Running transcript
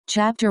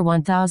Chapter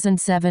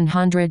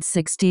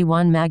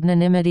 1761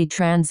 Magnanimity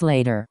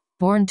Translator.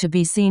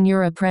 BornToBe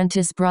Senior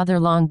Apprentice Brother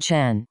Long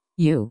Chen.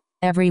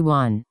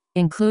 Everyone,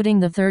 including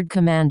the third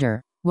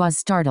commander, was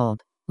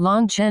startled.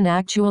 Long Chen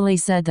actually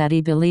said that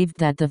he believed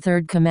that the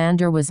third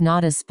commander was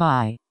not a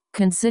spy.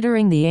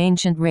 Considering the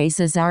ancient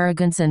race's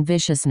arrogance and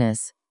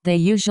viciousness, they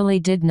usually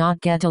did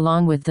not get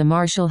along with the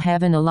Martial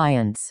Heaven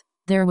Alliance.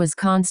 There was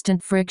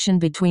constant friction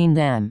between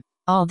them.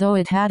 Although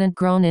it hadn't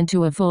grown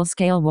into a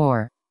full-scale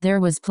war, there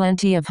was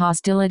plenty of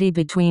hostility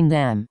between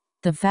them.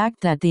 The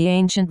fact that the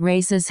ancient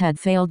races had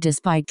failed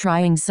despite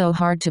trying so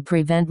hard to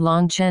prevent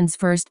Long Chen's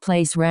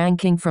first-place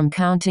ranking from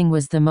counting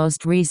was the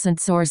most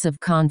recent source of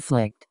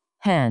conflict.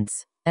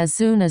 Hence, as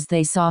soon as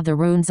they saw the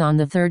runes on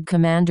the third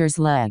commander's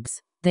legs,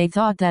 they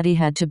thought that he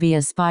had to be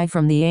a spy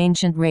from the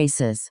ancient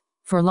races.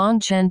 For Long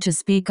Chen to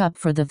speak up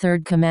for the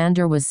third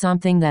commander was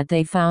something that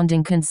they found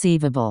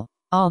inconceivable.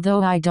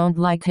 Although I don't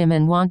like him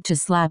and want to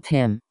slap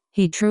him,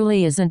 he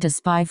truly isn't a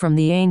spy from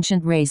the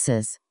ancient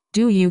races.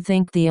 Do you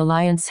think the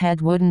Alliance head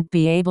wouldn't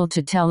be able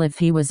to tell if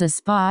he was a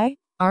spy?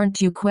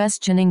 Aren't you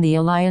questioning the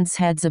Alliance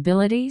head's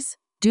abilities?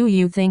 Do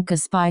you think a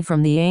spy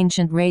from the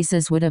ancient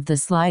races would have the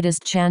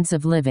slightest chance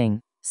of living?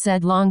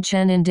 Said Long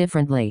Chen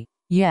indifferently.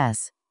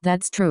 Yes,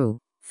 that's true.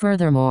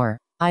 Furthermore,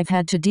 I've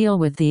had to deal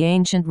with the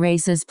ancient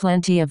races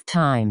plenty of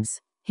times.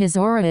 His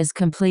aura is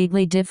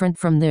completely different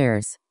from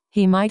theirs.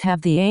 He might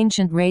have the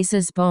ancient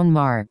race's bone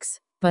marks,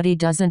 but he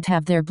doesn't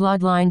have their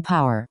bloodline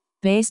power.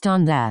 Based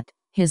on that,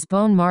 his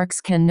bone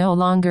marks can no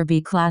longer be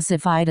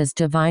classified as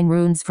divine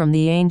runes from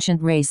the ancient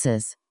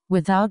races.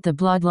 Without the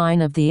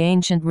bloodline of the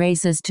ancient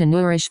races to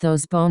nourish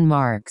those bone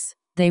marks,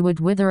 they would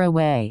wither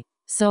away.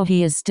 So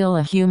he is still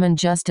a human,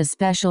 just a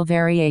special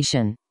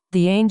variation.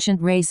 The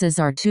ancient races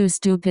are too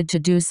stupid to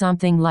do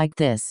something like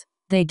this.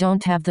 They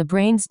don't have the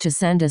brains to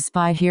send a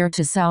spy here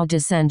to sow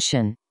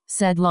dissension,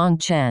 said Long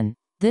Chen.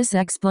 This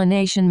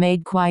explanation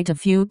made quite a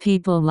few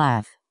people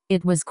laugh.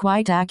 It was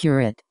quite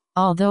accurate.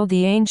 Although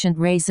the ancient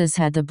races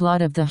had the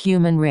blood of the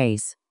human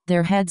race,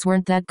 their heads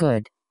weren't that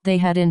good. They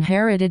had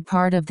inherited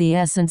part of the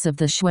essence of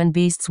the Xuan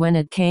beasts when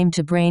it came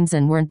to brains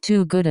and weren't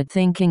too good at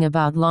thinking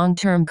about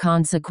long-term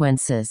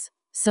consequences.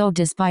 So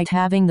despite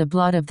having the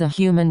blood of the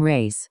human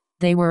race,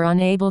 they were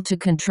unable to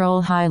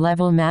control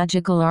high-level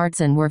magical arts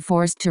and were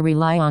forced to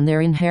rely on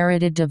their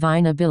inherited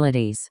divine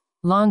abilities.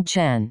 Long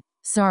Chen,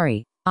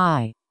 sorry,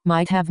 I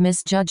might have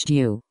misjudged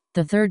you.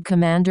 The third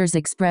commander's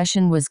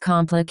expression was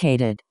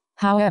complicated.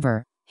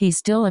 However, he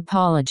still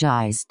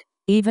apologized.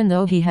 Even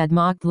though he had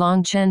mocked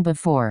Long Chen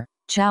before,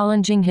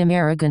 challenging him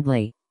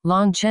arrogantly,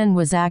 Long Chen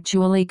was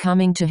actually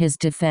coming to his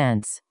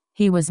defense.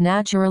 He was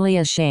naturally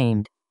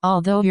ashamed.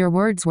 Although your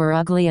words were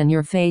ugly and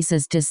your face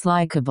is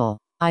dislikable,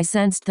 I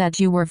sensed that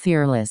you were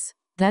fearless.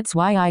 That's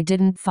why I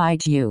didn't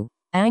fight you.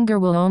 Anger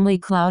will only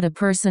cloud a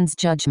person's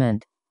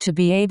judgment. To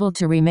be able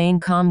to remain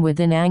calm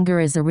within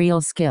anger is a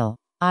real skill.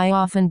 I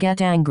often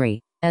get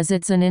angry, as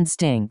it's an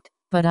instinct,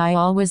 but I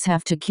always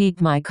have to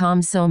keep my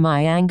calm so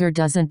my anger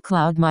doesn't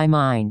cloud my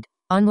mind.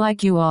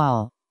 Unlike you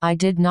all, I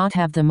did not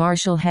have the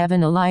Martial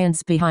Heaven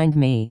Alliance behind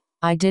me.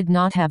 I did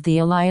not have the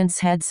Alliance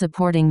head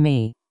supporting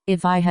me.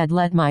 If I had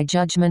let my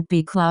judgment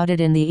be clouded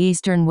in the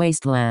Eastern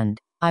Wasteland,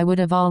 I would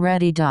have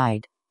already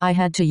died. I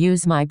had to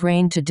use my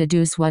brain to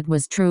deduce what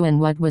was true and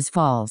what was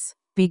false,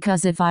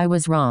 because if I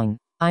was wrong,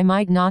 I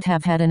might not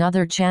have had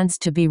another chance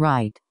to be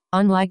right.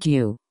 Unlike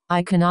you,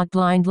 I cannot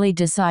blindly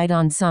decide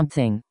on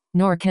something,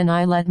 nor can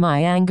I let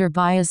my anger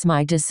bias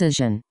my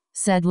decision,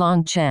 said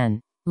Long Chen.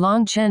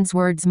 Long Chen's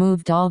words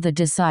moved all the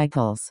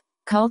disciples.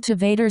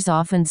 Cultivators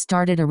often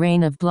started a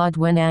rain of blood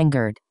when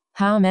angered.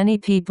 How many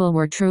people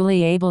were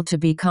truly able to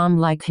be calm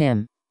like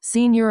him?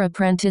 Senior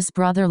Apprentice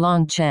Brother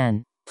Long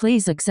Chen,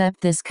 please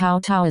accept this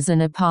kowtow as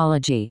an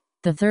apology.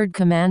 The third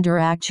commander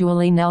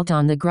actually knelt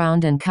on the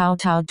ground and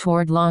kowtowed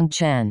toward Long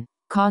Chen,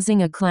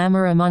 causing a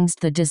clamor amongst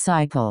the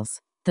disciples.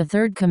 The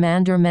third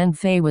commander Meng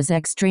Fei was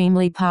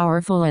extremely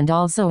powerful and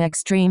also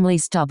extremely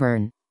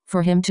stubborn.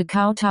 For him to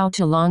kowtow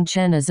to Long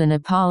Chen as an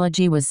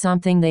apology was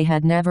something they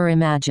had never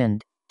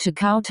imagined. To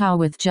kowtow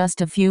with just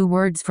a few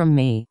words from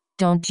me,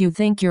 don't you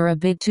think you're a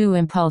bit too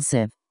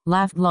impulsive?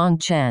 Laughed Long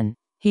Chen.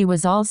 He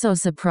was also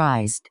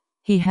surprised.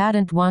 He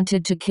hadn't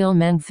wanted to kill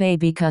Meng Fei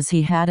because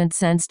he hadn't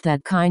sensed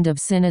that kind of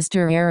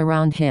sinister air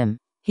around him.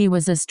 He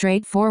was a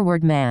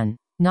straightforward man,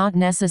 not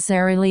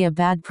necessarily a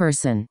bad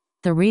person.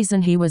 The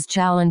reason he was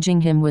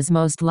challenging him was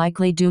most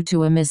likely due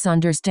to a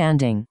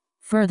misunderstanding.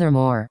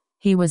 Furthermore,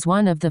 he was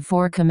one of the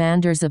 4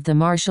 commanders of the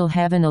Martial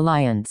Heaven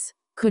Alliance.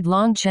 Could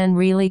Long Chen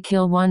really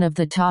kill one of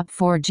the top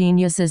 4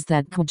 geniuses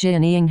that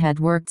Jianying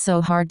had worked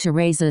so hard to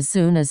raise as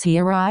soon as he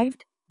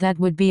arrived? That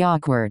would be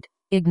awkward.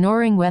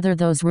 Ignoring whether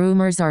those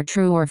rumors are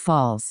true or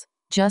false,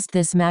 just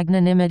this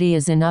magnanimity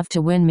is enough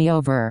to win me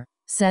over,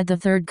 said the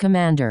third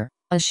commander,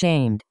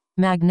 ashamed.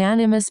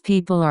 Magnanimous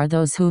people are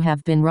those who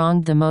have been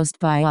wronged the most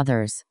by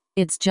others.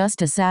 It's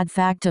just a sad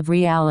fact of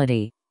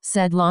reality,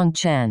 said Long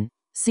Chen.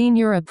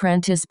 Senior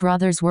Apprentice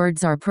Brother's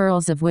words are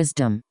pearls of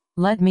wisdom.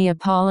 Let me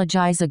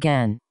apologize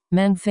again.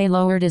 Meng Fei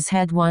lowered his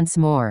head once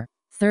more.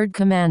 Third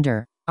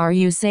commander, Are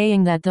you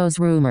saying that those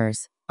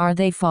rumors, are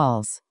they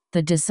false?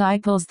 The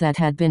disciples that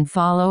had been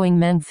following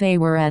Meng Fei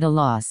were at a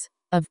loss.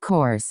 Of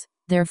course,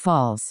 they're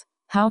false.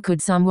 How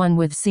could someone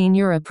with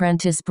senior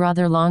apprentice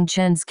brother Long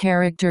Chen's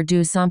character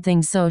do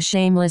something so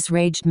shameless,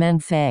 raged Meng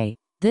Fei.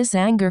 This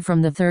anger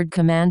from the third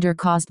commander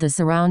caused the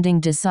surrounding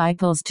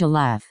disciples to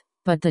laugh,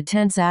 but the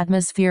tense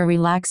atmosphere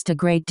relaxed a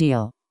great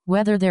deal.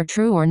 Whether they're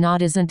true or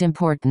not isn't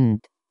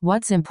important.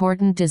 What's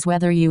important is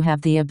whether you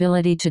have the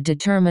ability to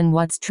determine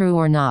what's true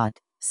or not,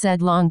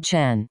 said Long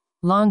Chen.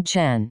 Long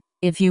Chen,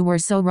 if you were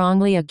so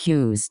wrongly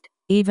accused,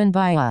 even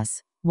by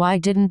us, why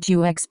didn't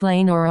you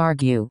explain or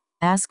argue?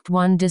 Asked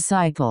one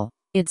disciple.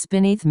 It's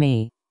beneath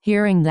me.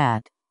 Hearing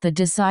that, the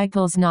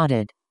disciples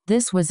nodded.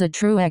 This was a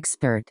true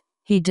expert.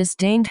 He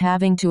disdained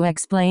having to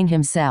explain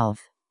himself.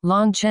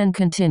 Long Chen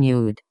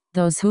continued.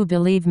 Those who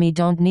believe me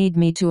don't need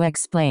me to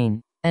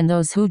explain, and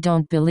those who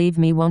don't believe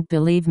me won't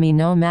believe me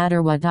no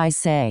matter what I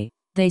say.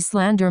 They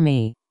slander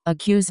me,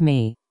 accuse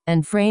me,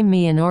 and frame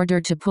me in order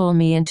to pull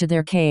me into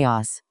their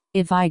chaos.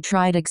 If I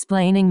tried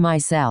explaining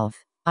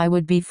myself, I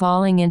would be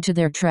falling into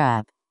their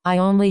trap. I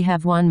only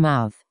have one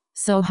mouth.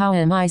 So how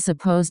am I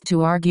supposed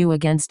to argue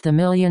against the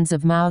millions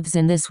of mouths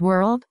in this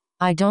world?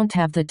 I don't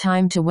have the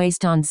time to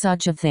waste on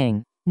such a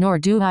thing, nor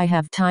do I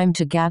have time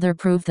to gather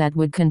proof that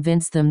would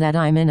convince them that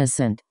I'm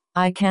innocent.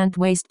 I can't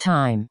waste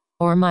time,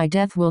 or my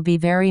death will be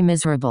very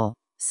miserable.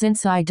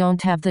 Since I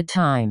don't have the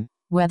time,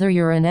 whether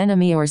you're an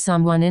enemy or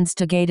someone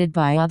instigated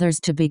by others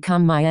to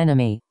become my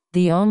enemy,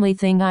 the only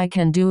thing I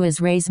can do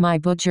is raise my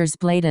butcher's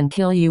blade and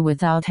kill you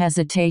without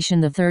hesitation.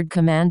 The third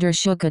commander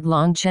shook at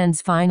Long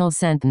Chen's final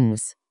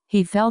sentence.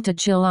 He felt a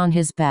chill on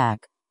his back.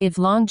 If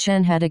Long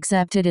Chen had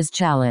accepted his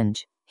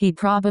challenge, he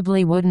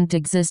probably wouldn't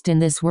exist in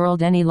this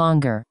world any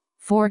longer.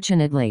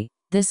 Fortunately,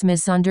 this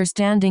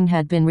misunderstanding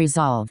had been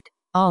resolved.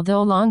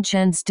 Although Long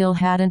Chen still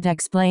hadn't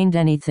explained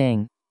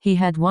anything, he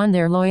had won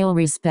their loyal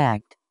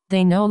respect.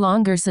 They no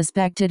longer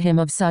suspected him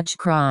of such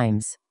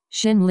crimes.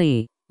 Xin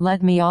Li,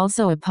 let me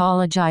also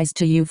apologize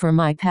to you for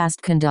my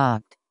past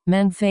conduct.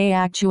 Meng Fei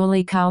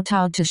actually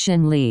kowtowed to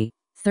Xin Li.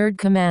 Third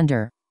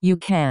commander, you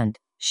can't.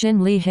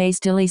 Xin Li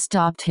hastily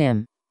stopped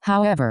him.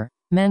 However,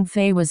 Meng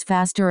Fei was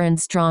faster and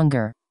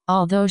stronger.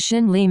 Although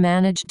Xin Li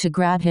managed to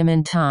grab him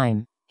in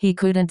time, he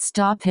couldn't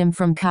stop him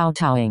from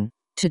kowtowing.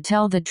 To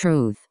tell the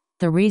truth,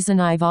 the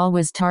reason I've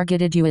always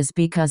targeted you is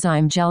because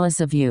I'm jealous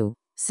of you,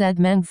 said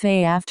Meng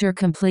Fei after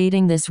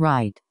completing this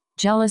rite.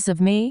 Jealous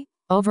of me?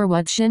 Over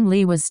what? Xin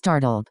Li was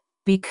startled.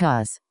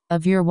 Because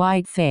of your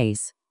white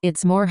face.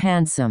 It's more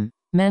handsome.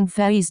 Meng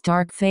Fei's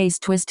dark face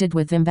twisted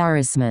with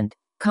embarrassment.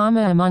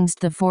 Amongst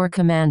the four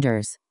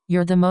commanders,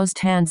 you're the most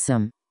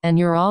handsome, and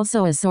you're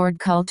also a sword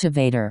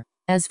cultivator.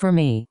 As for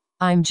me,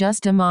 I'm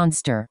just a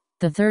monster.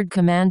 The third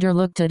commander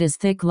looked at his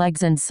thick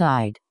legs and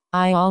sighed.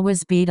 I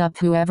always beat up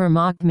whoever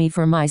mocked me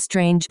for my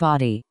strange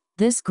body.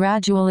 This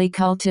gradually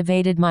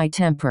cultivated my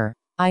temper.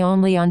 I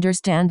only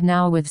understand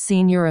now with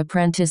senior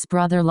apprentice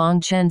brother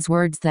Long Chen's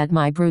words that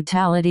my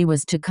brutality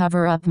was to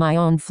cover up my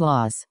own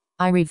flaws.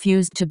 I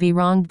refused to be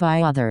wronged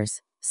by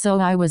others, so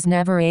I was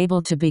never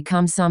able to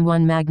become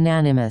someone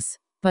magnanimous.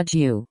 But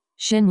you,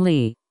 Xin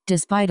Li,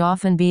 despite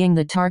often being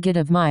the target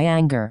of my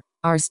anger,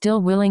 are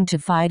still willing to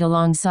fight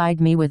alongside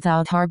me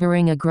without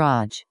harboring a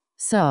grudge.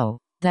 So,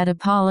 that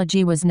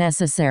apology was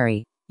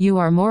necessary. You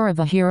are more of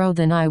a hero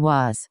than I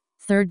was.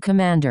 Third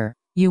commander,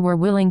 you were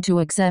willing to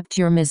accept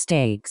your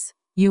mistakes.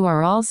 You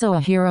are also a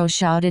hero,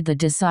 shouted the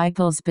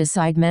disciples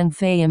beside Meng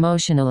Fei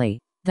emotionally.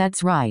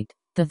 That's right.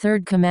 The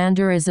third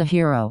commander is a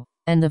hero,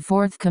 and the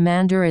fourth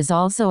commander is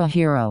also a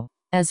hero.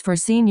 As for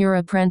senior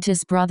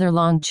apprentice brother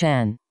Long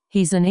Chen,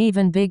 he's an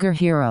even bigger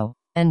hero,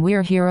 and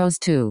we're heroes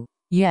too.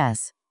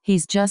 Yes,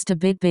 he's just a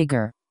bit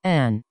bigger.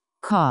 And,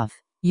 cough,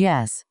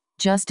 yes,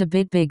 just a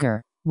bit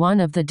bigger.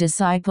 One of the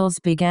disciples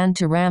began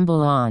to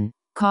ramble on,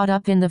 caught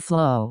up in the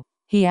flow.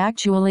 He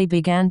actually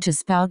began to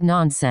spout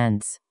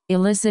nonsense,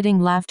 eliciting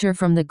laughter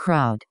from the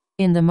crowd.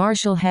 In the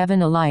Martial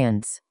Heaven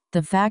Alliance,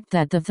 the fact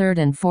that the third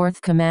and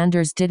fourth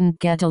commanders didn't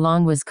get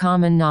along was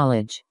common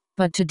knowledge.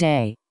 But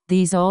today,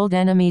 these old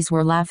enemies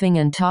were laughing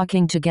and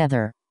talking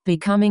together,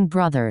 becoming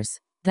brothers.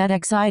 That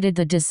excited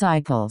the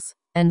disciples,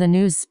 and the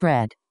news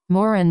spread.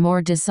 More and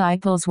more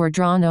disciples were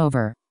drawn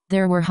over.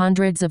 There were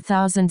hundreds of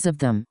thousands of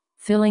them,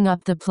 filling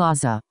up the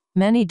plaza.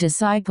 Many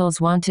disciples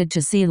wanted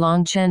to see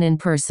Long Chen in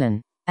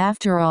person.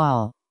 After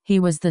all, he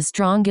was the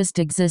strongest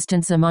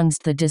existence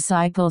amongst the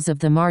disciples of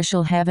the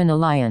Martial Heaven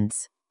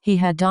Alliance. He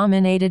had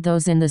dominated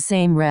those in the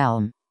same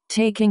realm,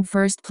 taking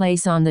first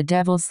place on the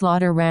Devil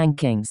Slaughter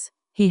rankings.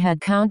 He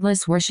had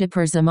countless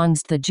worshippers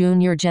amongst the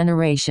junior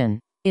generation.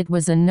 It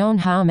was unknown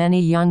how many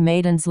young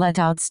maidens let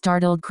out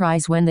startled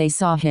cries when they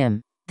saw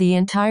him. The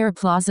entire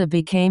plaza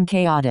became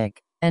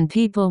chaotic, and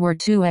people were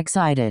too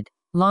excited.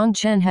 Long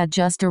Chen had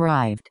just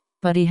arrived,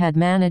 but he had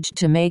managed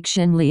to make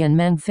Xin Li and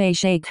Meng Fei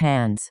shake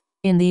hands.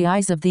 In the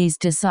eyes of these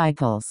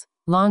disciples,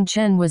 Long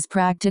Chen was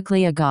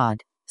practically a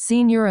god.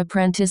 Senior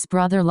apprentice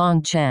brother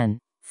Long Chen,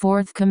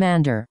 fourth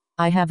commander,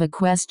 I have a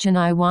question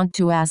I want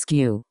to ask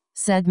you,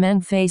 said Meng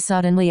Fei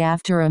suddenly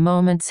after a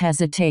moment's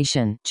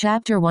hesitation.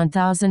 Chapter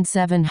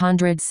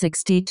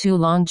 1762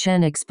 Long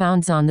Chen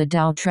expounds on the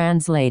Tao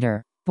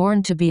Translator.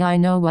 Born to be I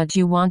know what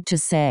you want to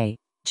say.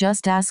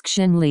 Just ask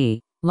Xin Li.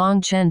 Long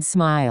Chen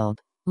smiled.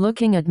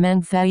 Looking at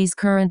Meng Fei's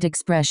current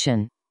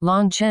expression,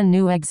 Long Chen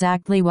knew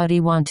exactly what he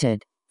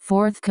wanted.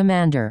 Fourth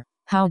Commander,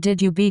 how did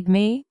you beat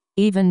me?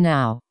 Even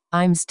now,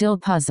 I'm still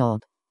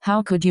puzzled.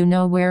 How could you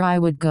know where I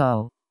would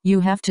go? You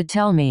have to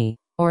tell me,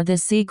 or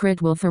this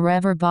secret will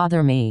forever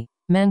bother me.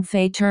 Meng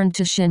Fei turned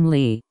to Xin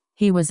Li.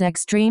 He was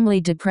extremely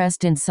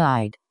depressed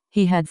inside.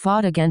 He had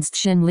fought against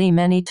Xin Li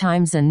many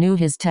times and knew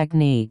his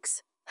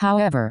techniques.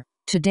 However,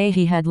 today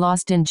he had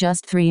lost in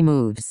just 3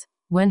 moves.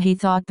 When he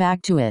thought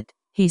back to it,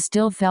 he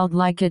still felt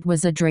like it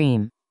was a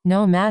dream.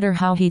 No matter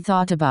how he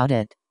thought about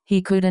it,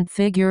 he couldn't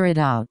figure it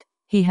out.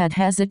 He had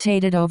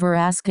hesitated over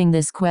asking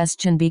this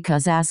question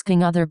because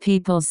asking other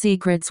people's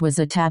secrets was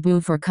a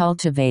taboo for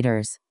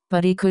cultivators,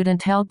 but he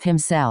couldn't help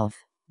himself.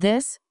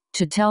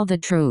 To tell the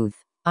truth,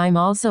 I'm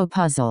also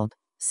puzzled.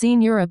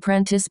 Senior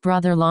apprentice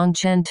brother Long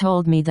Chen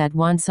told me that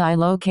once I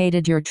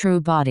located your true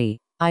body,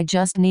 I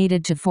just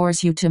needed to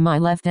force you to my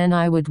left and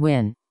I would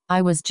win.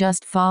 I was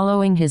just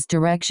following his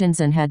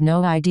directions and had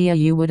no idea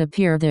you would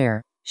appear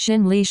there.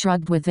 Xin Li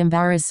shrugged with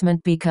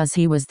embarrassment because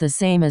he was the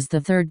same as the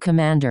third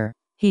commander.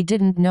 He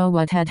didn't know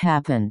what had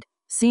happened.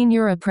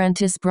 Senior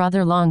apprentice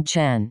brother Long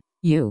Chen,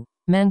 you.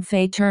 Meng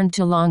Fei turned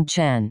to Long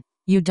Chen.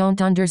 You don't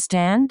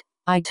understand?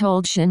 I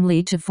told Xin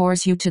Li to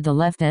force you to the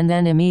left and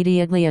then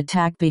immediately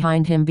attack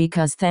behind him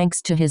because thanks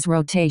to his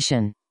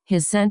rotation,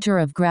 his center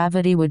of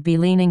gravity would be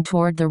leaning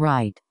toward the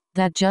right.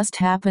 That just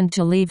happened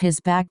to leave his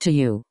back to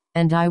you,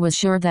 and I was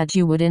sure that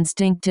you would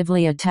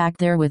instinctively attack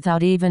there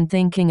without even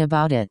thinking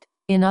about it.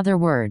 In other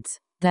words,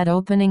 that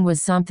opening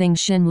was something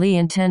Xin Li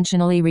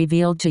intentionally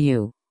revealed to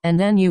you, and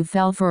then you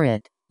fell for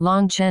it.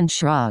 Long Chen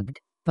shrugged.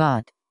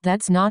 But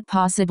that's not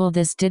possible.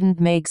 This didn't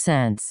make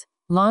sense.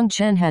 Long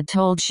Chen had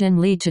told Xin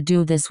Li to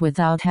do this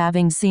without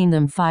having seen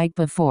them fight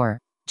before.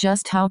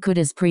 Just how could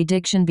his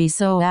prediction be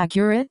so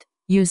accurate?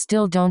 You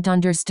still don't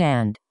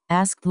understand?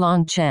 Asked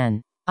Long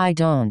Chen. I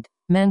don't.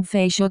 Meng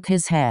Fei shook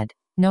his head.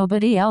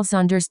 Nobody else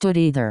understood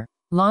either.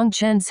 Long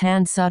Chen's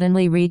hand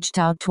suddenly reached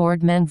out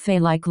toward Meng Fei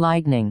like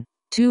lightning.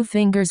 2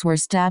 fingers were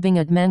stabbing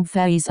at Meng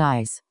Fei's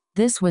eyes.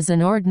 This was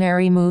an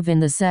ordinary move in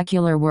the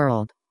secular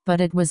world, but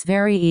it was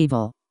very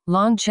evil.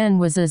 Long Chen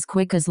was as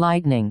quick as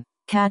lightning,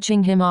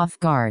 catching him off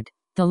guard.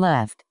 The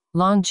left.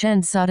 Long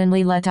Chen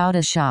suddenly let out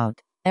a shout.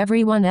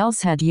 Everyone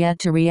else had yet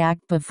to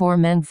react before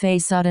Meng Fei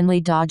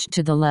suddenly dodged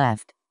to the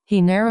left.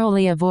 He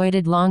narrowly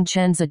avoided Long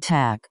Chen's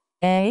attack.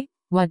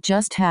 What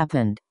just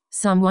happened?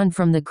 Someone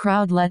from the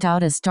crowd let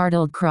out a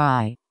startled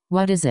cry.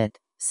 What is it?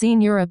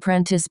 Senior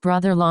apprentice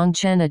brother Long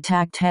Chen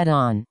attacked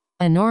head-on.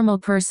 A normal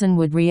person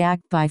would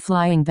react by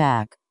flying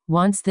back.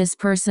 Once this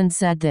person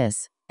said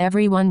this,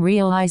 everyone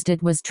realized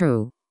it was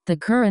true. The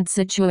current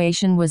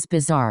situation was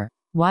bizarre.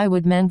 Why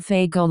would Meng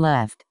Fei go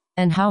left?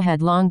 And how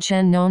had Long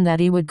Chen known that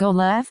he would go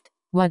left?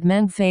 What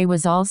Meng Fei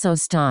was also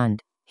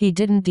stunned. He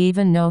didn't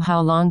even know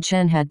how Long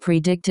Chen had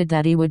predicted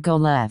that he would go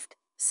left.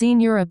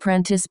 Senior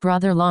apprentice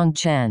brother Long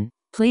Chen,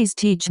 please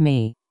teach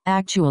me.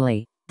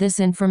 Actually, this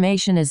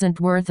information isn't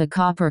worth a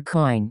copper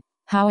coin.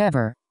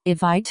 However,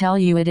 if I tell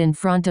you it in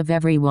front of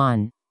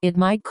everyone, it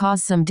might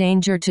cause some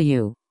danger to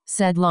you,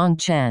 said Long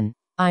Chen.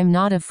 I'm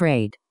not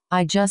afraid.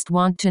 I just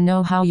want to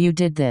know how you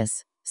did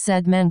this,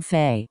 said Meng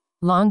Fei.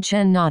 Long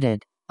Chen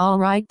nodded. All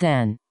right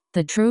then.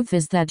 The truth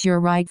is that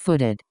you're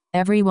right-footed.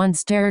 Everyone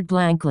stared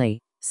blankly.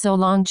 So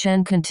Long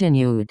Chen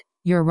continued.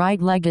 Your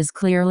right leg is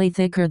clearly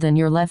thicker than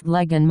your left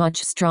leg and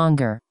much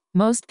stronger.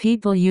 Most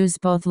people use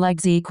both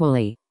legs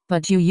equally,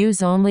 but you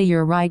use only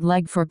your right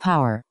leg for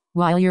power,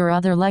 while your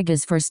other leg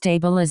is for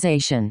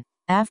stabilization.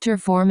 After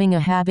forming a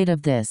habit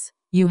of this,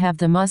 you have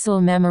the muscle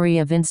memory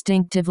of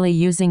instinctively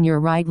using your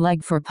right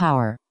leg for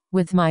power.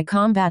 With my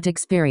combat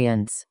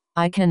experience,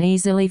 I can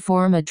easily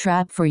form a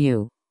trap for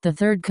you. The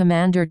third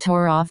commander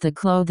tore off the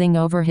clothing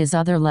over his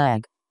other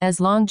leg. As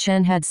Long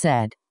Chen had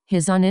said,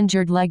 his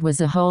uninjured leg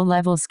was a whole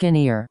level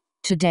skinnier.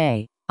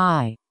 Today,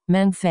 I,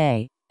 Meng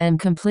Fei, am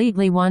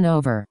completely won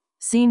over.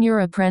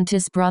 Senior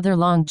apprentice brother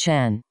Long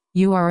Chen,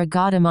 you are a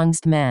god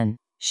amongst men.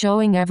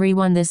 Showing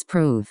everyone this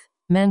proof,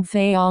 Meng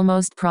Fei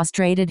almost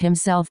prostrated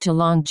himself to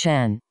Long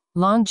Chen.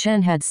 Long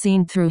Chen had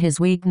seen through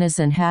his weakness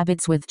and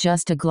habits with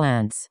just a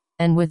glance,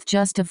 and with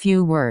just a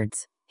few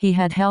words, he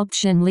had helped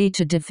Xin Li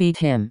to defeat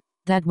him.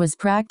 That was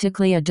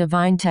practically a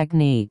divine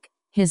technique.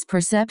 His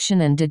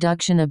perception and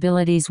deduction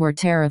abilities were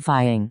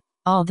terrifying.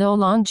 Although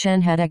Long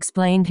Chen had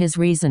explained his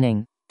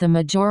reasoning, the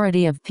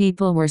majority of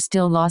people were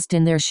still lost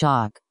in their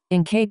shock,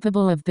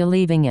 incapable of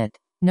believing it.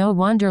 No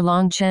wonder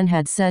Long Chen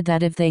had said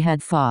that if they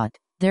had fought,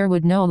 there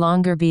would no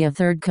longer be a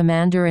third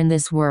commander in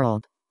this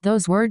world.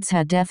 Those words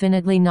had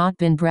definitely not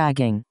been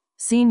bragging.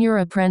 Senior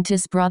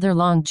apprentice brother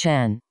Long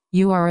Chen,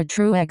 you are a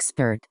true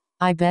expert.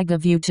 I beg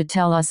of you to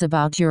tell us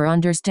about your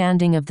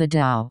understanding of the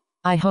Tao.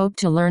 I hope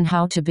to learn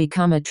how to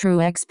become a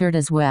true expert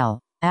as well,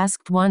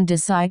 asked one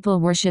disciple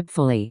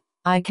worshipfully.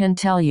 I can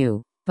tell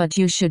you, but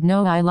you should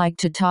know I like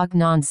to talk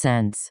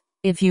nonsense.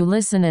 If you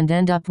listen and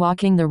end up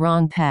walking the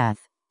wrong path,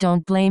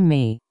 don't blame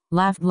me,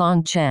 laughed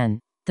Long Chen.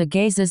 The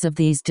gazes of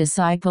these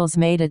disciples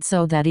made it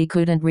so that he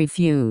couldn't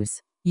refuse.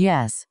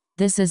 Yes,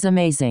 this is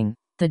amazing.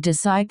 The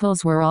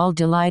disciples were all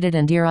delighted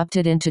and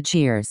erupted into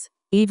cheers.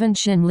 Even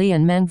Xin Li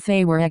and Meng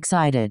Fei were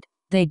excited.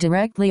 They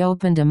directly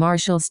opened a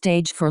martial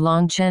stage for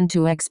Long Chen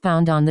to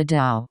expound on the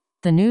Tao.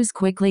 The news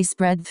quickly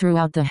spread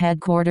throughout the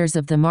headquarters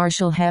of the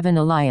Martial Heaven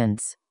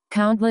Alliance.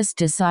 Countless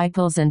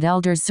disciples and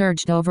elders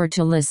surged over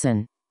to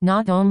listen.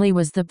 Not only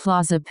was the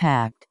plaza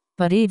packed,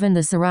 but even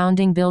the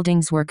surrounding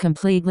buildings were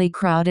completely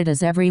crowded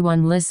as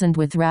everyone listened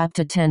with rapt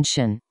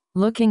attention.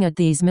 Looking at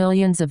these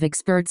millions of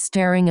experts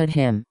staring at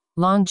him,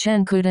 Long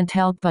Chen couldn't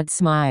help but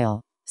smile.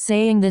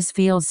 Saying this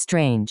feels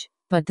strange,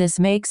 but this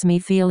makes me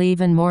feel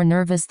even more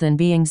nervous than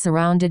being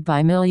surrounded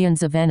by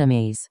millions of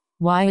enemies.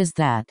 Why is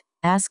that?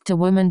 Asked a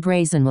woman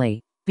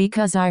brazenly.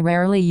 Because I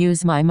rarely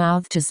use my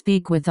mouth to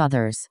speak with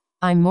others.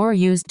 I'm more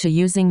used to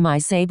using my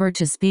saber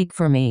to speak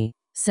for me,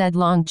 said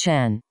Long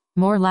Chen.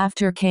 More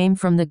laughter came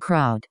from the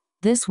crowd.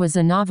 This was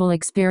a novel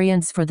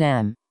experience for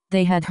them.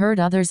 They had heard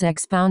others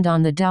expound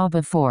on the Tao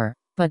before,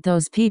 but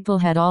those people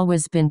had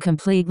always been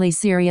completely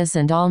serious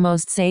and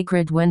almost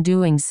sacred when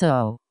doing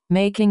so,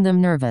 making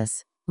them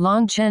nervous.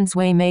 Long Chen's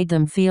way made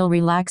them feel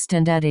relaxed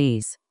and at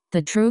ease.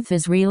 The truth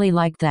is really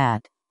like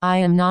that. I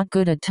am not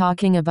good at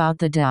talking about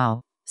the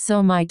Tao,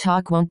 so my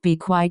talk won't be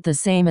quite the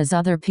same as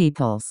other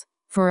people's.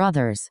 For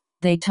others,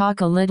 they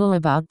talk a little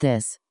about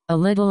this, a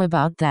little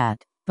about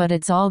that, but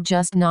it's all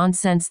just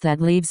nonsense that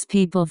leaves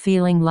people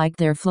feeling like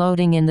they're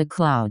floating in the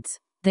clouds.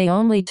 They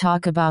only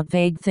talk about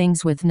vague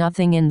things with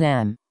nothing in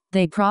them.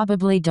 They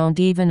probably don't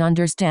even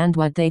understand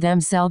what they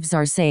themselves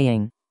are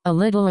saying. A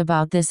little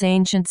about this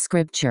ancient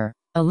scripture,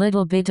 a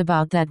little bit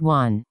about that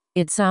one.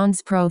 It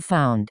sounds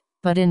profound,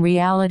 but in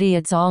reality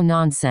it's all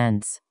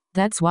nonsense.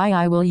 That's why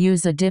I will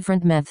use a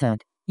different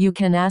method. You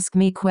can ask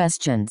me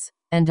questions,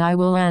 and I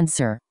will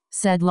answer,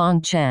 said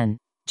Long Chen.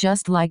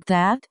 Just like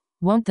that?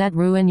 Won't that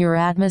ruin your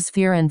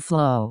atmosphere and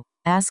flow?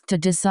 Asked a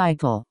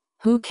disciple.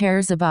 Who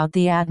cares about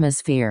the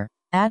atmosphere?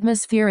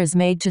 Atmosphere is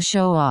made to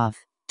show off,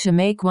 to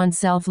make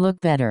oneself look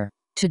better.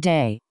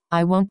 Today,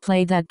 I won't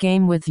play that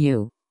game with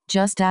you.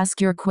 Just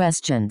ask your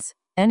questions.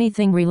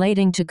 Anything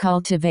relating to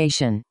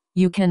cultivation,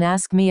 you can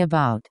ask me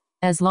about.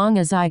 As long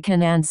as I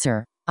can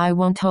answer, I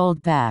won't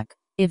hold back.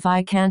 If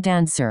I can't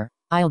answer,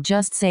 I'll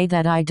just say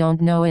that I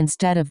don't know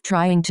instead of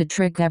trying to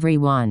trick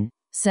everyone,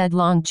 said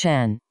Long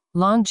Chen.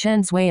 Long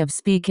Chen's way of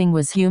speaking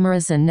was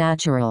humorous and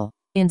natural.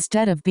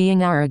 Instead of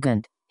being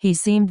arrogant, he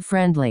seemed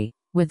friendly,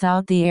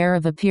 without the air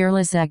of a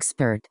peerless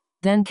expert.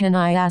 Then can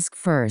I ask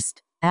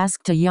first?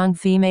 Asked a young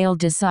female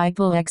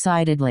disciple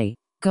excitedly.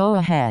 Go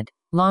ahead.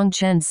 Long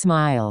Chen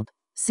smiled.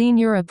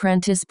 Senior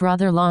apprentice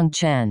brother Long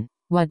Chen,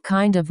 what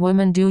kind of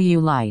woman do you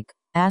like?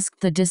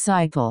 Asked the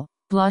disciple,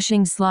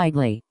 blushing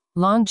slightly.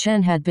 Long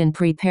Chen had been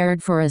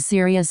prepared for a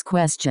serious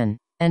question,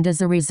 and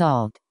as a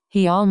result,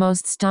 he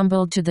almost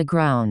stumbled to the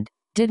ground.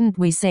 Didn't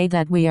we say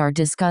that we are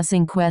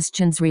discussing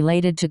questions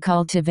related to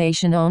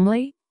cultivation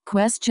only?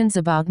 Questions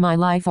about my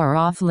life are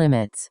off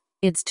limits.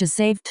 It's to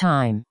save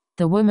time.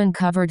 The woman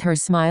covered her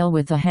smile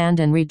with a hand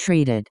and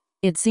retreated.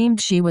 It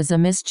seemed she was a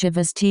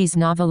mischievous tease.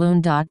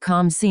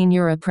 Noveloon.com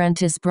Senior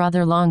apprentice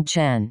brother Long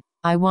Chen,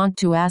 I want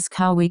to ask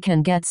how we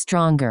can get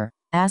stronger,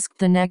 asked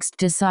the next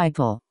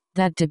disciple.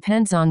 That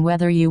depends on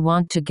whether you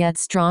want to get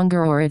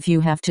stronger or if you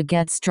have to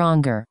get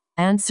stronger,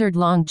 answered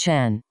Long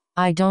Chen.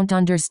 I don't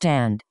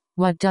understand.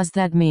 What does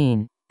that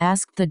mean?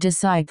 Asked the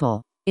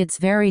disciple. It's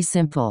very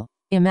simple.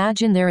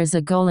 Imagine there is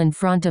a goal in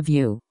front of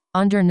you.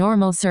 Under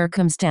normal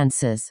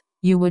circumstances,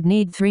 you would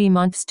need 3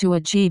 months to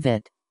achieve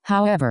it.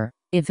 However,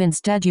 if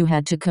instead you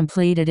had to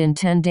complete it in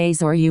 10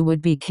 days or you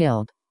would be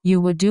killed,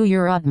 you would do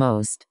your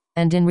utmost,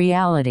 and in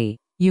reality,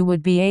 you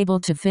would be able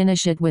to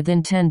finish it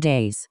within 10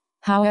 days.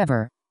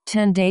 However,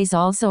 10 days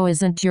also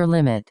isn't your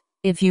limit.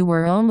 If you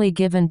were only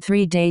given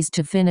 3 days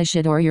to finish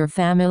it or your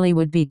family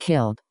would be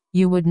killed,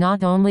 you would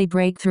not only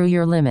break through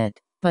your limit,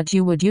 but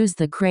you would use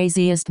the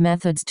craziest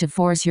methods to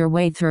force your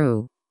way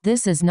through.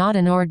 This is not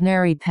an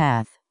ordinary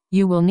path.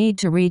 You will need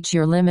to reach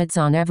your limits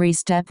on every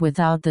step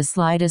without the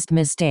slightest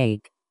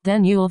mistake.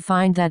 Then you'll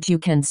find that you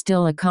can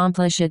still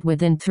accomplish it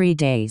within 3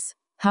 days.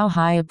 How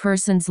high a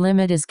person's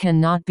limit is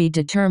cannot be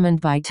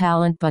determined by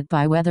talent but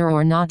by whether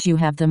or not you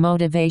have the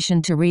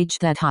motivation to reach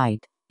that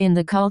height. In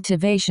the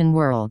cultivation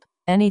world,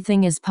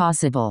 anything is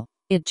possible.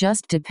 It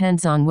just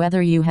depends on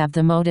whether you have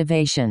the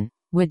motivation,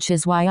 which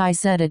is why I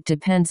said it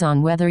depends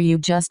on whether you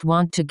just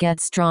want to get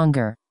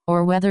stronger,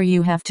 or whether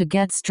you have to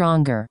get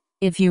stronger.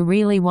 If you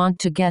really want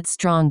to get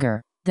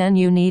stronger, then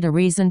you need a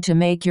reason to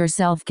make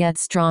yourself get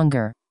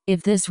stronger.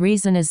 If this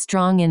reason is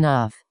strong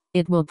enough,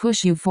 it will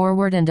push you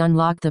forward and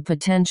unlock the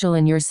potential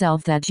in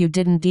yourself that you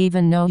didn't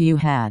even know you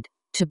had.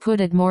 To put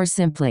it more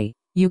simply,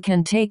 you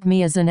can take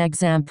me as an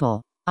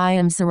example. I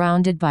am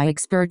surrounded by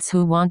experts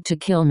who want to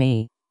kill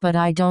me, but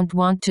I don't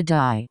want to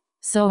die.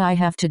 So I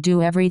have to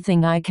do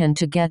everything I can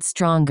to get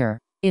stronger.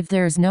 If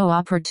there's no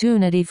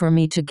opportunity for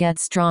me to get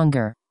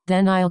stronger,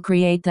 then I'll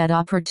create that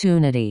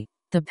opportunity.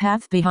 The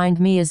path behind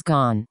me is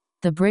gone.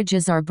 The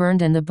bridges are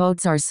burned and the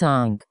boats are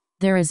sunk.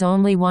 There is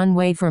only one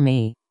way for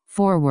me.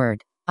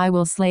 Forward. I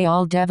will slay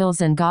all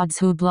devils and gods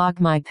who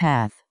block my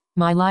path.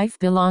 My life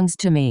belongs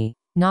to me,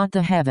 not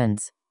the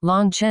heavens.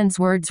 Long Chen's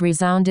words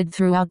resounded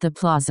throughout the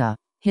plaza.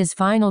 His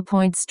final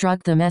point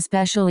struck them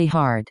especially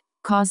hard,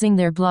 causing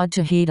their blood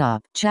to heat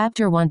up.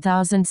 Chapter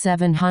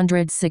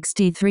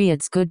 1763.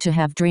 It's good to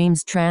have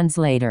dreams.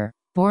 Translator.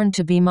 Born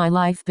to be. My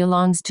life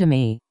belongs to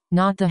me,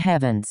 not the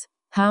heavens.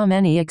 How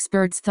many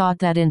experts thought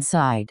that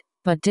inside,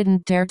 but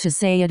didn't dare to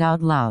say it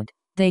out loud.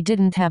 They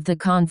didn't have the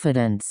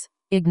confidence,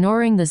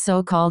 ignoring the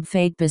so-called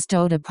fate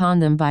bestowed upon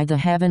them by the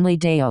heavenly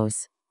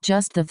deos.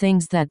 Just the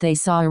things that they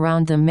saw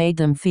around them made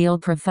them feel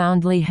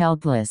profoundly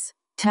helpless.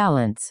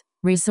 Talents,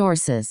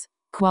 resources,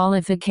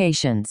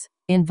 qualifications,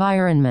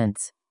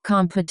 environments,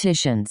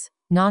 competitions.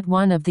 Not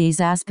one of these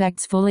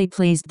aspects fully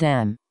pleased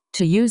them.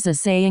 To use a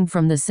saying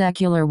from the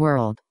secular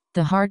world,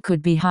 the heart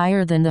could be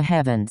higher than the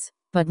heavens,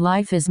 but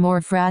life is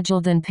more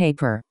fragile than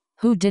paper.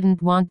 Who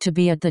didn't want to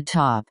be at the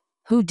top?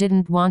 Who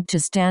didn't want to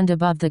stand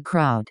above the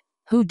crowd?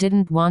 Who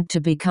didn't want to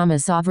become a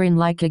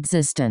sovereign-like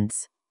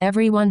existence?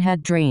 Everyone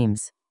had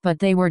dreams, but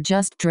they were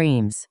just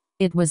dreams.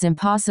 It was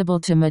impossible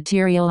to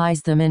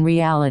materialize them in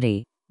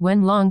reality.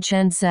 When Long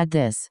Chen said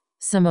this,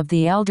 some of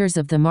the elders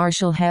of the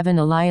Martial Heaven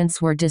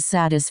Alliance were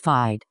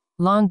dissatisfied.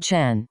 Long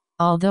Chen,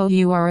 although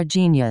you are a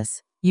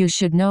genius, you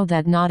should know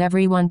that not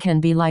everyone can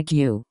be like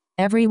you.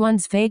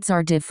 Everyone's fates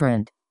are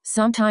different.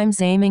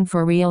 Sometimes aiming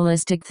for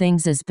realistic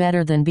things is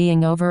better than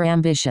being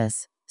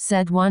over-ambitious,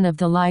 said one of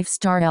the Life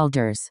Star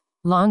elders.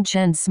 Long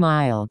Chen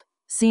smiled.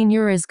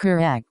 Senior is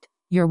correct.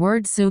 Your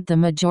words suit the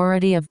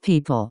majority of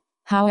people.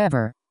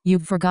 However,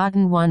 you've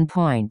forgotten one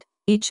point.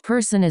 Each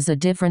person is a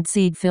different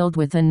seed filled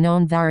with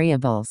unknown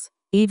variables.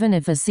 Even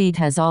if a seed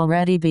has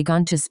already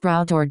begun to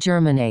sprout or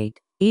germinate,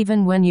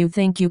 even when you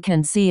think you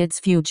can see its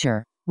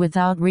future,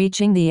 without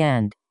reaching the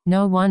end,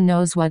 no one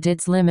knows what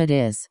its limit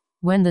is.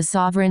 When the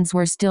sovereigns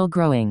were still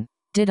growing,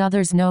 did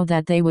others know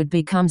that they would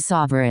become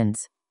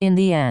sovereigns? In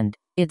the end,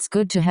 it's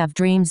good to have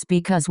dreams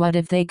because what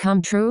if they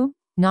come true?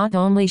 Not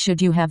only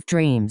should you have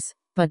dreams,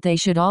 but they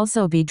should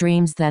also be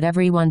dreams that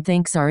everyone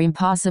thinks are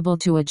impossible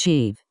to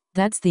achieve.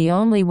 That's the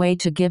only way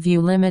to give you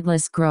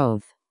limitless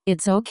growth.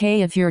 It's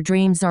okay if your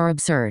dreams are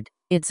absurd.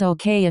 It's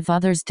okay if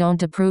others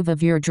don't approve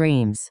of your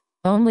dreams.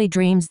 Only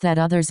dreams that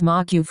others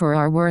mock you for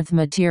are worth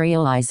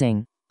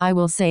materializing. I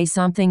will say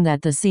something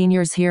that the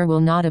seniors here will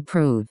not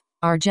approve.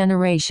 Our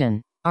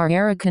generation, our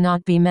era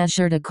cannot be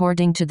measured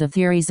according to the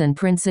theories and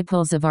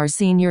principles of our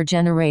senior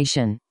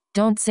generation.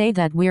 Don't say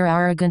that we're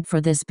arrogant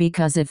for this,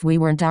 because if we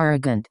weren't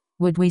arrogant,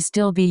 would we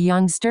still be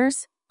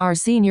youngsters? Our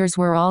seniors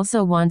were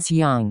also once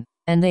young,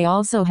 and they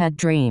also had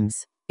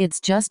dreams. It's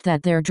just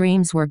that their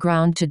dreams were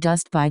ground to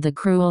dust by the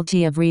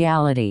cruelty of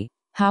reality.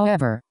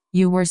 However,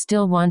 you were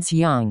still once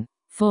young,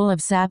 full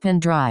of sap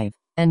and drive,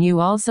 and you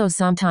also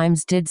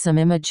sometimes did some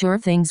immature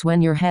things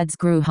when your heads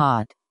grew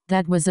hot.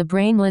 That was a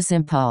brainless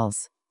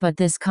impulse. But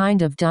this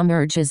kind of dumb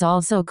urge is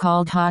also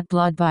called hot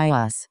blood by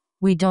us.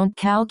 We don't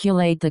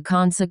calculate the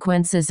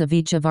consequences of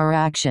each of our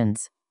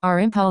actions. Our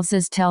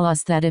impulses tell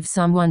us that if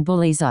someone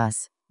bullies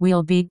us,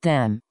 we'll beat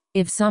them.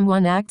 If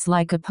someone acts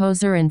like a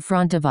poser in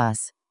front of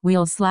us,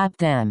 we'll slap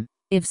them.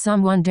 If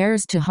someone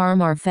dares to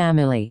harm our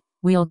family,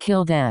 we'll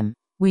kill them.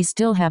 We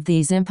still have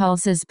these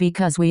impulses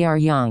because we are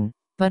young.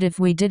 But if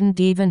we didn't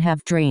even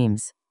have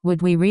dreams,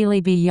 would we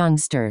really be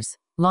youngsters?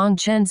 Long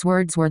Chen's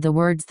words were the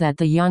words that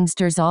the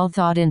youngsters all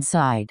thought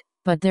inside.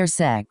 But their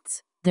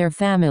sects, their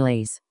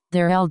families,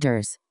 their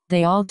elders,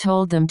 they all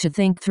told them to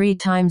think 3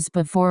 times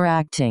before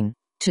acting,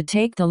 to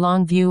take the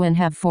long view and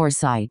have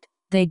foresight.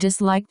 They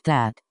disliked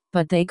that,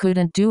 but they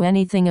couldn't do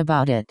anything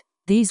about it.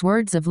 These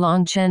words of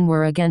Long Chen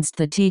were against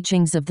the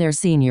teachings of their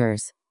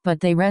seniors,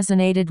 but they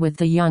resonated with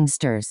the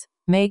youngsters,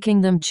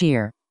 making them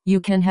cheer. You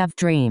can have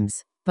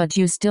dreams, but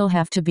you still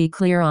have to be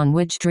clear on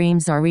which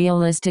dreams are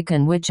realistic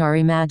and which are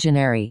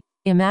imaginary.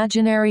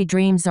 Imaginary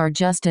dreams are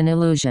just an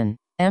illusion,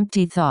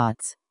 empty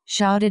thoughts,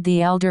 shouted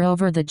the elder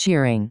over the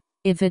cheering.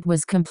 If it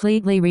was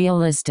completely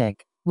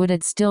realistic, would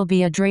it still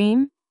be a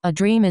dream? A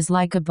dream is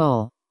like a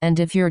bowl,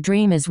 and if your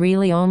dream is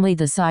really only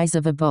the size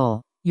of a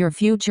bowl, your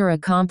future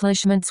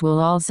accomplishments will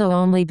also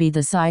only be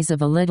the size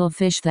of a little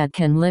fish that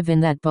can live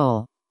in that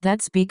bowl.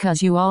 That's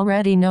because you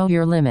already know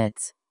your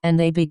limits, and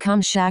they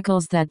become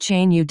shackles that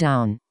chain you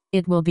down.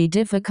 It will be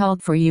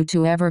difficult for you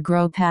to ever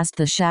grow past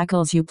the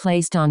shackles you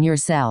placed on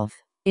yourself.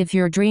 If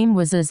your dream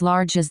was as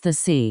large as the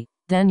sea,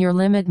 then your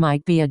limit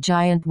might be a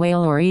giant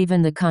whale or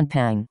even the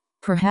kunpeng.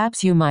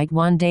 Perhaps you might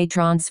one day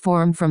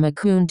transform from a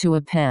kun to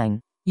a peng.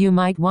 You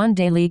might one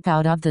day leap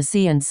out of the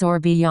sea and soar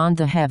beyond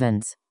the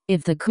heavens.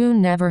 If the kun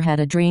never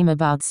had a dream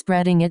about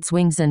spreading its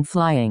wings and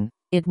flying,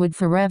 it would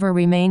forever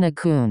remain a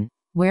kun.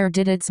 Where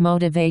did its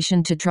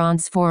motivation to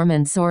transform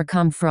and soar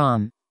come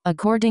from?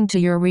 According to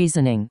your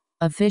reasoning,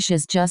 a fish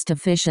is just a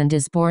fish and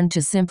is born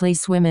to simply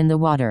swim in the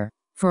water.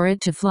 For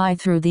it to fly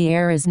through the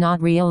air is not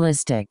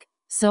realistic.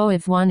 So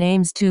if one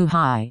aims too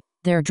high,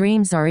 Their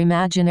dreams are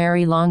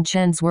imaginary. Long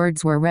Chen's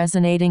words were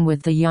resonating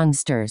with the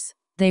youngsters.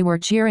 They were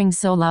cheering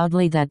so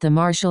loudly that the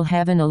Martial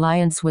Heaven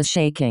Alliance was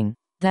shaking.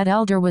 That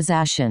elder was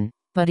ashen,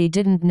 but he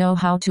didn't know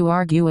how to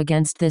argue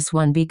against this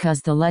one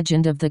because the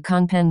legend of the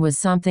Kungpen was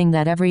something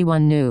that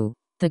everyone knew.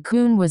 The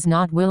Kun was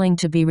not willing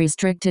to be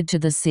restricted to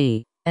the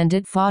sea, and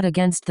it fought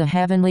against the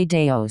heavenly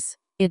Daos.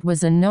 It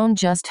was unknown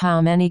just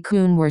how many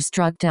Kun were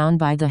struck down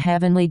by the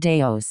heavenly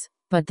Daos,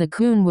 but the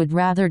Kun would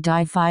rather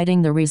die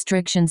fighting the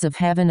restrictions of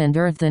heaven and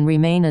earth than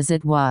remain as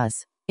it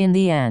was. In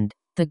the end,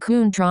 the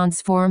Kun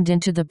transformed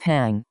into the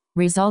Peng,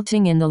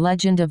 resulting in the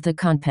legend of the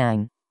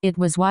Kunpeng. It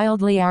was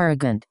wildly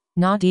arrogant,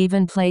 not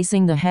even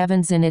placing the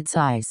heavens in its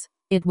eyes.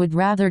 It would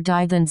rather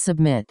die than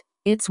submit.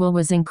 Its will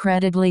was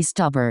incredibly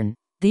stubborn.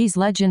 These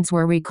legends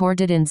were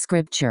recorded in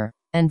scripture,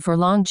 and for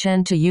Long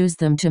Chen to use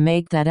them to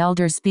make that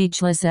elder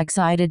speechless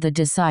excited the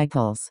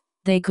disciples.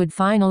 They could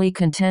finally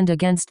contend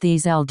against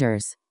these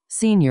elders.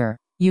 Senior,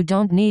 you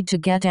don't need to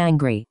get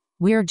angry.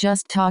 We're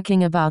just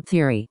talking about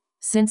theory.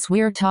 Since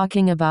we're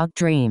talking about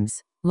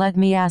dreams, let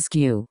me ask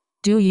you,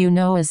 do you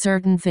know a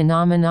certain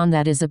phenomenon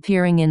that is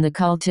appearing in the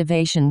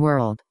cultivation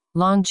world?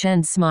 Long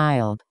Chen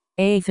smiled.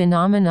 A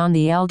phenomenon.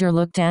 The elder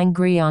looked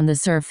angry on the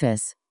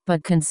surface,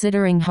 but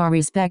considering how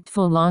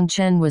respectful Long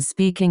Chen was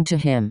speaking to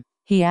him,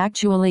 he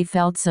actually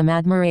felt some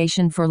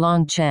admiration for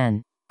Long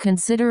Chen.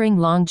 Considering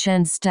Long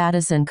Chen's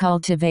status and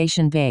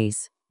cultivation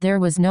base, there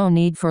was no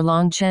need for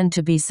Long Chen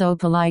to be so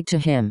polite to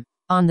him.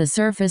 On the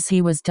surface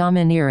he was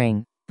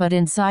domineering, but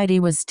inside he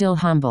was still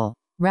humble.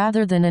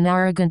 Rather than an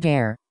arrogant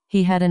air,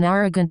 he had an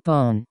arrogant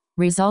bone,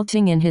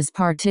 resulting in his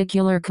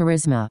particular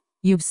charisma.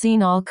 You've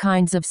seen all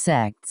kinds of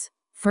sects,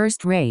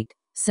 first-rate,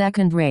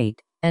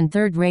 second-rate, and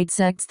third-rate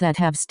sects that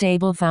have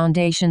stable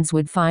foundations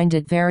would find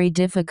it very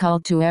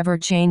difficult to ever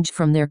change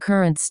from their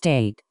current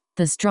state.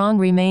 The strong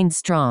remain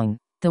strong,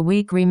 the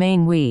weak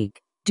remain weak.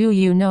 Do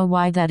you know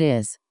why that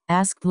is?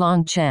 Asked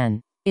Long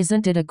Chen.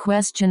 Isn't it a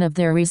question of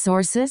their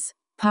resources?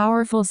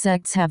 Powerful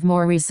sects have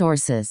more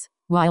resources,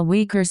 while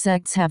weaker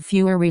sects have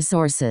fewer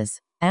resources,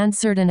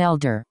 answered an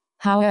elder.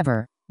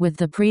 However, with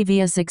the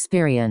previous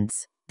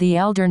experience, the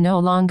elder no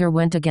longer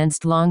went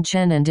against Long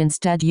Chen and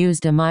instead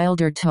used a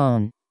milder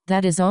tone.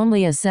 That is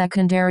only a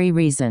secondary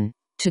reason.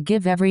 To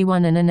give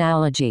everyone an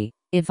analogy,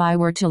 if I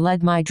were to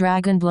lead my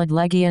Dragonblood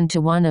Legion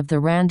to one of the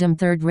random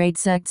third-rate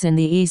sects in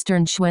the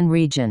eastern Xuen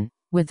region,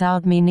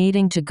 without me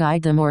needing to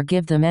guide them or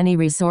give them any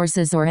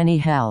resources or any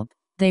help,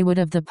 they would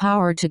have the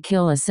power to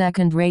kill a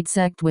second-rate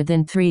sect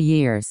within 3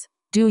 years.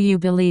 Do you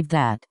believe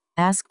that?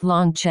 Asked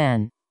Long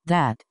Chen.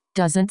 That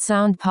doesn't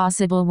sound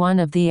possible. One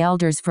of the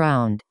elders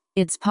frowned.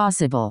 It's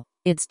possible.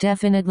 It's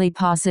definitely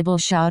possible,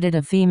 shouted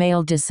a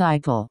female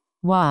disciple.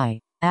 Why?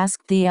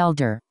 Asked the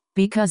elder.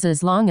 Because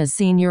as long as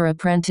senior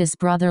apprentice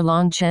brother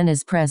Long Chen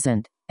is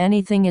present,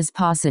 anything is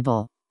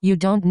possible. You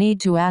don't need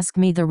to ask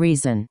me the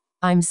reason.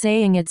 I'm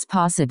saying it's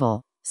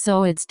possible.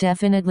 So it's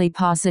definitely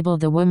possible.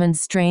 The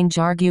woman's strange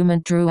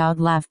argument drew out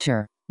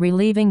laughter,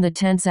 relieving the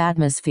tense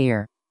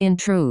atmosphere. In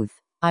truth,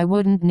 I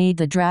wouldn't need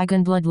the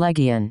Dragonblood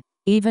Legion.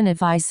 Even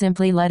if I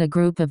simply led a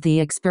group of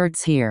the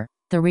experts here,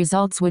 the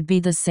results would be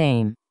the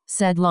same,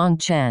 said Long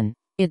Chen.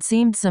 It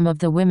seemed some of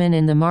the women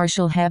in the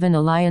Martial Heaven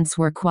Alliance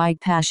were quite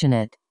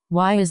passionate.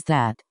 Why is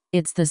that?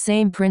 It's the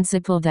same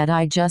principle that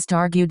I just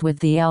argued with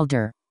the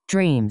elder.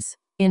 Dreams.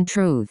 In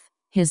truth,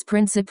 his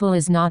principle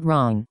is not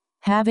wrong.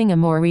 Having a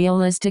more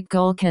realistic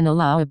goal can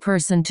allow a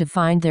person to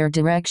find their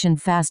direction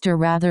faster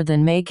rather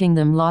than making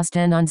them lost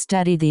and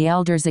unsteady. The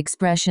elder's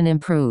expression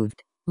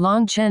improved.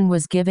 Long Chen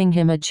was giving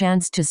him a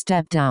chance to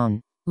step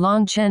down.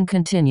 Long Chen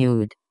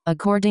continued.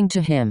 According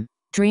to him,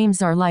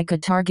 dreams are like a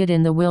target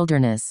in the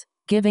wilderness,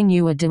 giving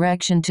you a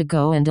direction to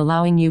go and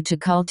allowing you to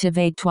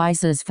cultivate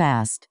twice as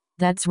fast.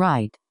 That's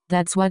right.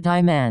 That's what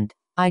I meant.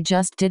 I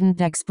just didn't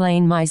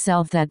explain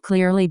myself that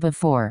clearly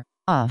before.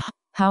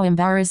 How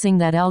embarrassing.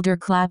 That elder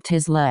clapped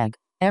his leg.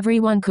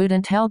 Everyone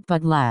couldn't help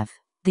but laugh.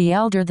 The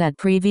elder that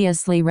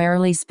previously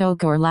rarely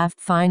spoke or laughed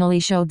finally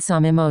showed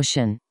some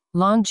emotion.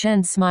 Long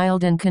Chen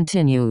smiled and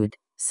continued.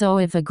 So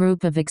if a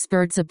group of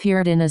experts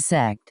appeared in a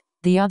sect,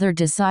 the other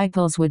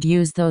disciples would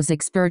use those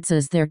experts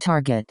as their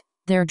target.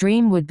 Their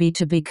dream would be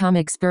to become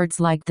experts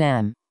like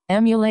them.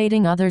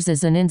 Emulating others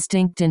is an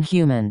instinct in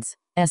humans,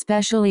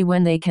 especially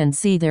when they can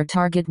see their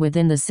target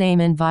within the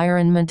same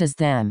environment as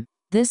them.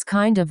 This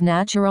kind of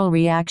natural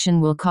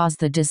reaction will cause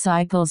the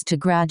disciples to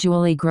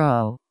gradually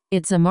grow.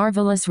 It's a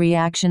marvelous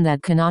reaction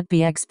that cannot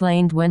be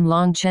explained. When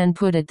Long Chen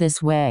put it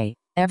this way,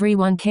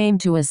 everyone came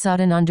to a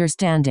sudden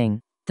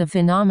understanding. The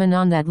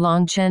phenomenon that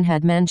Long Chen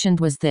had mentioned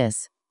was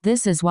this.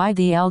 This is why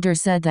the elder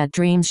said that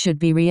dreams should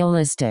be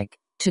realistic,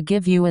 to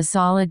give you a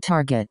solid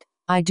target.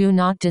 I do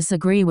not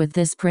disagree with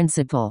this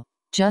principle.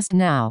 Just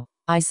now,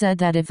 I said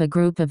that if a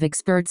group of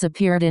experts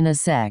appeared in a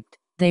sect,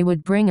 they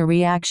would bring a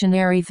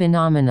reactionary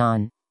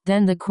phenomenon.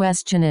 Then the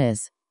question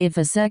is, if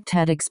a sect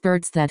had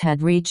experts that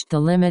had reached the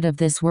limit of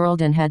this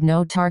world and had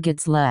no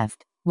targets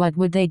left, what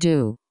would they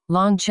do?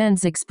 Long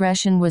Chen's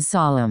expression was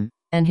solemn,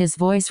 and his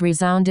voice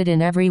resounded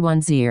in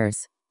everyone's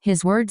ears.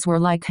 His words were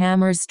like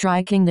hammers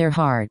striking their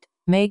heart.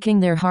 making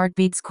their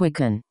heartbeats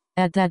quicken.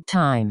 At that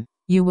time,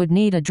 you would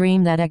need a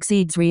dream that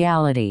exceeds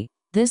reality.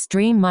 This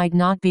dream might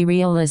not be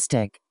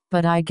realistic,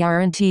 but I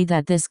guarantee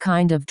that this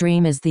kind of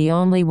dream is the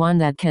only one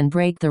that can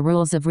break the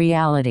rules of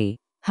reality.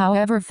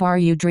 However far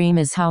you dream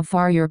is how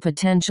far your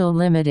potential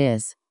limit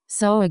is.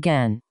 So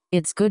again,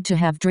 it's good to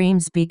have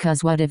dreams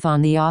because what if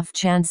on the off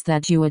chance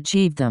that you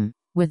achieve them?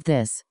 With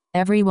this,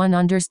 everyone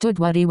understood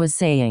what he was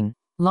saying.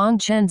 Long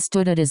Chen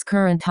stood at his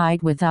current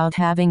height without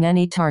having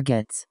any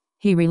targets.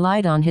 He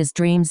relied on his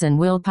dreams and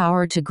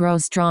willpower to grow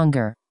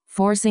stronger,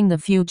 forcing the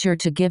future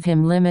to give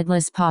him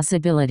limitless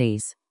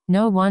possibilities.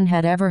 No one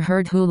had ever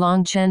heard who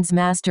Long Chen's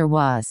master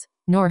was,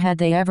 nor had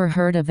they ever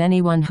heard of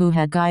anyone who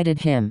had guided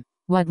him.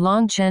 What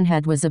Long Chen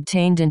had was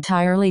obtained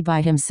entirely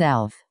by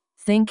himself.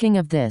 Thinking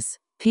of this,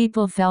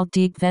 people felt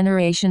deep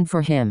veneration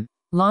for him.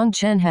 Long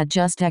Chen had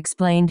just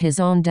explained his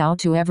own Tao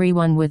to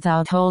everyone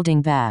without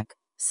holding back.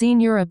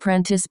 Senior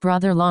apprentice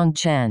brother Long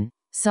Chen.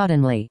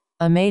 Suddenly,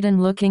 a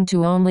maiden looking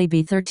to only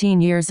be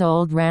 13 years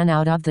old ran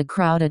out of the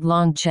crowd at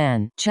Long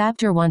Chen.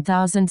 Chapter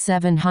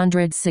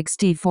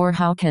 1764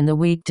 How can the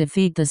weak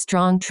defeat the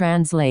strong?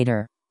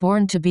 Translator.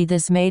 Born to be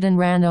this maiden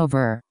ran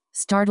over,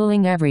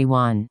 startling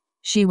everyone.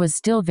 She was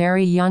still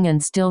very young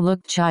and still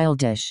looked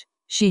childish.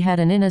 She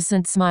had an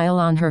innocent smile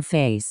on her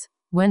face.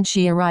 When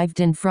she arrived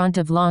in front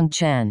of Long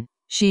Chen,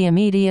 she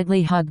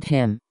immediately hugged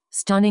him,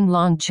 stunning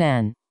Long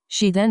Chen.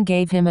 She then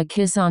gave him a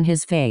kiss on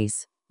his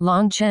face.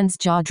 Long Chen's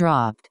jaw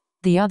dropped.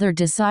 The other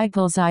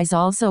disciples' eyes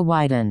also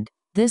widened.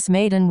 This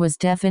maiden was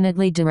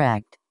definitely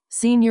direct.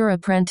 Senior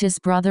apprentice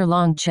brother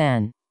Long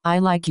Chen, I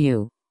like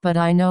you, but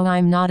I know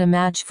I'm not a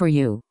match for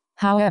you.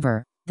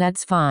 However,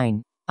 that's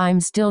fine. I'm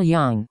still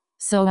young,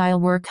 so I'll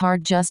work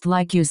hard just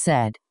like you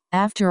said.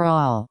 After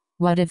all,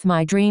 what if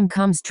my dream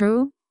comes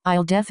true?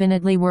 I'll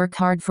definitely work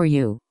hard for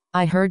you.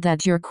 I heard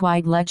that you're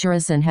quite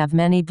lecherous and have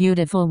many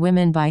beautiful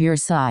women by your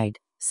side,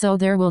 so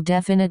there will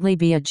definitely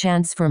be a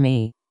chance for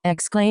me,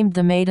 exclaimed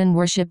the maiden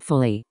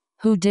worshipfully.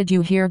 Who did you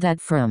hear that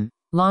from?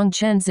 Long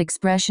Chen's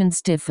expression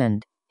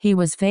stiffened. He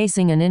was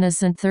facing an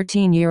innocent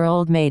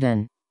 13-year-old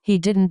maiden. He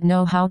didn't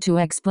know how to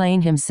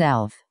explain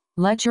himself.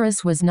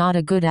 Lecherous was not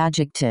a good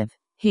adjective.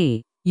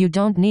 You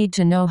don't need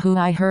to know who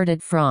I heard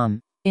it from.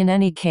 In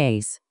any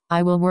case,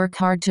 I will work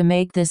hard to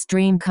make this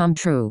dream come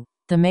true.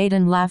 The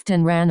maiden laughed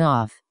and ran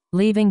off,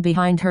 leaving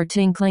behind her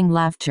tinkling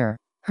laughter.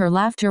 Her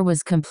laughter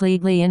was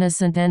completely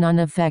innocent and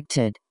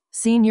unaffected.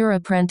 Senior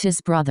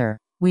apprentice brother,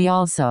 we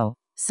also.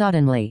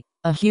 Suddenly,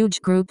 a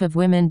huge group of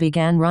women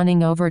began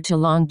running over to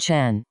Long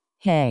Chen.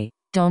 Hey,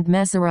 don't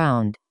mess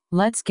around.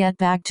 Let's get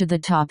back to the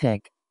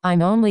topic.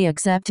 I'm only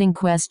accepting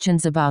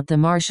questions about the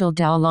martial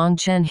Tao. Long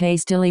Chen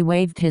hastily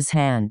waved his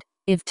hand.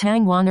 If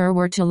Tang Wan'er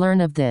were to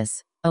learn of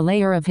this, a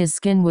layer of his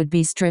skin would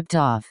be stripped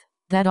off.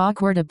 That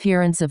awkward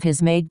appearance of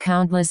his made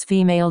countless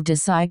female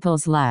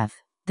disciples laugh.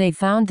 They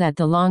found that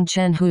the Long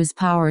Chen whose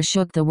power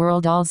shook the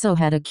world also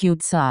had a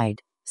cute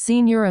side.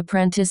 Senior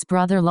apprentice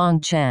brother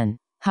Long Chen,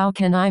 how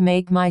can I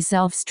make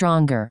myself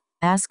stronger?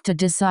 Asked a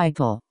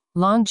disciple.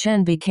 Long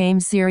Chen became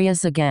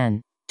serious again.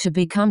 To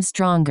become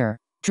stronger,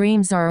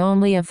 dreams are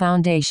only a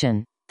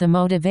foundation, the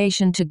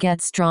motivation to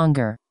get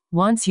stronger.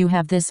 Once you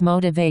have this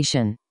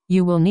motivation,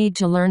 you will need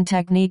to learn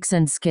techniques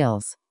and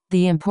skills.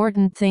 The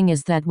important thing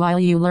is that while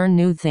you learn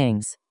new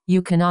things,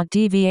 you cannot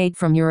deviate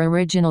from your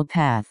original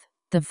path.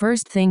 The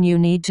first thing you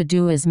need to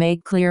do is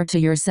make clear to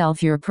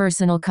yourself your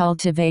personal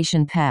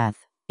cultivation path.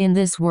 In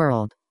this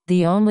world,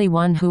 the only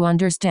one who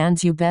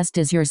understands you best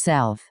is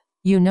yourself.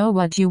 You know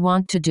what you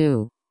want to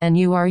do, and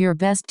you are your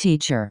best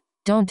teacher.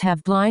 Don't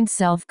have blind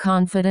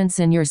self-confidence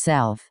in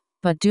yourself,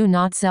 but do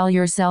not sell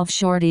yourself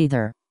short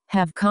either.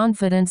 Have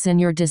confidence in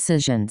your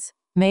decisions.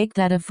 Make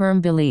that a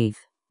firm belief.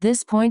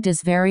 This point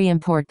is very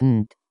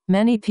important.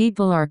 Many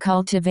people are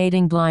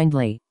cultivating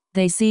blindly.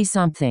 They see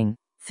something,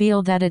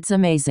 feel that it's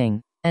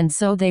amazing, and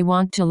so they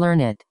want to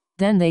learn it.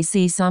 Then they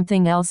see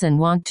something else and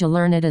want to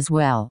learn it as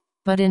well.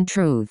 But in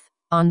truth,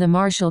 on the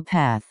martial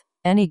path,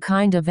 any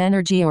kind of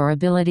energy or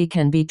ability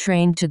can be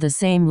trained to the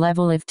same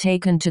level if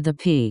taken to the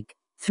peak.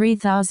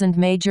 3,000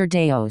 major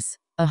Daos,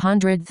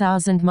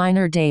 100,000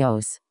 minor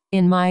Daos.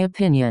 In my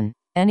opinion,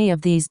 any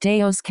of these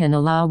Daos can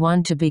allow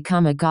one to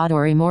become a god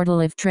or immortal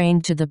if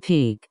trained to the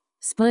peak.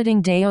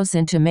 Splitting Daos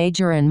into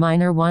major and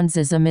minor ones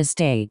is a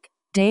mistake.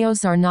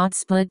 Daos are not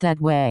split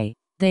that way.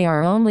 They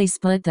are only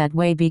split that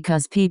way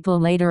because people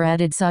later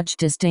added such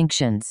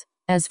distinctions.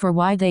 As for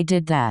why they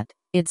did that,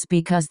 it's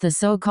because the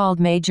so-called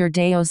major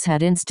Daos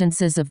had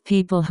instances of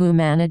people who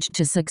managed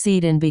to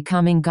succeed in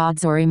becoming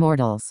gods or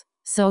immortals,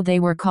 so they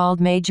were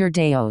called major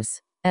Daos.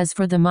 As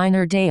for the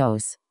minor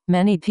Daos,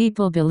 many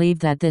people believe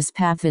that this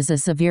path is a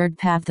severed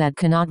path that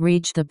cannot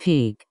reach the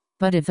peak.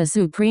 But if a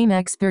supreme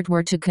expert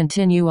were to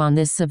continue on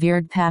this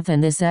severed path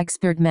and this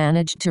expert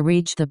managed to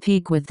reach the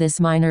peak with this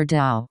minor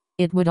Tao,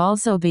 it would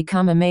also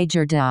become a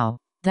major Tao.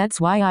 That's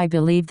why I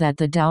believe that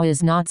the Tao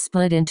is not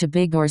split into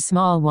big or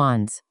small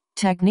ones.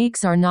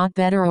 Techniques are not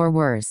better or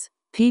worse.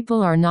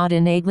 People are not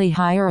innately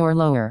higher or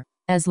lower.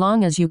 As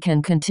long as you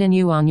can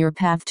continue on your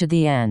path to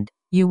the end,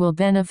 you will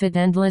benefit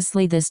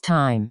endlessly this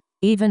time.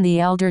 Even the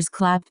elders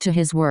clapped to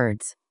his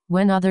words.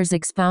 When others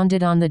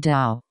expounded on the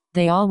Tao,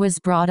 they always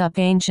brought up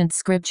ancient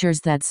scriptures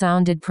that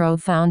sounded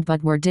profound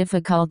but were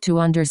difficult to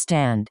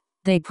understand.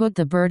 They put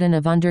the burden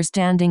of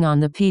understanding on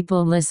the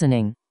people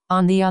listening.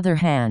 On the other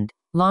hand,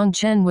 Long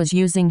Chen was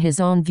using his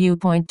own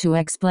viewpoint to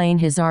explain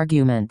his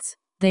arguments.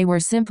 They were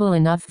simple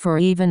enough for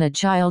even a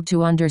child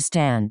to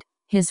understand.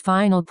 His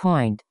final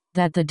point,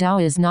 that the Tao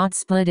is not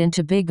split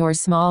into big or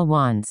small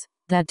ones,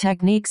 that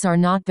techniques are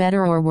not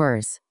better or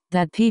worse,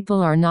 that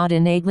people are not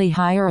innately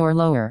higher or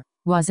lower,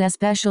 was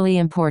especially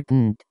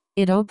important.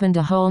 It opened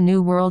a whole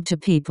new world to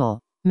people.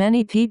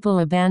 Many people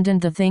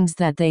abandoned the things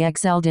that they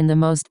excelled in the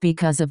most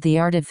because of the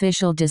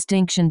artificial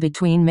distinction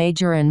between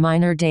major and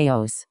minor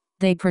daos.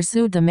 They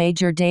pursued the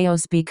major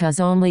daos because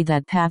only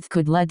that path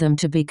could lead them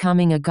to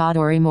becoming a god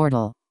or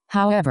immortal.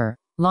 However,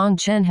 Long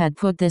Chen had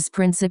put this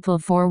principle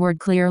forward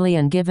clearly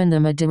and given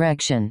them a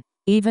direction.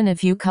 Even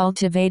if you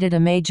cultivated a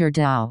major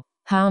Tao,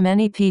 how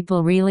many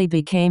people really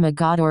became a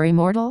god or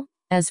immortal?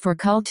 As for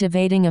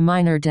cultivating a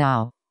minor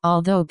Tao,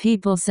 although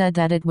people said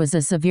that it was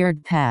a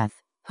severed path,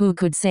 who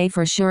could say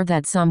for sure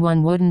that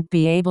someone wouldn't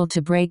be able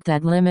to break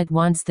that limit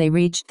once they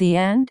reached the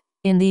end?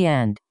 In the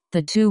end,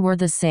 the two were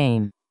the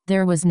same.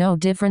 There was no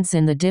difference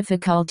in the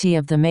difficulty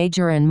of the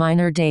major and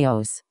minor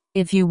daos.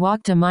 If you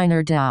walked a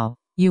minor Tao,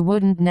 you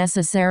wouldn't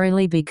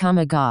necessarily become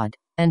a god,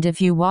 and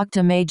if you walked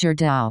a major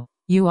Tao,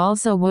 you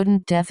also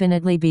wouldn't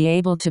definitely be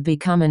able to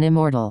become an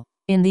immortal.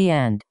 In the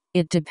end,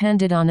 it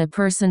depended on a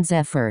person's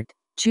effort.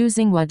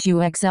 Choosing what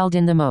you excelled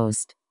in the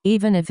most,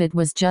 even if it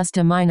was just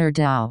a minor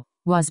Tao,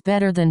 was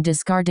better than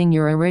discarding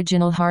your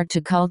original heart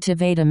to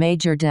cultivate a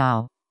major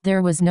Tao.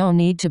 There was no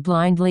need to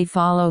blindly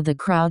follow the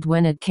crowd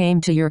when it came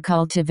to your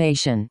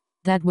cultivation.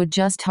 That would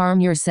just harm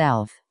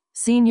yourself.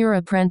 Senior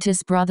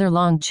Apprentice Brother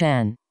Long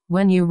Chen,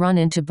 when you run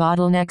into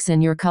bottlenecks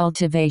in your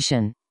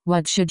cultivation,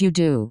 what should you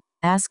do?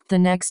 Asked the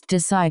next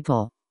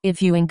disciple.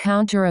 If you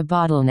encounter a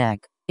bottleneck,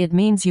 it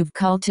means you've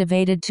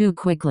cultivated too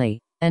quickly,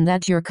 and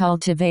that your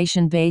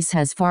cultivation base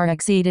has far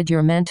exceeded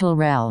your mental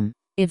realm.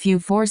 If you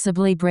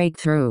forcibly break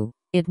through,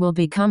 it will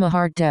become a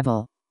heart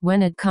devil.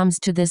 When it comes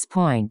to this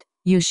point,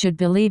 you should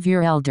believe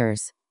your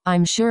elders.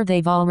 I'm sure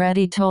they've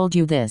already told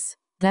you this.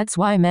 That's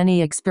why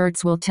many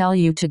experts will tell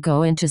you to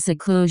go into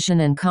seclusion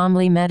and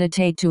calmly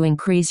meditate to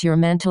increase your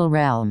mental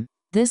realm.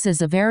 This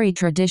is a very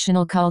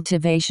traditional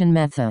cultivation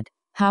method.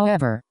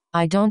 However,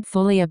 I don't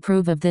fully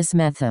approve of this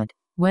method.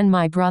 When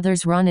my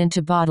brothers run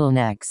into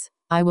bottlenecks,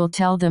 I will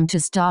tell them to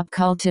stop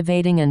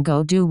cultivating and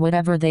go do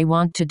whatever they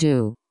want to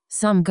do.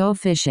 Some go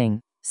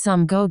fishing,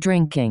 some go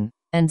drinking,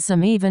 and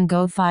some even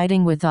go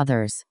fighting with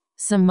others.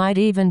 Some might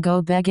even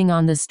go begging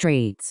on the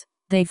streets.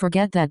 They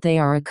forget that they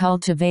are a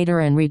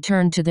cultivator and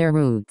return to their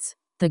roots.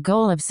 The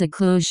goal of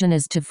seclusion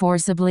is to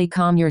forcibly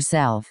calm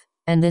yourself,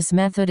 and this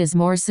method is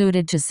more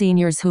suited to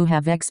seniors who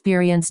have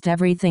experienced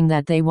everything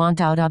that they want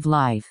out of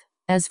life.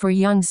 As for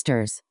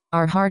youngsters,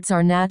 our hearts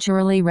are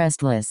naturally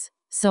restless,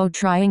 so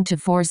trying to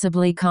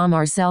forcibly calm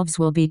ourselves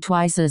will be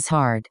twice as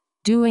hard.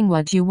 Doing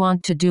what you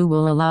want to do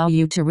will allow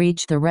you to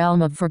reach the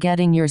realm of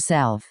forgetting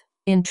yourself.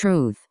 In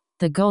truth,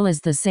 the goal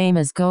is the same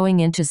as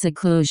going into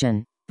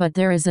seclusion, but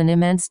there is an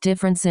immense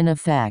difference in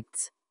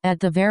effects.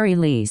 At the very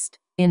least,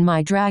 in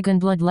my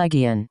Dragonblood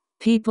Legion,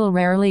 people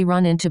rarely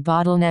run into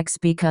bottlenecks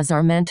because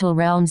our mental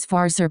realms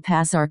far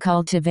surpass our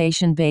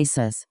cultivation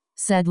basis,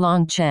 said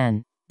Long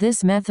Chen.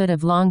 This method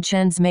of Long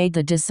Chen's made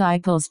the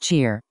disciples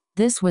cheer.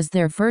 This was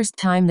their first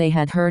time they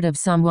had heard of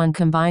someone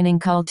combining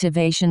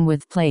cultivation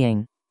with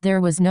playing.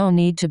 There was no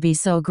need to be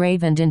so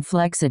grave and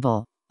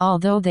inflexible,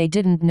 although they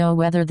didn't know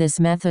whether this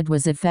method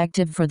was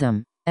effective for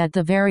them. At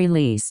the very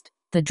least,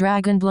 the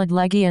Dragonblood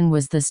Legion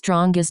was the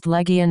strongest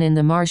legion in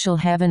the Martial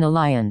Heaven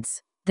Alliance.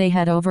 They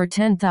had over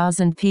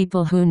 10,000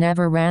 people who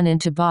never ran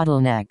into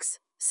bottlenecks,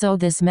 so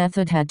this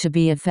method had to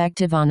be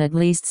effective on at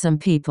least some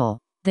people.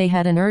 They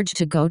had an urge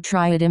to go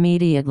try it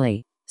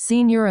immediately.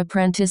 Senior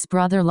Apprentice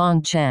Brother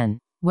Long Chen,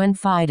 when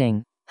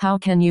fighting, how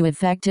can you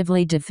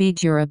effectively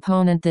defeat your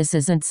opponent? This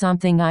isn't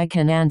something I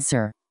can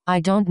answer. I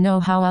don't know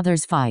how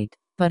others fight,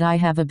 but I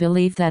have a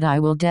belief that I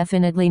will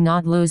definitely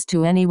not lose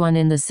to anyone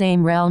in the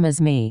same realm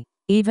as me.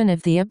 Even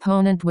if the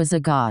opponent was a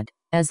god,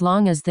 as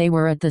long as they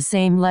were at the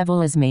same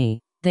level as me,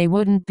 they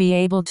wouldn't be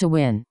able to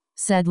win,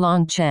 said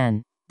Long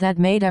Chen. That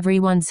made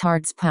everyone's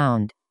hearts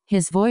pound.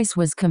 His voice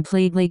was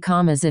completely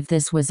calm as if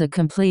this was a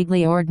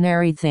completely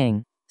ordinary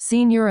thing.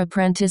 Senior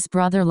Apprentice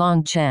Brother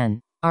Long Chen,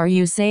 are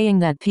you saying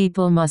that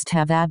people must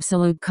have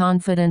absolute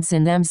confidence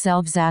in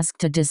themselves?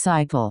 Asked a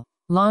disciple.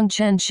 Long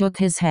Chen shook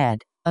his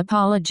head,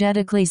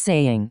 apologetically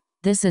saying,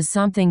 this is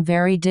something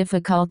very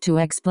difficult to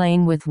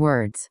explain with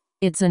words.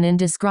 It's an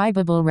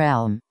indescribable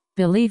realm.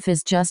 Belief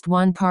is just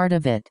one part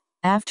of it.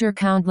 After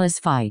countless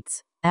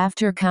fights,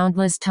 after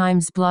countless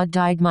times blood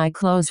dyed my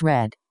clothes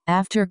red,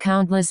 after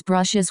countless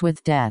brushes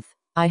with death,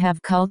 I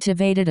have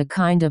cultivated a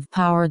kind of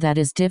power that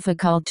is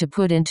difficult to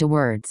put into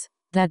words.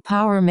 That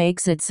power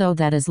makes it so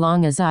that as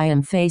long as I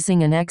am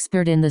facing an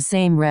expert in the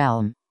same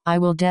realm, I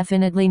will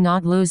definitely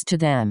not lose to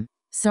them.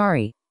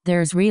 Sorry,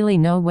 there's really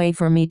no way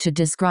for me to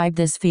describe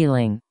this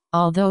feeling.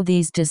 Although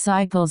these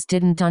disciples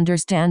didn't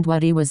understand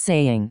what he was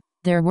saying,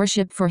 their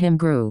worship for him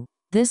grew.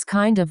 This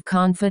kind of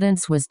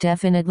confidence was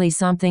definitely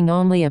something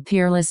only a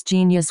peerless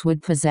genius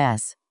would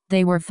possess.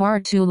 They were far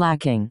too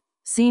lacking.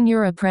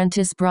 Senior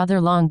apprentice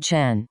Brother Long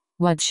Chen,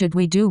 what should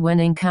we do when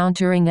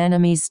encountering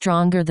enemies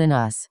stronger than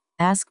us?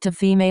 Asked a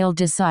female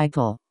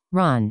disciple.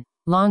 Run.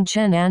 Long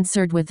Chen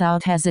answered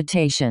without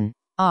hesitation.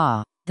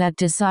 Ah. That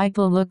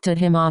disciple looked at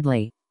him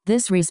oddly.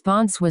 This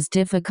response was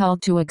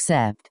difficult to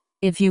accept.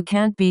 If you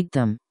can't beat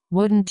them,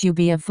 wouldn't you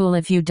be a fool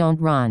if you don't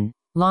run?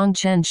 Long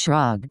Chen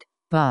shrugged.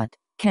 But,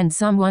 can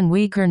someone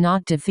weaker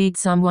not defeat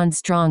someone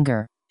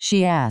stronger?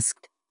 She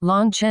asked.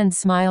 Long Chen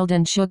smiled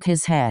and shook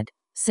his head.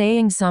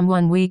 Saying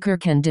someone weaker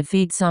can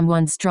defeat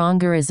someone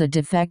stronger is a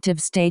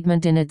defective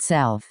statement in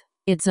itself.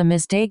 It's a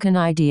mistaken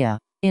idea.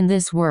 In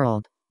this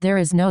world, there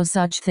is no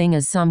such thing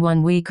as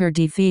someone weaker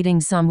defeating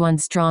someone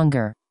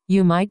stronger.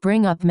 You might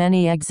bring up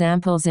many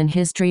examples in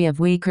history of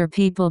weaker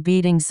people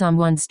beating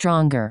someone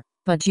stronger,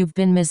 but you've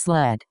been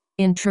misled.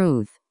 In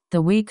truth,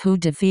 the weak who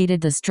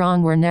defeated the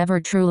strong were never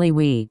truly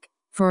weak.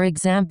 For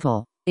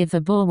example, if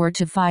a bull were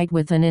to fight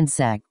with an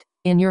insect,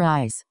 in your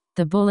eyes,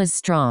 the bull is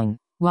strong,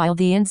 while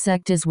the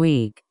insect is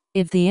weak.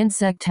 If the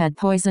insect had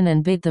poison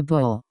and bit the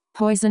bull,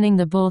 poisoning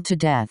the bull to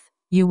death,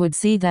 you would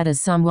see that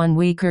as someone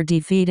weaker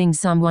defeating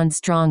someone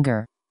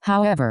stronger.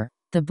 However,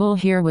 the bull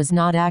here was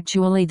not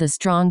actually the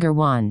stronger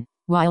one,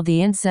 while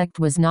the insect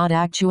was not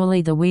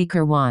actually the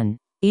weaker one.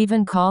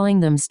 Even calling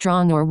them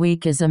strong or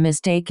weak is a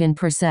mistake in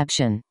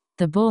perception.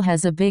 The bull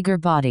has a bigger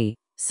body,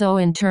 so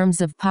in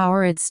terms of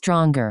power it's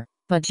stronger,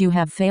 but you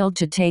have failed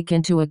to take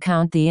into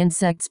account the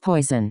insect's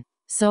poison.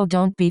 So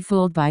don't be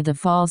fooled by the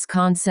false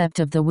concept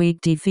of the weak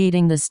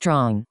defeating the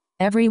strong.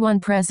 Everyone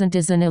present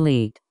is an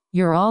elite.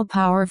 You're all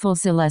powerful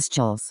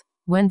celestials.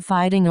 When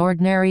fighting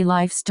ordinary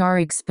life star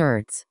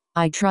experts,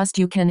 I trust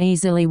you can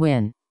easily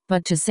win.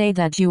 But to say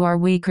that you are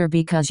weaker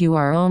because you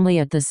are only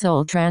at the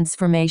soul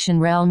transformation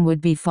realm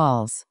would be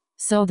false.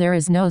 So there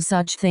is no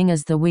such thing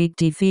as the weak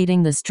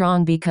defeating the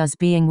strong because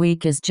being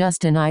weak is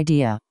just an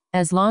idea.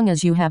 As long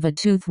as you have a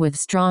tooth with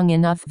strong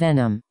enough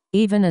venom,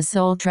 even a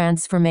soul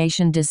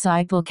transformation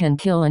disciple can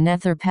kill a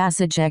nether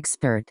passage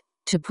expert.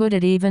 To put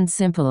it even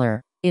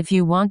simpler, if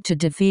you want to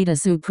defeat a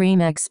supreme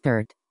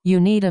expert,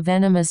 you need a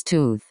venomous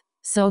tooth.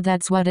 So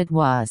that's what it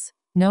was.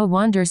 No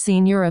wonder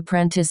senior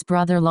apprentice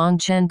Brother Long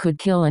Chen could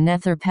kill a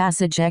nether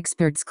passage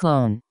expert's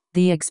clone.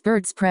 The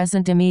experts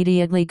present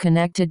immediately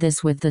connected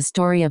this with the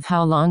story of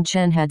how Long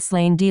Chen had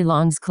slain De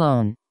Long's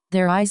clone.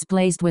 Their eyes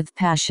blazed with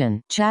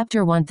passion.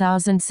 Chapter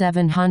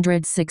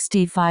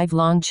 1765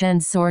 Long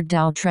Chen's Sword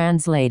Dao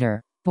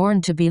Translator.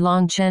 BornToBe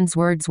Long Chen's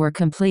words were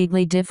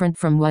completely different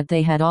from what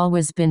they had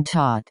always been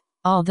taught.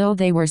 Although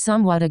they were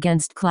somewhat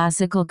against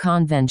classical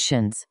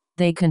conventions,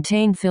 they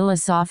contained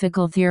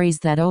philosophical theories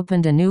that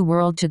opened a new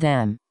world to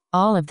them.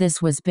 All of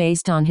this was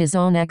based on his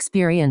own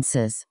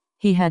experiences.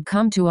 He had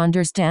come to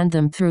understand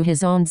them through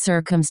his own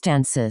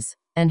circumstances,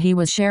 and he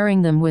was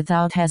sharing them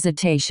without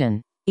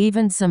hesitation.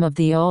 Even some of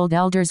the old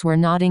elders were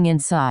nodding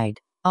inside.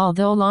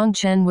 Although Long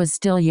Chen was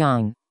still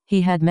young,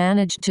 he had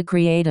managed to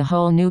create a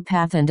whole new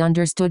path and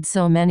understood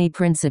so many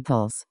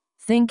principles.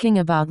 Thinking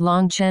about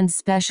Long Chen's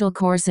special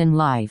course in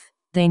life,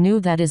 they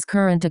knew that his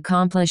current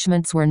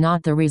accomplishments were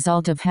not the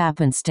result of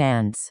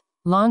happenstance.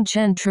 Long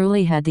Chen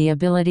truly had the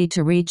ability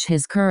to reach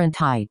his current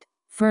height.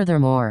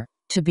 Furthermore,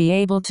 to be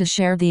able to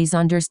share these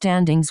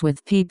understandings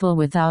with people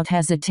without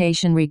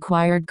hesitation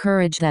required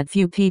courage that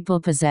few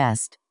people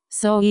possessed.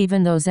 So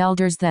even those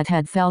elders that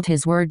had felt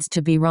his words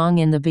to be wrong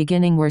in the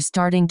beginning were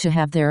starting to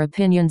have their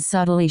opinions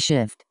subtly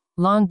shift.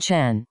 Long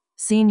Chen,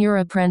 senior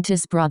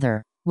apprentice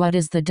brother, what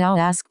is the Tao?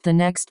 Asked the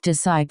next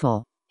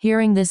disciple.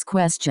 Hearing this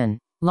question,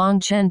 Long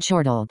Chen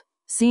chortled.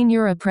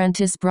 Senior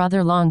apprentice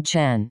brother Long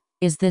Chen,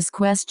 is this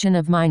question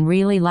of mine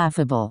really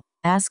laughable?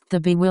 Asked the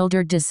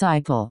bewildered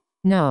disciple.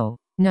 No,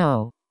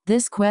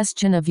 this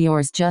question of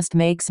yours just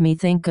makes me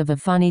think of a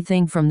funny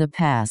thing from the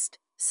past,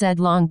 said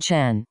Long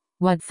Chen.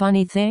 What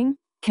funny thing?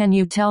 Can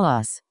you tell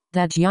us?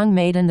 That young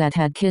maiden that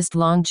had kissed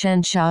Long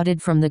Chen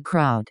shouted from the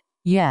crowd.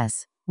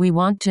 Yes, we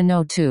want to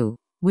know too.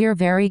 We're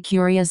very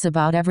curious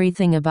about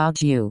everything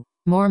about you.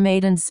 More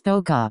maidens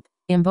spoke up,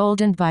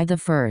 emboldened by the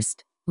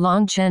first.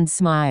 Long Chen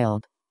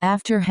smiled.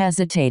 After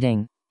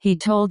hesitating, he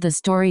told the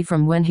story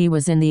from when he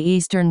was in the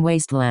eastern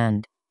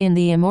wasteland. In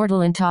the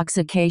immortal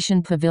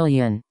intoxication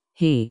pavilion,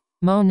 he,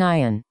 Mo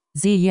Nian,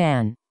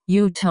 Ziyan,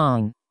 Yu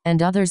Tong,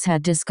 and others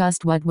had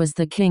discussed what was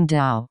the King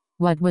Dao,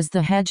 what was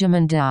the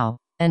Hegemon Dao,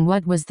 and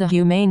what was the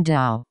Humane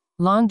Dao.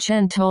 Long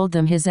Chen told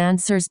them his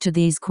answers to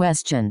these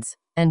questions,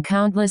 and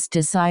countless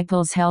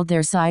disciples held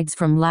their sides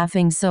from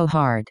laughing so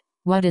hard.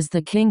 What is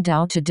the King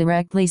Dao? To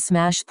directly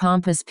smash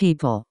pompous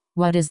people.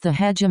 What is the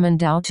Hegemon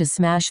Dao? To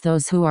smash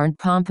those who aren't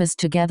pompous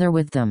together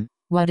with them.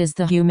 What is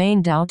the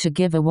Humane Dao? To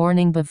give a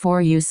warning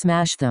before you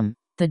smash them.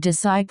 The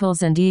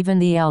disciples and even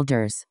the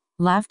elders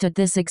laughed at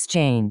this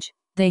exchange.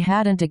 They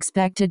hadn't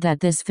expected that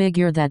this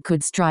figure that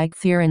could strike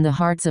fear in the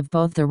hearts of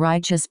both the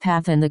righteous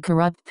path and the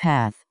corrupt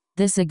path,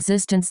 this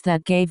existence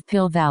that gave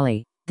Pill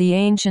Valley, the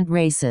ancient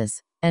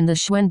races, and the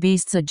Schwen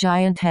beasts a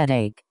giant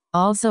headache,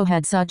 also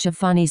had such a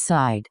funny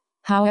side.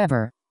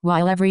 However,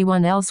 while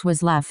everyone else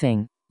was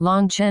laughing,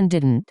 Long Chen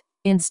didn't.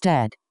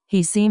 Instead,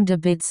 he seemed a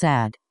bit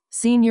sad.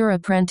 Senior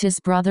apprentice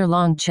brother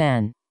Long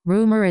Chen,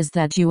 rumor is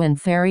that you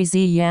and Fairy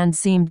Ziyan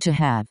seemed to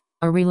have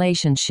a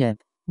relationship.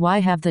 Why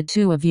have the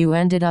two of you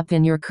ended up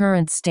in your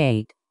current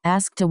state?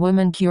 Asked a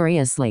woman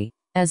curiously.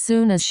 As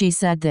soon as she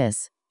said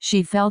this,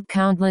 she felt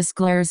countless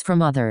glares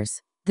from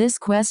others. This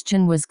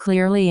question was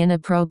clearly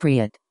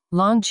inappropriate.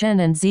 Long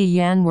Chen and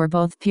Ziyan were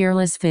both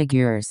peerless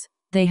figures.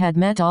 They had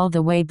met all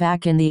the way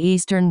back in the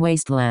eastern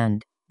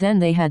wasteland. Then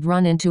they had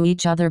run into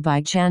each other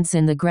by chance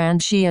in the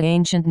Grand Xia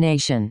ancient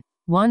nation.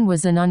 One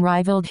was an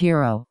unrivaled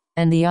hero,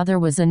 and the other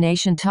was a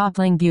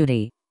nation-toppling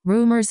beauty.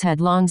 Rumors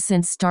had long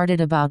since started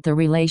about the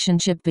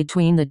relationship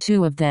between the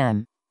two of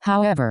them.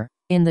 However,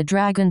 in the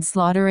dragon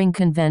slaughtering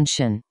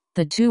convention,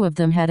 the two of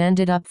them had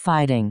ended up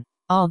fighting.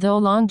 Although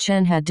Long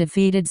Chen had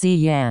defeated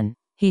Ziyan,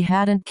 he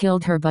hadn't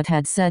killed her but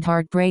had said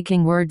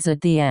heartbreaking words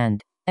at the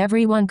end.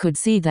 Everyone could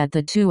see that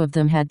the two of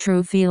them had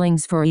true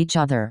feelings for each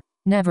other.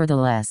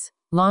 Nevertheless,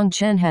 Long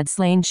Chen had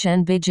slain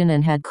Shen Bijin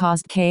and had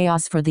caused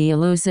chaos for the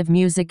elusive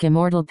Music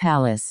Immortal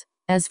Palace.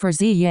 As for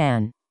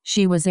Ziyan,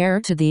 she was heir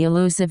to the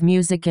elusive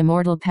Music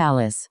Immortal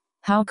Palace.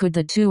 How could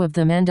the two of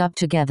them end up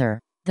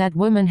together? That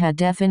woman had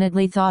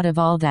definitely thought of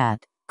all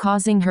that,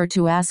 causing her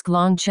to ask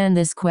Long Chen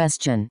this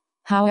question.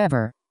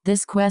 However,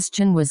 this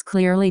question was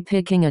clearly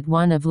picking at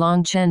one of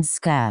Long Chen's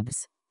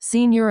scabs.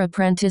 Senior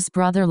apprentice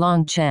brother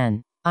Long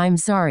Chen, I'm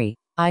sorry,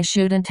 I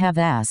shouldn't have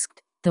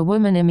asked. The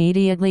woman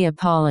immediately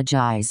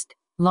apologized.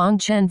 Long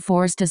Chen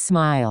forced a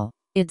smile.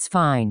 It's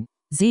fine.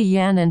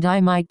 Ziyan and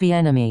I might be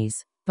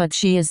enemies, but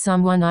she is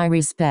someone I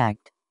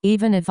respect.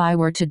 Even if I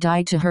were to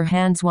die to her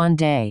hands one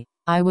day,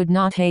 I would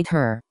not hate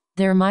her.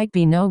 There might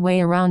be no way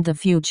around the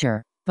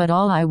future, but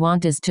all I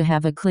want is to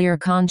have a clear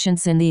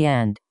conscience in the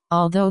end.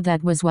 Although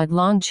that was what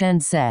Long Chen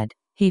said,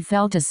 he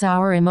felt a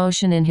sour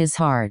emotion in his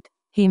heart.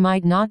 He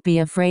might not be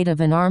afraid of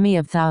an army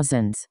of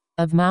thousands,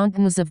 of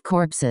mountains of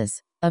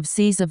corpses, of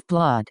seas of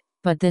blood,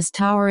 but this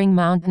towering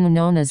mountain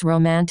known as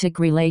romantic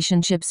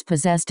relationships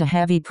possessed a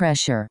heavy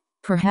pressure.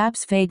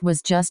 Perhaps fate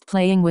was just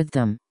playing with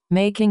them,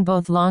 making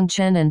both Long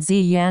Chen and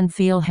Ziyan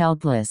feel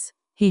helpless.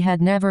 He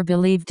had never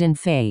believed in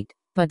fate,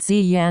 but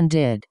Ziyan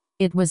did.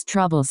 It was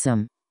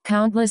troublesome.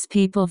 Countless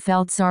people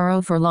felt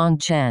sorrow for Long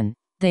Chen.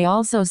 They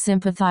also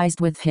sympathized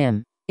with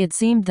him. It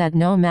seemed that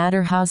no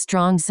matter how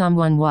strong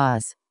someone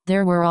was,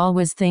 there were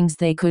always things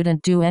they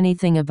couldn't do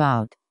anything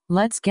about.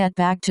 Let's get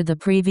back to the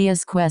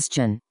previous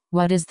question.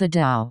 What is the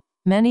Tao?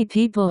 Many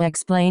people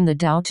explain the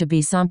Tao to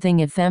be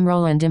something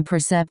ephemeral and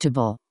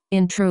imperceptible.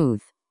 In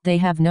truth, they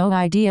have no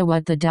idea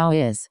what the Tao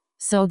is,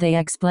 so they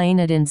explain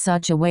it in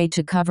such a way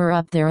to cover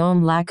up their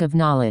own lack of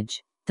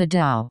knowledge. The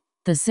Tao.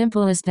 The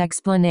simplest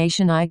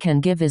explanation I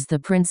can give is the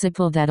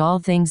principle that all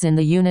things in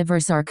the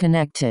universe are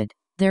connected.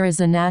 There is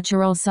a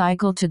natural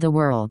cycle to the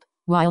world,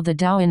 while the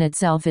Tao in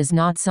itself is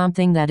not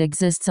something that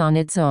exists on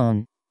its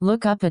own.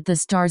 Look up at the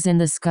stars in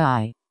the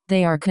sky.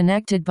 They are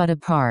connected but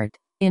apart.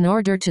 In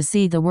order to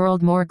see the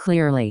world more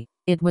clearly,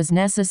 it was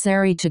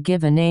necessary to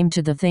give a name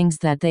to the things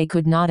that they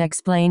could not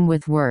explain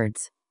with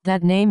words.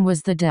 That name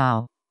was the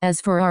Tao. As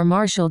for our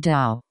martial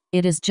Tao,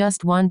 it is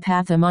just one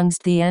path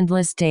amongst the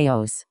endless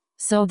Taos.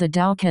 So the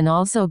Tao can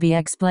also be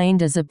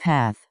explained as a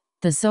path.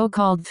 The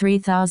so-called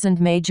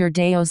 3,000 major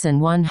Taos and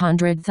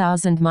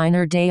 100,000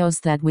 minor Taos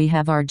that we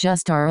have are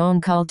just our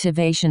own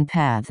cultivation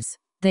paths.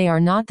 They are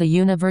not the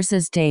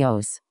universe's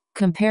Taos.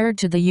 Compared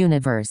to the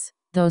universe,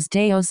 those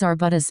Taos are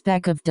but a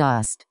speck of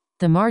dust.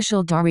 The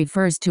martial Tao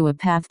refers to a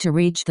path to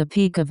reach the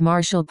peak of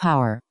martial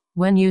power.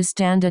 When you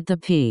stand at the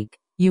peak,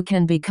 you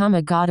can become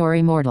a god or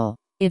immortal.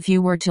 If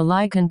you were to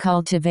liken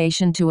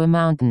cultivation to a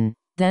mountain,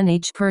 then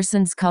each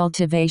person's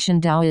cultivation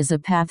Tao is a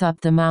path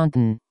up the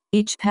mountain.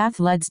 Each path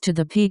leads to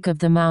the peak of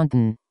the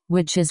mountain,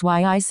 which is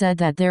why I said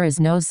that there is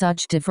no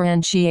such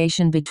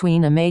differentiation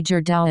between a major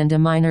Tao and a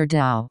minor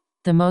Tao.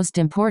 The most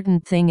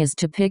important thing is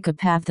to pick a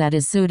path that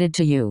is suited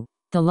to you.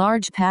 The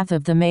large path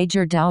of the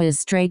major Tao is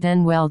straight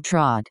and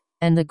well-trod,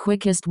 and the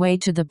quickest way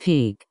to the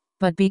peak.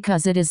 But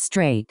because it is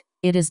straight,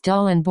 it is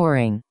dull and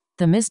boring.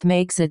 The mist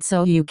makes it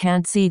so you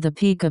can't see the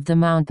peak of the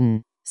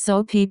mountain,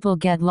 so people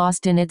get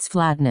lost in its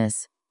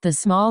flatness. The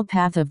small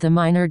path of the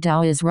minor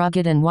Tao is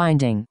rugged and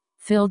winding,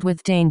 filled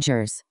with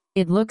dangers.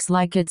 It looks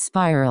like it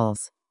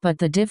spirals, but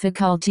the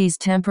difficulties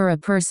temper a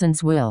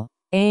person's will.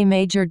 A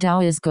major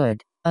Tao is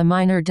good, a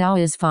minor Tao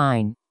is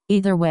fine.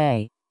 Either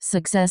way,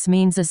 success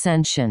means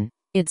ascension.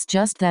 It's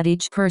just that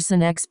each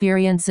person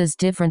experiences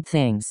different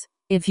things.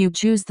 If you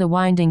choose the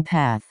winding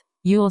path,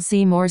 you'll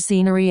see more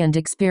scenery and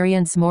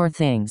experience more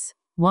things.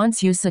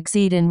 Once you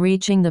succeed in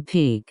reaching the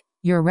peak,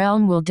 your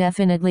realm will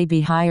definitely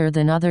be higher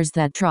than others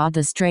that trod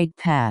the straight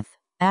path.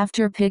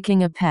 After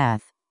picking a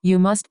path, you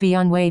must be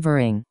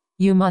unwavering.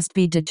 You must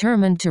be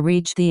determined to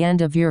reach the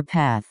end of your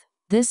path.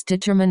 This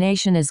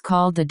determination is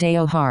called the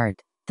Dao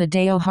heart. The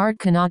Dao heart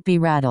cannot be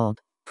rattled.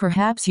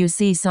 Perhaps you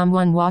see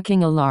someone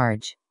walking a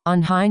large,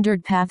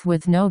 unhindered path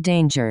with no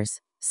dangers,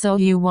 so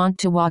you want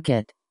to walk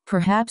it.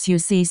 Perhaps you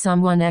see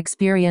someone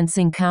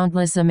experiencing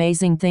countless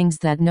amazing things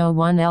that no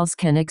one else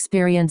can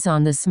experience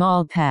on the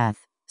small path,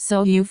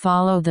 so you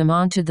follow them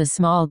onto the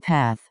small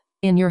path.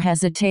 In your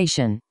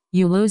hesitation,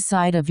 you lose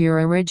sight of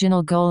your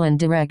original goal and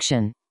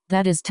direction.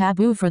 That is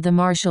taboo for the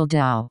martial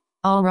Tao.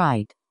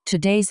 Alright,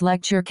 today's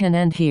lecture can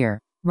end here.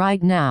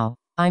 Right now,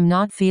 I'm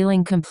not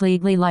feeling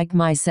completely like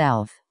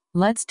myself.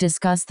 Let's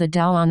discuss the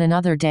Tao on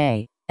another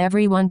day.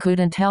 Everyone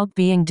couldn't help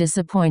being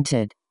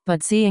disappointed,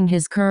 but seeing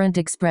his current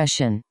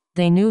expression,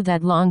 they knew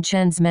that Long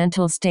Chen's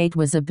mental state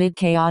was a bit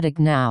chaotic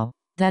now.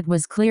 That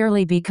was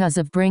clearly because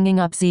of bringing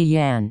up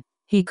Ziyan.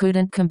 He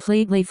couldn't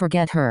completely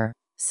forget her.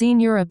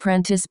 Senior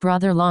apprentice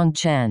brother Long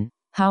Chen,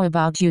 how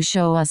about you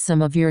show us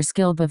some of your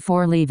skill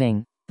before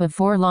leaving?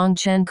 Before Long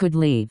Chen could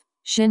leave,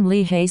 Xin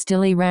Li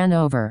hastily ran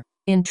over.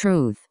 In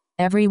truth,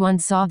 everyone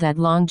saw that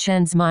Long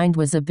Chen's mind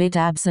was a bit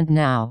absent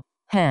now.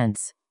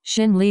 Hence,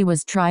 Xin Li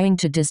was trying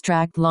to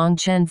distract Long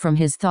Chen from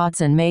his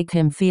thoughts and make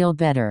him feel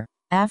better.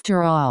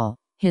 After all,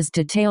 his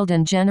detailed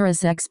and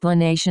generous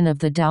explanation of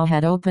the Tao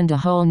had opened a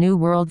whole new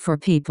world for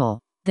people.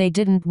 They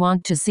didn't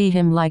want to see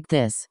him like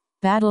this.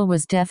 Battle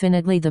was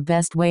definitely the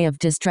best way of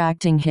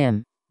distracting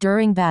him.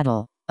 During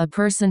battle, a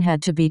person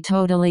had to be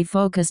totally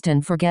focused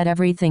and forget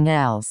everything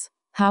else.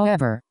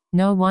 However,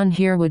 no one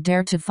here would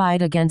dare to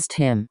fight against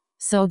him,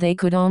 so they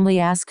could only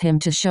ask him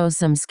to show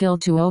some skill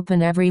to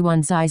open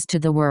everyone's eyes to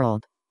the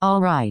world.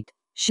 Alright,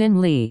 Xin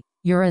Li,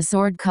 you're a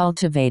sword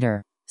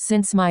cultivator.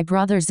 Since my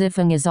brother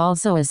Zifeng is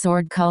also a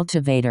sword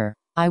cultivator,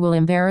 I will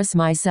embarrass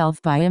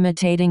myself by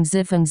imitating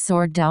Zifeng's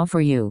sword Tao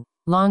for you.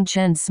 Long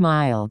Chen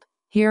smiled.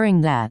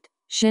 Hearing that,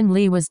 Xin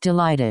Li was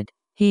delighted.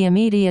 He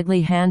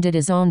immediately handed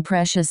his own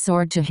precious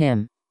sword to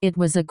him. It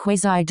was a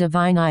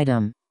quasi-divine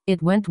item.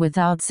 It went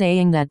without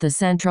saying that the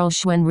Central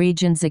Xuen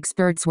region's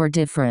experts were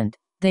different.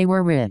 They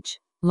were rich.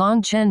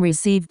 Long Chen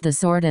received the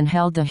sword and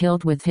held the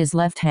hilt with his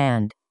left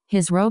hand.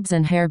 His robes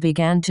and hair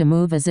began to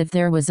move as if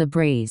there was a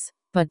breeze.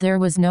 But there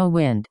was no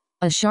wind.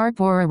 A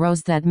sharp aura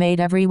rose that made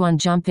everyone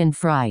jump in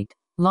fright.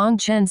 Long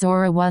Chen's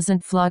aura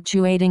wasn't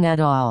fluctuating at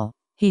all.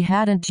 He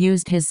hadn't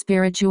used his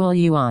spiritual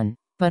yuan,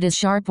 but his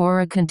sharp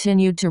aura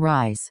continued to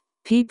rise.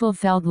 People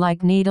felt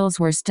like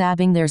needles were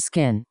stabbing their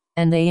skin,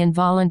 and they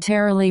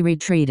involuntarily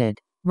retreated.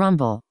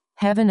 Rumble.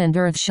 Heaven and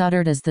earth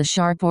shuddered as the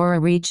sharp aura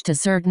reached a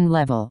certain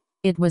level.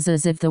 It was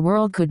as if the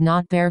world could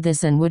not bear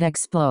this and would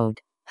explode.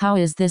 How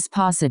is this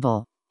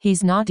possible?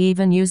 He's not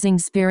even using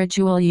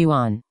spiritual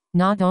yuan.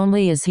 Not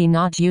only is he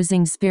not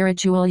using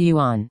spiritual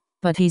yuan,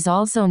 but he's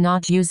also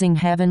not using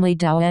heavenly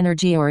Tao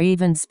energy or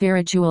even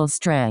spiritual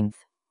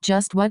strength.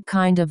 Just what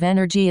kind of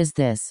energy is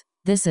this?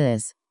 This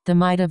is the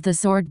might of the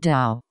sword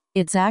Tao.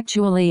 It's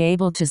actually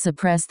able to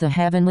suppress the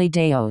heavenly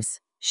Daos.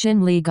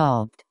 Xin Li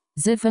gulped.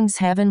 Zifeng's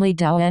heavenly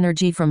Tao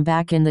energy from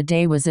back in the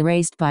day was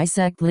erased by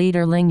sect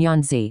leader Ling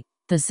Yunzi.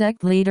 The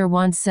sect leader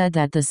once said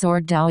that the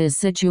sword Tao is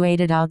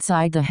situated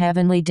outside the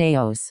heavenly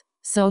Daos.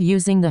 So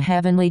using the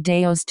heavenly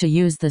Daos to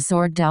use the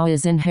sword Tao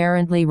is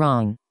inherently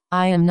wrong.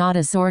 I am not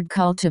a sword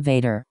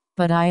cultivator,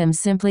 but I am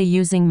simply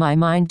using my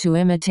mind to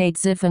imitate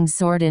Zifeng's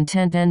sword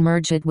intent and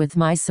merge it with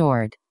my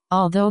sword.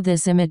 Although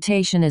this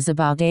imitation is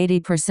about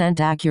 80%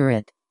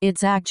 accurate,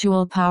 its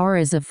actual power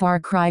is a far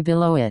cry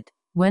below it.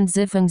 When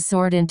Zifeng's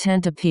sword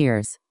intent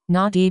appears,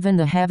 not even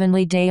the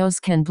heavenly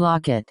Daos can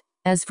block it.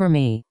 As for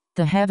me,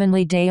 the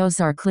heavenly Daos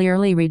are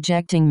clearly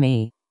rejecting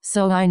me.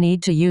 So I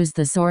need to use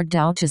the sword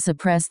Tao to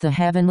suppress the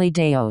heavenly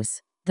Daos.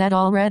 That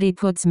already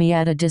puts me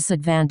at a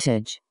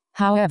disadvantage.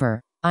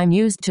 However, I'm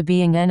used to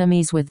being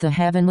enemies with the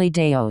heavenly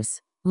Daos.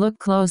 Look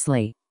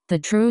closely. The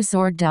true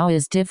sword Tao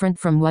is different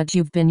from what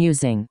you've been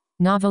using.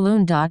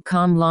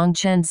 Noveloon.com. Long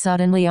Chen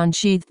suddenly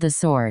unsheathed the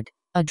sword.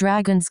 A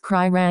dragon's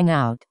cry rang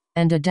out,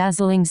 and a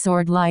dazzling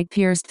sword light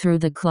pierced through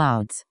the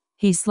clouds.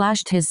 He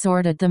slashed his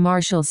sword at the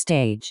martial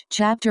stage.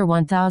 Chapter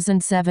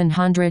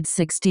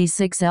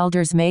 1766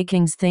 Elders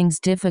Making Things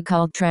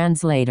Difficult.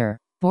 Translator.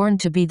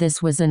 BornToBe.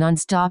 This was an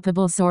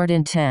unstoppable sword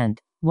intent,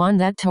 one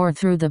that tore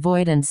through the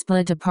void and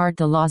split apart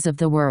the laws of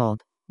the world.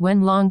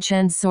 When Long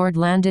Chen's sword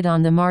landed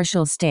on the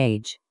martial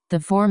stage, the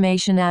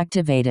formation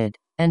activated,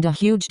 and a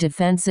huge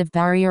defensive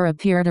barrier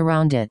appeared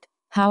around it.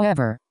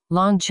 However,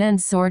 Long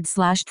Chen's sword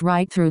slashed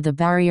right through the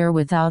barrier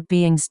without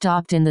being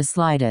stopped in the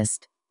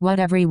slightest. What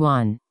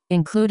everyone,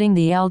 including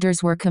the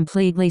elders, were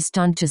completely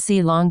stunned to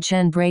see Long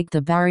Chen break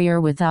the barrier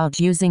without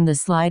using the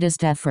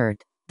slightest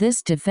effort.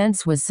 This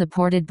defense was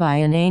supported by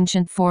an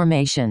ancient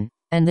formation,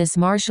 and this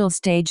martial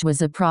stage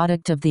was a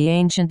product of the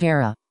ancient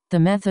era.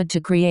 The method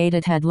to create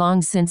it had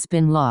long since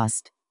been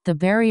lost. The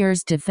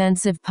barrier's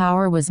defensive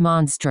power was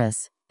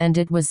monstrous, and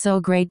it was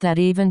so great that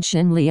even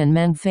Xin Li and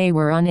Meng Fei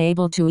were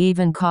unable to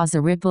even cause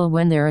a ripple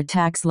when their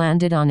attacks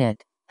landed on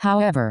it.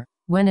 However,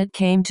 when it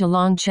came to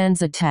Long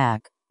Chen's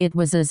attack, it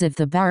was as if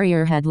the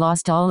barrier had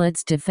lost all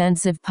its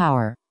defensive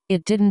power.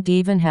 It didn't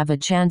even have a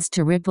chance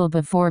to ripple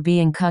before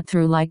being cut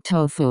through like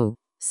tofu.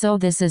 So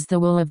this is the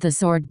will of the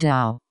sword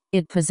Tao.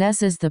 It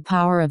possesses the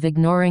power of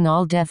ignoring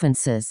all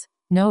defenses.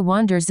 No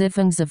wonder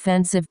Zifeng's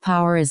offensive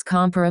power is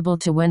comparable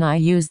to when I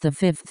use the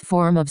fifth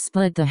form of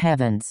Split the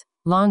Heavens.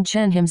 Long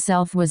Chen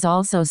himself was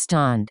also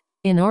stunned.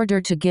 In order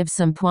to give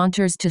some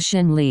pointers to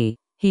Xin Li,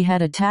 he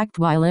had attacked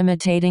while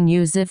imitating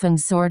Yu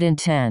Zifeng's sword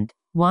intent,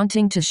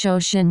 wanting to show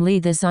Xin Li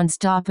this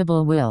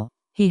unstoppable will.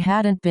 He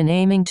hadn't been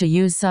aiming to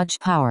use such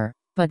power,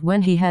 but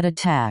when he had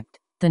attacked,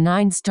 the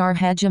 9-star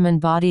hegemon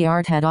body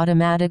art had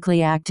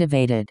automatically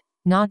activated.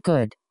 Not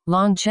good.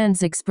 Long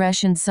Chen's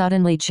expression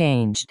suddenly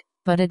changed,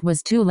 but it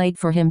was too late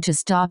for him to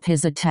stop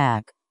his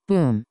attack.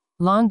 Boom.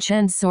 Long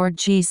Chen's sword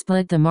chi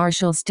split the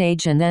martial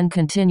stage and then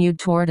continued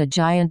toward a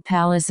giant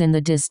palace in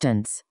the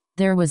distance.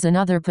 There was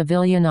another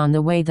pavilion on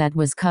the way that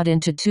was cut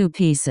into 2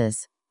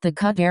 pieces. The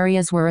cut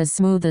areas were as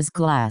smooth as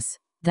glass.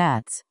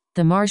 That's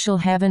the Martial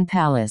Heaven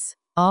Palace.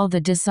 All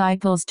the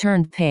disciples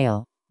turned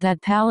pale.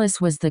 That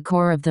palace was the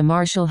core of the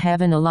Martial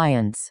Heaven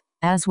Alliance,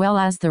 as well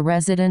as the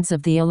residence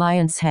of the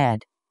Alliance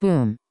head.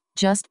 Boom.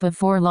 Just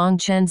before Long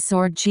Chen's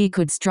sword chi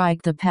could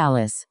strike the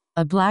palace,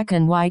 a black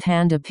and white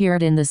hand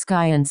appeared in the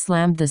sky and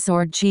slammed the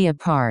sword chi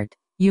apart.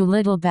 You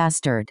little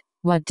bastard,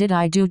 what did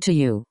I do to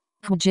you?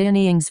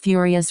 Jianying's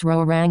furious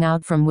roar rang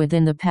out from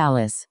within the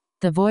palace.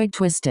 The void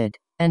twisted,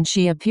 and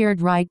she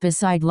appeared right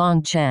beside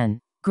Long Chen,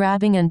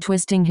 grabbing and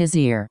twisting his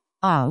ear.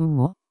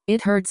 Ow!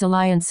 It hurts,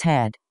 Alliance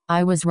head.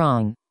 I was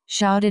wrong,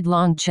 shouted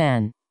Long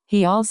Chen.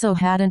 He also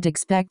hadn't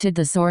expected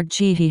the sword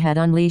chi he had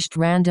unleashed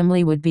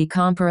randomly would be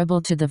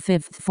comparable to the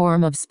 5th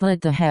form of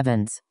Split the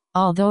Heavens.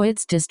 Although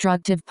its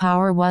destructive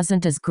power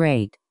wasn't as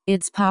great,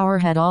 its power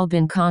had all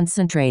been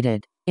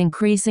concentrated,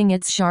 increasing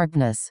its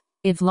sharpness.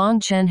 If Long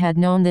Chen had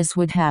known this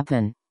would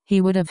happen,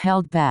 he would have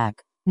held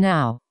back.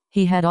 Now,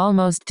 he had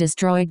almost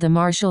destroyed the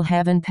Martial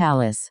Heaven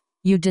Palace.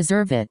 You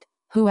deserve it.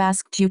 Who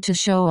asked you to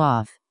show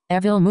off?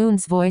 Evil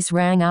Moon's voice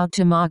rang out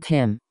to mock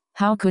him.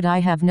 How could I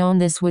have known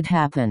this would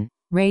happen?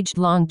 Raged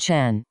Long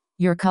Chen.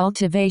 Your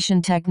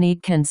cultivation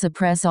technique can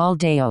suppress all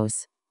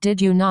Daos.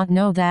 Did you not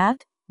know that?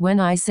 When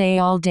I say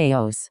all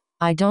Daos,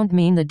 I don't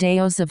mean the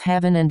Daos of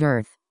heaven and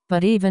earth,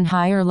 but even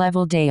higher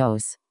level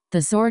Daos.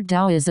 The sword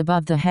Dao is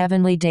above the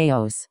heavenly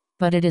Daos,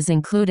 but it is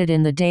included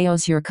in the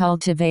Daos your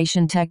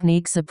cultivation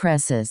technique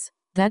suppresses.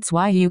 That's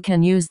why you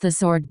can use the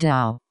sword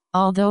Dao.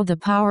 Although the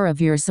power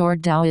of your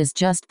sword Dao is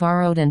just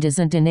borrowed and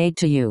isn't innate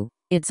to you,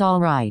 it's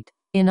alright.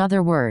 In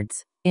other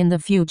words, in the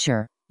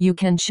future, you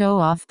can show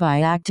off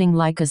by acting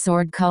like a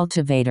sword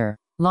cultivator.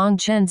 Long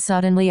Chen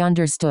suddenly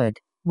understood.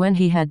 When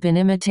he had been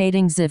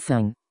imitating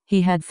Zifeng,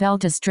 he had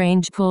felt a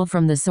strange pull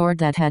from the sword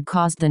that had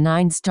caused the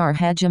 9-star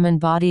hegemon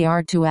body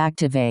art to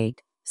activate.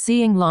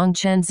 Seeing Long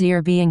Chen's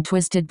ear being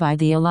twisted by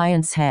the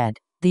Alliance head,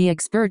 the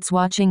experts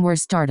watching were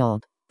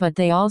startled, but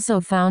they also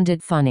found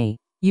it funny.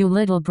 You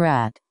little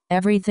brat,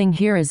 everything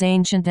here is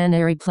ancient and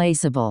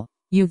irreplaceable.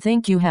 You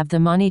think you have the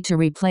money to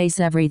replace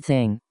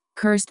everything,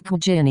 cursed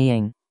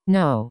Jianying.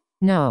 No,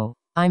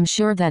 I'm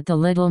sure that the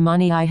little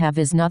money I have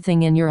is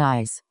nothing in your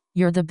eyes.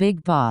 You're the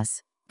big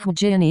boss.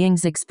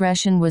 Jianying's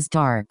expression was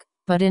dark,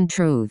 but in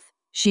truth,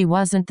 she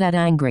wasn't that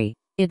angry.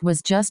 It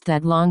was just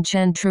that Long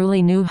Chen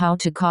truly knew how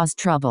to cause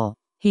trouble.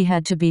 He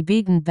had to be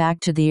beaten back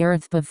to the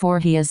earth before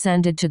he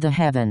ascended to the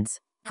heavens.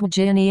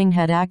 Jianying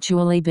had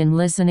actually been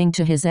listening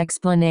to his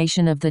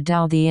explanation of the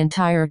Tao the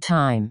entire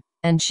time,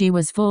 and she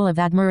was full of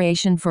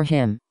admiration for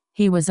him.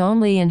 He was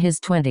only in his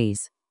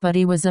 20s, but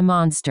he was a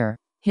monster.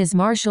 His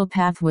martial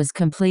path was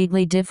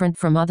completely different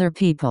from other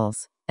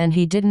people's, and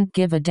he didn't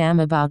give a damn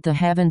about the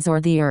heavens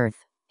or the earth.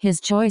 His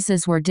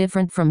choices were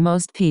different from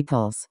most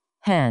people's.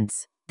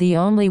 Hence, the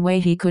only way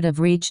he could have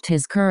reached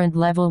his current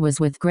level was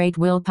with great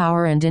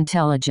willpower and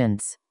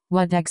intelligence.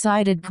 What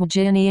excited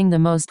Jianying the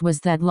most was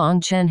that Long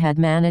Chen had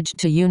managed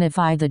to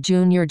unify the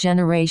junior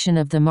generation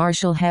of the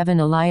Martial Heaven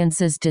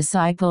Alliance's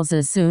disciples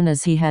as soon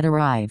as he had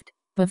arrived.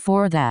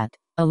 Before that,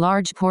 a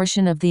large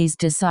portion of these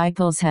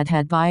disciples had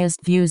had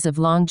biased views of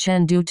Long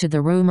Chen due to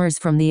the rumors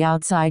from the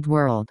outside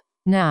world.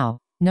 Now,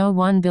 no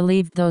one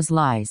believed those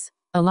lies.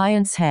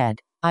 Alliance head,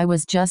 I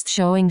was just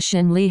showing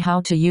Xin Li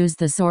how to use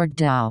the sword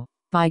Dao.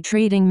 By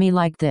treating me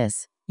like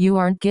this, you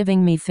aren't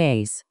giving me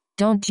face,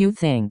 don't you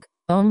think?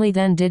 Only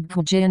then did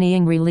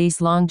Jianying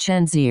release Long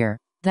Chen's ear.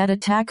 That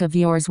attack of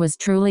yours was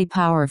truly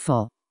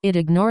powerful. It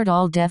ignored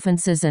all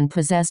defenses and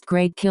possessed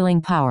great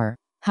killing power.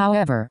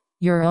 However,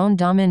 your own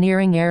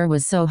domineering air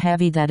was so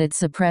heavy that it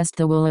suppressed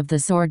the will of the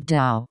sword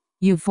Dao.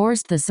 You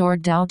forced the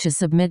sword Dao to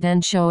submit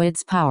and show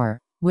its power,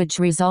 which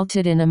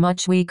resulted in a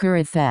much weaker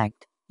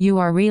effect. You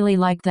are really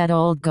like that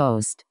old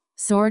ghost.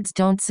 Swords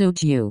don't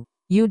suit you.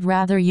 You'd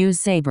rather use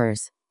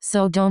sabers.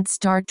 So don't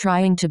start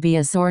trying to be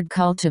a sword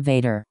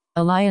cultivator.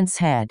 Alliance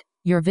head,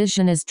 your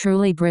vision is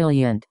truly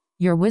brilliant.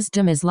 Your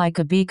wisdom is like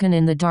a beacon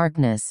in the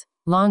darkness.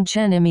 Long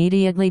Chen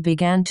immediately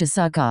began to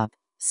suck up.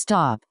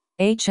 Stop.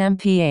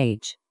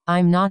 HMPH.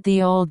 I'm not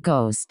the old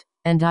ghost,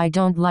 and I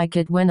don't like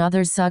it when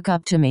others suck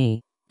up to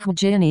me.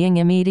 Jianying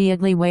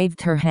immediately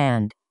waved her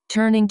hand.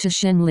 Turning to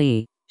Xin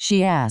Li,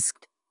 she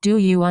asked, do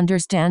you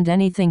understand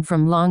anything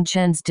from Long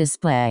Chen's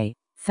display?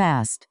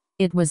 Fast.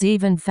 It was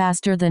even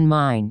faster than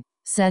mine,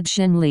 said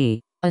Xin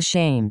Li,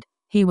 ashamed.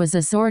 He was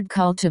a sword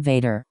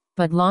cultivator,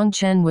 but Long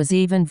Chen was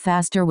even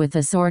faster with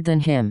a sword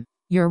than him.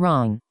 You're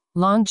wrong.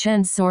 Long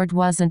Chen's sword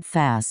wasn't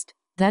fast.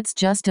 That's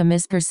just a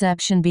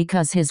misperception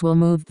because his will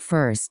moved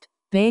first.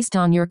 Based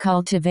on your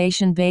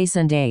cultivation base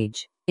and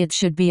age, it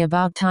should be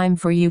about time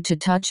for you to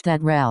touch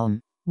that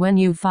realm. When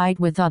you fight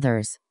with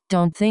others,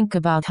 don't think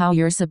about how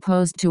you're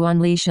supposed to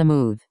unleash a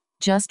move.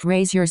 Just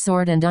raise your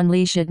sword and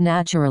unleash it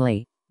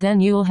naturally. Then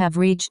you'll have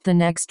reached the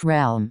next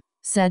realm,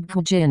 said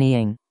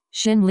Kujiniing.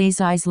 Shin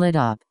Li's eyes lit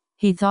up.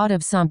 He thought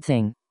of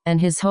something, and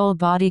his whole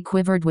body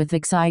quivered with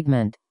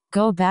excitement.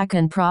 Go back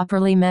and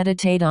properly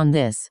meditate on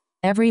this.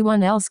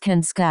 Everyone else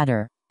can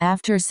scatter.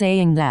 After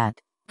saying that,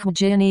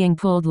 Kujiniing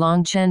pulled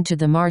Long Chen to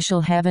the Martial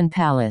Heaven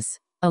Palace.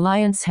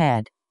 Alliance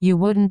head, you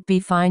wouldn't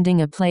be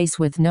finding a place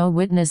with no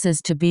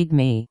witnesses to beat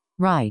me,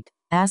 right?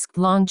 Asked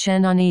Long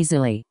Chen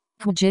uneasily.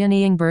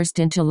 Kujiniing burst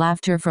into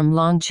laughter from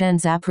Long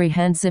Chen's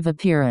apprehensive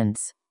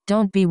appearance.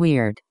 Don't be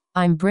weird.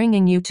 I'm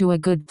bringing you to a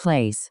good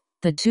place.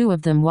 The two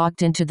of them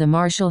walked into the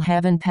Martial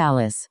Heaven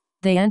Palace.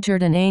 They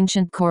entered an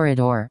ancient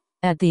corridor.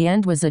 At the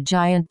end was a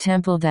giant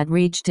temple that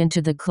reached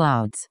into the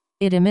clouds.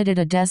 It emitted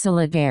a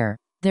desolate air.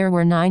 There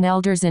were 9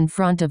 elders in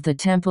front of the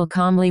temple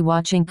calmly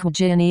watching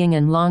Kujiniing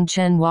and Long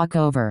Chen walk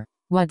over.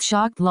 What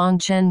shocked Long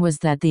Chen was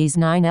that these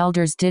 9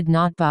 elders did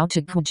not bow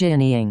to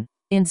Kujiniing.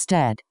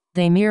 Instead,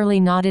 they merely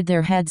nodded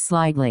their heads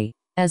slightly.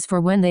 As for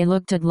when they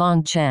looked at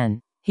Long Chen,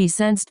 he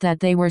sensed that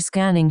they were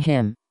scanning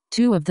him.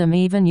 2 of them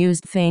even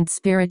used faint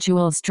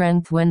spiritual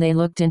strength when they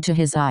looked into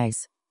his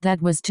eyes. That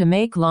was to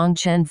make Long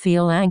Chen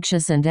feel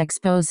anxious and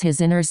expose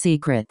his inner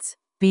secrets.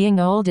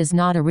 Being old is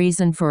not a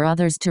reason for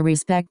others to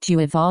respect you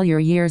if all your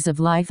years of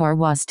life are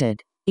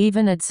wasted.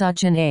 Even at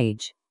such an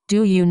age,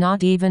 do you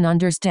not even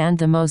understand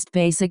the most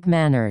basic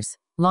manners?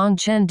 Long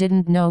Chen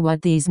didn't know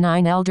what these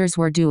 9 elders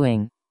were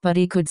doing, but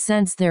he could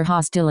sense their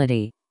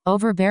hostility.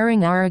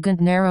 Overbearing,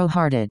 arrogant,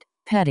 narrow-hearted,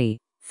 petty.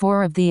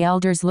 4 of the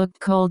elders looked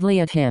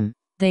coldly at him.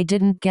 They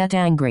didn't get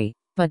angry,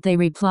 but they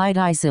replied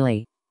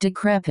icily.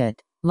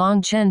 Decrepit.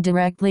 Long Chen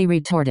directly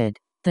retorted.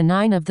 The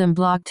 9 of them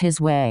blocked his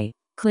way.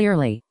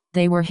 Clearly,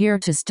 they were here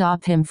to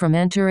stop him from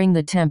entering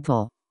the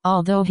temple.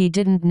 Although he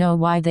didn't know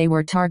why they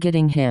were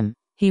targeting him,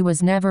 he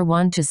was never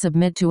one to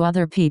submit to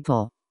other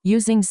people.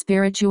 Using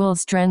spiritual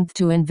strength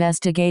to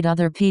investigate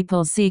other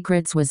people's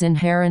secrets was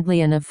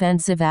inherently an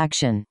offensive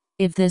action.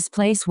 If this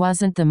place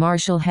wasn't the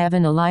Martial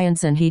Heaven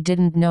Alliance and he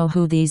didn't know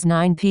who these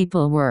 9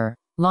 people were,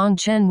 Long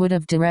Chen would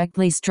have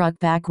directly struck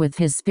back with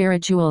his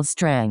spiritual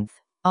strength.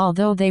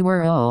 Although they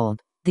were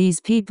old,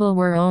 these people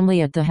were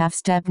only at the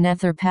half-step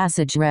nether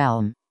passage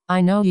realm. I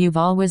know you've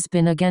always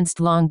been against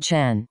Long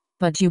Chen,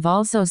 but you've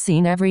also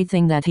seen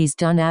everything that he's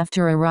done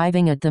after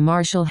arriving at the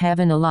Martial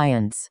Heaven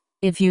Alliance.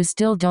 If you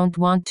still don't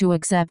want to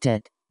accept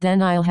it,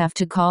 then I'll have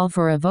to call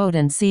for a vote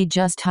and see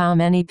just how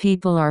many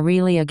people are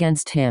really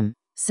against him,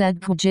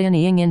 said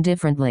Kujiniing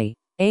indifferently.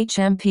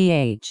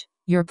 HMPH,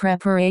 your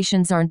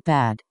preparations aren't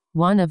bad.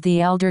 One of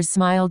the elders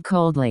smiled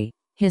coldly.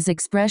 His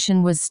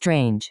expression was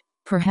strange.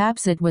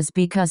 Perhaps it was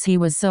because he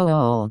was so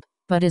old,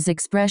 but his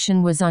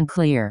expression was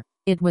unclear.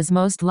 It was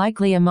most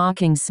likely a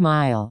mocking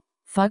smile.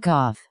 Fuck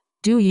off.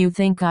 Do you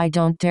think I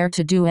don't dare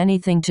to do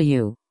anything to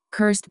you?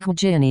 Cursed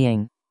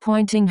Kujiniing,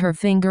 pointing her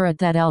finger at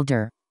that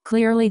elder.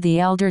 Clearly the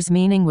elder's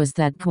meaning was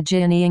that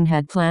Kujiniing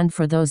had planned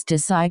for those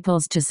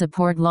disciples to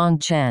support Long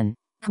Chen.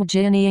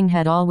 Kujiniing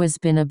had always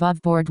been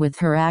above board with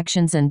her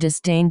actions and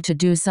disdained to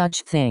do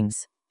such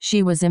things.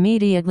 She was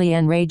immediately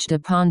enraged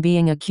upon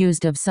being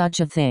accused of such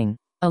a thing.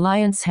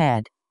 Alliance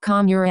head,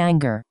 calm your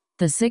anger.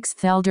 The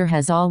 6th elder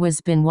has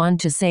always been one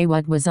to say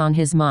what was on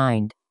his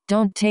mind.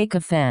 Don't take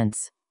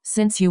offense.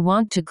 Since you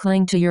want to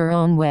cling to your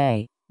own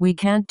way, we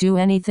can't do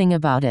anything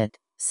about it,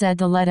 said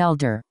the lead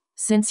elder.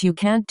 Since you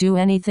can't do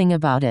anything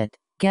about it,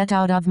 get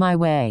out of my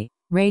way,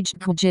 raged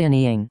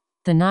Kujiniing.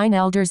 The 9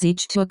 elders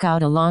each took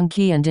out a long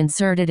key and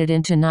inserted it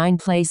into 9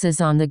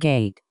 places on the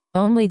gate.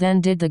 Only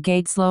then did the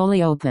gate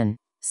slowly open.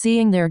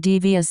 Seeing their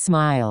devious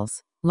smiles,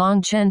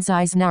 Long Chen's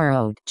eyes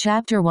narrowed.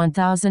 Chapter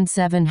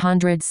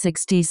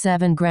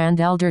 1767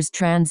 Grand Elders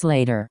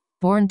Translator.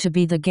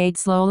 BornToBe. The gate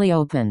slowly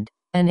opened.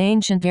 An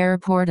ancient air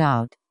poured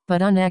out,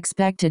 but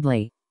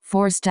unexpectedly,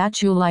 4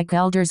 statue-like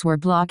elders were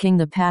blocking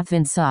the path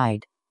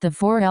inside. The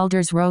 4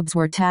 elders' robes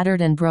were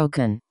tattered and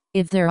broken.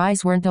 If their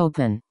eyes weren't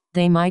open,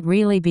 they might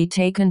really be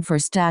taken for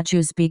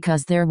statues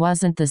because there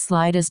wasn't the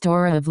slightest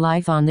aura of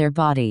life on their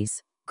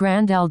bodies.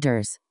 Grand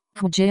Elders.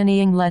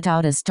 Kujiniing let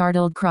out a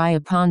startled cry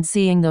upon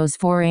seeing those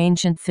 4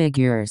 ancient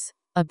figures.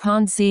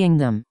 Upon seeing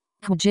them,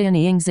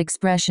 Kujiniing's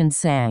expression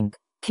sank.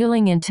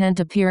 Killing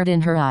intent appeared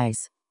in her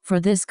eyes. For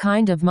this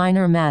kind of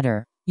minor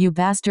matter, you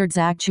bastards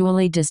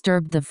actually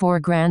disturbed the 4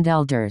 Grand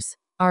Elders.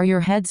 Are your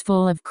heads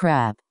full of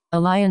crap?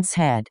 Alliance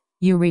head,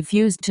 you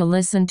refused to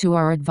listen to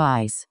our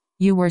advice.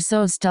 You were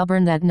so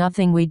stubborn that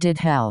nothing we did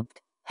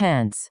helped.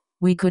 Hence,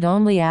 we could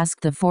only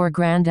ask the 4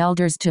 Grand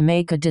Elders to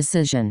make a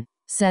decision,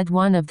 said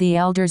one of the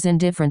elders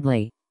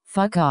indifferently.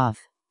 Fuck off.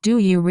 Do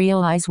you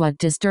realize what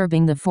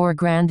disturbing the 4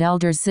 Grand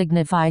Elders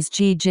signifies?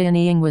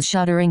 Kujiniing was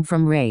shuddering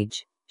from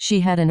rage. She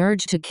had an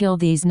urge to kill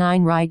these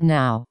 9 right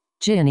now.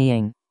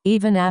 Kujiniing,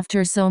 even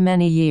after so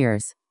many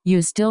years,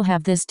 you still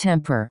have this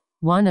temper.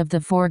 One of the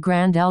 4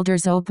 Grand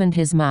Elders opened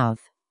his mouth.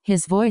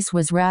 His voice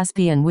was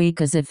raspy and weak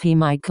as if he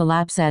might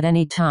collapse at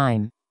any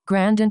time.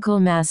 Grand Uncle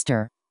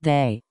Master,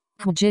 they.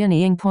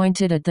 Jianying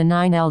pointed at the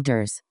 9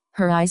 elders,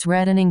 her eyes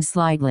reddening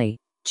slightly.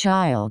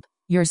 Child,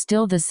 you're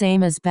still the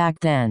same as back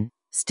then,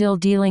 still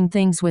dealing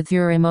things with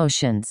your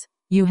emotions.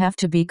 You have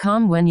to be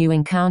calm when you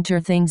encounter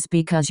things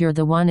because you're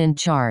the one in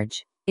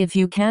charge. If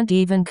you can't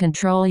even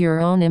control your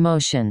own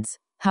emotions,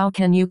 how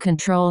can you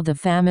control the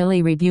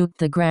family? Rebuked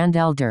the Grand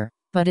Elder,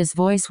 but his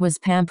voice was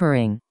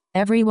pampering.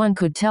 Everyone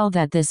could tell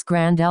that this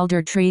Grand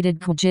Elder treated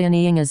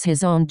Jianying as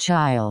his own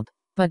child.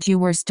 But you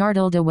were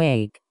startled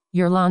awake.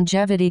 Your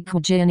longevity.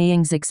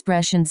 Jianying's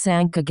expression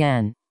sank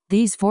again.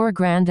 These 4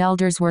 Grand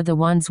Elders were the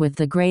ones with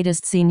the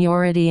greatest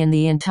seniority in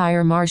the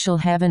entire Martial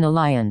Heaven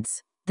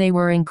Alliance. They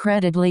were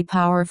incredibly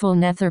powerful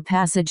Nether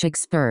Passage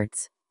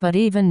experts. But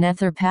even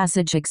Nether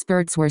Passage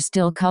experts were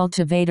still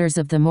cultivators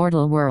of the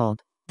mortal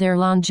world. Their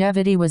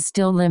longevity was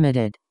still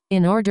limited.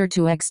 In order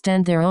to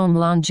extend their own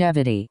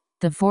longevity,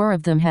 the 4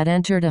 of them had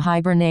entered a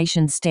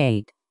hibernation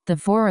state. The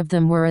 4 of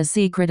them were a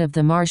secret of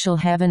the Martial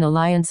Heaven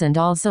Alliance and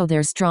also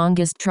their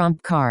strongest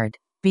trump card.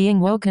 Being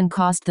woken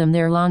cost them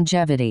their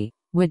longevity,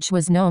 which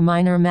was no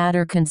minor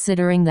matter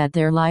considering that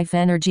their life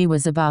energy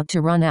was about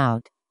to run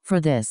out.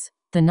 For this,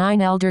 the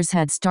 9 elders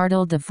had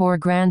startled the 4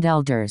 Grand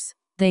Elders.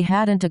 They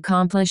hadn't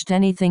accomplished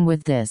anything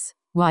with this,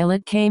 while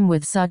it came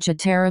with such a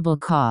terrible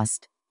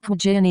cost.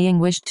 Jianying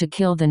wished to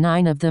kill the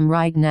 9 of them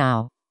right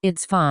now.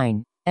 It's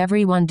fine.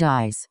 Everyone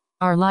dies.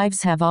 Our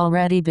lives have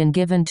already been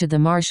given to the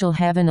Martial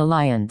Heaven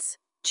Alliance.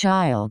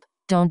 Child,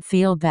 don't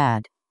feel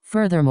bad.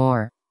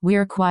 Furthermore,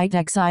 we're quite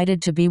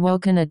excited to be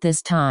woken at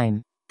this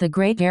time. The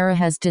Great Era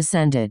has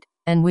descended,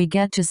 and we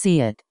get to see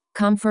it,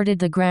 comforted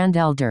the Grand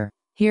Elder.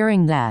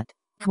 Hearing that,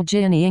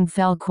 Jianying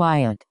fell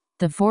quiet.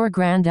 The 4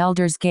 Grand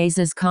Elders'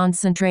 gazes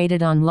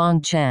concentrated on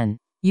Long Chen.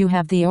 You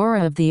have the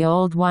aura of the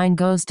old wine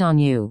ghost on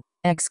you,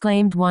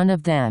 exclaimed one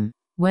of them.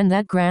 When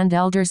that Grand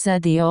Elder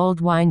said the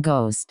old wine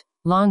ghost,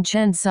 Long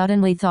Chen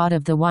suddenly thought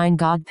of the Wine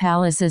God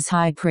Palace's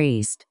high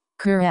priest.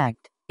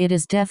 Correct. It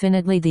is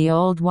definitely the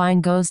old wine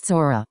ghost's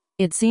aura.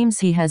 It seems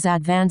he has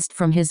advanced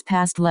from his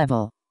past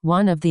level.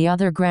 One of the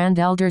other Grand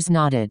Elders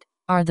nodded.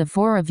 Are the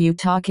 4 of you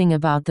talking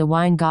about the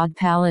Wine God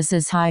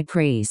Palace's high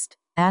priest?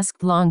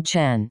 Asked Long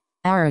Chen.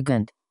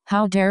 Arrogant.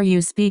 How dare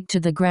you speak to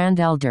the Grand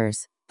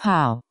Elders?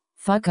 Pow.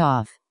 Fuck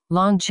off.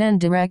 Long Chen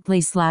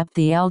directly slapped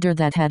the elder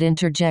that had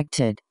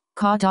interjected.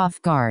 Caught off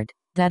guard,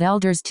 that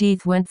elder's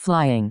teeth went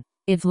flying.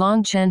 If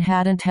Long Chen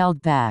hadn't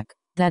held back,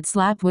 that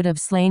slap would have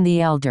slain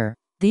the elder.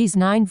 These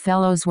 9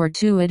 fellows were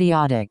too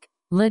idiotic.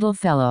 Little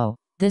fellow,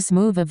 this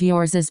move of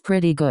yours is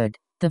pretty good.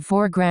 The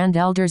 4 Grand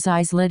Elders'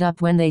 eyes lit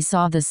up when they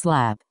saw the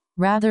slap.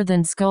 Rather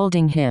than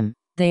scolding him,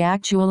 they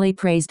actually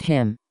praised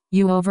him.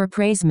 You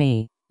overpraise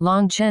me.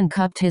 Long Chen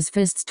cupped his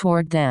fists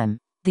toward them.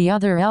 The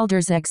other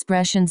elders'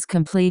 expressions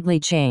completely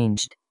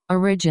changed.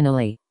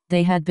 Originally,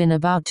 they had been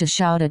about to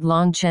shout at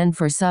Long Chen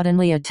for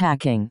suddenly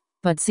attacking.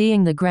 But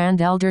seeing the Grand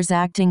Elders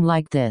acting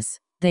like this,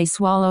 they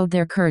swallowed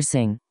their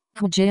cursing.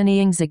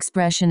 Jianying's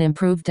expression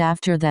improved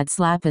after that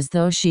slap as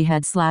though she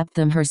had slapped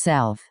them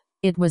herself.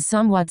 It was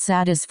somewhat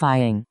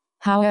satisfying.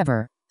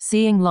 However,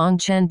 seeing Long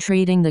Chen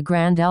treating the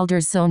Grand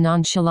Elders so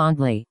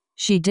nonchalantly,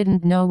 she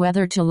didn't know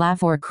whether to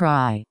laugh or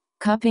cry.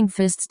 Cupping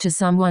fists to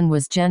someone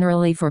was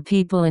generally for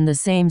people in the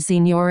same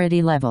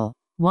seniority level.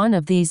 One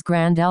of these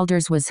Grand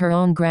Elders was her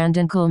own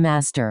Granduncle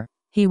Master.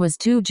 He was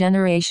 2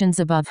 generations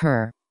above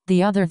her.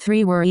 The other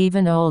 3 were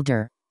even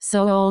older,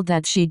 so old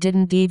that she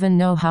didn't even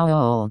know how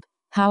old.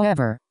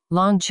 However,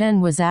 Long Chen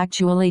was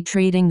actually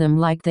treating them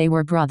like they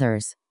were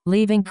brothers,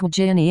 leaving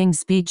Jianying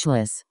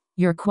speechless.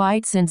 You're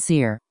quite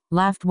sincere,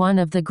 laughed one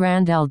of the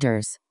Grand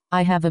Elders.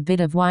 I have a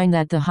bit of wine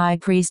that the High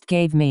Priest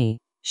gave me.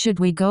 Should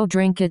we go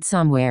drink it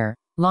somewhere?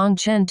 Long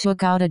Chen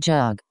took out a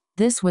jug.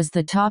 This was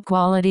the top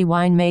quality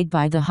wine made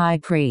by the High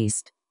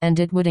Priest, and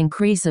it would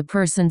increase a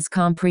person's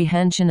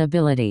comprehension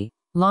ability.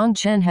 Long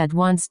Chen had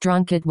once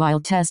drunk it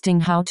while testing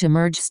how to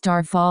merge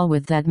Starfall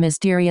with that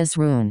mysterious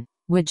rune,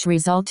 which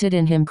resulted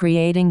in him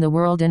creating the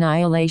World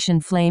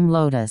Annihilation Flame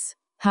Lotus.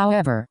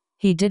 However,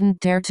 he didn't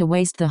dare to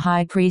waste the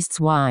High Priest's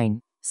wine,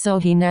 so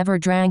he never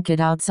drank it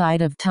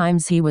outside of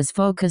times he was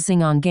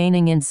focusing on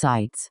gaining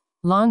insights.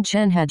 Long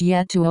Chen had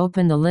yet to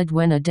open the lid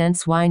when a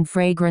dense wine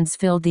fragrance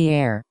filled the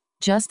air.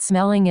 Just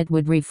smelling it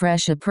would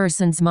refresh a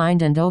person's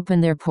mind and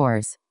open their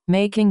pores,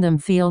 making them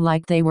feel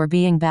like they were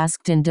being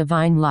basked in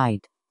divine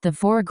light. The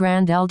 4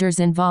 Grand Elders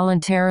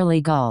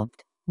involuntarily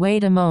gulped.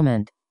 Wait a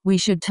moment. We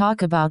should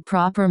talk about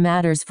proper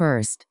matters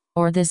first,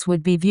 or this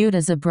would be viewed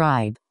as a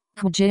bribe.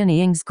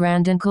 Jianying's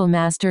Granduncle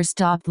Master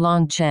stopped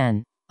Long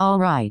Chen. All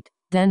right,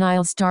 then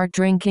I'll start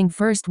drinking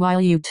first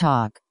while you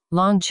talk.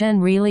 Long Chen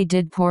really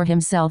did pour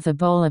himself a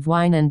bowl of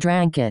wine and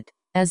drank it.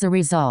 As a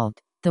result,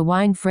 the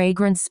wine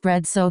fragrance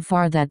spread so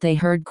far that they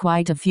heard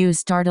quite a few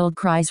startled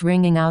cries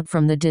ringing out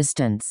from the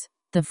distance.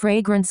 The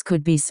fragrance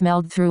could be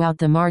smelled throughout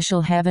the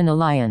Martial Heaven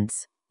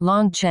Alliance.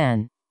 Long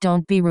Chen,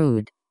 don't be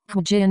rude.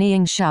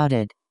 Jianying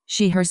shouted.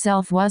 She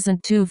herself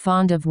wasn't too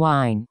fond of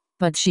wine,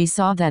 but she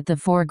saw that the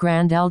 4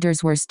 Grand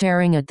Elders were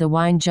staring at the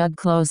wine jug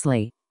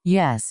closely.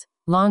 Yes,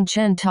 Long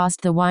Chen tossed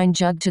the wine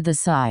jug to the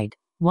side.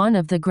 One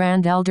of the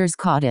Grand Elders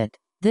caught it.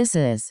 This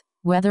is,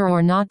 whether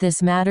or not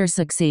this matter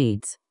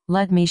succeeds,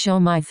 let me show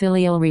my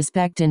filial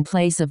respect in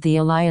place of the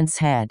Alliance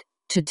head.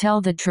 To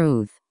tell the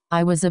truth,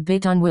 I was a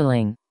bit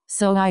unwilling,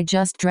 so I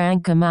just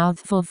drank a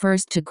mouthful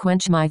first to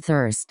quench my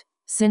thirst.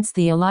 Since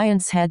the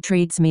Alliance head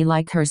treats me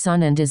like her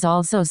son and is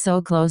also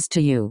so close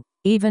to you,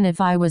 even if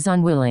I was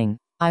unwilling,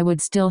 I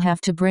would still have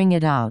to bring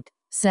it out,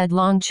 said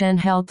Long Chen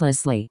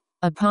helplessly.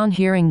 Upon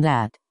hearing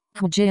that,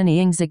 Hu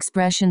Jianying's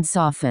expression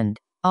softened.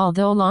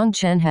 Although Long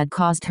Chen had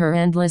caused her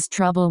endless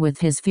trouble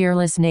with his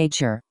fearless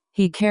nature,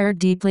 he cared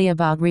deeply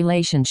about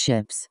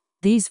relationships.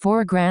 These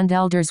 4 Grand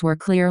Elders were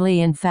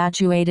clearly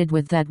infatuated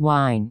with that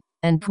wine,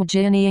 and Hu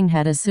Jianying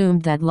had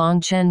assumed that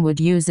Long Chen would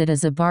use it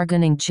as a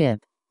bargaining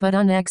chip. But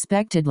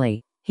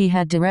unexpectedly, he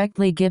had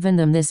directly given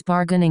them this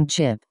bargaining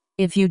chip.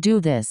 If you do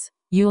this,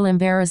 you'll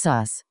embarrass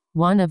us.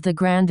 One of the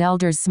Grand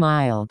Elders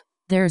smiled.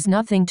 There's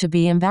nothing to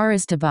be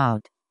embarrassed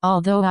about.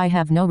 Although I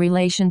have no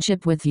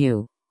relationship with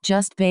you,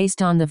 just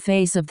based on the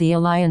face of the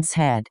Alliance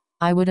head,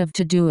 I would have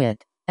to do it.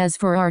 As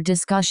for our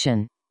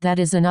discussion, that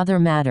is another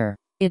matter.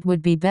 It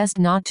would be best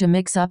not to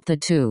mix up the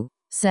two,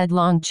 said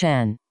Long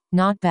Chen.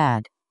 Not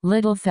bad,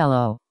 little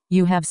fellow.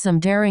 You have some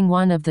daring.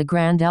 One of the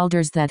Grand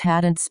Elders that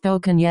hadn't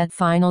spoken yet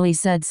finally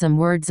said some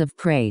words of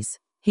praise.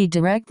 He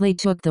directly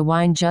took the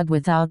wine jug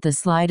without the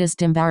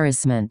slightest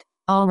embarrassment.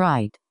 All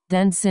right,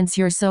 then since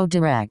you're so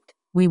direct,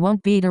 we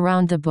won't beat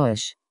around the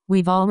bush.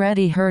 We've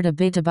already heard a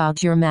bit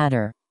about your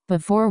matter.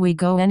 Before we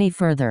go any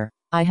further,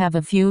 I have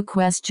a few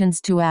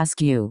questions to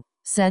ask you,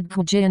 said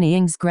Hu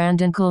Jianying's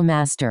Granduncle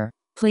Master.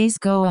 Please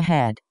go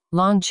ahead.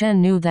 Long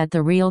Chen knew that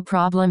the real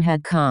problem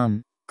had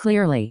come.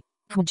 Clearly,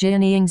 Hu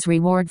Jianying's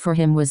reward for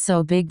him was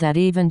so big that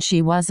even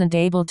she wasn't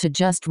able to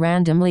just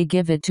randomly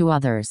give it to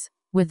others.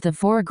 With the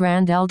 4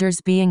 Grand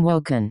Elders being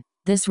woken,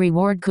 this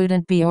reward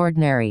couldn't be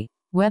ordinary.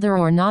 Whether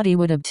or not he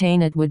would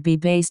obtain it would be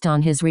based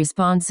on his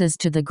responses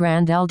to the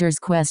Grand Elders'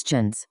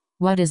 questions.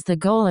 What is the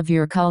goal of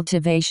your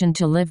cultivation?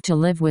 To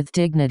live with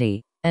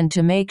dignity, and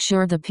to make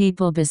sure the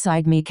people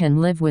beside me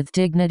can live with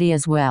dignity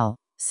as well,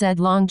 said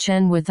Long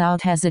Chen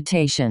without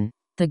hesitation.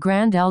 The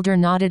Grand Elder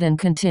nodded and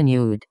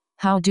continued.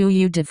 How do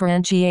you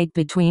differentiate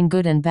between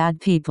good and bad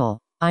people?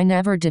 I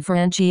never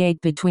differentiate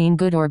between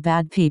good or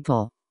bad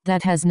people.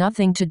 That has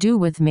nothing to do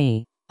with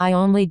me. I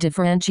only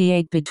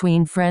differentiate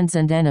between friends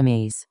and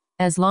enemies.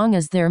 As long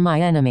as they're my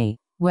enemy,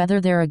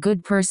 whether they're a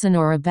good person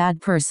or a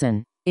bad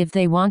person, if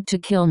they want to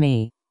kill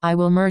me, I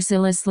will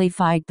mercilessly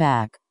fight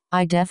back.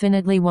 I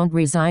definitely won't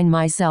resign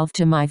myself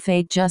to my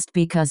fate just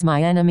because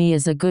my enemy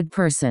is a good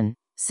person,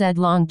 said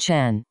Long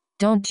Chen.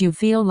 Don't you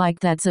feel like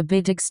that's a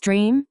bit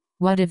extreme?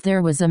 What if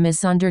there was a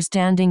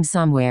misunderstanding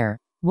somewhere?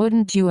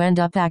 Wouldn't you end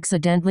up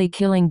accidentally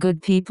killing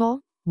good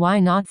people? Why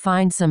not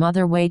find some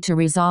other way to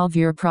resolve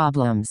your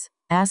problems?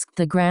 Asked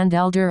the Grand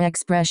Elder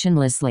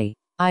expressionlessly.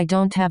 I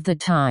don't have the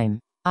time.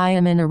 I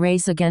am in a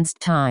race against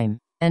time,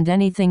 and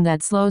anything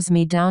that slows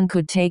me down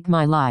could take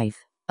my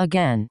life.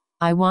 Again,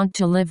 I want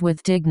to live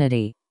with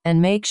dignity,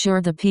 and make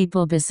sure the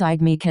people beside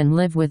me can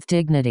live with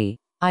dignity.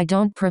 I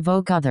don't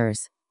provoke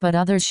others, but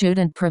others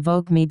shouldn't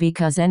provoke me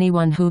because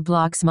anyone who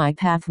blocks my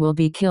path will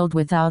be killed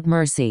without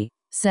mercy,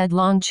 said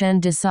Long Chen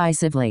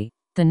decisively.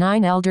 The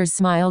 9 elders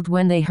smiled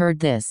when they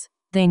heard this.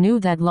 They knew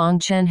that Long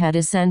Chen had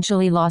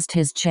essentially lost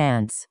his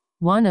chance.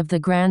 One of the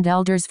Grand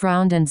Elders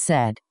frowned and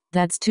said,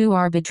 "That's too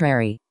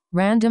arbitrary.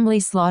 Randomly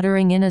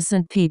slaughtering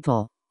innocent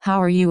people.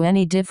 How are you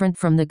any different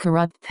from the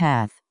corrupt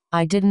path?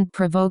 I didn't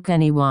provoke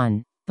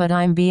anyone, but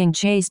I'm being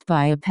chased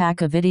by a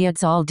pack of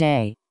idiots all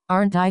day.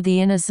 Aren't I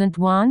the innocent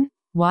one?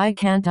 Why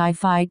can't I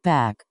fight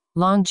back?"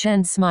 Long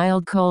Chen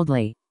smiled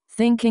coldly,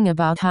 thinking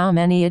about how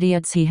many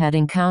idiots he had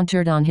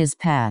encountered on his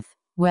path,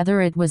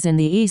 whether it was in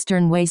the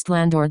eastern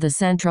wasteland or the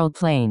central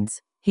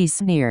plains. He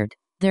sneered.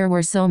 There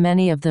were so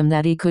many of them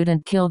that he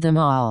couldn't kill them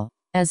all.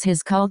 As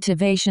his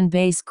cultivation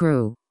base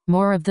grew,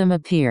 more of them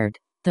appeared.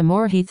 The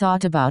more he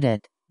thought about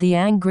it, the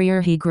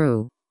angrier he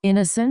grew.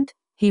 Innocent?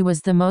 He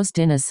was the most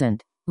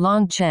innocent.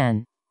 Long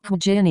Chen. Hu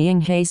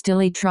Jianying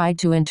hastily tried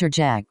to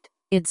interject.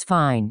 It's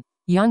fine.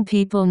 Young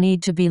people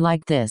need to be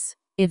like this.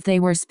 If they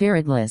were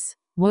spiritless,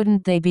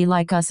 wouldn't they be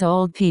like us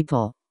old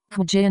people?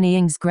 Hu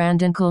Jianying's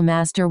Granduncle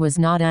Master was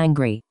not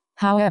angry.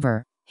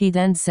 However, he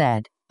then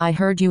said, I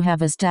heard you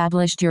have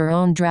established your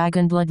own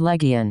Dragonblood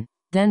Legion.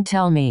 Then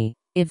tell me,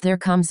 if there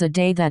comes a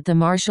day that the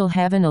Martial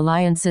Heaven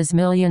Alliance's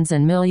millions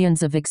and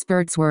millions of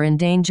experts were in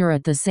danger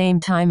at the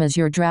same time as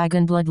your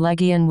Dragonblood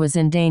Legion was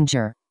in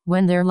danger,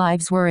 when their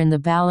lives were in the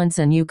balance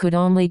and you could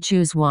only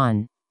choose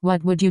one,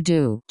 what would you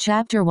do?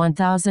 Chapter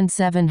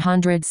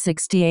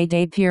 1768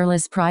 A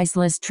Peerless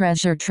Priceless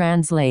Treasure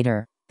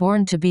Translator.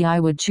 BornToBe. I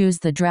would choose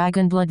the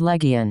Dragonblood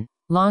Legion.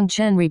 Long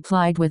Chen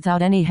replied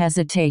without any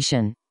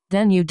hesitation.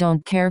 Then you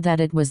don't care that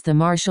it was the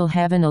Martial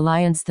Heaven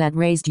Alliance that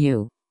raised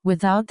you?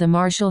 Without the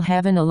Martial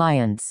Heaven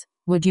Alliance,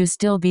 would you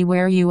still be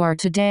where you are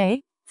today?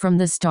 From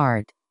the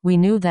start, we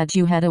knew that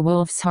you had a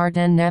wolf's heart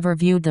and never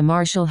viewed the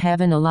Martial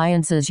Heaven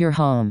Alliance as your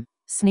home,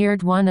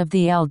 sneered one of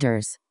the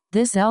elders.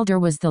 This elder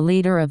was the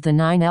leader of the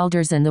 9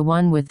 elders and the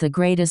one with the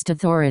greatest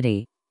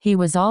authority. He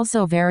was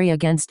also very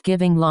against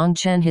giving Long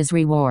Chen his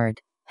reward.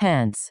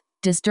 Hence,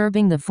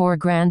 disturbing the 4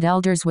 grand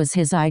elders was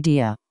his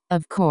idea.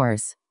 Of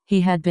course,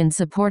 he had been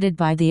supported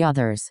by the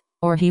others,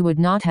 or he would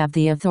not have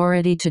the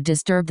authority to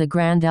disturb the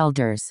grand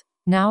elders.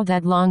 Now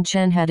that Long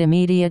Chen had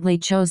immediately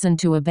chosen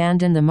to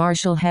abandon the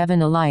Martial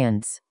Heaven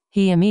Alliance,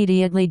 he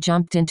immediately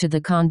jumped into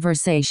the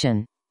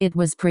conversation. It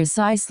was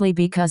precisely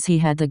because he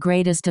had the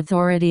greatest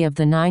authority of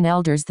the 9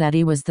 elders that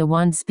he was the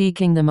one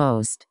speaking the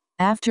most.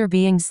 After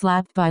being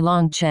slapped by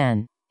Long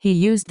Chen, he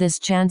used this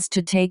chance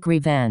to take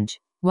revenge.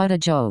 What a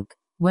joke.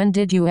 When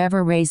did you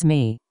ever raise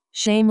me?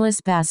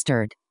 Shameless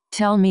bastard.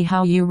 Tell me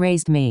how you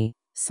raised me,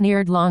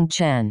 sneered Long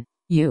Chen.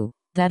 You.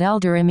 That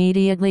elder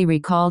immediately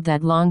recalled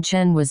that Long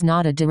Chen was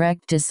not a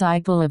direct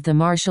disciple of the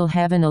Martial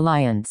Heaven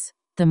Alliance.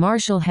 The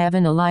Martial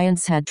Heaven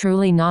Alliance had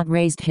truly not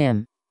raised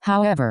him.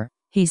 However,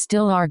 he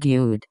still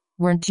argued,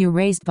 weren't you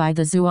raised by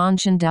the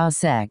Zhuanshan Dao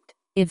sect?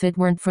 If it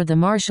weren't for the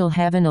Martial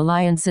Heaven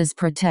Alliance's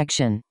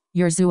protection,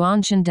 your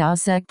Zhuanshan Dao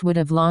sect would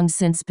have long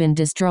since been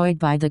destroyed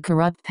by the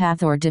corrupt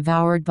path or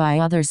devoured by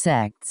other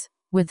sects.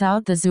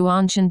 Without the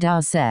Zhuanshan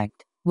Dao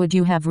sect, would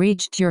you have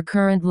reached your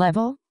current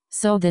level?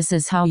 So this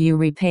is how you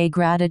repay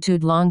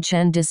gratitude, Long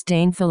Chen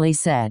disdainfully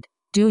said.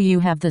 Do you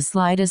have the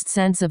slightest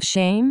sense of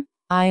shame?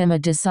 I am a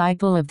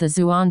disciple of the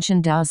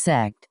Zhuanshan Dao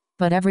sect,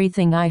 but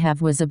everything I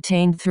have was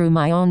obtained through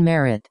my own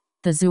merit.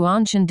 The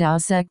Zhuanshan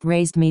Dao sect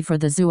raised me for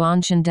the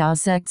Zhuanshan Dao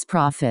sect's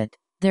profit.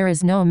 There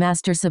is no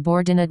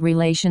master-subordinate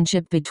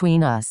relationship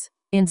between us.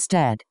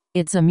 Instead,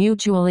 it's a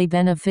mutually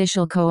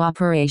beneficial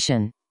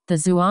cooperation. The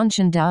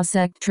Zhuanshan Dao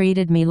sect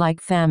treated me like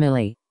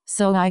family,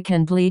 so I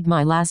can bleed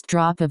my last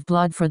drop of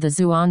blood for the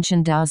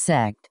Zhuanshan Dao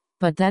sect.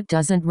 But that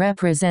doesn't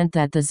represent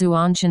that the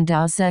Zhuanshan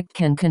Dao sect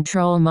can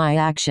control my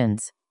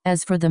actions.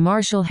 As for the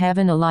Martial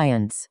Heaven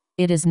Alliance,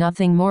 it is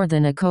nothing more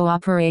than a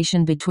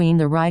cooperation between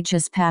the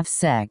righteous path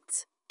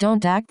sects.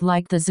 Don't act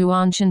like the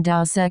Zhuanshan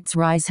Dao sect's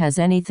rise has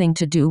anything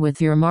to do with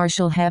your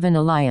Martial Heaven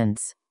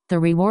Alliance. The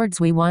rewards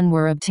we won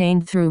were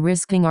obtained through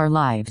risking our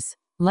lives.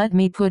 Let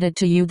me put it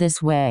to you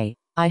this way.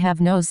 I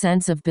have no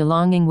sense of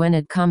belonging when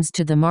it comes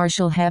to the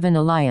Martial Heaven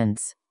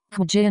Alliance.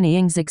 Hu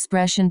Jianying's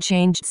expression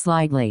changed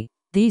slightly.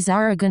 These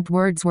arrogant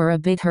words were a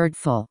bit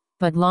hurtful,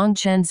 but Long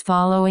Chen's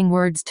following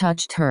words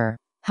touched her.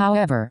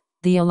 However,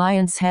 the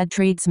Alliance head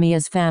treats me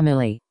as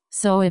family,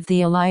 so if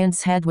the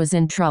Alliance head was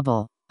in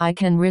trouble, I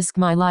can risk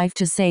my life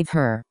to save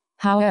her.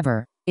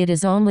 However, it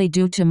is only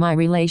due to my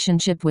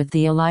relationship with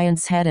the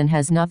Alliance head and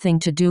has nothing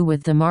to do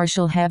with the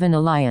Martial Heaven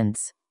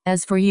Alliance.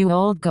 As for you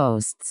old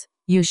ghosts,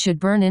 you should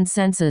burn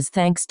incense as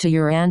thanks to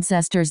your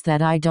ancestors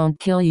that I don't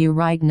kill you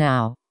right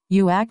now.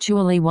 You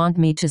actually want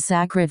me to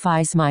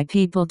sacrifice my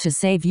people to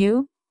save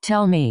you?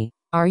 Tell me,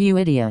 are you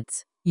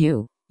idiots?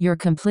 You're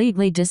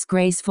completely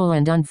disgraceful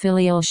and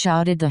unfilial,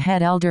 shouted the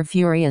head elder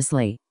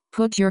furiously.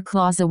 Put your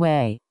claws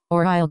away,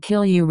 or I'll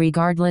kill you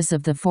regardless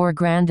of the 4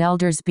 grand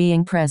elders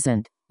being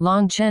present.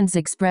 Long Chen's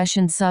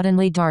expression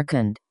suddenly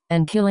darkened,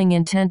 and killing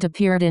intent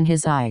appeared in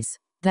his eyes.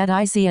 That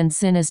icy and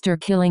sinister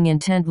killing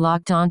intent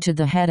locked onto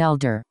the head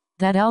elder.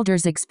 That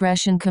elder's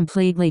expression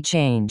completely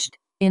changed.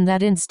 In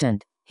that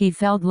instant, he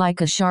felt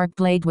like a sharp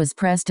blade was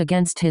pressed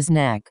against his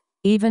neck.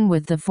 Even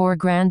with the 4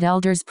 grand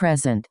elders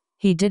present,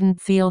 he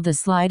didn't feel the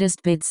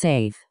slightest bit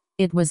safe.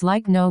 It was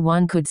like no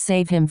one could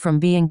save him from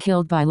being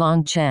killed by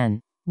Long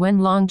Chen. When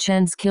Long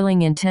Chen's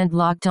killing intent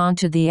locked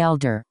onto the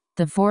elder,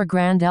 the 4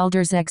 grand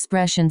elders'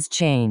 expressions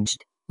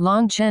changed.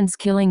 Long Chen's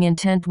killing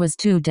intent was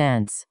too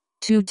dense,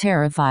 too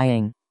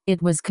terrifying.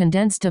 It was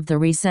condensed of the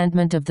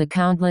resentment of the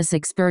countless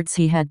experts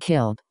he had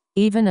killed.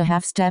 Even a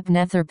half-step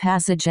nether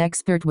passage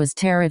expert was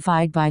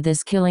terrified by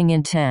this killing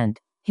intent.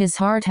 His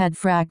heart had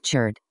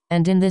fractured,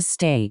 and in this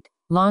state,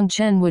 Long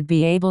Chen would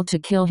be able to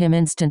kill him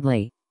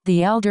instantly.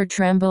 The elder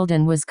trembled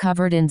and was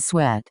covered in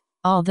sweat.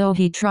 Although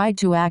he tried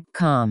to act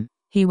calm,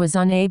 he was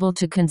unable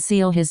to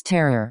conceal his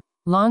terror.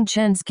 Long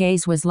Chen's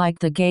gaze was like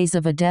the gaze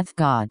of a death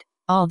god.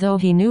 Although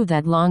he knew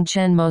that Long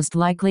Chen most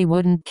likely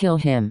wouldn't kill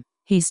him,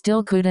 he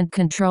still couldn't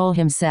control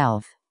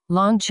himself.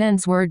 Long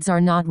Chen's words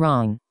are not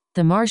wrong.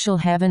 The Martial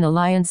Heaven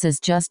Alliance is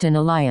just an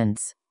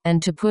alliance,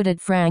 and to put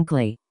it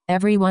frankly,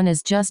 everyone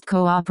is just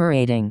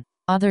cooperating.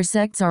 Other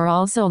sects are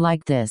also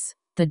like this.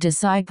 The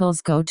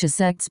disciples go to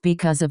sects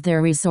because of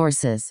their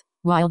resources,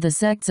 while the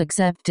sects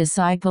accept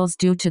disciples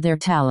due to their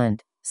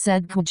talent,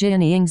 said Hu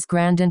Jianying's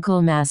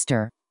granduncle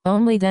master.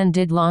 Only then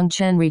did Long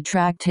Chen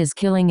retract his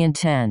killing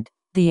intent.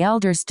 The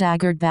elder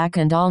staggered back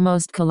and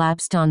almost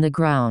collapsed on the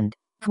ground.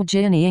 Hu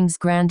Jianying's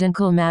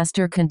granduncle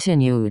master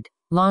continued.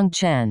 Long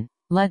Chen,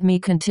 let me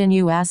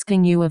continue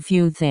asking you a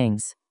few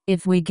things.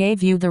 If we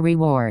gave you the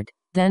reward,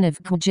 then if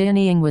Hu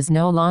Jianying was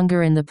no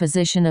longer in the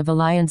position of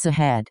alliance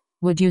ahead,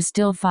 would you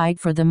still fight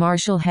for the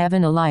Martial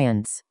Heaven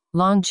Alliance?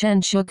 Long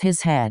Chen shook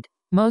his head.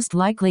 Most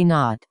likely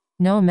not.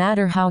 No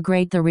matter how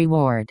great the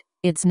reward,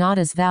 it's not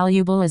as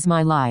valuable as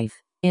my life.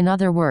 In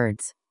other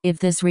words, if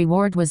this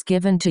reward was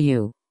given to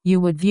you,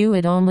 you would view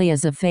it only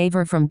as a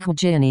favor from Hu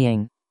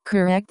Jianying.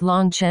 Correct.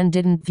 Long Chen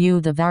didn't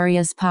view the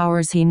various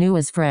powers he knew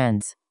as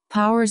friends.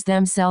 Powers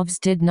themselves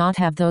did not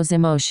have those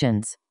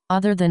emotions,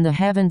 other than the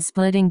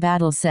heaven-splitting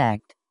battle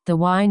sect, the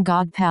wine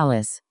god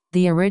palace,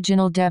 the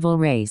original devil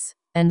race,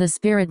 and the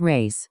spirit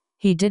race.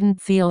 He didn't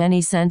feel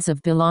any sense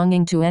of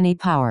belonging to any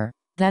power.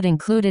 That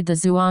included the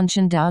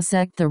Zhuanshan Dao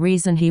sect. The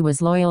reason he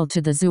was loyal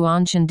to the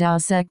Zhuanshan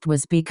Dao sect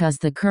was because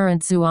the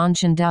current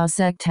Zhuanshan Dao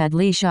sect had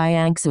Li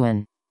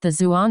Shiangsuan. The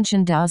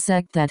Zhuanshan Dao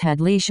sect that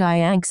had Li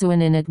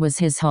Shiangsuan in it was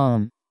his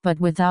home, but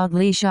without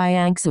Li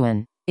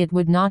Shiangsuan, it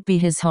would not be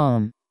his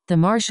home. The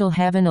Martial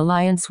Heaven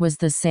Alliance was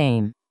the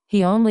same.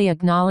 He only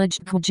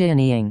acknowledged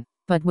Kujiniang,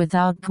 but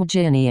without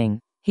Kujiniang,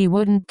 he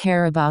wouldn't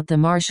care about the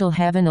Martial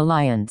Heaven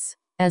Alliance.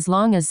 As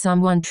long as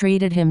someone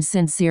treated him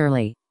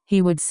sincerely,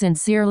 he would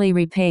sincerely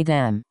repay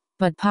them.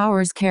 But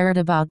Powers cared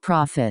about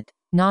profit,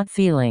 not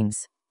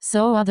feelings.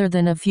 So other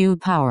than a few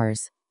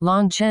Powers,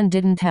 Long Chen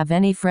didn't have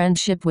any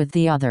friendship with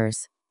the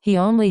others. He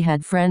only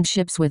had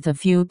friendships with a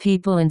few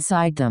people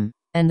inside them,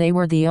 and they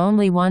were the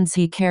only ones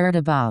he cared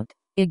about,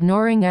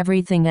 ignoring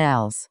everything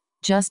else.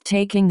 Just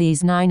taking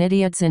these 9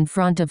 idiots in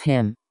front of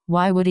him.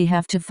 Why would he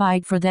have to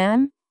fight for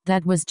them?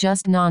 That was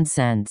just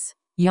nonsense.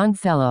 Young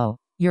fellow,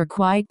 you're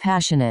quite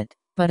passionate,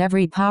 but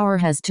every power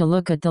has to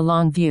look at the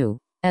long view.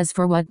 As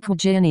for what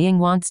Kujiniang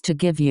wants to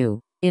give you,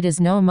 it is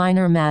no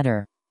minor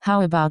matter.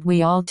 How about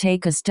we all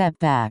take a step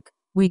back?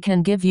 We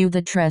can give you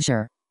the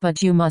treasure,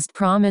 but you must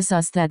promise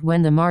us that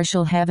when the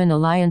Martial Heaven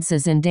Alliance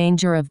is in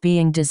danger of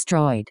being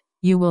destroyed,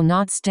 you will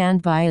not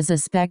stand by as a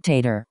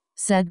spectator,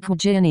 said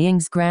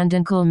Kujiniang's Grand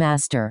Uncle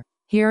Master.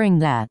 Hearing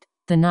that,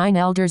 the 9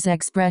 elders'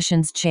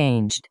 expressions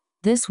changed.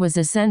 This was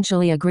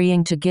essentially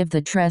agreeing to give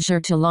the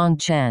treasure to Long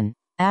Chen.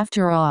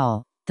 After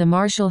all, the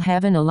Martial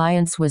Heaven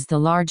Alliance was the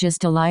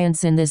largest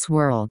alliance in this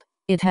world.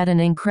 It had an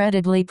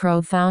incredibly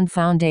profound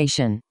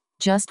foundation.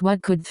 Just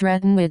what could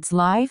threaten its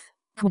life?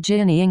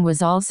 Kujiniang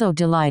was also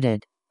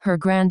delighted. Her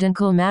Grand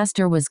Uncle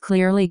Master was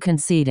clearly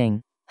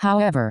conceding.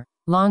 However,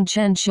 Long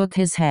Chen shook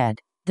his head.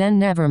 Then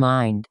never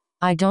mind.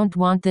 I don't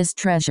want this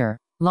treasure.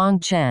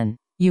 Long Chen,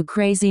 you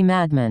crazy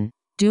madman.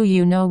 Do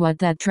you know what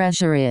that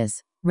treasure is?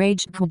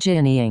 Raged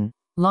Kujiniang.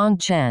 Long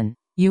Chen,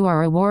 you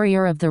are a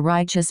warrior of the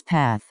righteous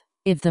path.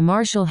 If the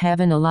Martial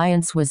Heaven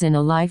Alliance was in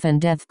a life and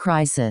death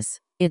crisis,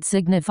 it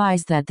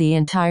signifies that the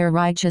entire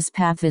righteous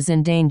path is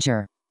in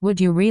danger.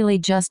 Would you really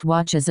just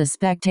watch as a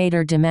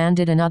spectator?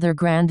 Demanded another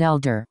Grand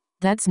Elder.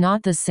 That's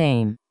not the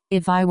same.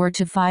 If I were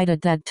to fight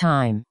at that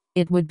time,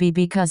 it would be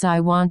because I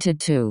wanted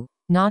to,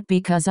 not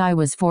because I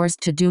was forced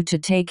to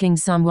taking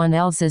someone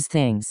else's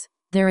things.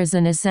 There is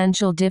an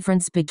essential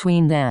difference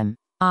between them.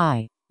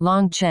 I,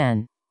 Long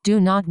Chen,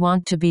 do not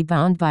want to be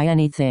bound by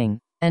anything,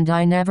 and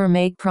I never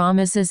make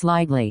promises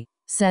lightly,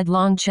 said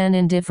Long Chen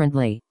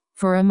indifferently.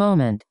 For a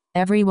moment,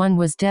 everyone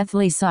was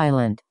deathly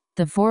silent.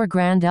 The 4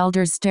 Grand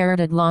Elders stared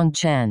at Long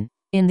Chen.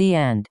 In the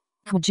end,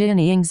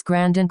 Kujiniang's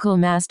Grand Uncle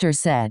Master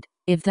said,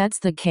 if that's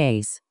the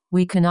case,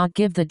 we cannot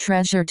give the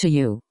treasure to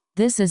you.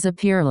 This is a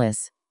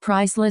peerless,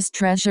 priceless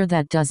treasure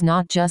that does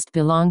not just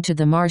belong to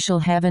the Martial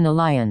Heaven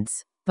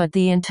Alliance, but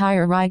the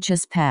entire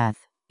righteous path.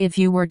 If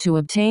you were to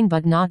obtain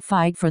but not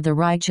fight for the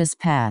righteous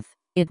path,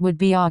 it would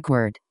be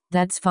awkward.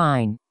 That's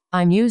fine.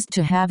 I'm used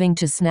to having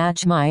to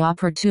snatch my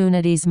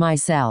opportunities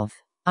myself.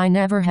 I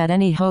never had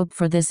any hope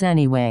for this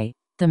anyway.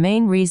 The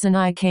main reason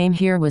I came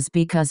here was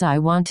because I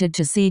wanted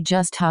to see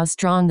just how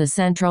strong the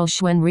Central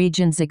Xuen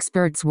region's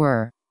experts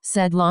were,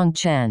 said Long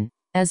Chen.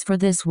 As for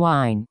this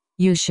wine,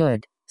 you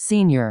should.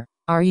 Senior,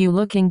 are you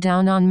looking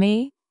down on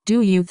me?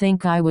 Do you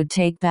think I would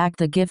take back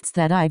the gifts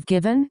that I've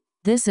given?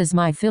 This is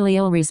my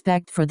filial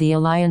respect for the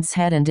Alliance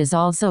head and is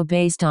also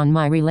based on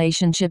my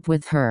relationship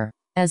with her.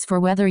 As for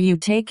whether you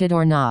take it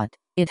or not,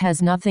 it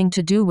has nothing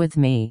to do with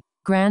me.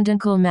 Grand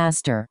Uncle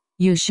Master,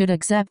 you should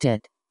accept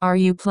it. Are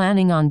you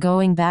planning on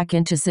going back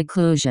into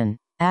seclusion?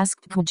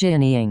 Asked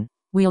Kujiniang.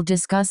 We'll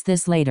discuss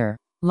this later.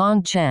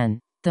 Long Chen,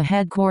 the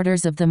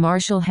headquarters of the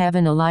Martial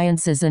Heaven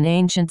Alliance is an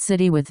ancient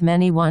city with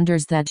many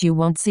wonders that you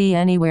won't see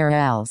anywhere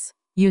else.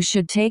 You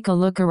should take a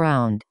look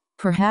around.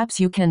 Perhaps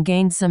you can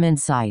gain some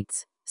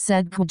insights,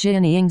 said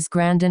Kujiniang's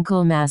Grand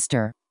Uncle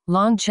Master.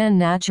 Long Chen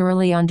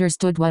naturally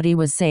understood what he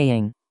was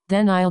saying.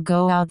 Then I'll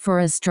go out for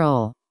a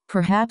stroll.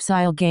 Perhaps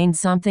I'll gain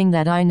something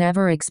that I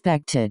never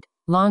expected.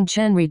 Long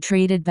Chen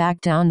retreated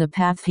back down the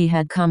path he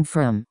had come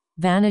from,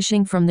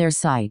 vanishing from their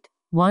sight.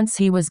 Once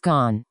he was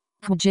gone,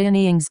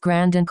 Kujiniang's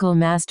Grand Uncle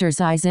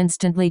Master's eyes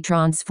instantly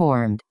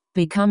transformed,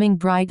 becoming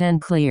bright and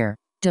clear.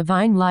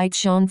 Divine light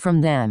shone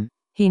from them.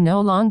 He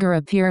no longer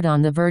appeared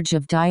on the verge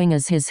of dying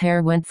as his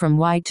hair went from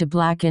white to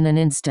black in an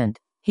instant.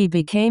 He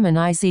became an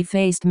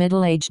icy-faced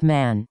middle-aged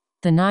man.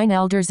 The 9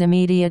 elders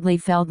immediately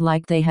felt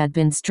like they had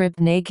been stripped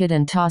naked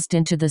and tossed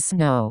into the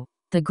snow.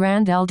 The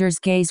Grand Elder's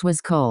gaze was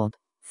cold.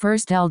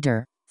 First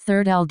Elder,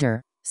 Third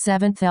Elder,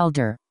 7th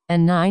Elder,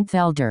 and 9th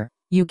Elder,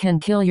 you can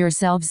kill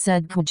yourselves,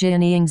 said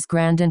Kujiniang's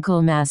Grand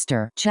Uncle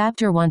Master.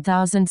 Chapter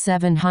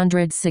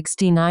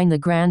 1769 The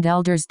Grand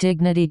Elder's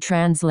Dignity.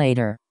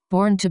 Translator.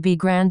 Born to be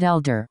Grand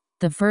Elder,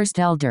 the First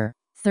Elder,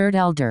 Third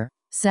Elder,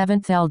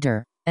 7th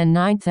Elder, and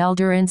 9th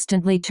Elder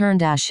instantly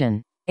turned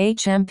ashen.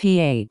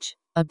 HMPH.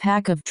 a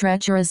pack of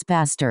treacherous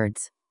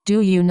bastards.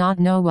 Do you not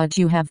know what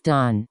you have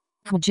done?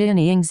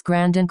 Jinnying's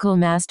Grand Uncle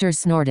Master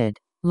snorted.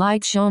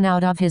 Light shone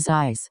out of his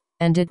eyes,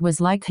 and it was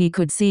like he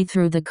could see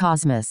through the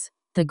cosmos.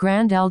 The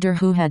Grand Elder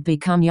who had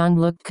become young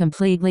looked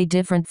completely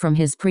different from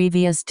his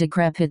previous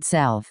decrepit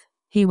self.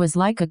 He was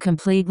like a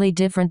completely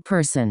different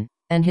person,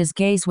 and his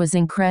gaze was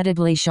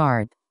incredibly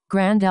sharp.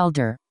 Grand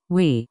Elder,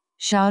 we,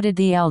 shouted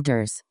the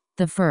elders.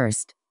 The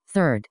first,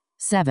 third,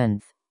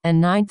 seventh, and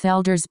ninth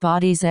elders'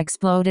 bodies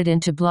exploded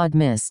into blood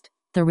mist.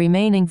 The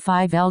remaining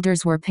 5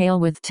 elders were pale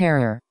with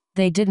terror.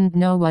 They didn't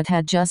know what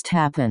had just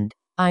happened.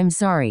 I'm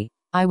sorry,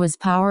 I was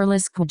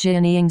powerless.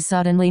 Jinying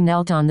suddenly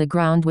knelt on the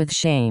ground with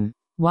shame.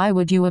 Why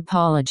would you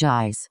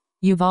apologize?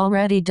 You've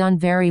already done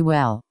very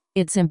well.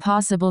 It's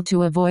impossible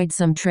to avoid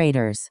some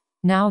traitors.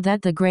 Now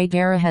that the great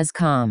era has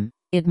come,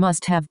 it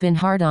must have been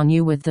hard on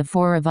you with the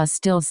 4 of us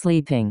still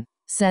sleeping,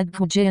 said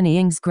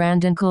Jinying's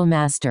Grand Uncle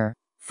Master.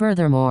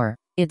 Furthermore,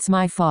 it's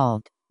my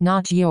fault,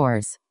 not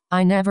yours.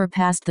 I never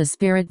passed the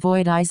spirit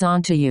void eyes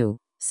on to you,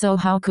 so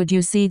how could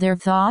you see their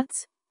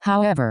thoughts?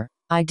 However,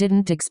 I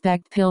didn't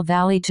expect Pill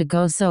Valley to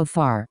go so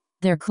far.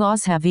 Their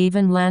claws have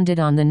even landed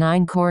on the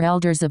 9 core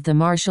elders of the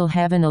Martial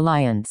Heaven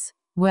Alliance.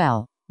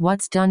 Well,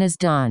 what's done is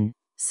done.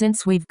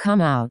 Since we've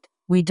come out,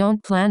 we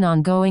don't plan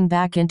on going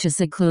back into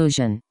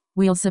seclusion.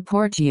 We'll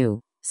support you,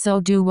 so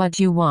do what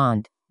you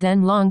want.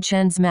 Then Long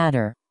Chen's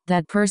matter.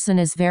 That person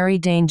is very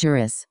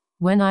dangerous.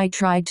 When I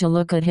tried to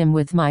look at him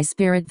with my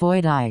spirit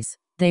void eyes,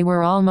 they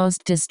were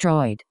almost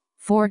destroyed.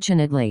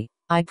 Fortunately,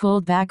 I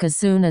pulled back as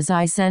soon as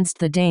I sensed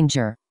the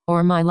danger,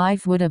 or my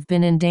life would have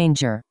been in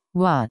danger.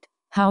 What?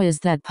 How is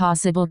that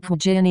possible?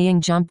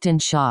 Jinying jumped in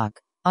shock.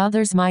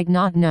 Others might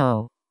not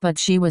know, but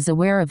she was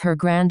aware of her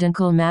Grand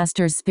Uncle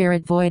Master's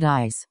spirit void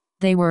eyes.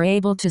 They were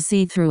able to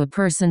see through a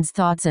person's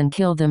thoughts and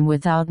kill them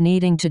without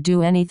needing to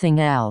do anything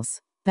else.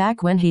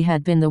 Back when he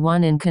had been the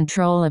one in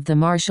control of the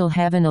Martial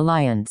Heaven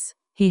Alliance,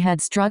 he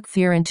had struck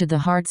fear into the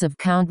hearts of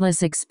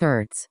countless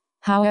experts.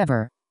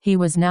 However, he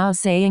was now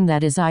saying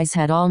that his eyes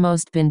had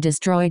almost been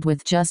destroyed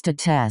with just a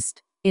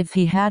test. If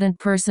he hadn't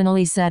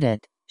personally said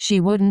it, she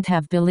wouldn't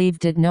have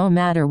believed it no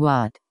matter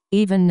what.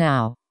 Even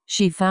now,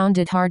 she found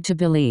it hard to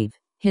believe.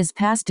 His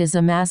past is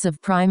a mass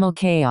of primal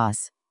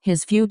chaos.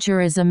 His future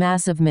is a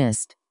mass of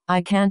mist.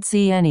 I can't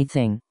see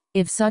anything.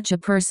 If such a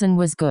person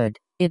was good,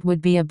 it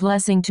would be a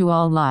blessing to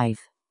all life.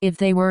 If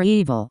they were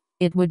evil,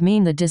 it would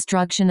mean the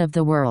destruction of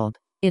the world.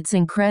 It's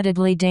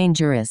incredibly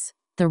dangerous.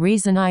 The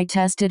reason I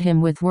tested him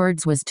with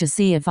words was to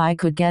see if I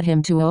could get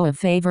him to owe a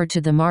favor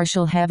to the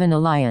Martial Heaven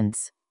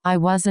Alliance. I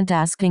wasn't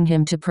asking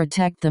him to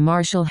protect the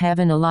Martial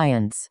Heaven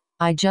Alliance.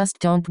 I just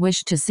don't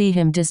wish to see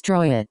him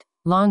destroy it.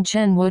 Long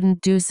Chen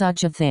wouldn't do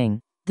such a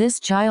thing. This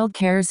child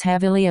cares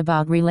heavily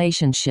about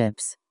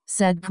relationships,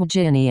 said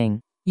Jinying.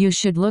 You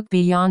should look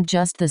beyond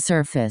just the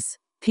surface.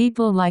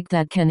 People like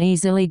that can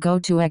easily go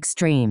to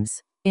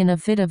extremes. In a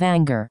fit of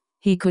anger,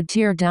 he could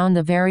tear down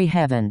the very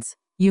heavens.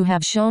 You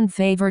have shown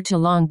favor to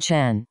Long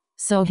Chen,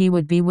 so he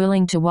would be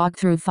willing to walk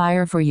through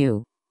fire for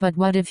you. But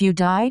what if you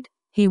died?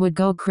 He would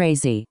go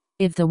crazy.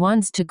 If the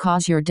ones to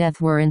cause your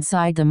death were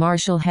inside the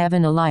Martial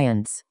Heaven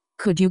Alliance,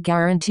 could you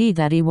guarantee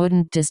that he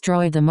wouldn't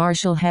destroy the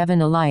Martial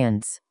Heaven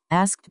Alliance?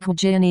 Asked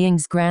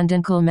Jinying's Grand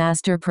Uncle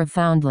Master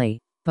profoundly.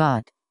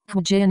 But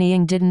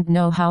Jinying didn't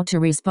know how to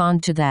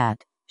respond to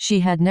that.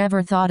 She had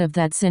never thought of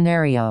that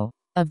scenario.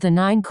 Of the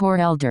 9 core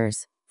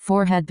elders,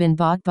 4 had been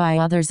bought by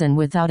others and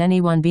without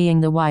anyone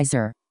being the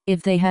wiser.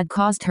 If they had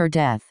caused her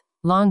death,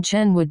 Long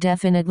Chen would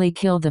definitely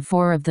kill the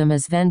 4 of them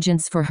as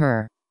vengeance for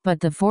her. But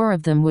the 4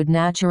 of them would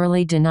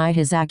naturally deny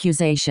his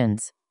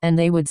accusations, and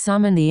they would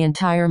summon the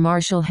entire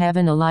Martial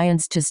Heaven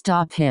Alliance to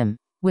stop him.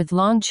 With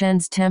Long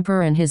Chen's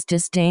temper and his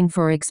disdain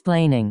for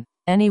explaining,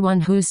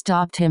 anyone who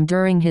stopped him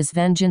during his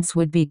vengeance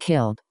would be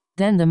killed.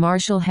 Then the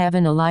Martial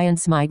Heaven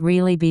Alliance might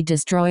really be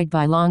destroyed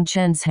by Long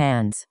Chen's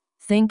hands.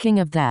 Thinking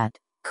of that,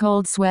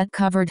 cold sweat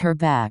covered her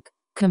back.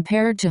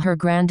 Compared to her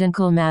Grand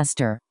Uncle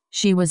Master,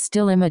 she was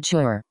still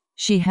immature.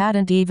 She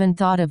hadn't even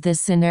thought of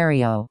this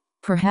scenario.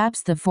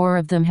 Perhaps the 4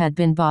 of them had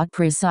been bought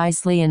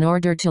precisely in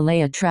order to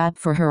lay a trap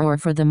for her or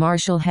for the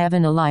Martial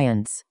Heaven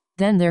Alliance.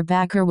 Then their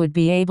backer would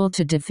be able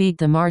to defeat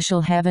the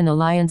Martial Heaven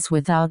Alliance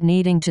without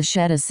needing to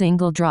shed a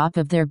single drop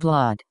of their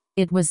blood.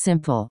 It was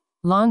simple.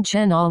 Long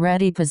Chen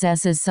already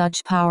possesses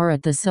such power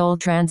at the soul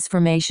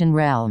transformation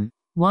realm.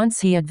 Once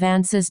he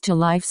advances to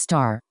Life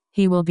Star,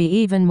 he will be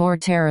even more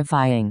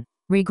terrifying.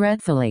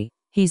 Regretfully,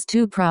 he's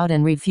too proud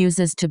and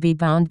refuses to be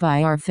bound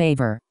by our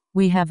favor.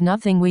 We have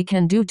nothing we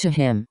can do to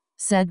him,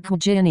 said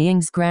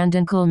Jinying's Grand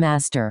Uncle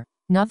Master.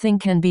 Nothing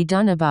can be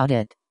done about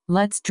it.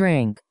 Let's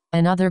drink.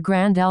 Another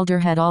Grand Elder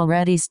had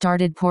already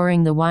started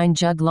pouring the wine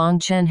jug Long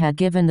Chen had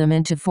given them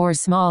into 4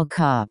 small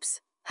cups.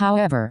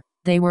 However,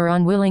 they were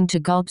unwilling to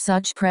gulp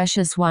such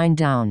precious wine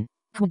down.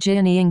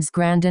 Jinying's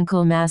Grand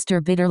Uncle Master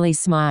bitterly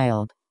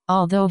smiled.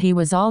 Although he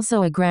was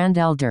also a Grand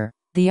Elder,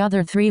 the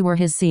other 3 were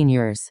his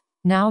seniors.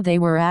 Now they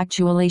were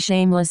actually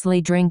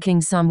shamelessly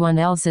drinking someone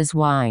else's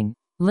wine.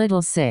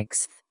 Little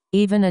 6th.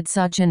 Even at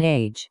such an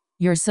age,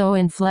 you're so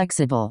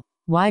inflexible.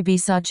 Why be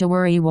such a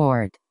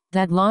worrywart?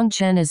 That Long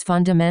Chen is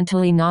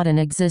fundamentally not an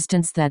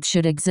existence that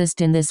should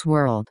exist in this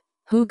world.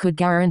 Who could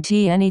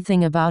guarantee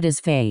anything about his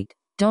fate?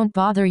 Don't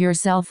bother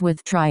yourself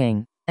with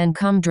trying, and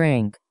come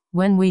drink.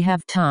 When we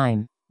have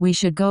time, we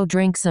should go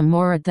drink some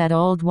more at that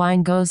old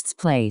wine ghost's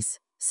place,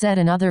 said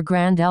another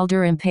grand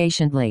elder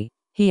impatiently.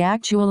 He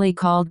actually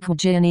called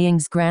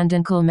Jianying's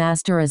granduncle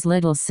master as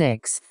Little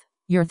Sixth.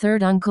 Your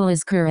third uncle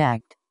is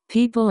correct.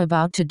 People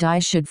about to die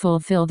should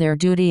fulfill their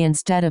duty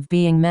instead of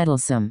being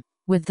meddlesome.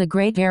 With the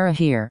great era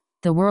here,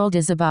 the world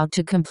is about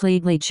to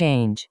completely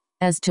change.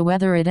 As to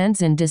whether it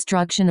ends in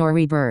destruction or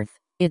rebirth,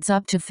 it's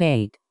up to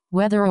fate.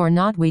 Whether or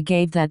not we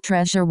gave that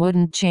treasure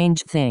wouldn't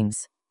change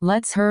things.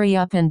 Let's hurry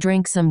up and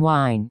drink some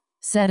wine,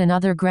 said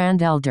another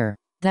grand elder.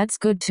 That's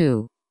good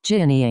too,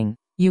 Jianying.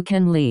 You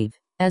can leave.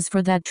 As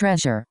for that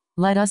treasure,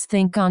 let us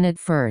think on it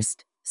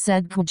first,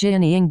 said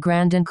Jianying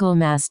granduncle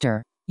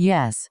master.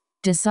 Yes,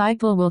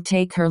 disciple will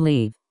take her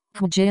leave.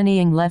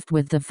 Jianying left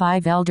with the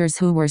 5 elders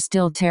who were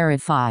still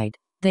terrified.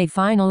 They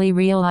finally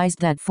realized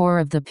that 4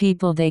 of the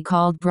people they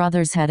called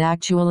brothers had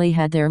actually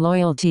had their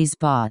loyalties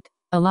bought.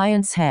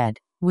 Alliance head.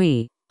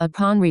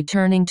 Upon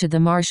returning to the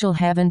Martial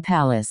Heaven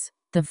Palace,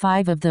 the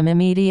 5 of them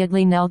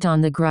immediately knelt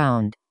on the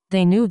ground.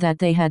 They knew that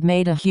they had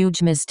made a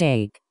huge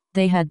mistake.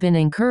 They had been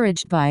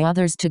encouraged by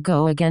others to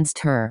go against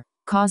her,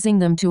 causing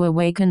them to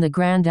awaken the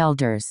Grand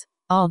Elders.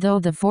 Although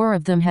the 4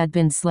 of them had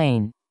been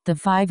slain, the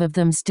 5 of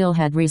them still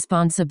had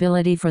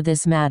responsibility for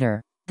this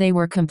matter. They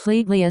were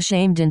completely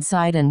ashamed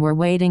inside and were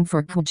waiting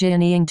for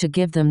Jianying to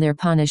give them their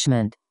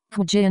punishment.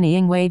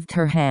 Jianying waved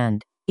her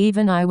hand.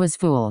 Even I was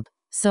fooled.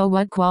 So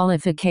what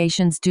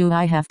qualifications do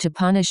I have to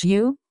punish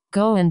you?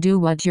 Go and do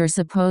what you're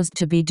supposed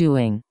to be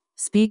doing.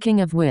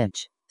 Speaking of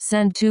which,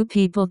 send 2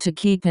 people to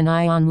keep an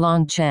eye on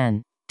Long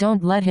Chen.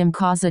 Don't let him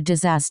cause a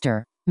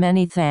disaster.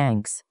 Many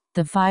thanks.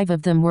 The 5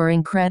 of them were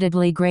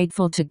incredibly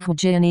grateful to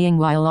Jianying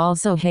while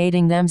also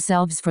hating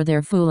themselves for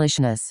their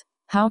foolishness.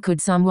 How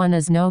could someone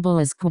as noble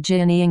as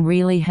Jianying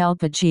really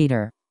help a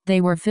cheater?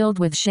 They were filled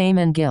with shame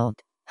and guilt.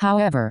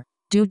 However,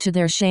 due to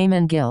their shame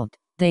and guilt,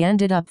 they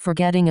ended up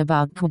forgetting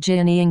about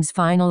Jianying's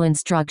final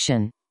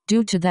instruction.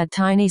 Due to that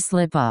tiny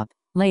slip-up,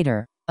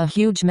 later, a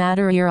huge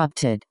matter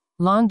erupted.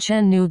 Long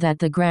Chen knew that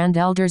the Grand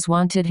Elders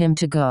wanted him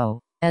to go,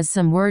 as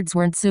some words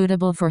weren't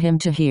suitable for him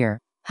to hear.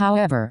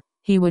 However,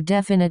 he would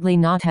definitely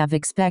not have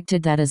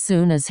expected that as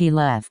soon as he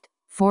left,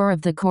 4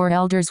 of the core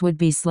elders would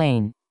be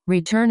slain.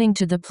 Returning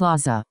to the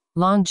plaza,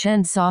 Long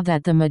Chen saw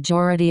that the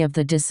majority of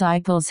the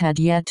disciples had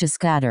yet to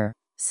scatter.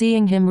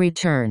 Seeing him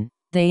return,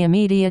 they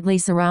immediately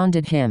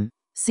surrounded him.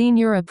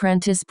 Senior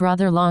apprentice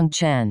brother Long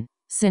Chen,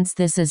 since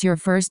this is your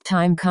first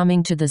time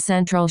coming to the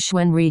central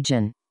Xuen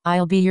region,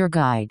 I'll be your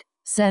guide,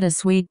 said a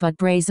sweet but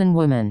brazen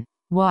woman.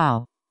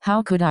 Wow,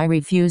 how could I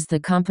refuse the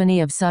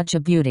company of such a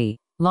beauty?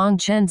 Long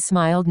Chen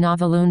smiled.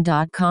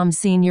 Noveloon.com.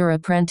 Senior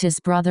apprentice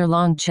brother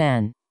Long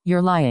Chen,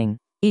 you're lying.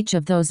 Each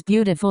of those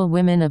beautiful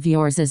women of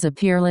yours is a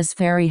peerless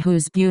fairy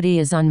whose beauty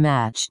is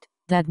unmatched.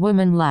 That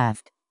woman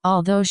laughed.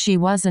 Although she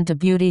wasn't a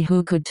beauty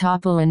who could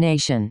topple a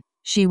nation,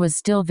 she was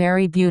still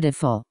very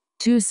beautiful.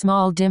 2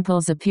 small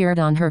dimples appeared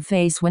on her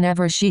face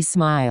whenever she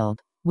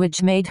smiled,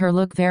 which made her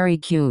look very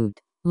cute.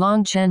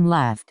 Long Chen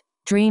laughed.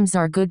 Dreams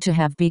are good to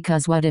have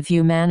because what if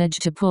you manage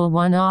to pull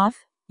one off?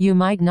 You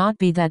might not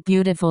be that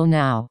beautiful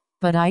now,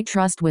 but I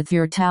trust with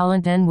your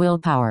talent and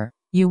willpower,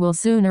 you will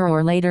sooner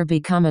or later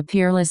become a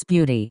peerless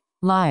beauty.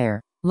 Liar.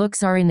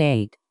 Looks are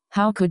innate.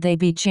 How could they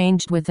be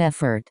changed with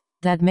effort?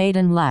 That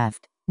maiden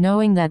laughed,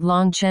 knowing that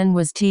Long Chen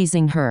was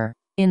teasing her.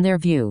 In their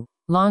view,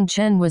 Long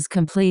Chen was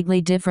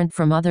completely different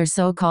from other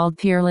so-called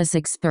peerless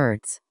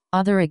experts.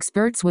 Other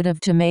experts would have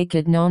to make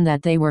it known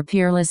that they were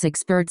peerless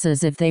experts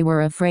as if they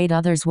were afraid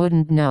others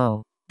wouldn't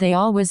know. They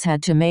always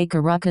had to make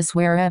a ruckus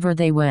wherever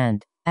they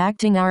went,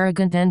 acting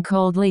arrogant and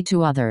coldly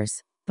to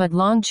others. But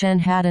Long Chen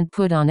hadn't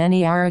put on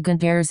any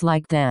arrogant airs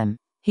like them.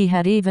 He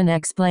had even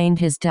explained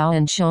his Tao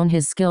and shown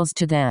his skills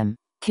to them.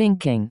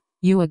 King,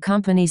 you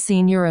accompany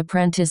senior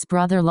apprentice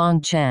brother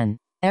Long Chen.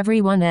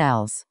 Everyone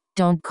else,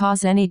 don't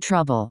cause any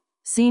trouble.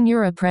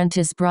 Senior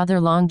apprentice brother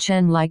Long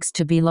Chen likes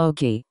to be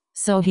low-key,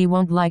 so he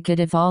won't like it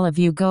if all of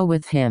you go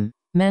with him.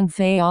 Meng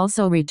Fei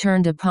also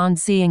returned upon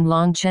seeing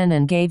Long Chen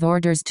and gave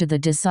orders to the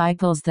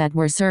disciples that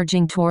were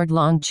surging toward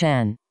Long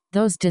Chen.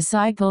 Those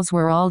disciples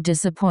were all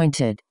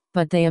disappointed,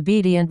 but they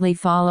obediently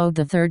followed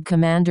the third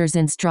commander's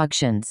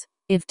instructions.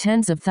 If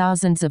tens of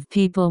thousands of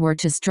people were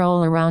to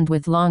stroll around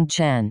with Long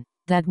Chen,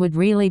 that would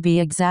really be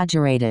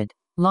exaggerated.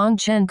 Long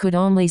Chen could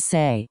only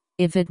say,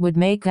 if it would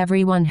make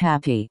everyone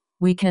happy,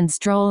 we can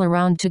stroll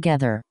around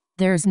together.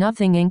 There's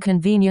nothing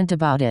inconvenient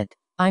about it.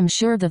 I'm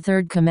sure the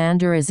third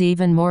commander is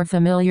even more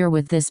familiar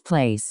with this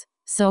place,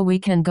 so we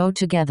can go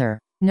together.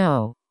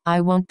 No,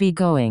 I won't be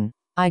going.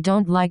 I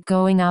don't like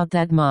going out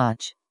that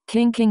much.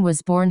 King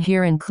was born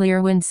here in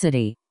Clearwind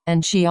City,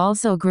 and she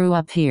also grew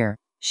up here.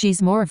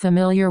 She's more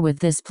familiar with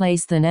this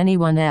place than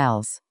anyone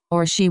else,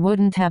 or she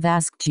wouldn't have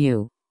asked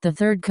you. The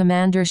third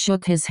commander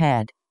shook his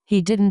head.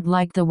 He didn't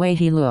like the way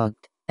he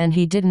looked, and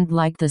he didn't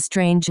like the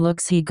strange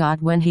looks he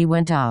got when he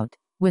went out.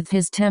 With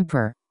his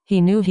temper, He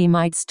knew he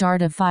might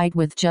start a fight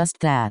with just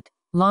that.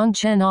 Long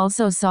Chen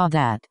also saw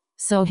that,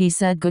 so he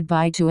said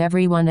goodbye to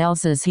everyone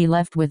else as he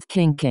left with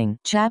King.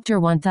 Chapter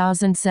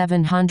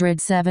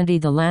 1770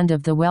 The Land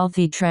of the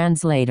Wealthy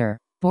Translator.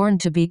 Born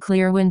to be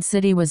Clearwind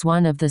City was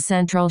one of the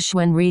central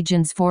Xuan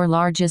region's 4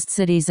 largest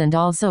cities and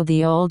also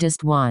the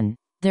oldest one.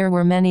 There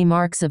were many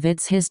marks of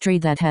its history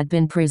that had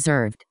been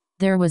preserved.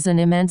 There was an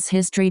immense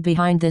history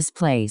behind this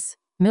place.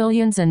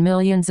 Millions and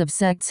millions of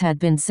sects had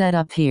been set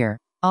up here.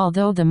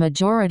 Although the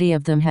majority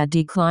of them had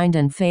declined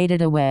and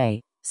faded away,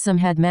 some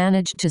had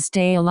managed to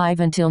stay alive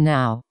until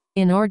now.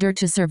 In order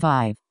to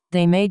survive,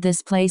 they made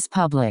this place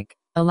public,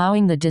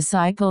 allowing the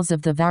disciples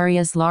of the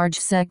various large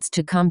sects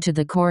to come to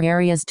the core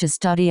areas to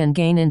study and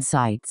gain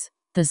insights.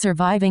 The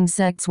surviving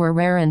sects were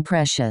rare and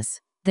precious.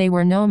 They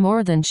were no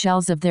more than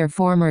shells of their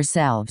former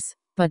selves.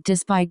 But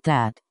despite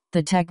that,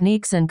 the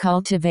techniques and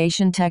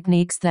cultivation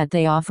techniques that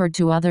they offered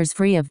to others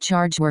free of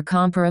charge were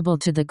comparable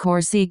to the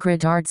core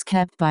secret arts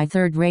kept by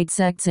third-rate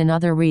sects in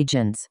other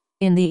regions.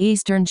 In the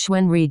Eastern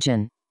Xuan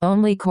region,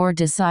 only core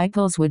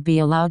disciples would be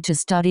allowed to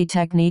study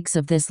techniques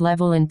of this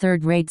level in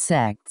third-rate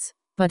sects.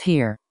 But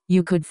here,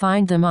 you could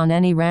find them on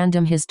any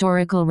random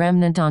historical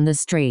remnant on the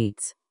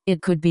streets.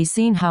 It could be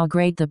seen how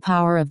great the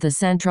power of the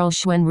Central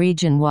Xuan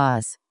region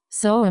was.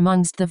 So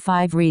amongst the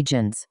 5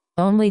 regions,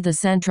 only the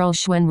Central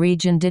Xuan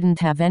region didn't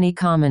have any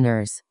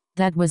commoners.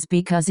 That was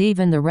because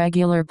even the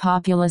regular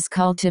populace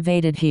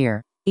cultivated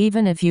here.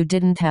 Even if you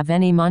didn't have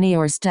any money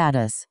or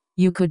status,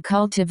 you could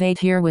cultivate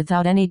here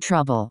without any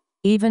trouble.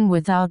 Even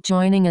without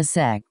joining a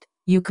sect,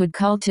 you could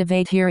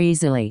cultivate here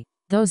easily.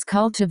 Those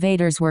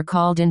cultivators were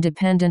called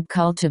independent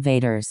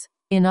cultivators.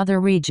 In other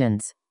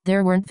regions,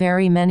 there weren't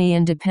very many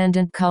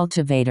independent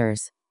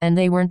cultivators, and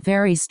they weren't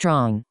very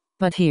strong.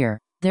 But here,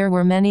 there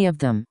were many of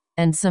them,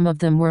 and some of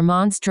them were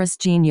monstrous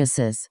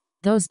geniuses.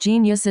 Those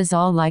geniuses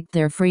all liked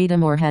their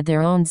freedom or had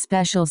their own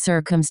special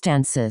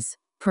circumstances.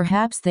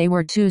 Perhaps they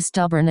were too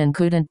stubborn and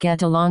couldn't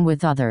get along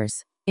with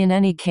others. In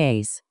any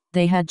case,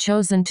 they had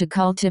chosen to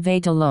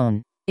cultivate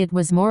alone. It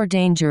was more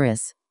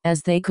dangerous,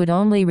 as they could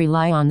only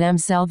rely on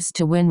themselves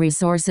to win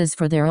resources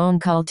for their own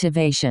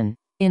cultivation.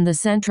 In the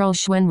Central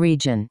Xuan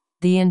region,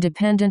 the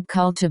independent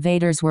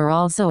cultivators were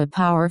also a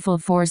powerful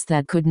force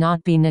that could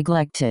not be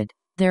neglected.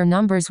 Their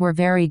numbers were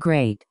very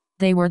great.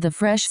 They were the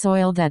fresh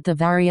soil that the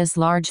various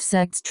large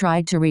sects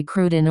tried to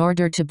recruit in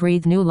order to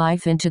breathe new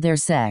life into their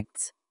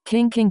sects.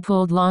 King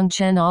pulled Long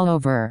Chen all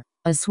over,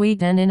 a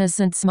sweet and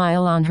innocent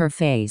smile on her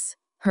face.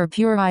 Her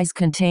pure eyes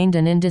contained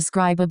an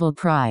indescribable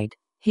pride.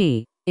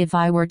 If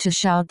I were to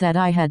shout that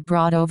I had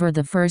brought over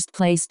the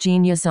first-place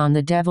genius on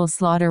the Devil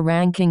Slaughter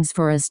rankings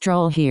for a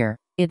stroll here,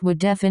 it would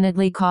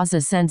definitely cause a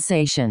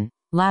sensation,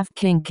 laughed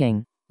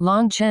King.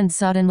 Long Chen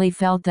suddenly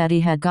felt that he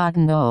had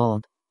gotten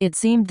old. It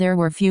seemed there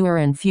were fewer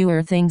and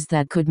fewer things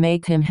that could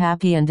make him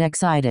happy and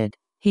excited.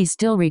 He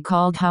still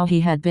recalled how he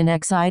had been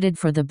excited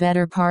for the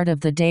better part of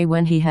the day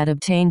when he had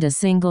obtained a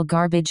single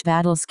garbage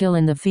battle skill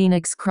in the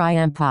Phoenix Cry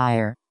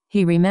Empire.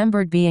 He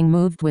remembered being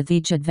moved with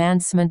each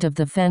advancement of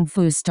the Feng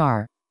Fu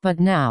star.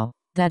 But now,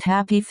 that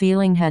happy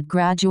feeling had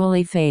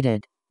gradually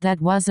faded. That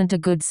wasn't a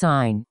good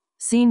sign.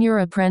 Senior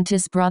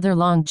apprentice brother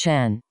Long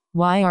Chen,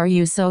 why are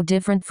you so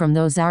different from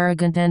those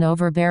arrogant and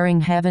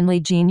overbearing heavenly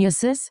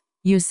geniuses?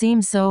 You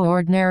seem so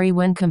ordinary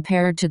when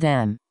compared to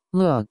them.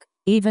 Look,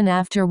 even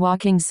after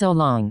walking so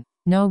long,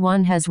 no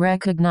one has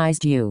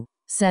recognized you,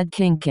 said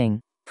King.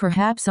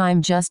 Perhaps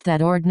I'm just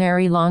that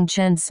ordinary. Long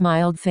Chen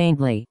smiled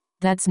faintly.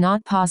 That's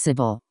not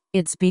possible.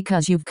 It's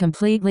because you've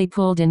completely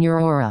pulled in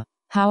your aura.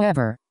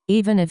 However,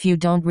 even if you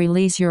don't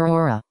release your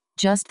aura,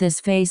 just this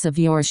face of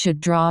yours should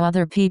draw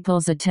other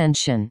people's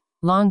attention.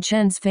 Long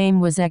Chen's fame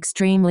was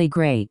extremely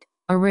great.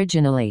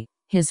 Originally,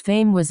 his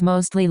fame was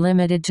mostly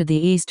limited to the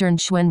Eastern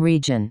Xuan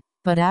region,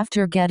 but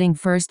after getting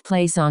first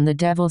place on the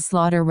Devil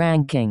Slaughter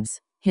rankings,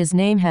 his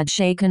name had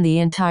shaken the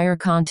entire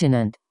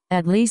continent.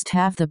 At least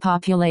half the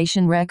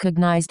population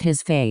recognized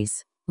his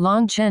face.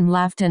 Long Chen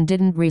laughed and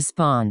didn't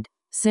respond.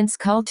 Since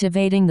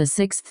cultivating the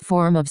 6th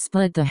form of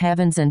Split the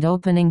Heavens and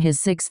opening his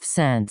 6th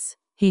sense,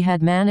 he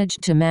had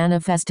managed to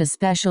manifest a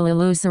special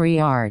illusory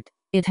art.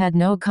 It had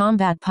no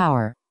combat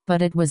power,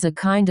 but it was a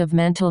kind of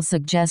mental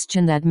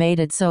suggestion that made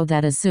it so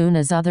that as soon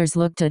as others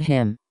looked at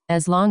him,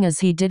 as long as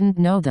he didn't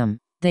know them,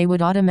 they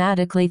would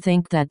automatically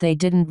think that they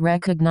didn't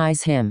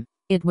recognize him.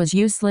 It was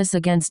useless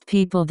against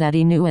people that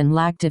he knew and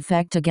lacked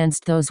effect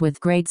against those with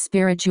great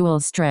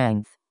spiritual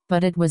strength,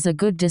 but it was a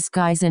good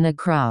disguise in a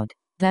crowd.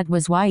 That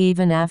was why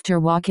even after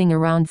walking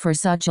around for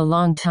such a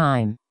long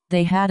time,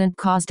 they hadn't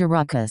caused a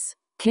ruckus.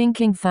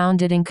 King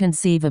found it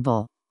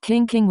inconceivable.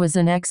 King was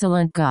an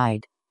excellent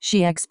guide.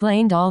 She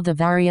explained all the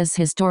various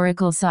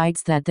historical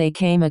sites that they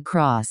came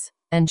across,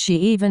 and she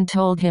even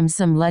told him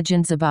some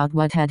legends about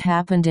what had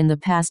happened in the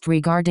past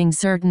regarding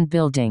certain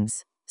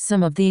buildings.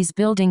 Some of these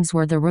buildings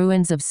were the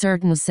ruins of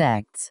certain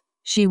sects.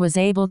 She was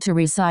able to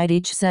recite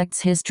each sect's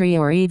history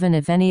or even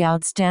if any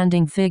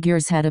outstanding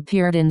figures had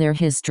appeared in their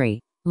history.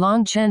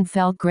 Long Chen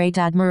felt great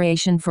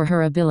admiration for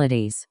her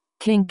abilities.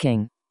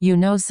 King, you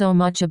know so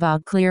much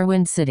about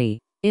Clearwind City.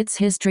 Its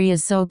history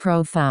is so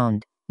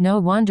profound. No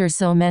wonder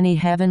so many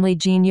heavenly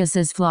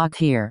geniuses flock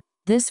here.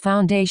 This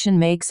foundation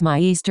makes my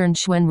Eastern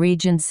Xuan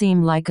region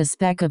seem like a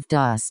speck of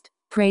dust,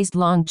 praised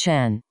Long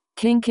Chen.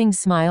 King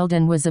smiled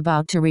and was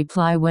about to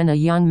reply when a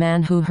young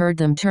man who heard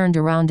them turned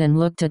around and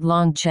looked at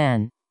Long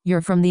Chen.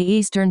 You're from the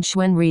Eastern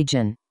Xuan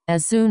region.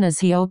 As soon as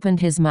he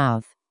opened his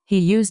mouth, he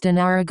used an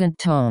arrogant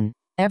tone.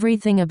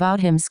 Everything about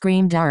him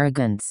screamed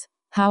arrogance.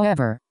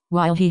 However,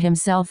 while he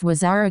himself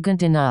was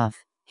arrogant enough,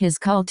 his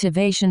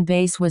cultivation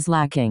base was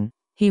lacking.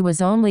 He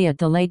was only at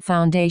the late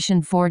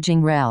foundation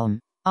forging realm.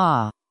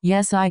 Ah,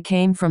 yes, I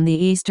came from the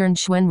Eastern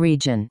Xuan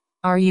region.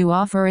 Are you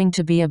offering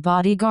to be a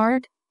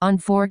bodyguard?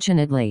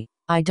 Unfortunately,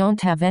 I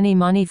don't have any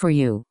money for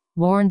you,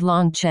 warned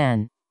Long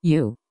Chen.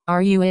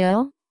 Are you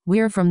ill?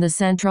 We're from the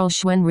Central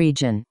Xuan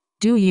region.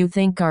 Do you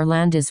think our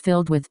land is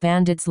filled with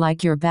bandits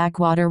like your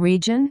backwater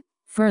region?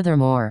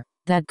 Furthermore,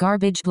 that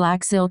garbage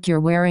black silk you're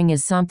wearing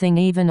is something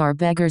even our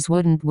beggars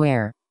wouldn't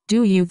wear.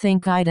 Do you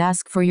think I'd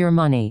ask for your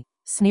money?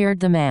 Sneered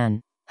the man.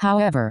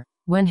 However,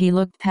 when he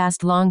looked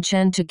past Long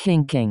Chen to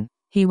King,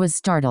 he was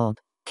startled.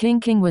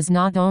 King was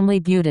not only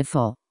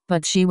beautiful,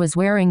 but she was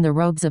wearing the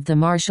robes of the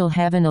Martial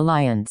Heaven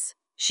Alliance.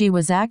 She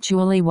was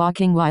actually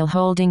walking while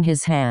holding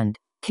his hand.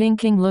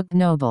 King looked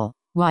noble,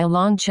 while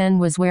Long Chen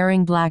was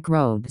wearing black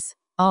robes.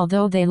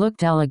 Although they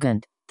looked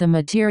elegant, the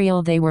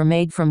material they were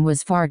made from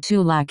was far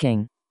too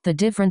lacking. The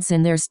difference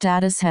in their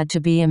status had to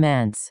be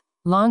immense.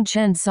 Long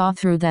Chen saw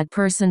through that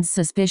person's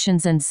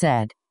suspicions and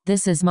said,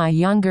 "This is my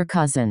younger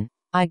cousin.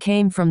 I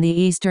came from the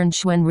Eastern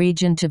Xuan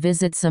region to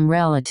visit some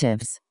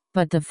relatives.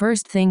 But the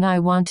first thing I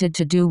wanted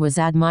to do was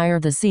admire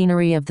the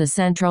scenery of the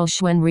Central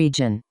Xuan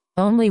region.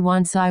 Only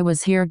once I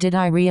was here did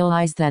I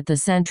realize that the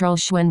Central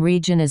Xuan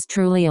region is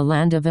truly a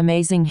land of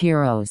amazing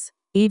heroes.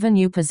 Even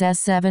you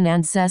possess 7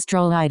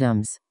 ancestral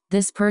items."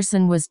 This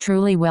person was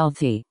truly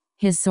wealthy.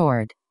 His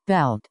sword,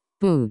 belt,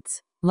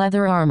 boots,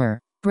 leather armor,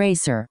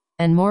 bracer,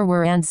 and more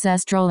were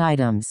ancestral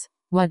items.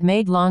 What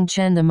made Long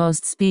Chen the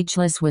most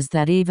speechless was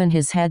that even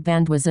his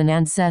headband was an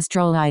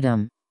ancestral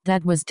item.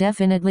 That was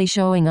definitely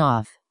showing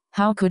off.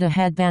 How could a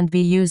headband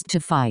be used to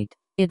fight?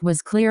 It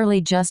was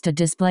clearly just a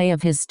display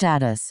of his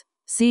status.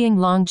 Seeing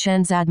Long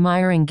Chen's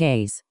admiring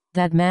gaze,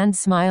 that man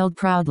smiled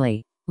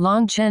proudly.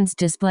 Long Chen's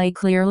display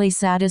clearly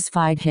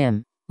satisfied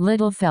him.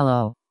 "Little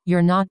fellow,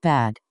 you're not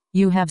bad.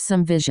 You have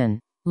some vision.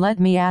 Let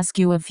me ask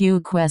you a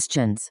few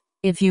questions.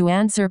 If you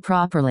answer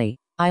properly,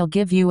 I'll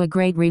give you a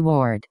great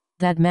reward."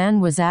 That man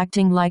was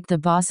acting like the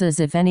boss, as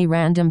if any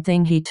random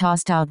thing he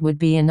tossed out would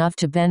be enough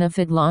to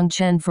benefit Long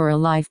Chen for a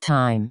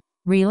lifetime.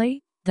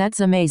 Really? That's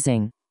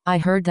amazing. I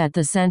heard that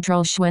the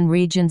Central Xuan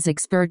region's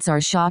experts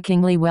are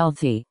shockingly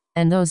wealthy,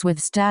 and those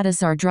with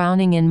status are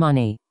drowning in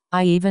money.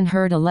 I even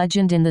heard a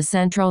legend in the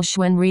Central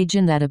Xuan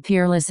region that a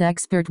peerless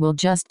expert will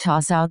just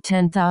toss out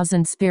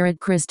 10,000 spirit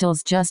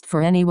crystals just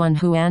for anyone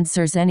who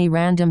answers any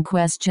random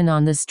question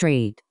on the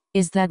street.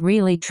 Is that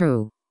really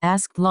true?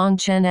 Asked Long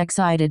Chen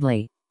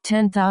excitedly.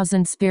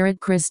 10,000 spirit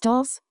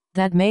crystals?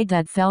 That made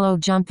that fellow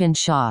jump in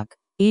shock.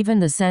 Even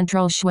the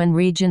Central Xuan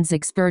region's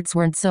experts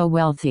weren't so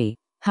wealthy.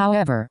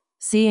 However,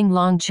 seeing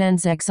Long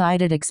Chen's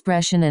excited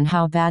expression and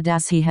how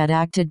badass he had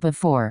acted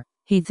before,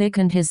 he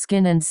thickened his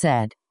skin and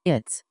said,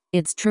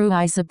 It's true,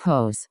 I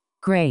suppose.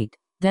 Great.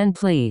 Then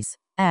please,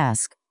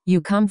 ask. You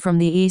come from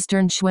the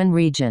Eastern Xuan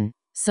region,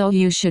 so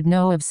you should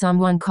know of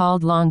someone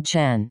called Long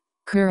Chen.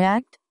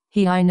 Correct?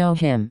 I know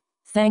him.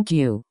 Thank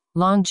you.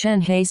 Long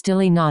Chen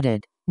hastily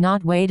nodded,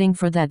 not waiting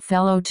for that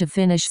fellow to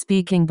finish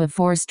speaking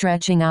before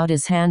stretching out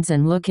his hands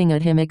and looking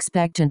at him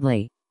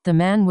expectantly. The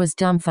man was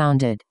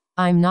dumbfounded.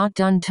 I'm not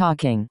done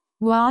talking.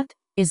 What?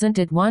 Isn't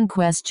it one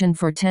question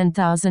for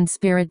 10,000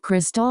 spirit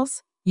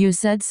crystals? You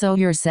said so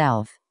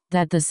yourself.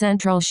 That the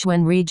Central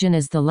Xuan region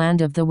is the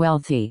land of the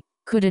wealthy.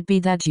 Could it be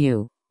that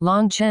you?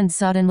 Long Chen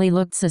suddenly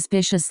looked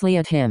suspiciously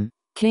at him.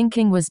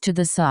 King was to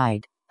the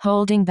side,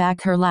 holding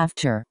back her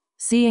laughter.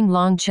 Seeing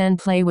Long Chen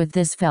play with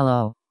this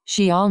fellow,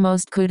 she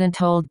almost couldn't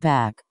hold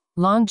back.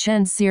 Long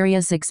Chen's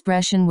serious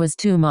expression was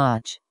too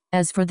much.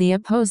 As for the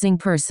opposing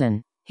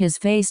person, his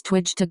face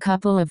twitched a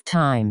couple of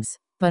times,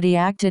 but he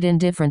acted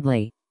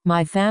indifferently.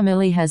 My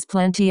family has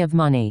plenty of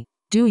money.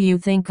 Do you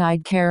think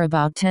I'd care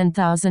about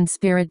 10,000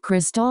 spirit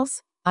crystals?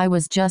 I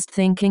was just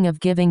thinking of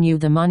giving you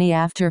the money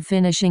after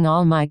finishing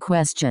all my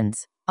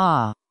questions.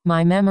 Ah,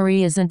 my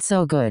memory isn't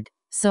so good,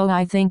 so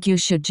I think you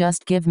should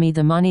just give me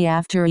the money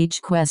after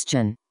each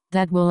question.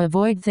 That will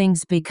avoid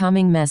things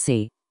becoming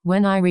messy.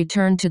 When I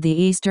return to the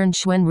Eastern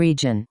Xuan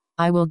region,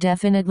 I will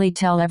definitely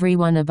tell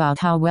everyone about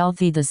how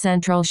wealthy the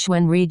Central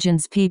Xuan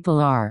region's people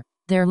are.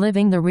 They're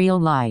living the real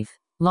life.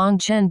 Long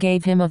Chen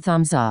gave him a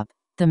thumbs up.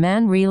 The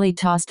man really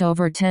tossed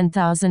over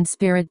 10,000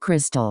 spirit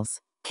crystals.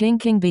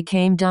 King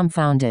became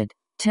dumbfounded.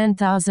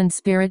 10,000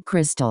 spirit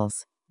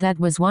crystals. That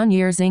was 1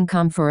 year's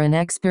income for an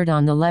expert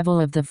on the level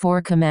of the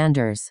 4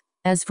 commanders.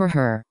 As for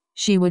her,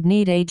 she would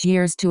need 8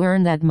 years to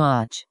earn that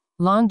much.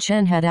 Long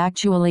Chen had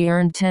actually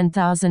earned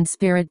 10,000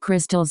 spirit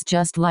crystals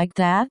just like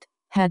that?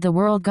 Had the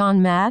world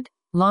gone mad?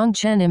 Long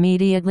Chen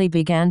immediately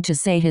began to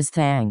say his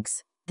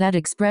thanks. That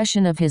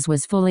expression of his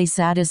was fully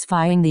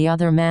satisfying the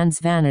other man's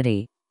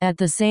vanity. At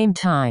the same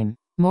time,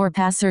 more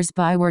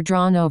passers-by were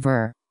drawn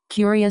over,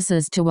 curious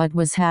as to what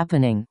was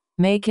happening,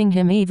 making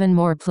him even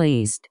more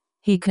pleased.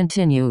 He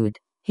continued.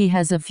 He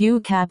has a few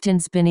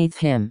captains beneath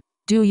him.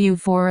 Do you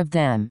 4 of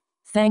them?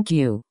 Thank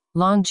you.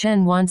 Long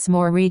Chen once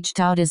more reached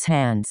out his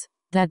hands.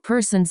 That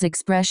person's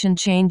expression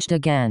changed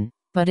again,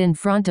 but in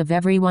front of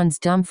everyone's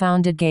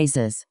dumbfounded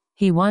gazes,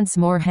 he once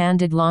more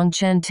handed Long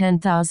Chen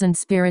 10,000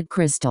 spirit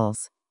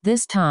crystals.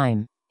 This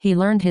time, he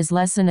learned his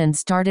lesson and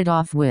started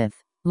off with,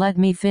 "Let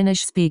me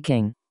finish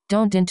speaking.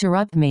 Don't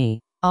interrupt me."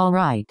 "All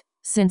right,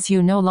 since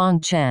you know Long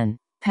Chen,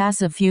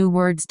 pass a few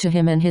words to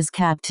him and his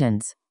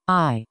captains.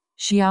 I,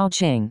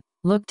 Xiaoqing,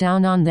 look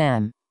down on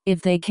them.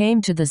 If they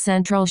came to the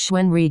central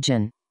Xuen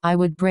region, I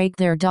would break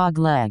their dog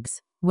legs."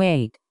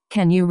 "Wait,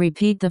 can you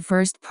repeat the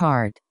first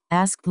part?"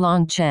 asked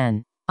Long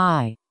Chen.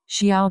 "I,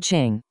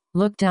 Xiaoqing,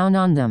 look down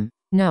on them."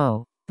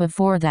 "No,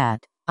 before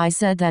that, I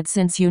said that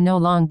since you know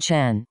Long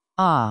Chen."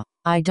 "Ah,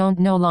 I don't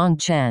know Long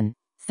Chen.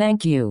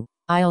 Thank you,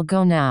 I'll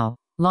go now."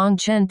 Long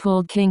Chen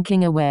pulled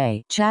King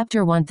away.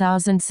 Chapter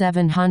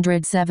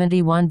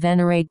 1771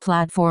 Venerate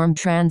Platform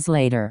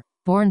Translator.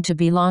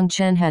 BornToBe. Long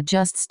Chen had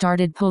just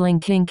started pulling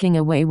King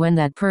away when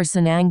that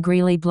person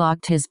angrily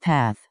blocked his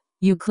path.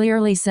 "You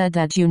clearly said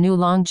that you knew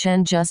Long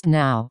Chen just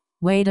now."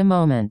 "Wait a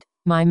moment,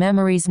 my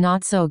memory's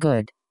not so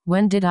good.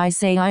 When did I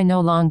say I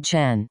know Long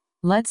Chen?"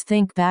 "Let's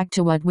think back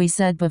to what we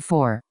said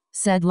before,"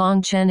 said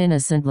Long Chen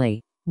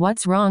innocently.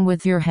 "What's wrong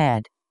with your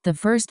head? The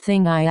first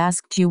thing I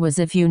asked you was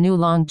if you knew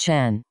Long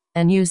Chen,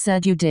 and you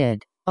said you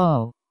did."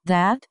 "Oh,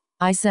 that?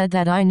 I said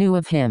that I knew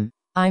of him.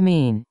 I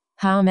mean,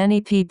 how many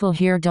people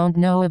here don't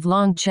know of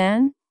Long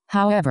Chen?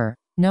 However,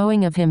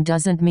 knowing of him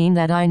doesn't mean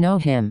that I know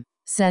him,"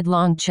 said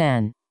Long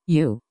Chen.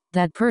 "You."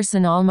 That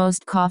person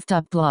almost coughed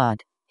up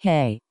blood.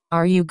 "Hey,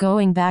 are you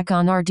going back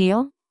on our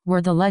deal?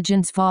 Were the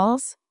legends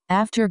false?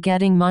 After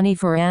getting money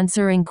for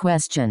answering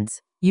questions,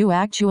 you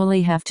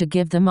actually have to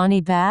give the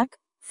money back?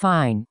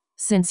 Fine.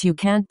 Since you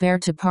can't bear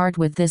to part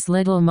with this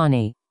little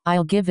money,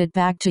 I'll give it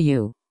back to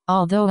you.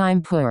 Although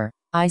I'm poor,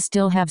 I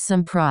still have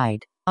some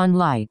pride.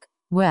 Unlike,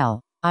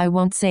 well, I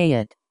won't say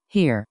it.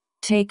 Here,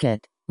 take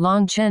it."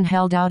 Long Chen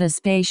held out a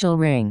spatial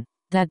ring.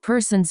 That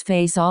person's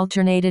face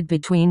alternated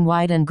between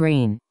white and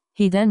green.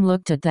 He then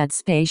looked at that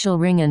spatial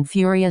ring and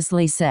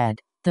furiously said,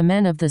 "The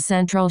men of the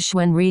central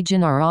Xuen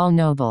region are all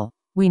noble.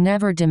 We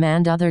never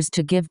demand others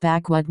to give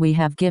back what we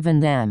have given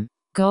them.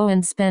 Go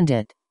and spend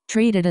it.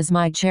 Treat it as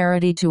my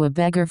charity to a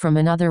beggar from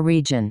another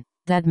region."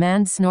 That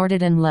man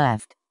snorted and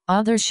left.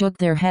 Others shook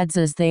their heads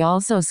as they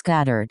also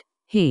scattered.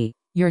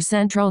 Your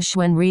central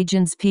Xuen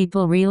region's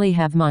people really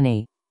have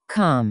money.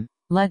 Come,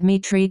 let me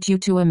treat you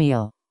to a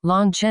meal."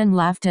 Long Chen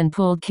laughed and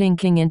pulled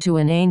King into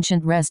an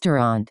ancient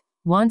restaurant.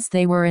 Once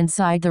they were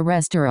inside the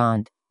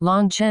restaurant,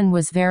 Long Chen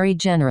was very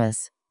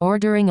generous,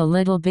 ordering a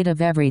little bit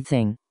of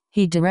everything.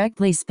 He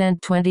directly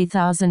spent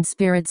 20,000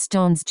 spirit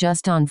stones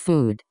just on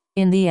food.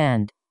 In the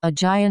end, a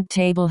giant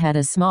table had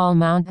a small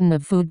mountain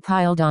of food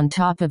piled on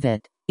top of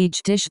it,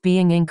 each dish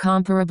being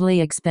incomparably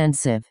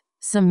expensive.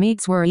 Some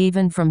meats were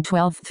even from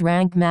 12th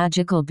rank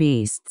magical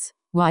beasts,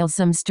 while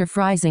some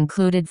stir-fries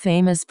included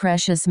famous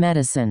precious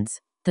medicines.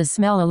 The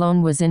smell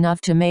alone was enough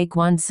to make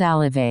one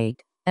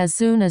salivate. As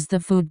soon as the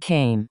food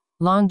came,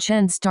 Long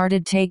Chen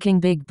started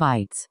taking big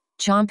bites,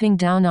 chomping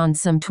down on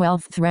some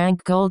 12th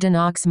rank golden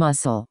ox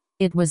muscle.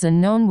 It was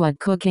unknown what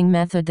cooking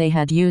method they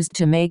had used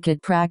to make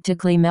it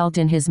practically melt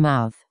in his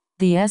mouth.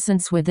 The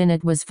essence within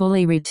it was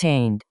fully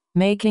retained,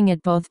 making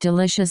it both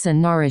delicious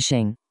and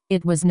nourishing.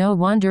 It was no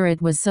wonder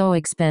it was so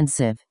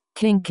expensive.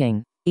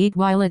 King, eat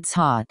while it's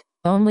hot."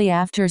 Only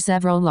after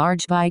several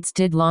large bites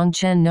did Long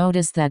Chen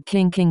notice that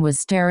King was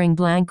staring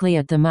blankly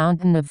at the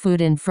mountain of food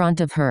in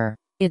front of her.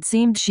 It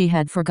seemed she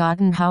had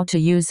forgotten how to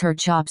use her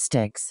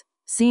chopsticks.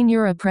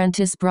 "Senior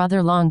apprentice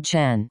brother Long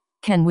Chen,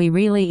 can we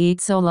really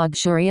eat so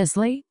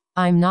luxuriously?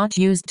 I'm not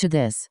used to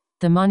this.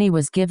 The money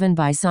was given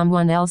by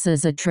someone else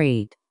as a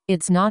treat.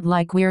 It's not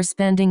like we're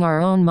spending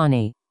our own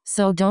money,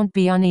 so don't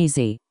be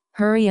uneasy.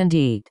 Hurry and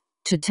eat."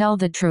 To tell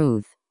the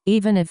truth,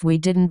 even if we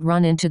didn't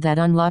run into that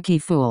unlucky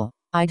fool,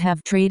 I'd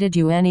have treated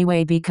you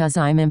anyway because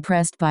I'm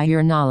impressed by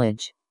your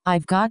knowledge.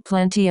 I've got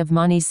plenty of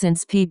money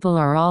since people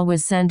are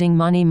always sending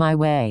money my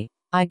way.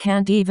 I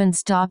can't even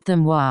stop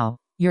them. Wow,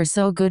 you're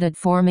so good at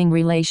forming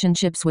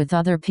relationships with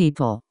other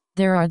people.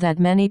 There are that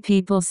many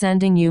people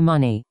sending you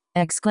money,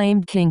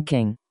 exclaimed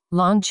King.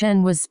 Long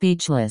Chen was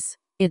speechless.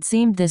 It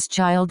seemed this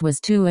child was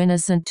too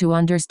innocent to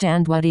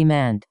understand what he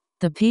meant.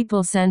 The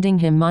people sending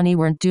him money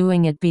weren't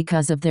doing it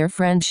because of their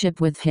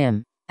friendship with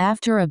him.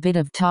 After a bit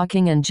of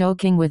talking and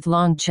joking with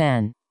Long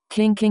Chen,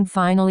 King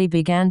finally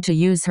began to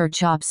use her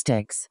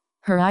chopsticks.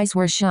 Her eyes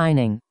were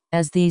shining,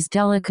 as these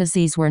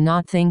delicacies were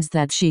not things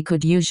that she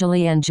could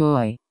usually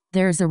enjoy.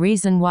 "There's a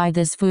reason why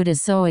this food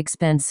is so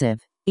expensive.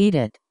 Eat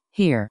it.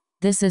 Here,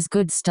 this is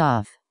good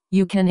stuff.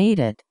 You can eat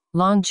it."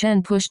 Long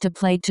Chen pushed a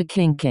plate to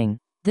King.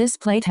 This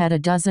plate had a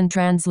dozen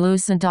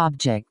translucent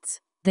objects.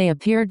 They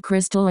appeared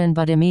crystalline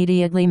but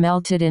immediately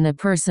melted in a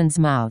person's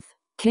mouth.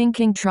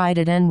 King tried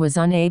it and was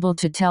unable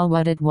to tell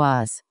what it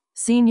was.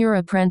 "Senior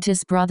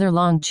apprentice brother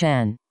Long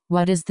Chen,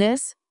 What is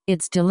this?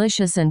 It's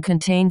delicious and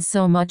contains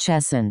so much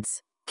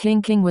essence.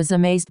 King was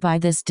amazed by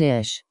this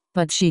dish,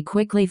 but she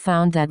quickly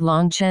found that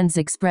Long Chen's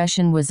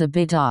expression was a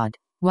bit odd.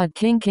 What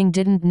King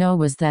didn't know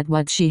was that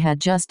what she had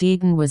just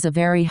eaten was a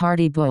very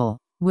hearty bull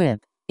whip.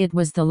 It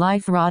was the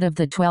life rod of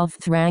the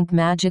 12th rank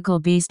magical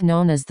beast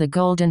known as the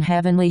Golden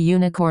Heavenly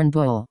Unicorn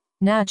Bull.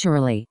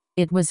 Naturally,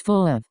 it was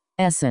full of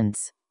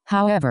essence.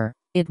 However,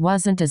 it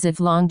wasn't as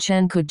if Long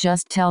Chen could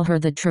just tell her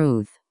the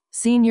truth.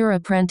 Senior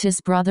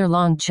apprentice brother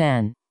Long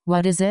Chen,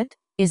 what is it?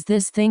 Is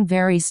this thing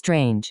very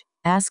strange?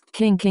 Asked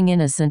King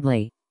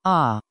innocently.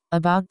 Ah,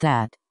 about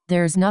that.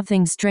 There's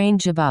nothing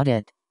strange about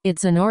it.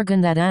 It's an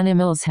organ that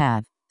animals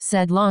have,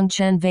 said Long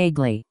Chen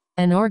vaguely.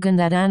 An organ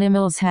that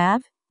animals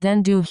have?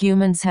 Then do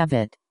humans have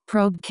it?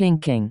 Probed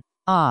King.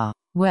 Ah,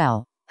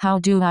 well, how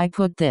do I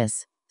put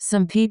this?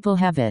 Some people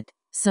have it,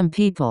 some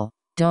people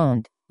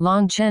don't.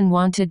 Long Chen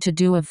wanted to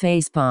do a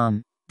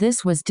facepalm.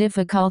 This was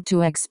difficult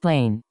to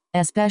explain,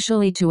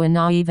 especially to a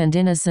naive and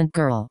innocent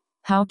girl.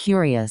 How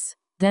curious.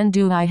 Then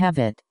do I have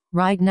it?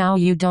 Right now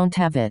you don't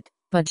have it,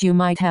 but you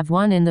might have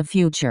one in the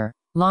future.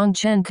 Long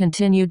Chen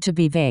continued to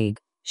be vague.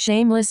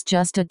 Shameless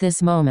just at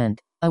this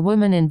moment. A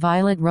woman in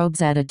violet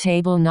robes at a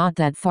table not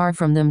that far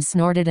from them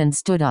snorted and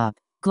stood up,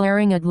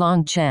 glaring at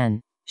Long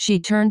Chen. She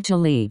turned to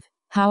leave.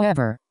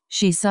 However,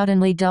 she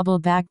suddenly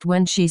double-backed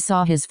when she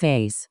saw his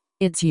face.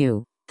 It's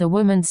you. The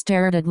woman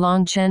stared at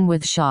Long Chen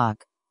with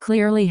shock,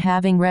 clearly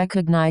having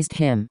recognized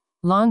him.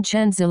 Long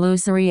Chen's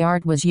illusory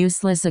art was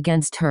useless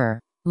against her.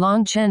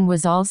 Long Chen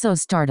was also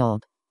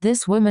startled.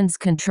 This woman's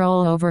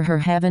control over her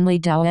heavenly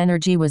Tao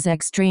energy was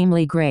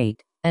extremely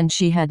great, and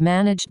she had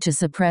managed to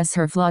suppress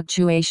her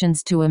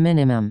fluctuations to a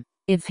minimum.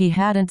 If he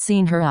hadn't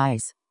seen her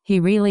eyes,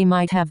 he really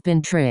might have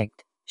been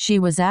tricked. She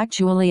was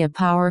actually a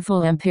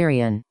powerful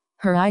Empyrean.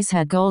 Her eyes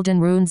had golden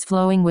runes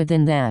flowing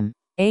within them.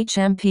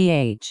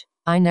 HMPH.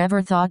 I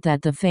never thought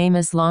that the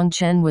famous Long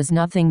Chen was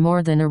nothing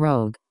more than a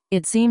rogue.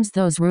 It seems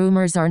those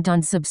rumors aren't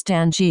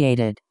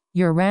unsubstantiated.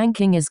 Your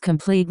ranking is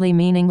completely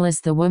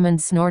meaningless. The woman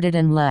snorted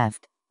and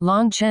left.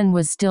 Long Chen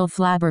was still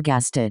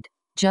flabbergasted.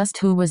 Just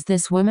who was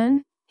this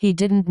woman? He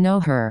didn't know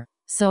her,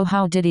 so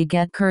how did he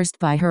get cursed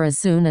by her as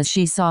soon as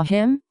she saw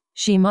him?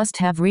 She must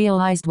have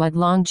realized what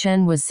Long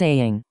Chen was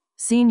saying.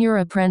 Senior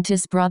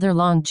apprentice brother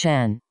Long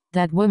Chen,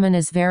 that woman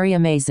is very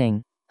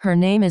amazing. Her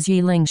name is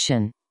Yi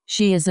Lingshan.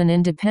 She is an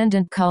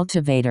independent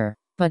cultivator,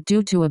 but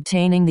due to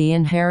obtaining the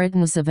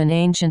inheritance of an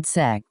ancient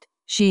sect,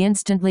 she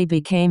instantly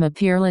became a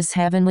peerless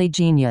heavenly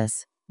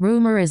genius.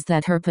 Rumor is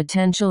that her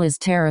potential is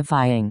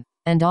terrifying,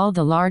 and all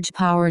the large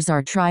powers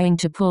are trying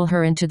to pull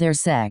her into their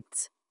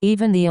sects.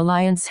 Even the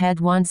Alliance head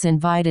once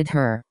invited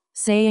her,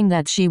 saying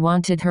that she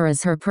wanted her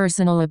as her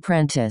personal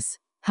apprentice.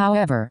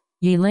 However,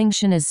 Yi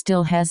Lingshan is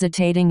still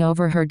hesitating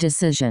over her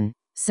decision,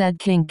 said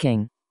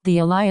King. The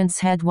Alliance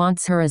head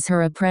wants her as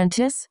her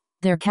apprentice?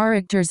 Their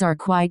characters are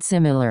quite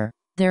similar.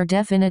 They're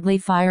definitely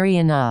fiery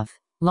enough.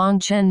 Long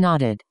Chen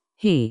nodded.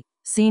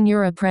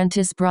 Senior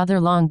apprentice brother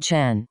Long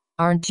Chen,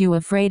 aren't you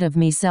afraid of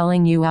me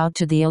selling you out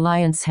to the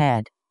Alliance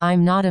head?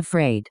 I'm not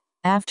afraid.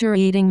 After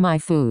eating my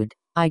food,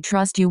 I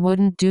trust you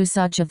wouldn't do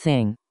such a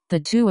thing. The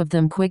two of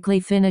them quickly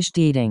finished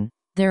eating.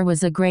 There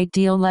was a great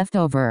deal left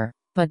over,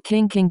 but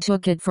King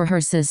took it for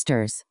her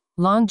sisters.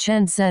 Long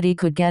Chen said he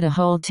could get a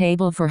whole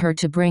table for her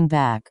to bring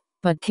back,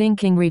 but King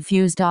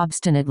refused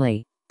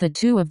obstinately. The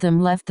two of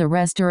them left the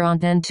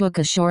restaurant and took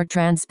a short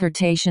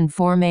transportation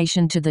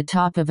formation to the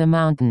top of a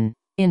mountain.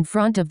 In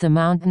front of the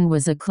mountain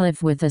was a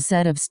cliff with a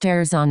set of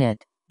stairs on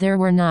it. There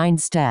were 9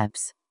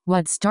 steps.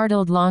 What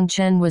startled Long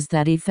Chen was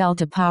that he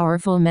felt a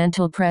powerful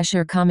mental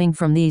pressure coming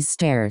from these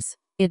stairs.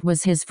 It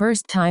was his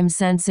first time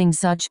sensing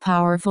such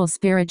powerful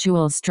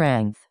spiritual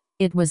strength.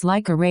 It was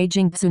like a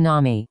raging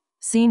tsunami.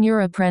 Senior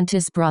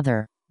apprentice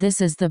brother,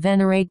 this is the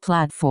Venerate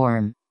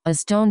platform, a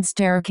stone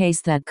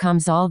staircase that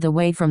comes all the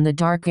way from the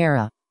Dark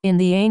Era. In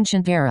the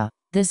Ancient Era,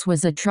 this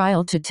was a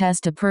trial to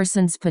test a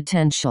person's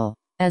potential.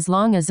 As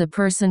long as a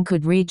person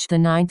could reach the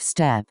 9th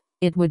step,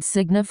 it would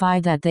signify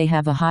that they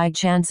have a high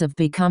chance of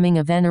becoming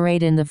a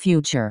Venerate in the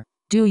future.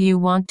 Do you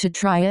want to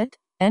try it?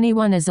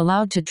 Anyone is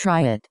allowed to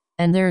try it,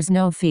 and there's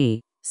no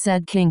fee,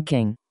 said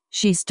King.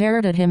 She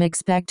stared at him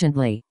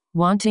expectantly,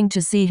 wanting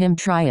to see him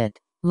try it.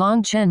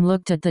 Long Chen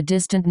looked at the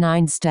distant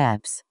 9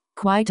 steps.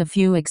 Quite a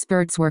few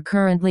experts were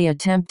currently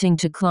attempting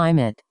to climb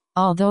it,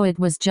 although it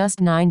was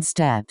just 9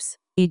 steps.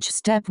 Each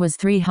step was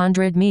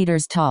 300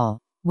 meters tall.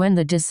 When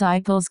the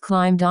disciples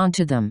climbed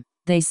onto them,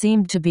 they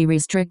seemed to be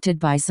restricted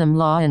by some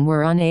law and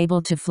were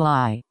unable to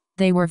fly.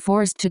 They were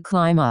forced to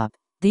climb up.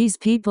 These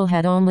people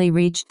had only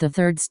reached the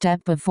 3rd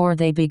step before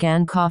they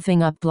began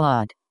coughing up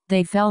blood.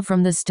 They fell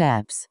from the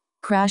steps,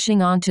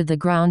 crashing onto the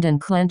ground and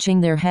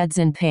clenching their heads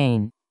in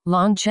pain.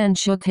 Long Chen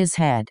shook his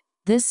head.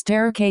 This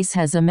staircase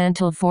has a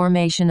mental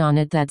formation on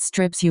it that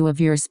strips you of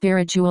your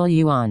spiritual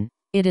yuan.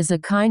 It is a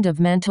kind of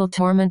mental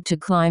torment to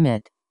climb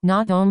it.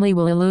 Not only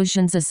will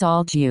illusions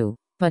assault you,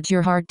 but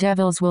your heart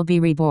devils will be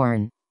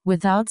reborn.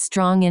 Without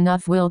strong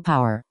enough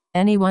willpower,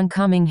 anyone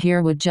coming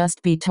here would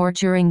just be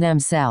torturing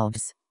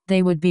themselves.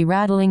 They would be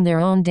rattling their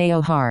own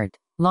Dao heart.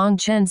 Long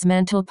Chen's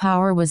mental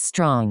power was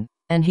strong,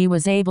 and he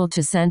was able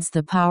to sense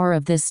the power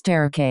of this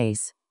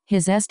staircase.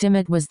 His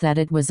estimate was that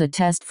it was a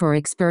test for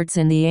experts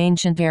in the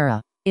ancient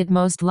era. It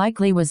most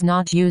likely was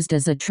not used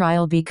as a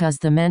trial because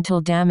the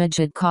mental damage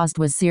it caused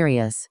was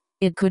serious.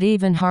 It could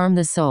even harm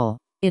the soul.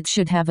 It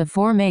should have a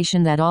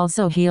formation that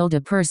also healed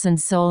a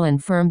person's soul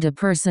and firmed a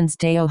person's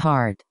Dao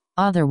heart.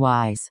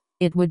 Otherwise,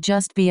 it would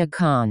just be a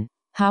con.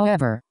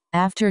 However,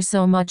 after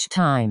so much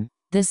time,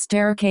 this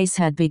staircase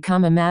had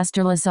become a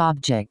masterless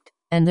object,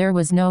 and there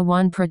was no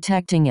one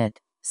protecting it.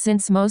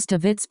 Since most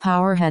of its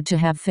power had to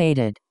have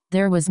faded,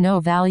 there was no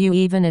value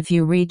even if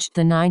you reached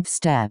the 9th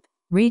step.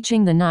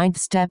 Reaching the 9th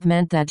step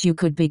meant that you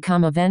could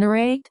become a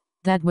venerate?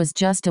 That was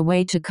just a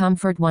way to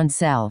comfort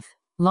oneself.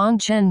 Long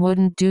Chen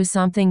wouldn't do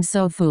something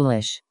so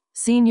foolish.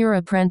 Senior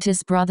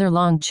apprentice brother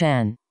Long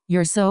Chen,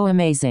 you're so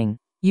amazing.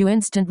 You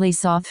instantly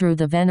saw through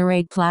the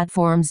venerate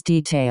platform's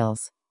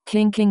details.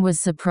 King was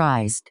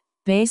surprised.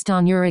 Based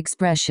on your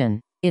expression,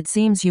 it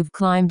seems you've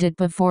climbed it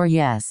before,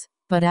 yes.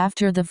 But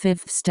after the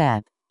 5th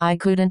step, I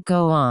couldn't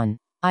go on.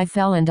 I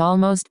fell and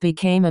almost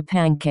became a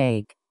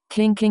pancake.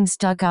 King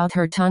stuck out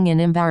her tongue in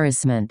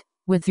embarrassment.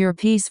 With your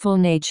peaceful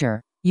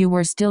nature, you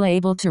were still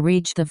able to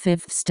reach the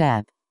 5th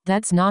step.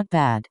 That's not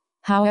bad.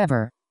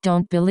 However,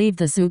 don't believe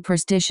the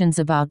superstitions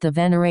about the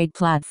venerate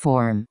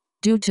platform.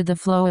 Due to the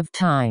flow of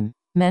time,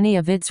 many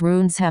of its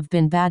runes have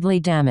been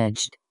badly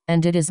damaged,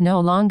 and it is no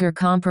longer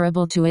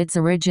comparable to its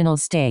original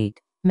state.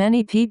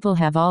 Many people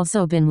have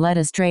also been led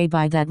astray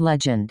by that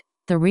legend.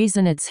 The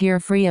reason it's here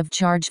free of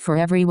charge for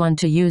everyone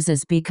to use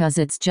is because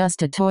it's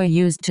just a toy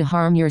used to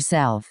harm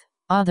yourself.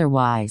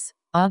 Otherwise,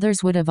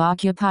 others would have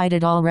occupied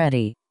it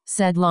already,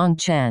 said Long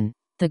Chen.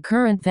 The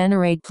current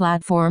venerate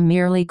platform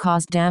merely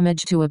caused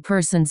damage to a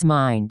person's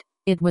mind.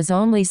 It was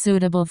only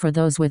suitable for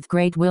those with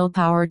great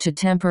willpower to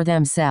temper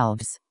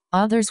themselves.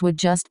 Others would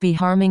just be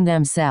harming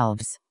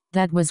themselves.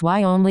 That was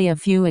why only a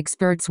few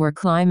experts were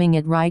climbing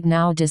it right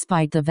now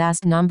despite the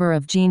vast number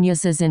of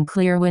geniuses in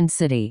Clearwind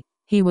City.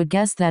 He would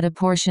guess that a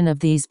portion of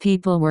these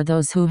people were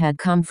those who had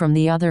come from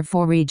the other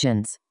 4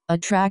 regions,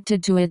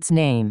 attracted to its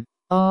name.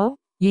 Oh,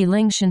 Yi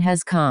Lingshan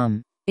has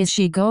come. Is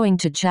she going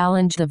to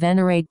challenge the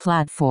venerate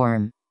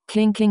platform?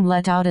 King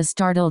let out a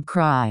startled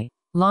cry.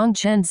 Long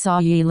Chen saw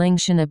Yi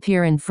Lingshan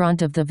appear in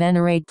front of the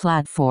venerate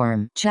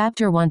platform.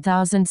 Chapter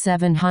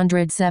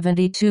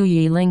 1772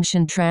 Yi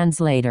Lingshan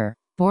Translator.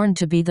 Born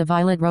to be the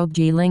violet-robed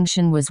Yi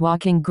Lingshan was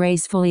walking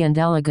gracefully and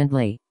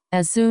elegantly.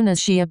 As soon as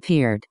she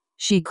appeared,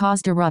 she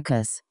caused a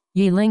ruckus.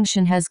 Yi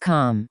Lingshan has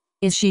come.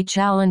 Is she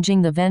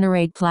challenging the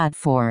venerate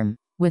platform?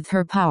 With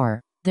her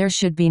power, there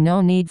should be no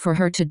need for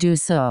her to do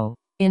so.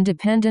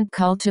 Independent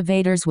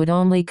cultivators would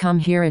only come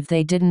here if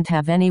they didn't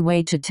have any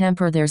way to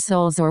temper their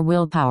souls or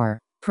willpower.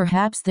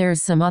 Perhaps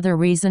there's some other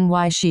reason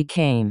why she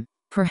came.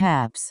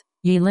 Perhaps.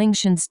 Yi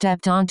Lingshan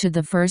stepped onto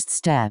the 1st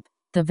step.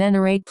 The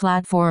venerate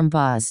platform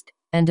buzzed,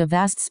 and a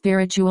vast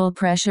spiritual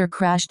pressure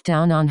crashed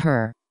down on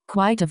her.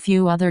 Quite a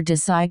few other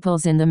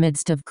disciples in the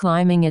midst of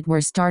climbing it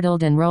were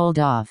startled and rolled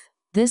off.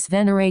 This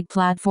venerate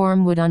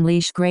platform would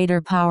unleash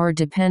greater power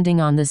depending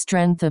on the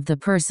strength of the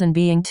person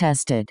being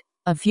tested.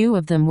 A few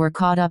of them were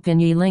caught up in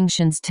Yi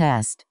Lingshan's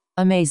test.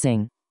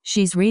 Amazing.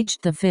 She's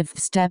reached the 5th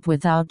step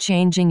without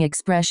changing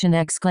expression,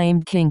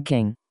 exclaimed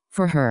King.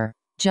 For her,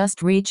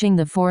 just reaching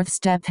the 4th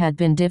step had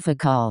been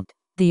difficult.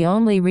 The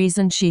only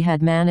reason she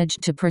had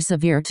managed to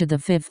persevere to the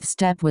 5th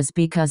step was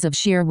because of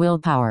sheer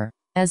willpower.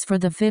 As for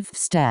the 5th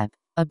step,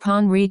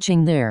 upon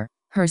reaching there,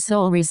 her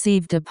soul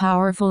received a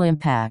powerful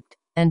impact,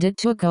 and it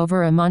took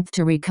over a month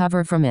to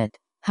recover from it.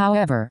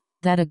 However,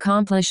 that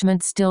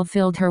accomplishment still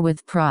filled her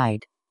with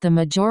pride. The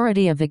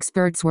majority of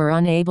experts were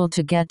unable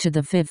to get to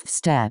the 5th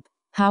step.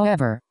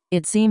 However,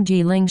 it seemed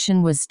Yi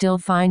Lingshan was still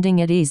finding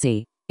it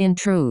easy. In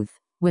truth,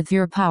 with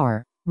your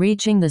power,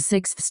 reaching the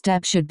 6th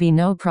step should be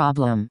no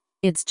problem.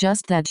 It's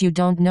just that you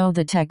don't know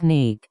the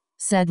technique,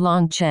 said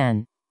Long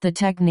Chen. The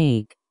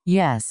technique?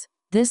 Yes.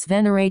 This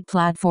venerate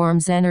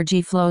platform's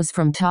energy flows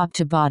from top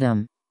to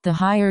bottom. The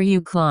higher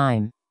you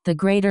climb, the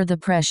greater the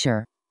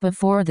pressure.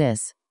 Before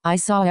this, I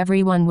saw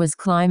everyone was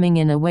climbing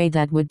in a way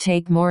that would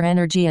take more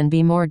energy and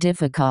be more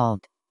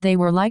difficult. They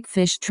were like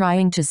fish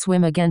trying to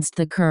swim against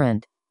the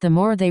current. The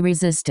more they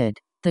resisted,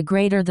 the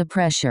greater the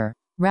pressure.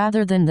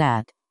 Rather than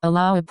that,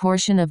 allow a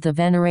portion of the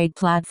venerate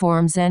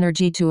platform's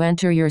energy to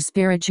enter your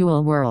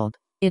spiritual world.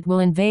 It will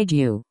invade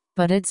you,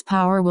 but its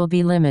power will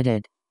be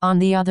limited. On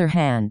the other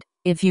hand,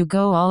 if you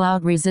go all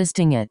out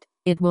resisting it,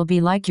 it will be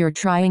like you're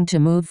trying to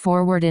move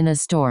forward in a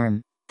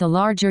storm. The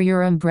larger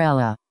your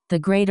umbrella, the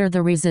greater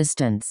the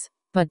resistance.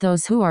 But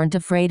those who aren't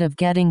afraid of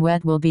getting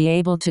wet will be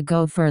able to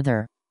go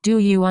further. Do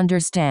you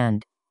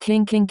understand?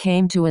 King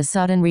came to a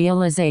sudden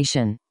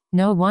realization.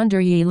 No wonder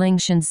Yi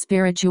Lingshan's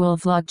spiritual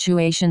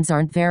fluctuations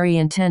aren't very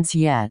intense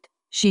yet.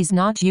 She's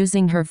not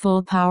using her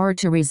full power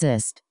to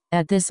resist.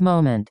 At this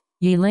moment,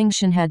 Yi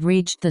Lingshan had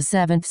reached the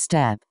 7th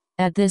step.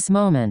 At this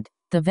moment,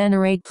 the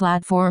venerate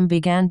platform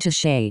began to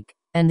shake,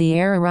 and the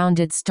air around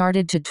it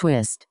started to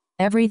twist.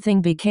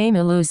 Everything became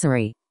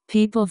illusory.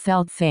 People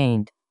felt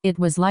faint. It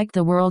was like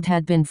the world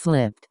had been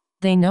flipped.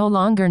 They no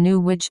longer knew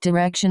which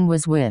direction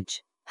was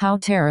which. How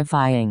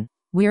terrifying.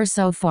 We're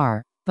so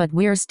far, but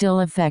we're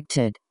still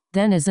affected.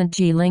 Then isn't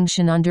Yi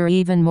Lingshan under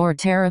even more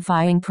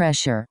terrifying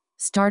pressure?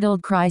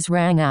 Startled cries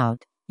rang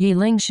out. Yi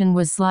Lingshan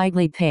was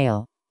slightly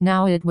pale.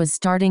 Now it was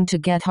starting to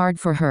get hard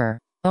for her.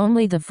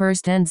 Only the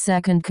first and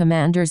second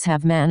commanders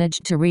have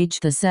managed to reach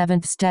the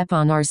 7th step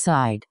on our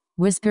side,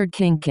 whispered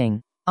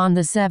King. On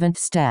the 7th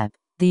step,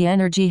 the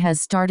energy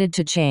has started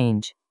to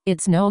change.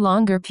 It's no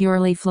longer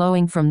purely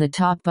flowing from the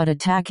top but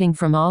attacking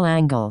from all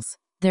angles.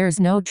 There's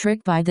no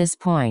trick by this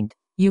point.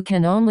 You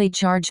can only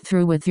charge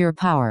through with your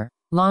power.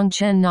 Long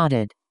Chen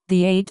nodded.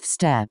 The 8th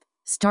step.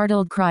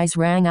 Startled cries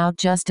rang out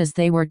just as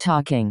they were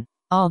talking.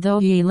 Although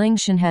Yi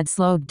Lingshan had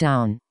slowed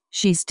down,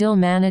 she still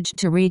managed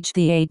to reach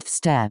the 8th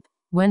step.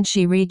 When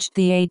she reached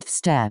the 8th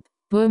step,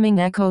 booming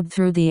echoed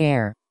through the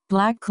air.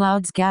 Black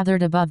clouds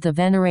gathered above the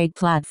venerate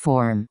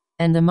platform,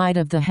 and the might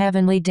of the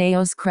heavenly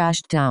Deos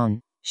crashed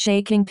down,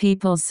 shaking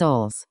people's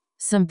souls.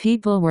 Some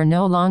people were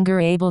no longer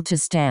able to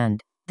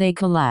stand. They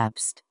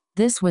collapsed.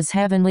 This was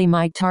heavenly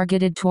might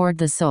targeted toward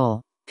the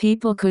soul.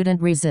 People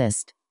couldn't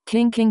resist.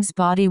 King's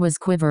body was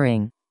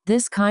quivering.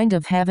 This kind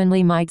of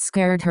heavenly might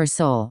scared her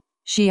soul.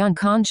 She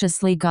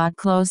unconsciously got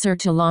closer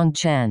to Long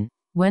Chen.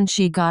 When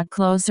she got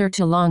closer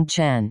to Long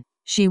Chen,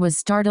 she was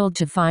startled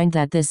to find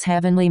that this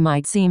heavenly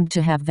might seemed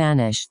to have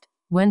vanished.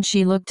 When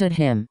she looked at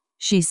him,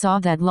 she saw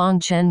that Long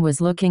Chen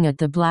was looking at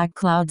the black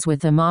clouds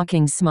with a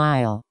mocking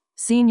smile.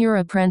 Senior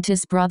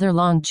apprentice brother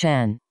Long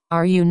Chen,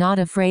 are you not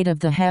afraid of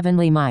the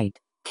heavenly might?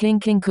 King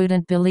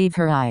couldn't believe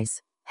her eyes.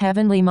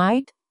 Heavenly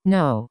might?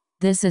 No,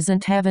 this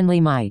isn't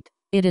heavenly might.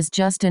 It is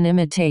just an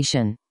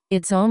imitation.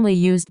 It's only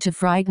used to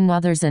frighten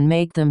others and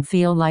make them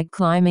feel like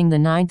climbing the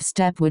 9th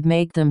step would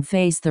make them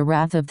face the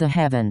wrath of the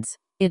heavens.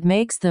 It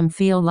makes them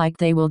feel like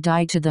they will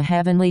die to the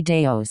heavenly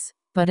Deos.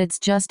 But it's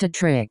just a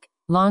trick.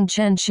 Long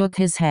Chen shook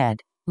his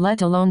head.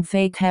 Let alone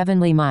fake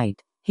heavenly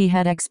might. He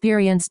had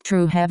experienced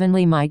true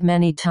heavenly might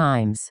many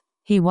times.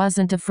 He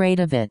wasn't afraid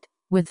of it.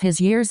 With his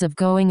years of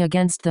going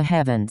against the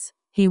heavens,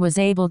 he was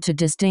able to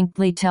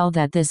distinctly tell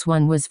that this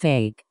one was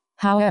fake.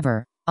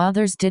 However,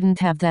 others didn't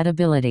have that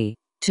ability.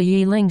 To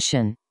Yi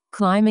Lingshan,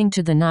 climbing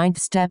to the 9th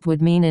step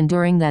would mean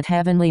enduring that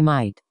heavenly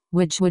might,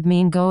 which would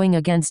mean going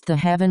against the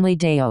heavenly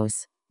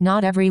Deos.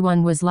 Not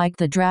everyone was like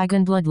the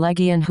Dragonblood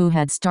Legion who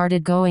had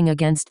started going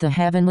against the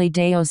heavenly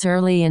Deos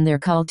early in their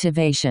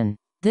cultivation.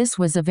 This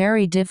was a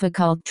very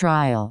difficult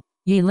trial.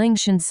 Yi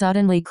Lingshan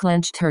suddenly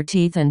clenched her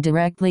teeth and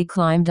directly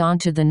climbed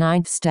onto the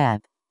 9th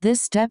step.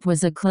 This step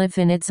was a cliff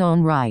in its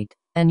own right,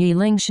 and Yi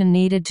Lingshan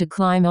needed to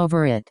climb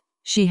over it.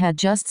 She had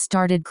just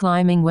started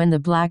climbing when the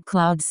black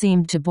clouds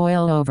seemed to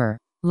boil over.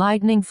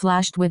 Lightning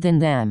flashed within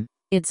them.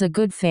 It's a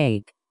good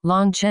fake.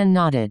 Long Chen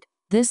nodded.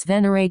 This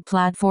venerate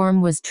platform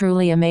was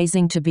truly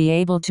amazing to be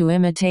able to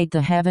imitate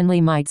the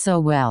heavenly might so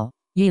well.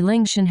 Yi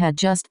Lingshan had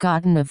just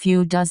gotten a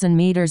few dozen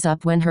meters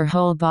up when her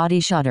whole body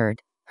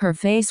shuddered. Her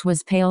face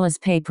was pale as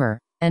paper,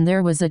 and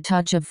there was a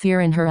touch of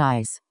fear in her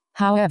eyes.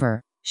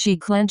 However, she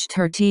clenched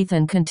her teeth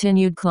and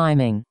continued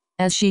climbing.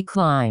 As she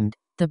climbed,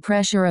 the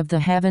pressure of the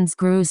heavens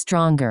grew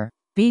stronger.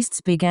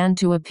 Beasts began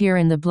to appear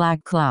in the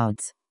black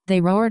clouds. They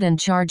roared and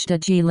charged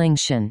at Yi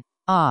Lingshan.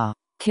 Ah!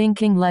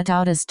 King let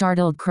out a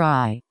startled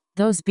cry.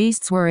 Those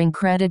beasts were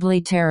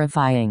incredibly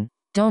terrifying.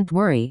 Don't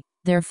worry,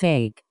 they're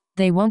fake.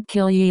 They won't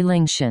kill Yi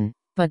Lingshan,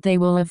 but they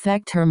will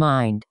affect her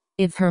mind.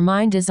 If her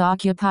mind is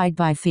occupied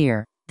by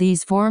fear,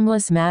 these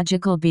formless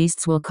magical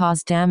beasts will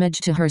cause damage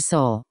to her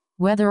soul.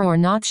 Whether or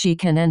not she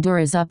can endure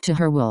is up to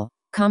her will,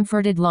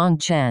 comforted Long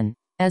Chen.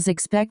 As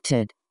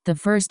expected, the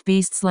first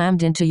beast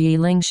slammed into Yi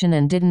Lingshan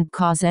and didn't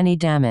cause any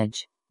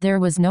damage. There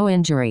was no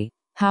injury.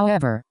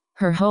 However,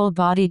 her whole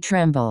body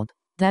trembled.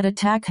 That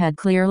attack had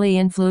clearly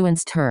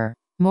influenced her.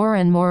 More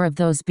and more of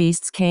those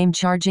beasts came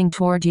charging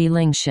toward Yi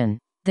Lingshan.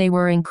 They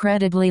were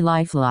incredibly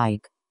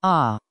lifelike.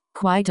 Ah!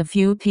 Quite a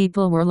few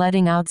people were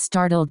letting out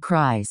startled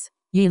cries.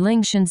 Yi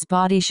Lingshan's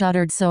body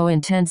shuddered so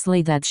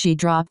intensely that she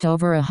dropped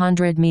over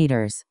 100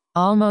 meters,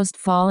 almost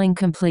falling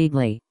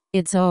completely.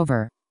 It's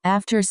over.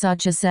 After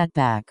such a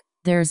setback,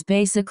 there's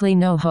basically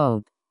no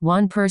hope.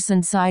 One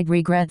person sighed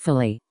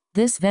regretfully.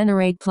 This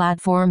venerate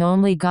platform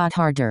only got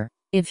harder.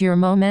 If your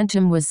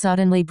momentum was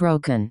suddenly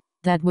broken,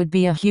 that would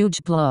be a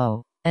huge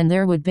blow, and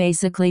there would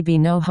basically be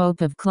no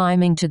hope of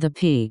climbing to the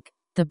peak.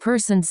 The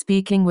person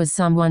speaking was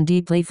someone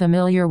deeply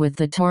familiar with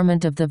the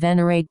torment of the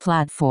venerate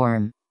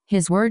platform.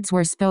 His words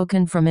were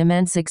spoken from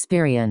immense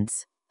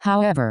experience.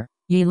 However,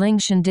 Yi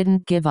Lingshan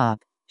didn't give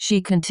up.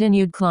 She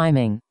continued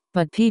climbing,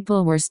 but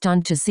people were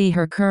stunned to see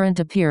her current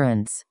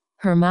appearance.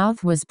 Her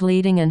mouth was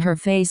bleeding and her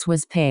face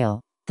was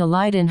pale. The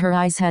light in her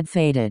eyes had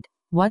faded.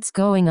 What's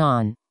going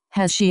on?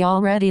 Has she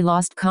already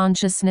lost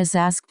consciousness?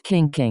 Asked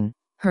King.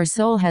 Her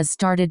soul has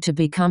started to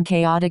become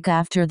chaotic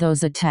after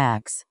those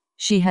attacks.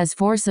 She has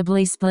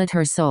forcibly split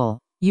her soul,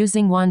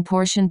 using one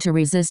portion to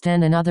resist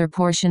and another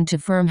portion to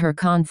firm her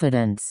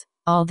confidence.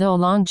 Although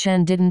Long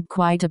Chen didn't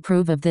quite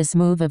approve of this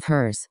move of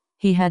hers,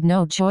 he had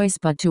no choice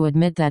but to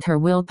admit that her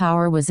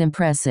willpower was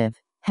impressive.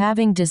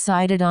 Having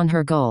decided on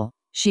her goal,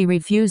 she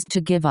refused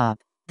to give up.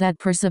 That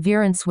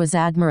perseverance was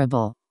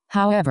admirable.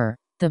 However,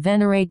 the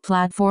Venerate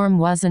platform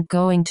wasn't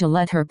going to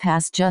let her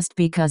pass just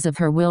because of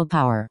her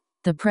willpower.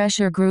 The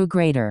pressure grew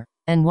greater,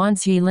 and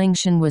once Yi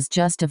Lingshan was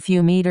just a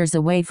few meters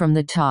away from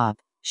the top,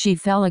 she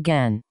fell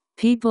again.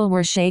 People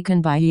were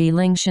shaken by Yi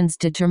Lingshan's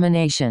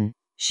determination.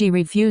 She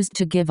refused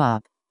to give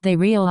up. They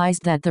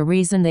realized that the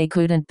reason they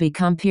couldn't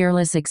become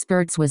peerless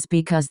experts was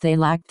because they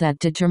lacked that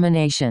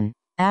determination.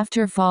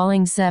 After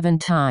falling 7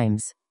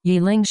 times, Yi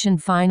Lingshan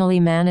finally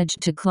managed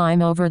to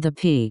climb over the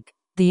peak.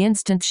 The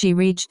instant she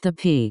reached the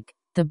peak,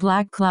 the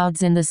black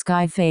clouds in the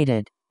sky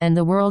faded, and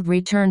the world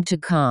returned to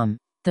calm.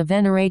 The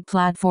Venerate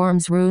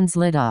platform's runes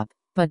lit up,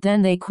 but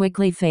then they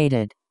quickly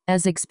faded.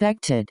 As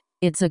expected,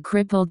 it's a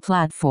crippled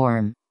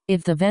platform.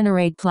 If the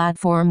Venerate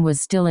platform was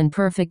still in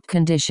perfect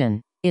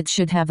condition, it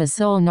should have a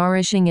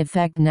soul-nourishing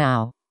effect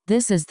now.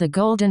 This is the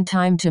golden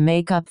time to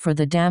make up for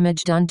the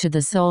damage done to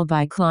the soul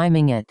by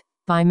climbing it.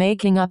 By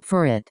making up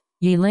for it,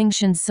 Yi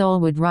Lingshan's soul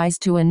would rise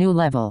to a new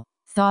level,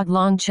 thought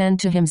Long Chen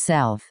to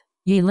himself.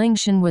 Yi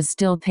Lingshan was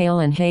still pale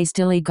and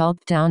hastily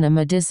gulped down a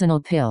medicinal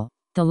pill.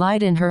 The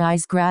light in her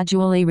eyes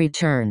gradually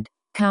returned.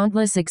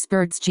 Countless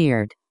experts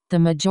cheered. The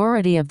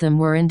majority of them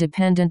were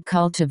independent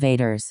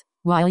cultivators,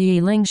 while Yi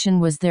Lingshan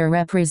was their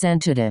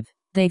representative.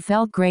 They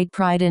felt great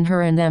pride in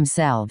her and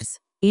themselves.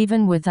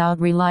 Even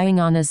without relying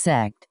on a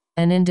sect,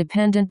 an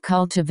independent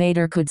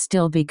cultivator could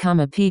still become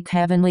a peak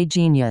heavenly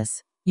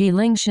genius. Yi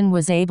Lingshan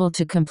was able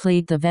to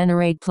complete the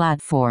Venerate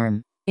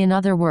platform. In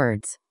other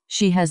words,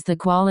 she has the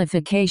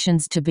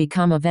qualifications to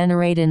become a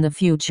Venerate in the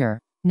future.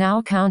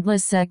 Now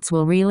countless sects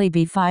will really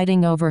be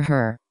fighting over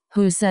her.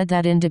 Who said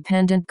that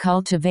independent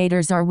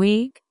cultivators are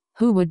weak?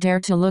 Who would dare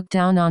to look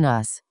down on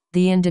us?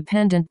 The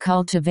independent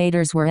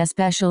cultivators were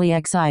especially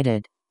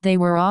excited. They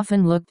were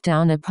often looked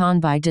down upon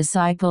by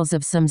disciples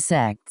of some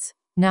sects.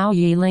 Now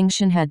Yi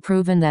Lingshan had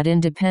proven that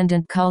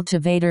independent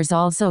cultivators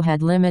also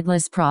had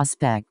limitless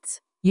prospects.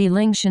 Yi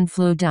Lingshan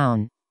flew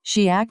down.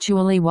 She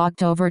actually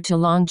walked over to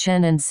Long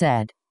Chen and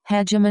said,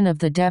 "Hegemon of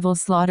the Devil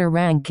Slaughter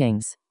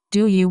rankings,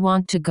 do you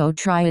want to go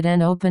try it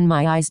and open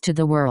my eyes to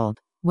the world?"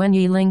 When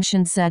Yi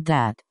Lingshan said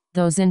that,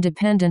 those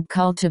independent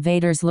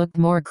cultivators looked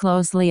more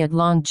closely at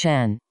Long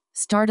Chen.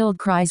 Startled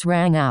cries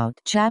rang out.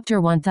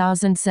 Chapter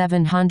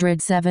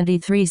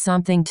 1773.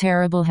 Something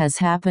terrible has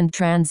happened.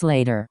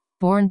 Translator.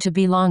 Born to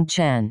be Long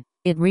Chen.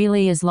 It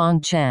really is Long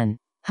Chen.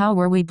 How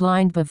were we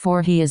blind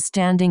before? He is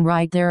standing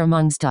right there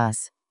amongst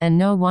us. And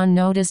no one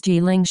noticed.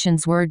 Yi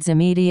Lingshan's words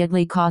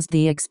immediately caused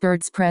the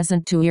experts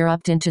present to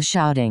erupt into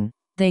shouting.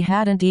 They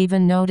hadn't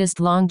even noticed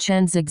Long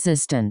Chen's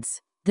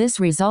existence. This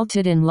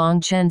resulted in Long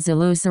Chen's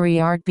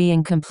illusory art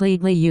being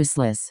completely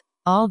useless.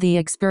 All the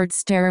experts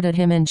stared at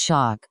him in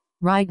shock.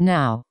 Right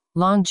now,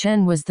 Long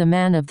Chen was the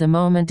man of the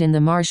moment in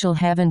the martial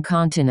heaven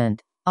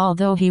continent.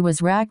 Although he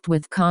was racked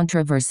with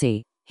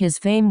controversy, his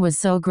fame was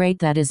so great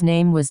that his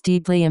name was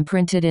deeply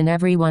imprinted in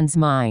everyone's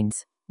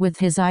minds. With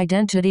his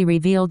identity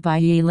revealed by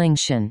Yi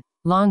Lingshan,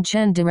 Long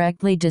Chen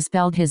directly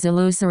dispelled his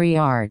illusory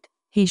art.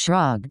 He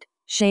shrugged,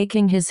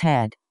 shaking his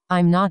head.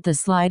 "I'm not the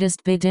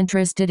slightest bit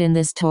interested in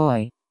this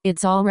toy.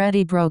 It's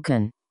already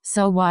broken.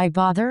 So why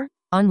bother?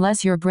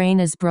 Unless your brain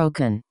is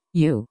broken.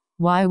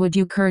 Why would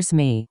you curse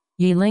me?"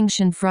 Yi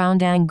Lingshan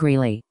frowned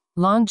angrily.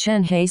 Long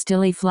Chen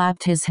hastily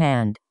flapped his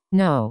hand.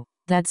 "No,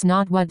 that's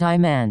not what I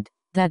meant.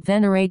 That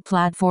Venerate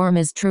platform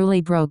is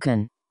truly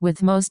broken,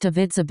 with most of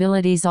its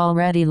abilities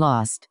already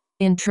lost.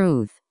 In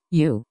truth,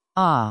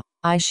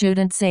 I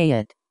shouldn't say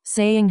it.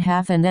 Saying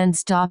half and then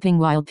stopping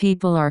while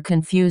people are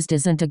confused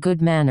isn't a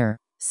good manner,"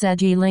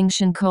 said Yi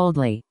Lingshan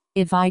coldly.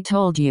 "If I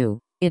told you,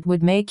 it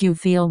would make you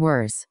feel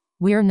worse.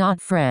 We're not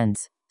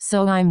friends,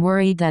 so I'm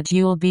worried that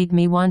you'll beat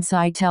me once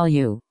I tell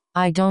you.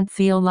 I don't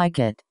feel like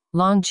it."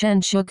 Long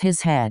Chen shook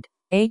his head.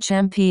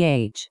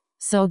 "HMPH.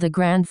 So the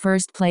grand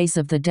first place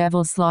of the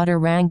Devil Slaughter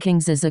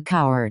rankings is a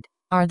coward.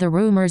 Are the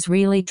rumors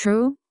really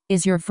true?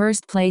 Is your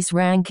first place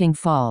ranking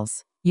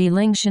false?" Yi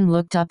Lingshan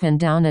looked up and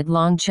down at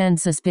Long Chen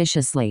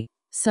suspiciously.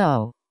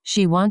 So,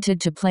 she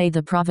wanted to play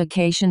the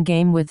provocation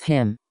game with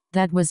him.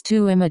 That was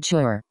too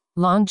immature.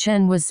 Long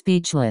Chen was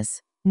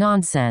speechless.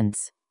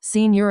 "Nonsense."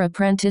 Senior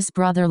apprentice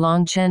brother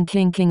Long Chen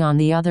Qingqing on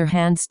the other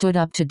hand stood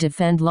up to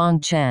defend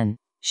Long Chen.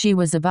 She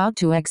was about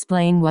to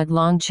explain what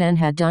Long Chen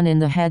had done in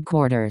the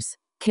headquarters.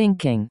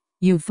 "Qingqing,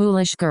 you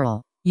foolish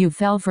girl. You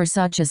fell for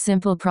such a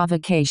simple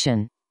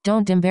provocation.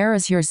 Don't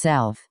embarrass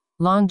yourself."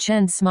 Long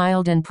Chen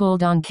smiled and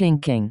pulled on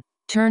Qingqing.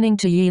 Turning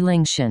to Yi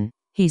Lingshan,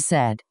 he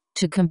said,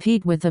 "To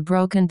compete with a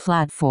broken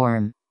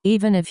platform,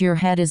 even if your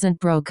head isn't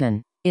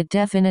broken, it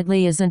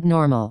definitely isn't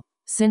normal.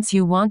 Since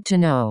you want to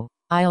know,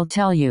 I'll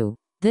tell you.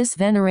 This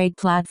Venerate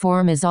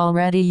platform is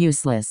already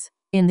useless.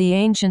 In the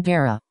ancient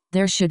era,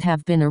 there should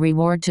have been a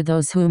reward to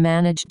those who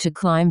managed to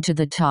climb to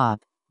the top.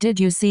 Did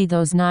you see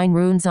those 9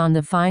 runes on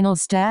the final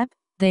step?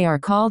 They are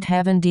called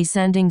Heaven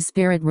Descending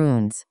Spirit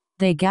runes.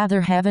 They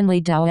gather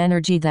heavenly Tao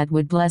energy that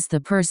would bless the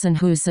person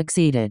who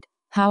succeeded.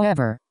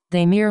 However,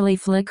 they merely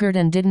flickered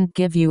and didn't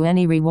give you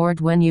any reward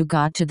when you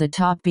got to the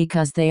top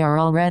because they are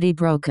already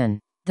broken.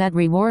 That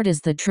reward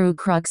is the true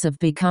crux of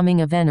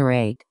becoming a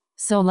Venerate.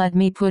 So let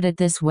me put it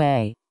this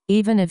way.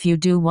 Even if you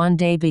do one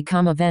day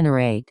become a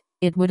venerate,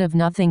 it would have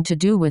nothing to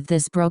do with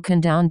this broken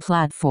down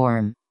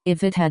platform.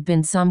 If it had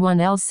been someone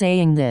else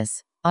saying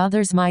this,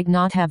 others might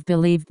not have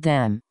believed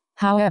them.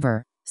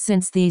 However,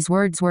 since these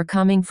words were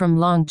coming from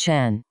Long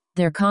Chen,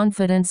 their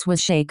confidence was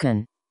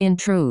shaken. In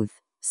truth,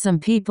 some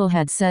people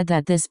had said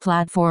that this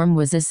platform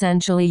was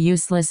essentially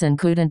useless and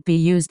couldn't be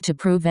used to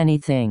prove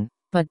anything,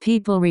 but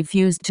people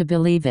refused to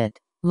believe it.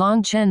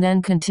 Long Chen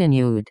then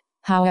continued,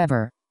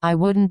 however, I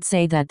wouldn't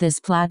say that this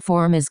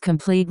platform is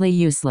completely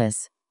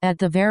useless. At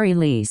the very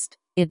least,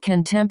 it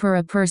can temper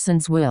a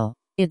person's will.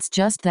 It's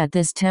just that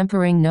this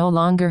tempering no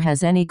longer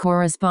has any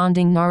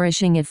corresponding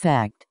nourishing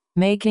effect,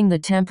 making the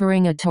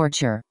tempering a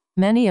torture.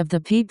 Many of the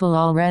people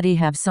already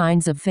have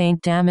signs of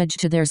faint damage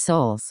to their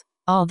souls.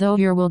 Although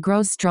your will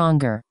grows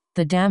stronger,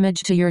 the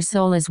damage to your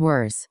soul is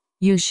worse.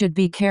 You should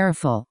be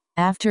careful.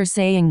 After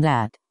saying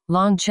that,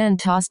 Long Chen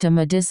tossed a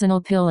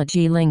medicinal pill at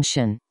Yi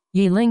Lingshan.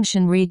 Yi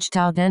Lingshan reached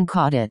out and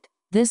caught it.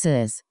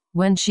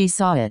 When she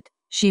saw it,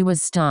 she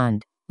was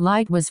stunned.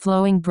 Light was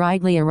flowing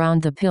brightly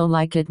around the pill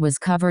like it was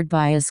covered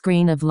by a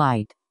screen of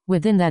light.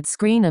 Within that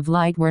screen of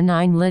light were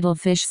 9 little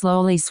fish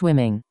slowly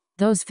swimming.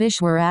 Those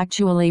fish were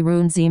actually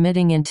runes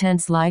emitting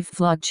intense life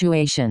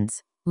fluctuations.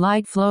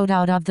 Light flowed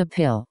out of the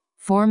pill,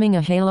 forming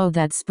a halo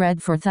that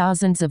spread for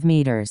thousands of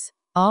meters.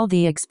 All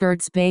the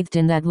experts bathed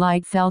in that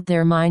light felt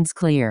their minds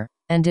clear,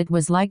 and it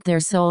was like their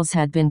souls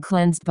had been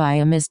cleansed by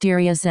a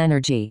mysterious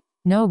energy.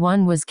 No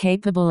one was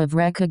capable of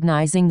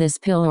recognizing this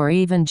pill or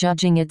even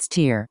judging its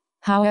tier.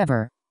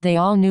 However, they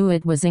all knew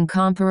it was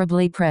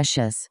incomparably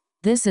precious.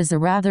 This is a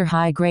rather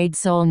high-grade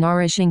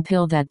soul-nourishing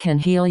pill that can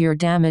heal your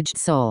damaged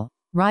soul.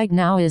 Right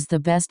now is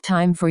the best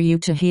time for you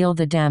to heal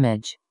the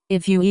damage.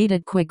 If you eat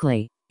it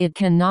quickly, it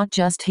can not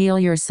just heal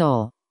your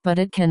soul, but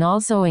it can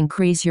also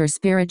increase your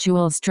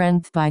spiritual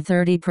strength by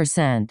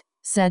 30%,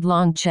 said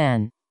Long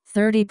Chen.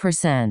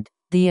 30%.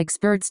 The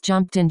experts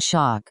jumped in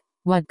shock.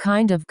 What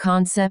kind of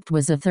concept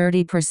was a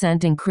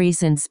 30%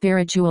 increase in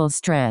spiritual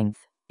strength?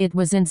 It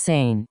was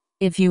insane.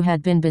 If you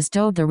had been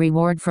bestowed the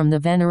reward from the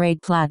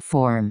Venerate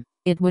platform,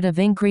 it would have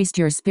increased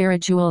your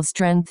spiritual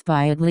strength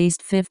by at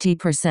least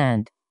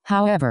 50%.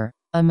 However,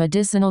 a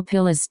medicinal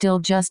pill is still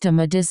just a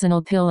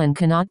medicinal pill and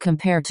cannot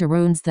compare to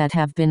runes that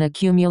have been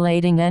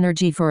accumulating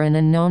energy for an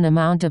unknown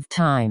amount of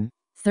time.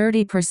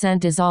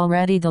 30% is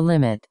already the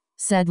limit,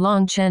 said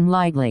Long Chen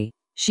lightly.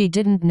 She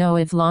didn't know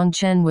if Long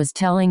Chen was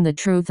telling the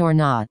truth or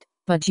not,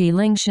 but Yi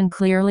Lingshan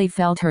clearly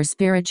felt her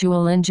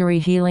spiritual injury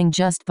healing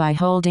just by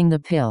holding the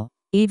pill.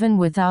 Even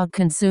without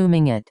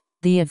consuming it,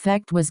 the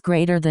effect was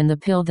greater than the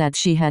pill that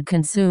she had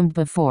consumed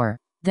before.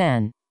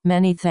 Then,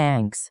 many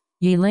thanks.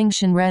 Yi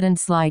Lingshan reddened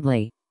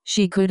slightly.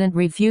 She couldn't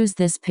refuse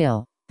this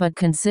pill, but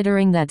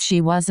considering that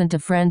she wasn't a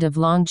friend of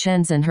Long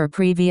Chen's and her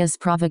previous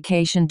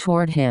provocation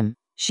toward him,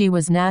 she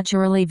was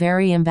naturally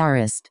very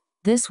embarrassed.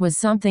 This was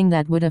something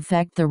that would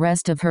affect the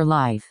rest of her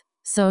life,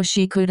 so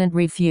she couldn't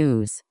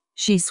refuse.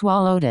 She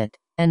swallowed it,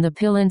 and the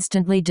pill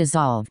instantly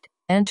dissolved,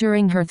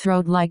 entering her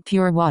throat like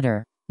pure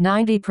water.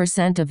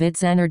 90% of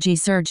its energy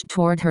surged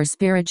toward her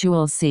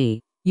spiritual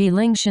sea. Yi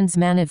Lingshan's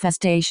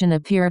manifestation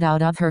appeared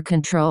out of her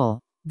control.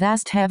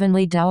 Vast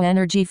heavenly Tao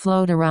energy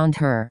flowed around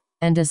her,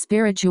 and a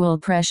spiritual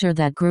pressure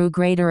that grew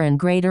greater and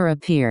greater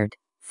appeared.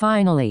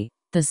 Finally,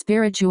 the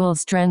spiritual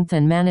strength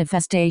and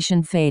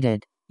manifestation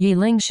faded. Yi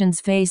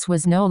Lingshan's face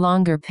was no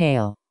longer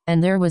pale,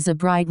 and there was a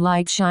bright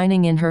light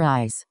shining in her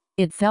eyes.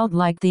 It felt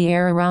like the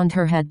air around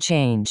her had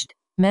changed.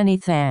 Many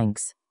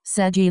thanks,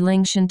 said Yi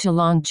Lingshan to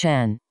Long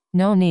Chen.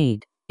 No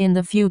need. In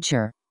the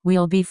future,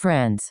 we'll be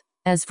friends.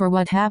 As for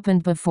what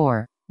happened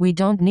before, we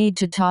don't need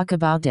to talk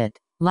about it,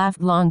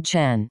 laughed Long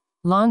Chen.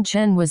 Long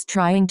Chen was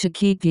trying to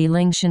keep Yi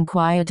Lingshan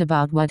quiet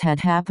about what had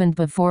happened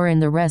before in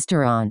the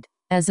restaurant.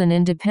 As an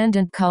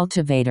independent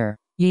cultivator,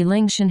 Yi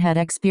Lingshan had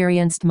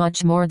experienced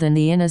much more than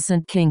the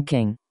innocent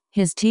Qingqing.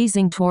 His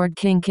teasing toward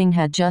Qingqing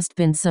had just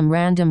been some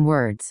random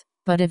words,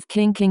 but if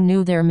Qingqing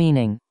knew their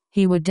meaning,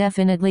 he would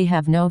definitely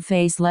have no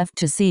face left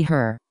to see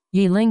her.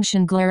 Yi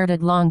Lingshan glared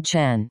at Long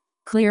Chen,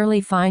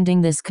 clearly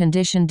finding this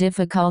condition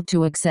difficult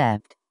to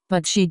accept,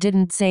 but she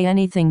didn't say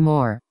anything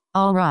more.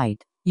 All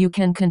right, you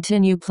can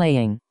continue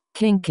playing.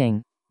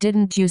 Qingqing,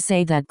 didn't you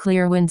say that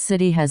Clearwind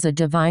City has a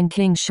divine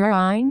king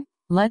shrine?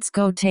 Let's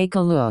go take a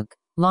look.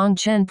 Long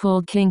Chen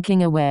pulled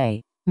Qingqing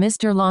away.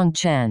 Mr. Long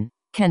Chen,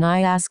 can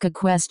I ask a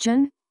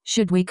question?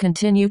 Should we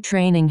continue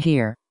training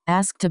here?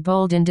 Asked a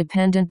bold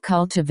independent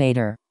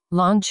cultivator.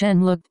 Long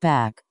Chen looked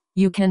back.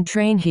 You can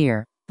train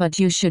here, but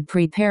you should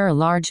prepare a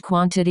large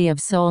quantity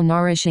of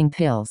soul-nourishing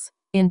pills.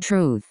 In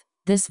truth,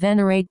 this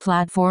Venerate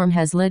platform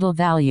has little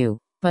value,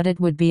 but it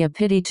would be a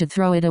pity to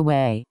throw it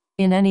away.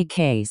 In any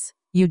case,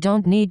 you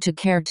don't need to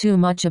care too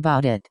much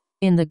about it.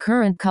 In the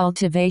current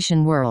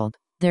cultivation world,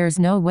 there's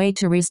no way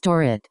to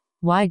restore it.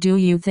 Why do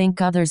you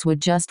think others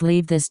would just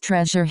leave this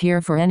treasure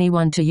here for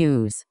anyone to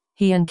use?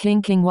 He and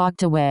Qingqing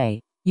walked away.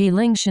 Yi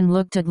Lingshan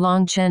looked at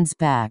Long Chen's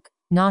back,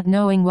 not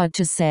knowing what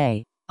to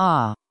say.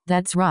 Ah,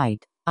 that's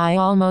right. I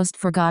almost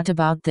forgot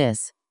about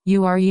this.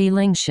 You are Yi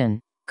Lingshan,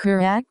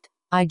 correct?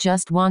 I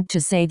just want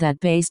to say that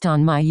based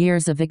on my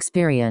years of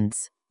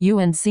experience, you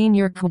and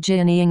Senior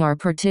Kujiniang are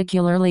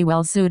particularly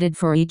well suited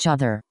for each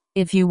other.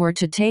 If you were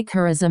to take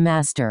her as a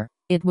master,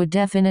 it would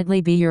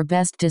definitely be your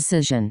best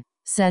decision,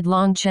 said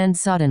Long Chen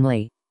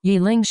suddenly. Yi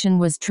Lingshan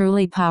was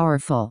truly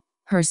powerful.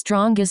 Her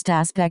strongest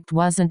aspect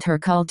wasn't her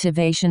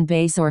cultivation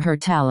base or her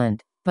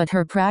talent, but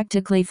her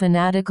practically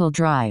fanatical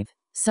drive.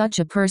 Such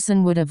a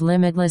person would have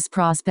limitless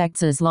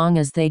prospects as long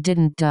as they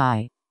didn't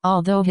die.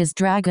 Although his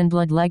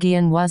Dragonblood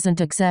Legion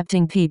wasn't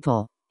accepting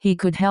people, he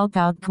could help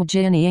out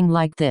Kujiniang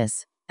like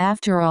this.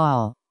 After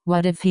all,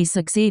 what if he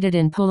succeeded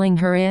in pulling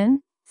her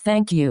in?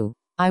 Thank you.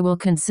 I will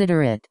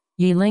consider it.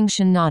 Yi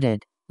Lingshan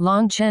nodded.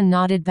 Long Chen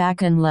nodded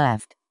back and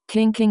left.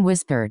 King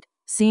whispered,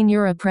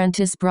 Senior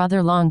Apprentice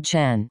Brother Long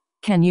Chen,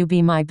 can you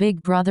be my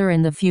big brother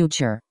in the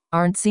future?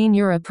 Aren't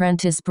Senior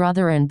Apprentice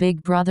Brother and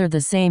Big Brother the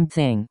same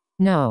thing?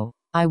 No,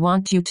 I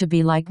want you to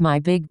be like my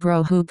big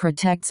bro who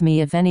protects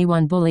me if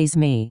anyone bullies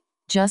me.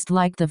 Just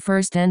like the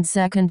first and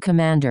second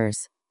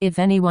commanders. If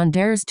anyone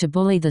dares to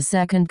bully the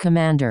second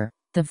commander,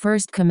 the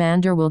first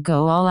commander will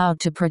go all out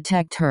to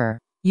protect her.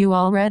 You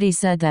already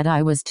said that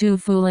I was too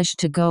foolish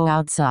to go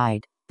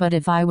outside, but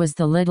if I was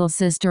the little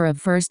sister of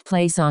first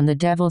place on the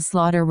Devil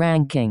Slaughter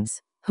rankings,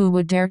 who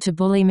would dare to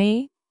bully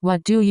me?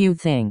 What do you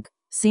think,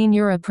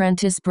 Senior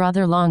Apprentice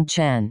Brother Long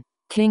Chen?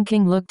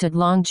 King looked at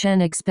Long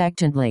Chen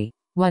expectantly.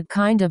 What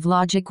kind of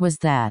logic was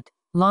that?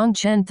 Long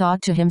Chen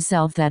thought to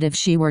himself that if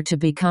she were to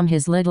become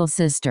his little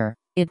sister,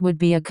 it would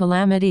be a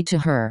calamity to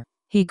her.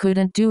 He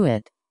couldn't do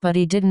it, but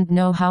he didn't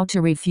know how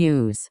to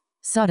refuse.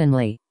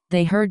 Suddenly,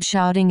 they heard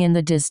shouting in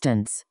the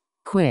distance.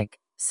 Quick,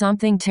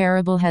 something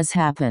terrible has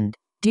happened.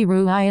 Di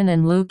Ruyan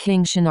and Lu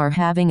Qingshan are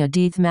having a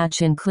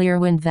deathmatch in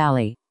Clearwind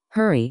Valley.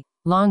 Hurry!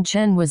 Long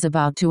Chen was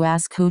about to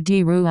ask who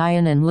Di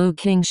Ruyan and Lu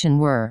Qingshan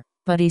were,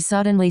 but he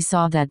suddenly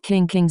saw that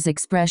King's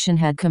expression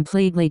had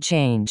completely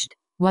changed.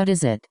 What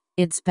is it?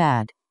 It's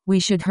bad. We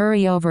should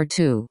hurry over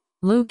too.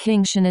 Lu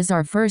Qingshan is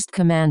our first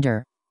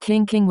commander.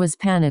 King was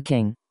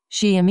panicking.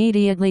 She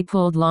immediately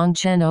pulled Long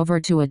Chen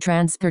over to a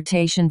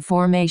transportation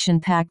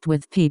formation packed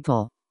with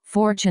people.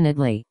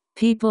 Fortunately,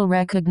 people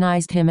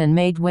recognized him and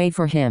made way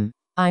for him.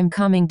 I'm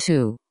coming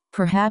too.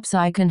 Perhaps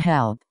I can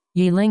help.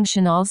 Yi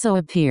Lingshan also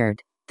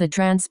appeared. The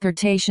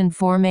transportation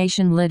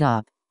formation lit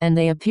up, and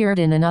they appeared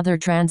in another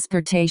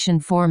transportation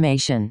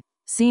formation.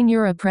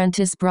 Senior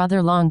Apprentice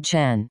Brother Long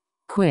Chen.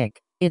 Quick,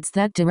 it's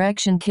that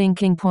direction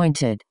King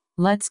pointed.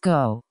 Let's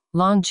go.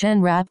 Long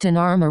Chen wrapped an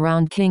arm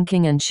around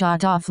King and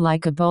shot off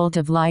like a bolt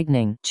of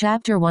lightning.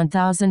 Chapter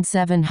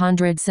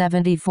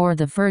 1774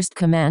 The First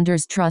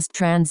Commander's Trust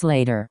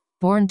Translator.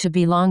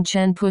 BornToBe Long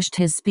Chen pushed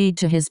his speed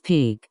to his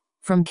peak.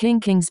 From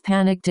King's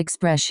panicked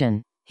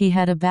expression, he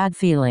had a bad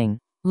feeling.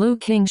 Lu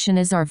Qingshan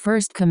is our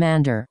first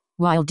commander,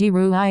 while Di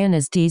Ruyan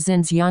is Di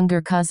Xin's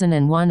younger cousin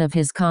and one of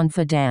his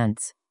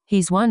confidants.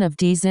 He's one of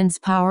Di Xin's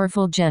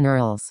powerful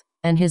generals,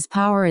 and his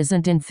power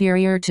isn't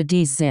inferior to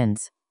Di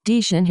Xin's. Di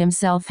Xin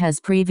himself has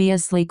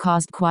previously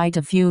caused quite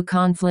a few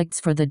conflicts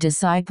for the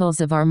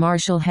disciples of our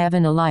Martial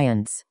Heaven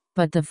Alliance,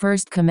 but the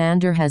first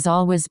commander has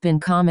always been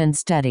calm and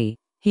steady.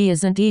 He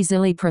isn't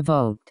easily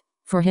provoked.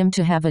 For him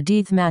to have a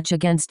deathmatch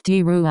against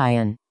Di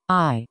Ruyan,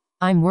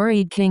 I'm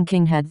worried.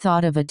 King had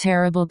thought of a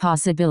terrible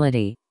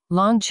possibility.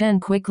 Long Chen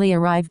quickly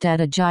arrived at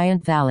a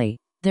giant valley.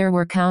 There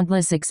were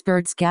countless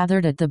experts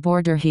gathered at the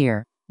border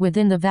here.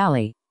 Within the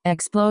valley,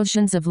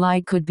 explosions of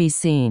light could be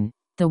seen.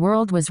 The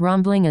world was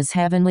rumbling as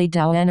heavenly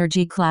Tao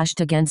energy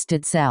clashed against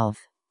itself.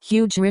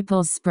 Huge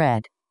ripples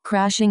spread,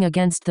 crashing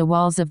against the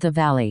walls of the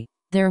valley.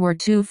 There were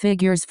two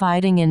figures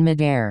fighting in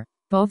midair.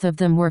 Both of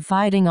them were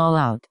fighting all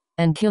out,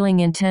 and killing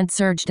intent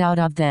surged out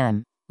of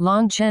them.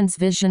 Long Chen's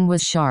vision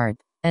was sharp,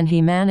 and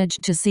he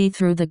managed to see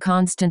through the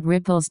constant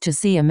ripples to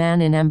see a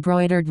man in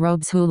embroidered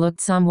robes who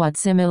looked somewhat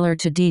similar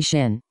to Di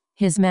Xin.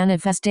 His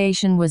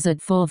manifestation was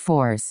at full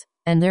force,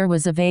 and there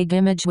was a vague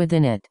image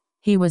within it.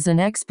 He was an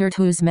expert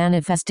whose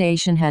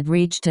manifestation had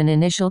reached an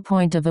initial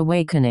point of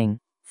awakening.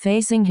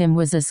 Facing him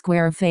was a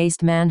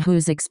square-faced man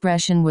whose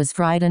expression was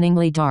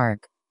frighteningly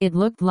dark. It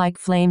looked like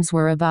flames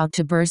were about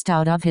to burst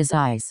out of his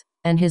eyes,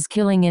 and his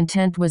killing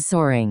intent was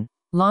soaring.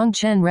 Long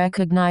Chen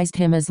recognized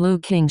him as Lu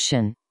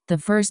Qingshan, the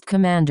first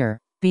commander,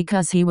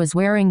 because he was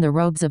wearing the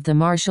robes of the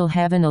Martial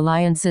Heaven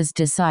Alliance's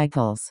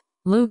disciples.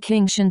 Lu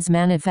Qingshan's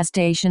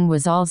manifestation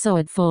was also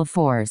at full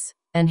force,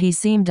 and he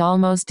seemed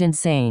almost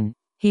insane.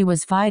 He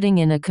was fighting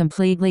in a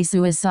completely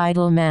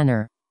suicidal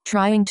manner,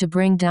 trying to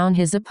bring down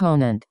his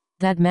opponent.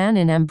 That man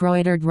in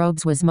embroidered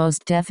robes was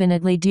most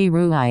definitely Di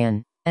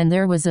Ruyan, and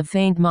there was a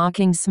faint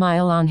mocking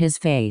smile on his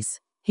face.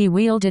 He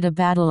wielded a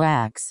battle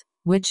axe,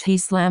 which he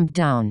slammed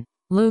down.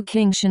 Lu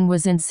Qingshan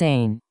was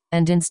insane,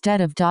 and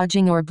instead of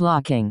dodging or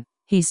blocking,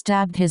 he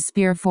stabbed his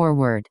spear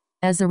forward.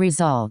 As a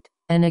result,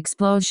 an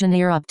explosion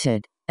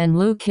erupted, and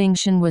Lu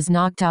Qingshan was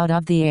knocked out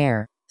of the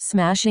air,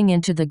 smashing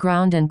into the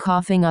ground and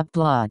coughing up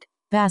blood.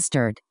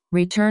 Bastard,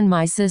 return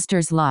my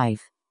sister's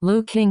life.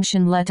 Lu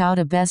Qingshan let out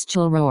a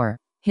bestial roar.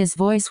 His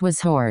voice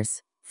was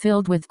hoarse,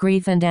 filled with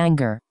grief and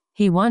anger.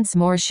 He once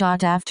more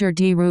shot after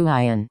Di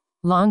Ruyan.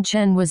 Long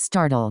Chen was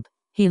startled.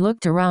 He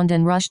looked around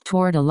and rushed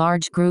toward a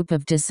large group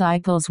of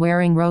disciples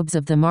wearing robes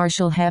of the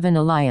Martial Heaven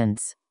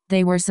Alliance.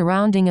 They were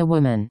surrounding a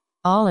woman.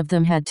 All of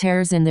them had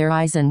tears in their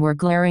eyes and were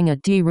glaring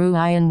at Di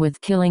Ruyan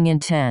with killing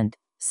intent.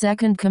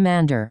 Second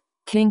Commander.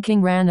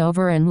 King ran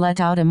over and let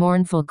out a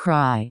mournful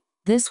cry.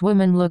 This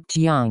woman looked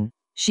young.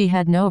 She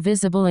had no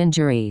visible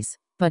injuries,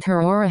 but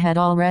her aura had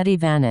already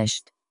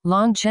vanished.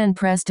 Long Chen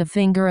pressed a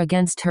finger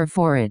against her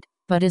forehead,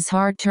 but his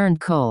heart turned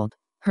cold.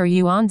 Her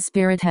Yuan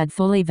spirit had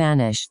fully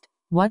vanished.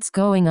 What's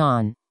going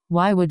on?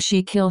 Why would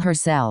she kill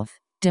herself?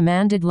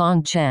 Demanded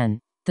Long Chen.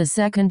 The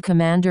second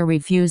commander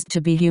refused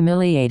to be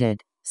humiliated.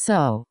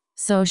 So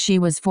she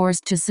was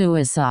forced to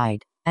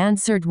suicide,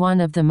 answered one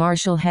of the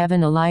Martial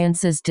Heaven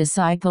Alliance's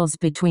disciples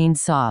between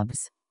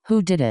sobs.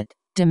 Who did it?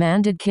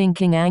 Demanded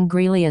King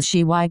angrily as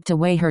she wiped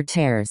away her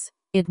tears.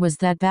 It was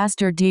that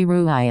bastard Di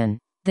Ruyan.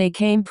 They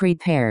came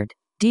prepared.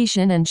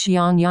 Dishan and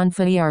Xiang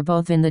Yunfei are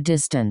both in the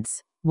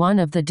distance. One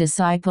of the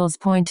disciples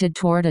pointed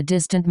toward a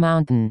distant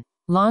mountain.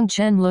 Long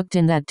Chen looked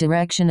in that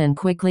direction and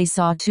quickly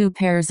saw two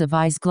pairs of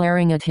eyes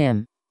glaring at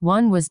him.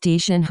 One was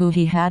Dishan, who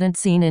he hadn't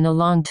seen in a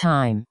long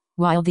time,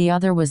 while the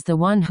other was the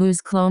one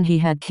whose clone he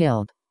had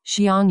killed,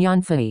 Xiang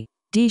Yunfei.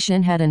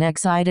 Dishan had an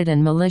excited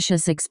and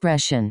malicious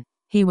expression.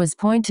 He was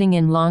pointing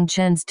in Long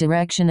Chen's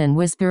direction and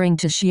whispering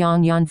to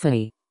Xiang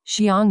Yunfei.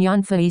 Xiang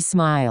Yunfei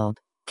smiled,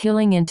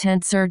 killing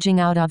intent surging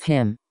out of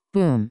him.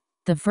 Boom!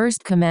 The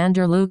first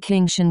commander Lu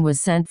Qingshan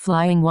was sent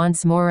flying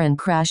once more and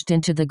crashed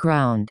into the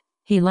ground.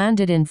 He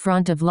landed in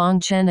front of Long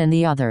Chen and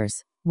the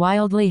others,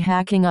 wildly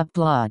hacking up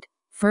blood.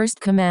 First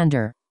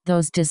commander.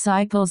 Those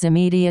disciples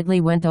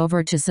immediately went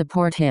over to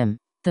support him.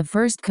 The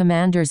first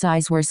commander's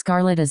eyes were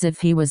scarlet as if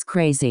he was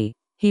crazy.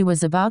 He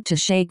was about to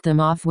shake them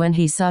off when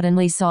he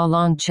suddenly saw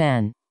Long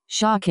Chen.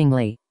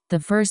 Shockingly, the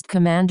first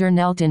commander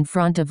knelt in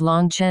front of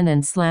Long Chen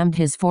and slammed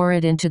his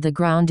forehead into the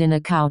ground in a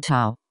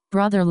kowtow.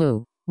 Brother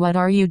Lu, what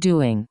are you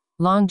doing?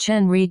 Long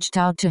Chen reached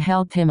out to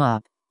help him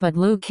up, but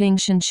Lu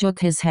Qingshan shook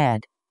his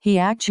head. He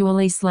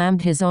actually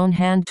slammed his own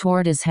hand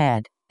toward his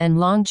head, and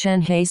Long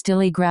Chen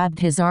hastily grabbed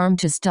his arm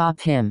to stop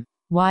him.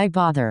 Why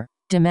bother?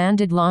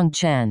 Demanded Long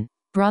Chen.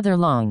 Brother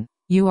Long,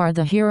 you are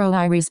the hero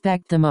I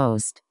respect the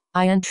most.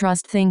 I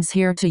entrust things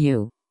here to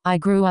you. I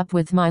grew up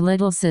with my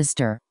little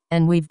sister,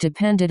 and we've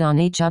depended on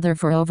each other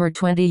for over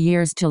 20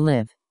 years to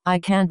live. I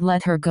can't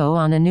let her go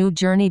on a new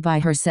journey by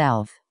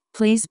herself.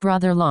 Please,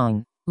 Brother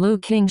Long. Lu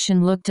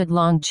Qingshan looked at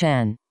Long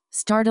Chen.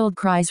 Startled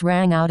cries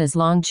rang out as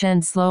Long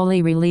Chen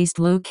slowly released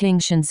Lu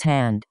Qingshan's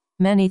hand.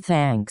 Many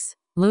thanks.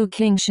 Lu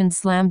Qingshan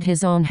slammed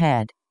his own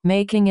head,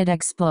 making it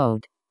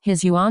explode.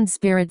 His Yuan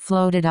spirit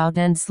floated out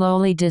and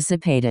slowly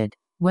dissipated.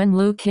 When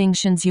Lu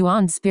Qingshan's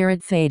Yuan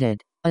spirit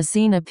faded, a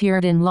scene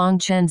appeared in Long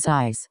Chen's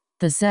eyes.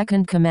 The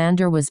second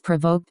commander was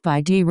provoked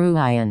by Di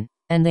Ruyan,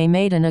 and they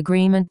made an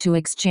agreement to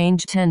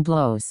exchange 10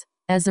 blows.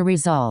 As a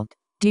result,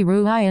 Di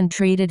Ruyan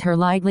treated her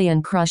lightly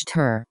and crushed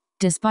her.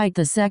 Despite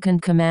the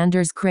second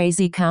commander's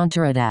crazy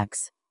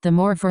counterattacks, the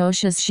more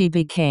ferocious she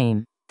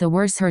became, the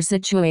worse her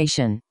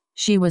situation.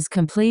 She was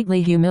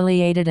completely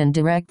humiliated and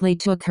directly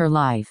took her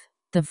life.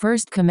 The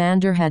first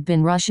commander had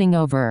been rushing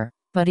over,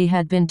 but he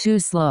had been too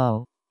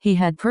slow. He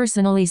had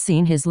personally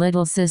seen his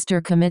little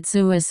sister commit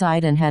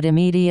suicide and had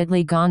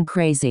immediately gone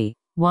crazy,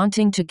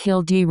 wanting to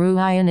kill Di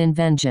Ruyan in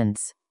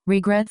vengeance.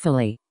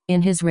 Regretfully,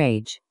 in his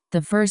rage,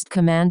 the first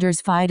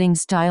commander's fighting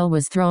style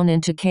was thrown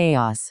into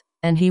chaos,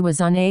 and he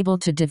was unable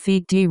to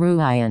defeat Di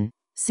Ruyan.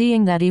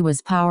 Seeing that he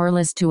was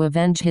powerless to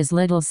avenge his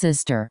little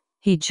sister,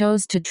 he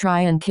chose to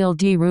try and kill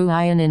Di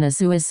Ruyan in a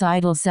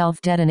suicidal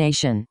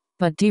self-detonation,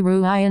 but Di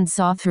Ruyan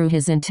saw through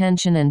his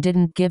intention and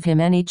didn't give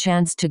him any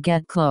chance to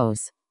get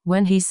close.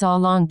 When he saw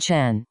Long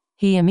Chen,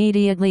 he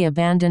immediately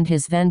abandoned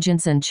his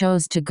vengeance and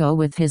chose to go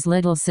with his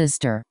little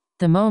sister.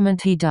 The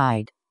moment he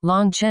died,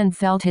 Long Chen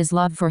felt his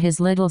love for his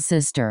little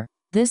sister.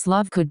 This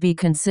love could be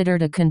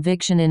considered a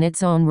conviction in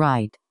its own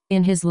right.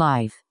 In his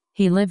life,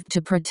 he lived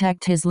to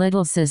protect his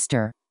little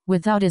sister.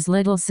 Without his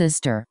little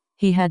sister,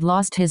 he had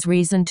lost his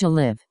reason to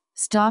live.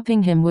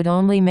 Stopping him would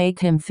only make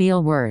him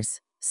feel worse.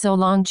 So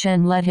Long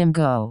Chen let him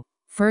go.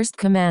 First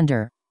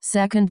commander,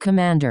 second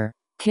commander,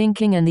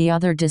 King and the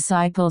other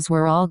disciples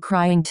were all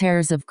crying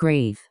tears of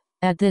grief.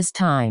 At this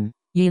time,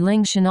 Yi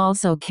Lingshan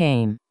also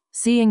came.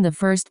 Seeing the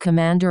first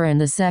commander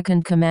and the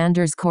second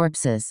commander's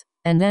corpses,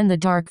 and then the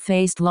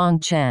dark-faced Long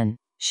Chen,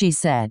 she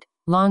said,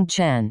 Long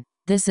Chen,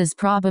 this is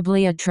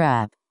probably a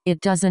trap.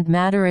 It doesn't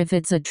matter if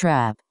it's a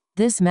trap.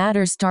 This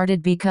matter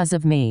started because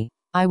of me.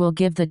 I will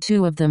give the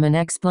two of them an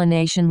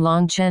explanation.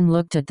 Long Chen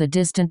looked at the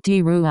distant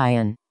Di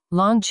Ruyan.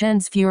 Long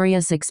Chen's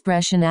furious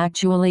expression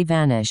actually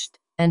vanished,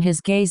 and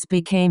his gaze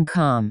became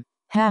calm.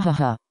 Ha ha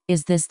ha,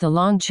 is this the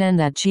Long Chen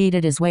that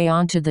cheated his way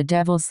onto the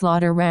Devil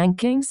Slaughter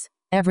rankings?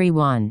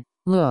 Everyone,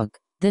 look,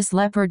 this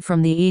leopard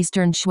from the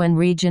eastern Xuen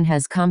region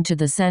has come to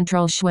the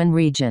central Xuen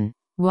region.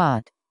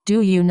 What?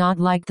 Do you not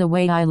like the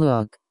way I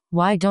look?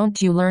 Why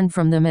don't you learn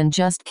from them and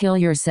just kill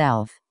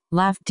yourself?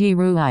 Laughed Di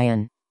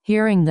Ruyan.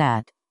 Hearing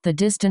that, the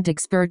distant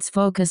experts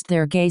focused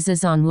their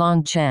gazes on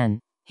Long Chen.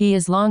 He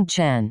is Long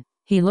Chen.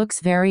 He looks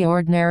very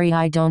ordinary.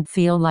 I don't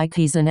feel like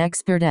he's an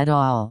expert at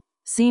all.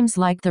 Seems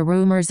like the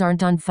rumors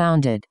aren't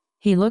unfounded.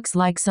 He looks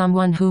like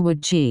someone who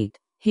would cheat.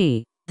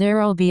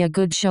 There'll be a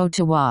good show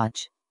to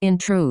watch. In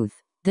truth,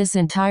 this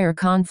entire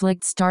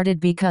conflict started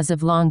because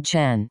of Long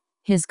Chen.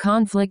 His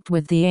conflict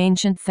with the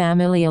ancient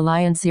family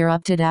alliance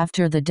erupted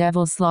after the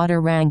Devil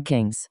Slaughter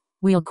rankings.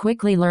 We'll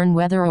quickly learn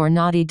whether or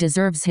not he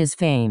deserves his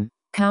fame.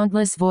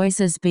 Countless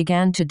voices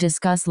began to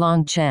discuss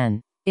Long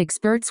Chen.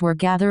 Experts were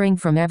gathering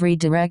from every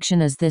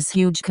direction as this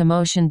huge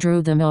commotion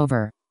drew them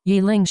over.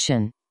 Yi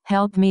Lingshan,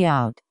 help me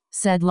out,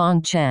 said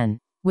Long Chen.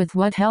 With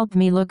what? Help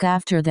me look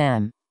after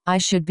them. I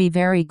should be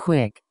very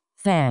quick.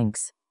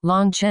 Thanks.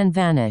 Long Chen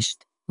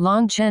vanished.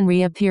 Long Chen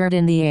reappeared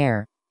in the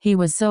air. He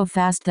was so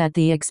fast that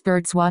the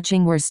experts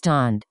watching were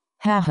stunned.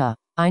 Haha,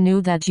 I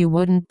knew that you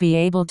wouldn't be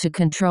able to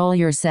control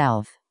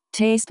yourself.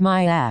 Taste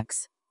my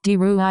axe. Di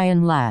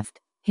Ruyan laughed.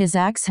 His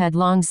axe had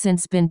long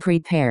since been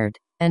prepared,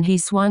 and he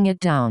swung it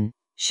down.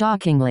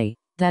 Shockingly,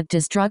 that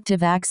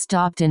destructive axe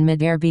stopped in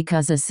midair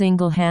because a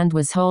single hand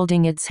was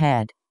holding its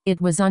head. It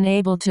was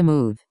unable to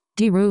move.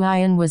 Di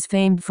Ruyan was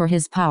famed for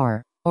his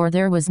power, or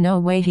there was no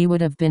way he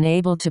would have been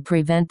able to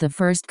prevent the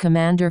first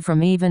commander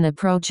from even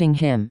approaching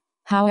him.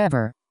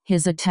 However,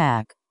 his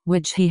attack,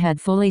 which he had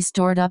fully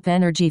stored up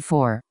energy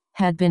for,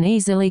 had been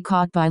easily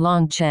caught by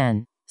Long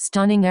Chen,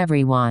 stunning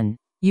everyone.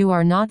 You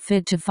are not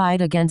fit to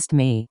fight against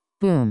me.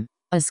 Boom.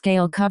 A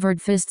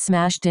scale-covered fist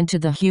smashed into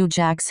the huge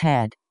axe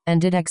head,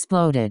 and it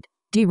exploded.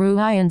 Di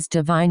Ruyan's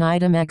divine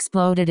item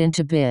exploded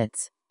into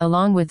bits,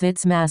 along with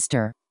its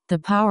master. The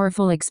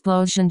powerful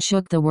explosion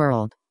shook the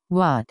world.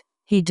 What?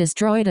 He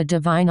destroyed a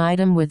divine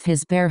item with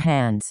his bare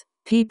hands.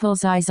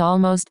 People's eyes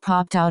almost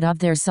popped out of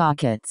their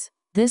sockets.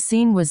 This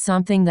scene was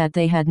something that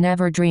they had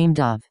never dreamed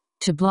of.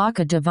 To block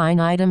a divine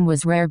item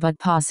was rare but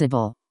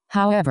possible.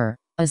 However,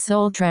 a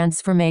soul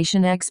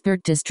transformation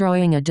expert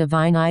destroying a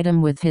divine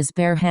item with his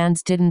bare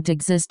hands didn't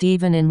exist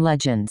even in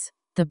legends.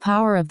 The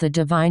power of the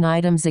divine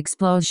item's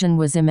explosion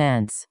was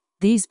immense.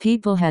 These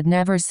people had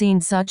never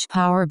seen such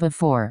power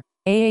before.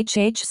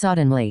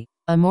 Suddenly,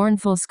 a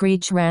mournful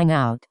screech rang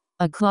out.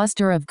 A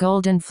cluster of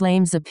golden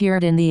flames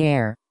appeared in the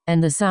air,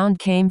 and the sound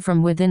came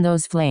from within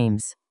those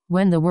flames.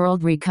 When the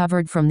world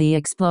recovered from the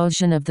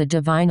explosion of the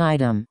divine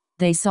item,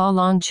 they saw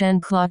Long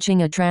Chen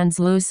clutching a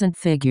translucent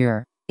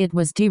figure. It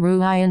was Di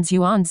Ruyan's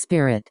Yuan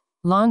spirit.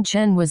 Long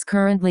Chen was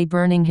currently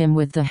burning him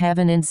with the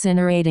heaven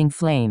incinerating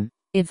flame.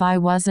 If I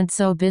wasn't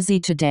so busy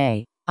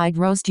today, I'd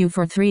roast you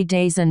for 3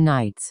 days and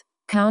nights.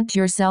 Count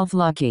yourself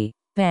lucky.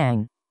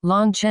 Bang!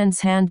 Long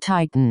Chen's hand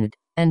tightened,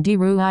 and Di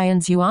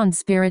Ruyan's Yuan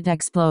spirit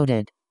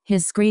exploded.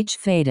 His screech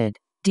faded.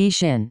 Di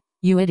Shin,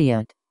 you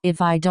idiot.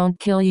 If I don't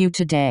kill you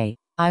today,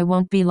 I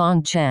won't be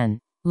Long Chen.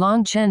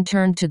 Long Chen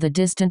turned to the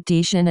distant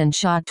Di Shin and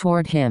shot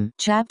toward him.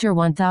 Chapter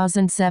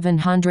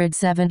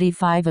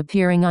 1775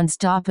 Appearing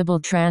Unstoppable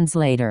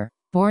Translator.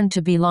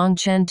 BornToBe. Long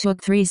Chen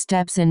took 3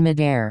 steps in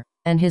midair,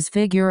 and his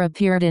figure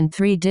appeared in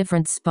 3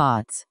 different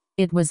spots.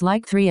 It was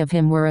like 3 of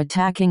him were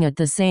attacking at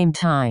the same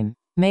time,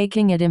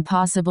 making it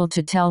impossible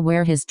to tell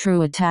where his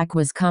true attack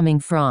was coming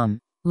from.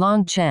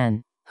 Long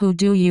Chen, who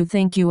do you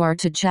think you are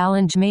to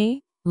challenge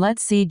me?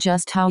 Let's see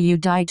just how you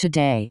die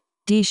today.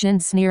 Di Shin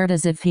sneered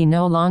as if he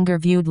no longer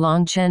viewed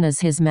Long Chen as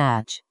his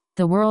match.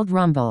 The world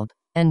rumbled,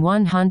 and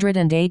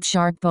 108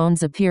 sharp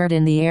bones appeared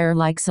in the air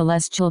like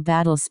celestial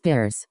battle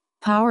spears.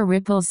 Power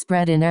ripples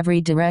spread in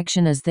every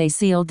direction as they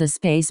sealed the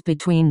space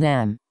between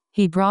them.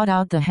 He brought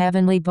out the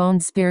heavenly bone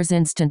spears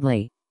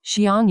instantly.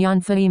 Xiang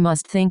Yunfei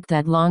must think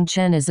that Long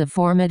Chen is a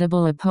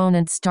formidable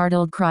opponent.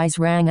 Startled cries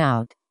rang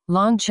out.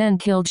 Long Chen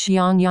killed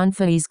Xiang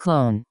Yunfei's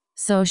clone,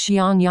 so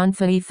Xiang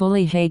Yunfei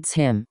fully hates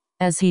him.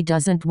 As he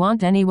doesn't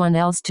want anyone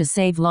else to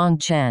save Long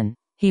Chen,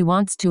 he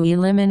wants to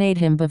eliminate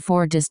him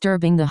before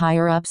disturbing the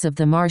higher-ups of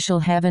the Martial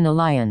Heaven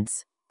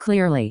Alliance.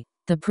 Clearly,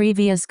 the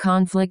previous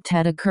conflict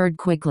had occurred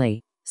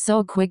quickly,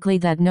 so quickly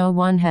that no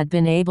one had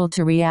been able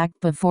to react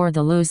before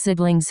the Lu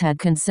siblings had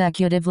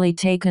consecutively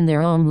taken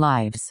their own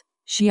lives.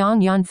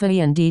 Xiang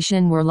Yunfei and Di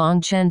Shin were Long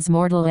Chen's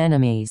mortal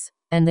enemies,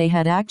 and they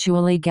had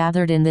actually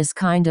gathered in this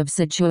kind of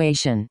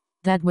situation.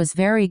 That was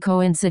very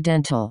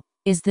coincidental.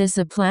 Is this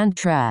a planned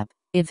trap?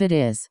 If it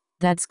is,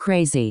 that's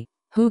crazy.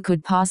 Who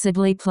could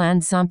possibly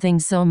plan something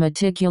so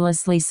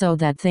meticulously so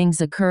that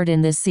things occurred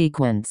in this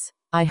sequence?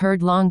 I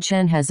heard Long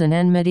Chen has an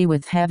enmity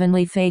with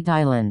Heavenly Fate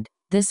Island.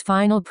 This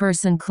final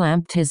person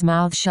clamped his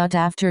mouth shut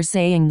after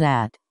saying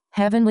that.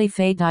 Heavenly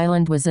Fate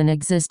Island was an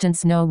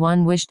existence no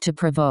one wished to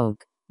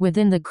provoke.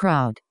 Within the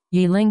crowd,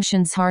 Yi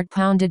Lingshan's heart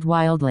pounded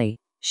wildly.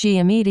 She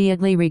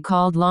immediately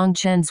recalled Long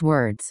Chen's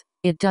words.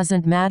 It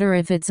doesn't matter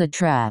if it's a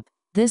trap.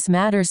 This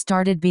matter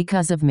started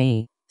because of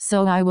me.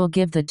 So I will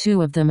give the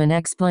 2 of them an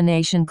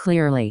explanation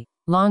clearly.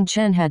 Long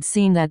Chen had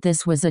seen that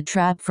this was a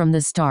trap from the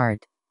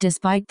start.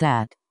 Despite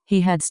that, he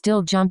had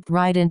still jumped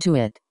right into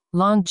it.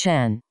 Long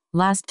Chen,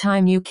 last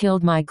time you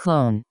killed my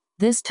clone.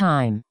 This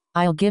time,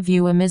 I'll give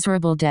you a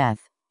miserable death.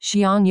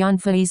 Xiang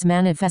Yunfei's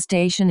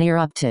manifestation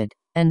erupted,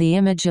 and the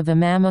image of a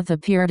mammoth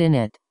appeared in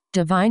it.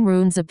 Divine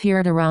runes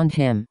appeared around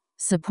him,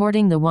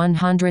 supporting the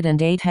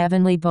 108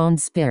 heavenly bone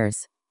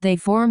spears. They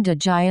formed a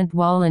giant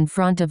wall in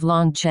front of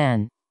Long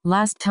Chen.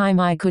 Last time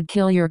I could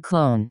kill your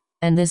clone,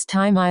 and this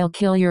time I'll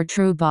kill your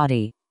true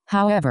body.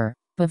 However,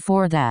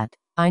 before that,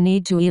 I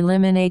need to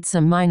eliminate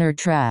some minor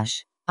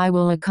trash. I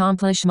will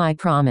accomplish my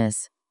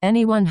promise.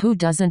 Anyone who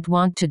doesn't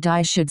want to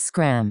die should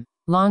scram.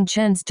 Long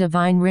Chen's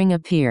divine ring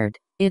appeared,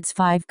 its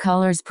 5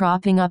 colors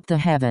propping up the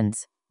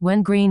heavens.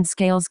 When green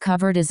scales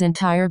covered his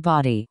entire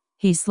body,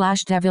 he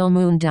slashed Evil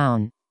Moon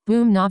down.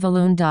 Boom!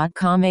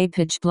 Noveloon.com. A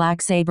pitch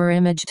black saber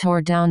image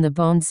tore down the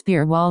bone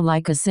spear wall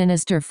like a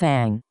sinister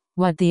fang.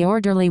 What the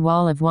orderly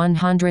wall of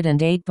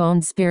 108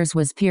 bone spears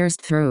was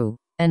pierced through,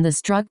 and the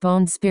struck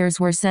bone spears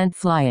were sent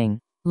flying.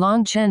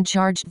 Long Chen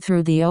charged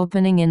through the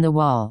opening in the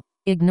wall.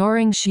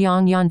 Ignoring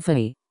Xiang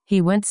Yunfei,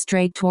 he went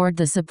straight toward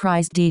the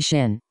surprised Di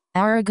Xin.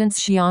 Arrogance.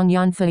 Xiang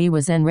Yunfei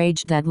was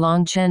enraged that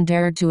Long Chen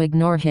dared to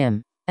ignore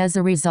him. As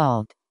a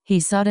result, he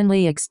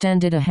suddenly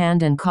extended a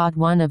hand and caught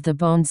one of the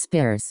bone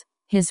spears.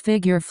 His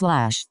figure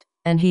flashed,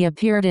 and he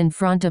appeared in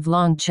front of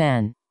Long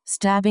Chen,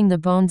 stabbing the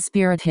bone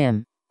spear at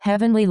him.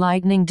 Heavenly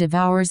lightning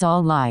devours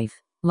all life.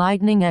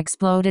 Lightning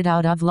exploded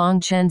out of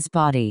Long Chen's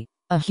body.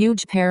 A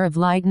huge pair of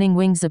lightning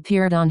wings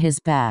appeared on his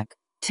back,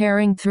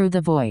 tearing through the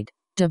void.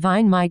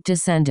 Divine might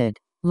descended.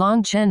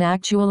 Long Chen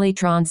actually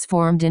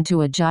transformed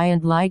into a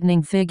giant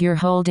lightning figure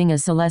holding a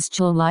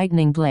celestial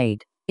lightning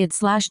blade. It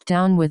slashed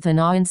down with an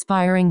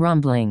awe-inspiring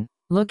rumbling,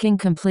 looking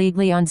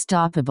completely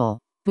unstoppable.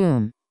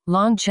 Boom!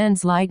 Long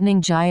Chen's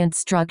lightning giant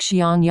struck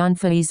Xiang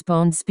Yunfei's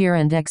bone spear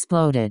and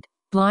exploded.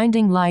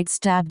 Blinding light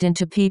stabbed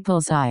into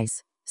people's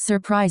eyes.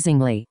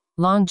 Surprisingly,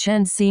 Long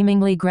Chen's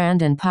seemingly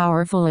grand and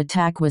powerful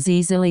attack was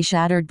easily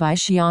shattered by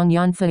Xiang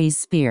Yunfei's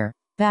spear.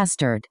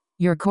 Bastard,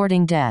 you're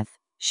courting death.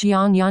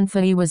 Xiang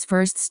Yunfei was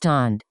first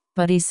stunned,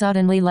 but he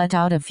suddenly let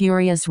out a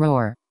furious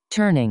roar.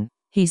 Turning,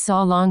 he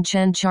saw Long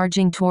Chen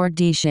charging toward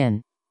Di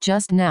Xin.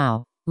 Just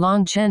now,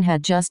 Long Chen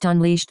had just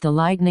unleashed the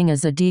lightning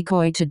as a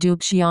decoy to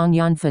dupe Xiang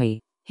Yunfei.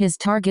 His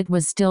target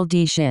was still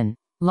Di Xin.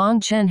 Long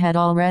Chen had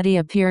already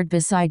appeared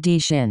beside Di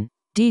Xin.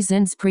 Di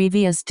Xin's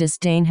previous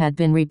disdain had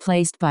been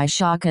replaced by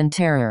shock and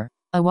terror.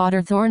 A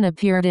water thorn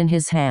appeared in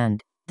his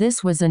hand.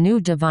 This was a new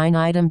divine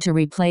item to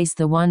replace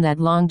the one that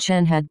Long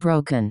Chen had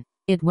broken.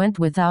 It went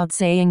without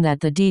saying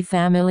that the Di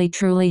family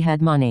truly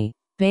had money.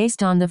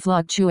 Based on the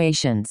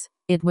fluctuations,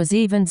 it was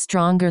even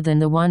stronger than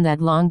the one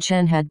that Long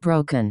Chen had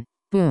broken.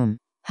 Boom!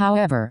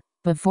 However,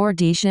 before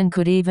Di Xin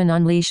could even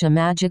unleash a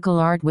magical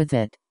art with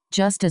it,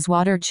 just as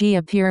water chi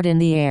appeared in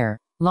the air,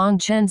 Long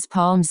Chen's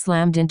palm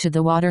slammed into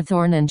the water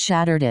thorn and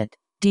shattered it.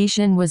 Di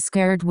Xin was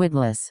scared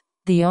witless.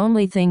 The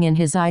only thing in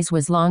his eyes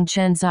was Long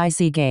Chen's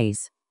icy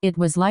gaze. It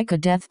was like a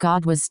death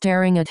god was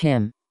staring at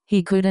him.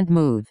 He couldn't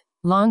move.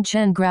 Long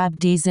Chen grabbed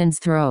Di Xin's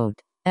throat.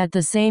 At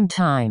the same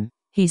time,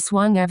 he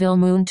swung Evil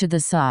Moon to the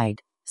side,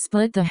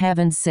 split the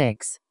heavens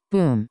 6.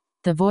 Boom!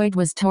 The void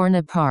was torn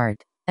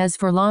apart. As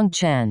for Long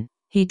Chen,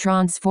 he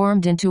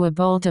transformed into a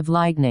bolt of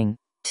lightning,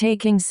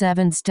 taking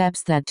 7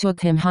 steps that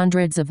took him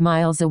hundreds of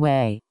miles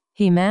away.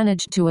 He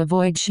managed to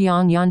avoid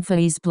Xiang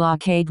Yunfei's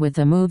blockade with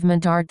a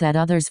movement art that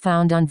others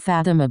found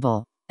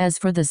unfathomable. As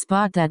for the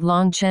spot that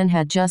Long Chen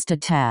had just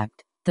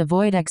attacked, the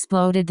void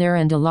exploded there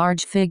and a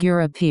large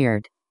figure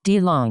appeared. Di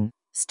Long.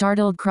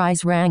 Startled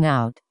cries rang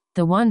out.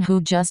 The one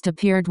who just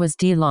appeared was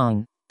Di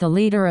Long, the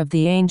leader of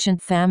the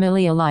ancient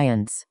family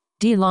alliance.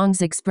 Di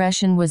Long's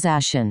expression was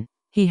ashen.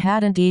 He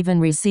hadn't even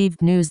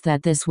received news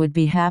that this would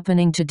be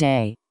happening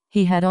today.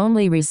 He had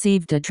only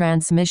received a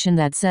transmission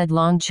that said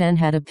Long Chen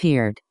had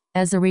appeared.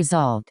 As a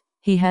result,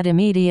 he had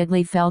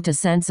immediately felt a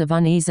sense of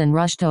unease and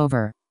rushed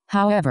over.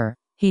 However,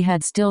 he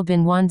had still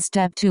been one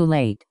step too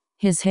late.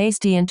 His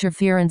hasty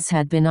interference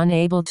had been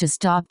unable to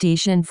stop Di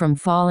Xin from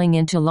falling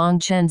into Long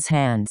Chen's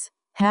hands.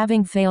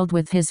 Having failed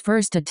with his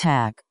first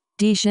attack,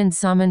 Di Xin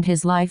summoned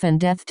his life and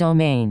death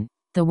domain.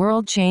 The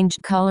world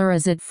changed color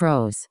as it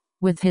froze.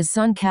 With his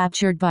son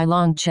captured by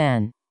Long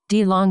Chen,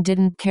 Di Long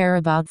didn't care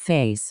about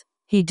face.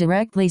 He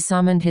directly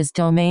summoned his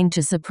domain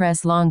to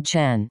suppress Long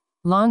Chen.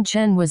 Long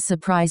Chen was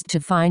surprised to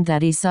find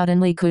that he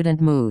suddenly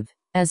couldn't move,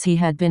 as he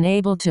had been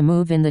able to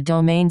move in the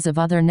domains of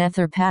other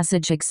Nether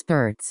Passage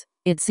experts.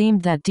 It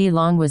seemed that Di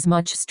Long was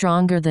much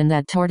stronger than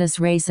that tortoise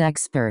race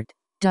expert.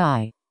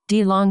 Die.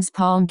 Di Long's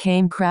palm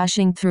came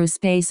crashing through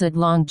space at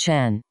Long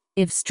Chen.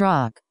 If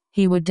struck,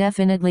 he would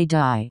definitely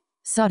die.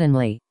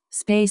 Suddenly,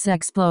 space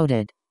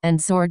exploded,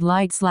 and sword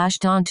light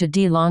slashed onto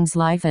Di Long's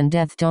life and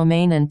death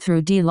domain and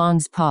through Di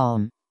Long's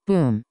palm.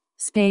 Boom!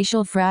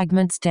 Spatial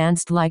fragments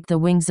danced like the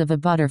wings of a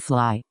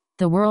butterfly.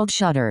 The world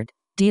shuddered.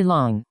 Di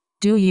Long,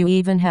 do you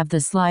even have the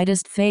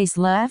slightest face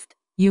left?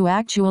 You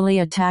actually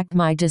attacked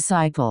my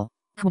disciple.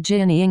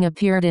 Jianying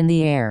appeared in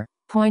the air,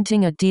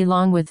 pointing at Di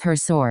Long with her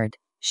sword.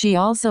 She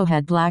also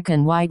had black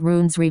and white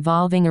runes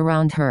revolving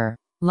around her.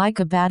 Like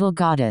a battle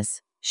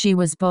goddess, she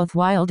was both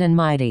wild and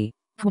mighty.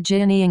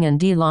 Jianying and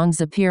Di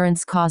Long's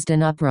appearance caused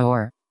an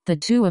uproar. The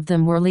two of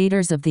them were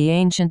leaders of the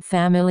Ancient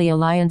Family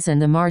Alliance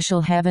and the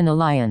Martial Heaven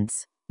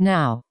Alliance.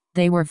 Now,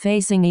 they were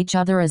facing each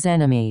other as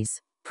enemies.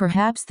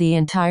 Perhaps the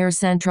entire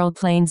Central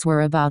Plains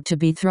were about to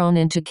be thrown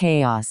into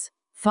chaos.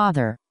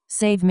 "Father,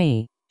 save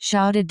me!"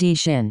 shouted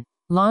Dishin.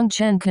 Long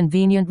Chen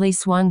conveniently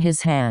swung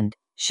his hand,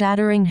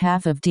 shattering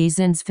half of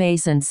Dizin's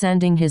face and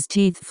sending his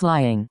teeth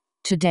flying.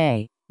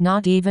 "Today,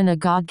 not even a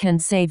god can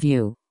save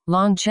you."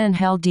 Long Chen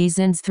held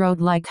Dizin's throat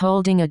like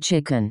holding a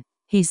chicken.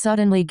 He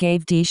suddenly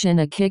gave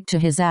Dishin a kick to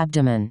his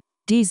abdomen.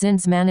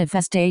 Dizin's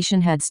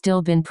manifestation had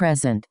still been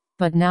present,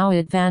 but now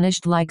it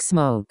vanished like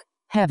smoke.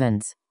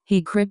 Heavens!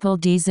 He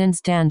crippled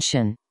Dizin's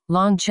danshan.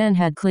 Long Chen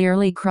had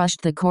clearly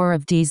crushed the core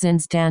of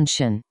Dizin's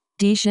danshan.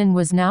 Dishin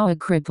was now a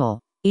cripple.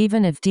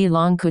 Even if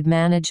Dilong could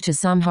manage to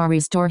somehow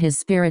restore his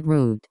spirit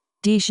root,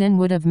 Dishin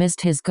would have missed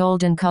his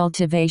golden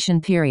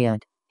cultivation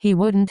period. He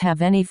wouldn't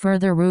have any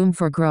further room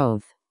for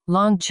growth.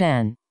 "Long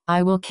Chen,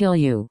 I will kill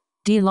you!"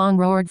 Dilong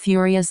roared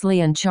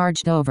furiously and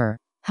charged over.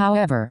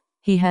 However,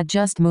 he had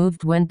just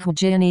moved when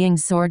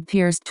Jianying's sword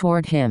pierced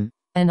toward him.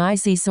 An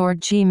icy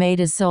sword chi made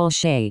his soul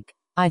shake.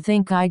 "I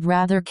think I'd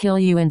rather kill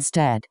you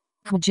instead."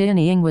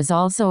 Jianying was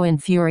also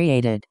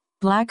infuriated.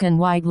 Black and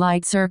white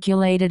light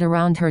circulated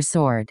around her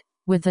sword.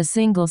 With a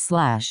single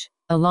slash,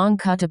 a long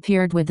cut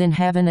appeared within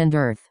heaven and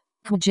earth.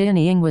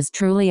 Jianying was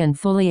truly and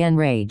fully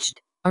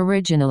enraged.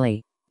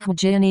 Originally,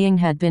 Jianying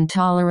had been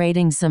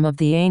tolerating some of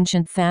the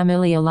ancient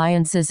family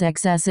alliance's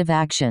excessive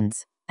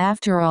actions.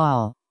 After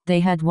all, they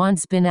had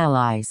once been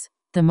allies.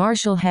 The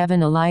Martial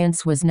Heaven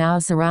Alliance was now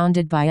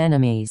surrounded by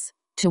enemies.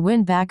 To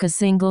win back a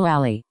single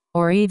ally,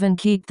 or even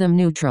keep them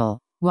neutral,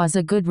 was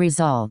a good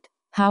result.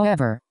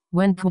 However,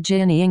 when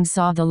Jianying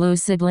saw the Lu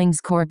siblings'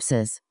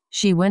 corpses,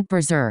 she went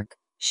berserk.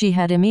 She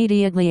had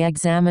immediately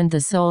examined the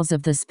souls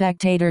of the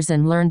spectators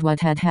and learned what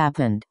had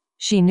happened.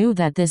 She knew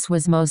that this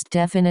was most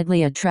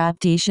definitely a trap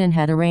Dishin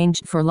had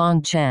arranged for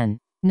Long Chen.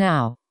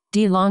 Now,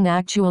 Dilong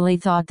actually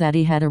thought that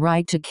he had a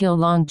right to kill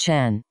Long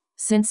Chen.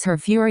 Since her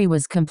fury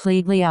was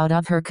completely out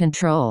of her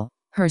control,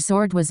 her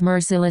sword was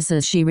merciless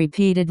as she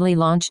repeatedly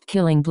launched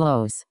killing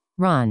blows.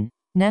 "Run!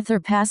 Nether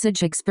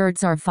Passage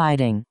experts are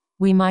fighting.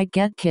 We might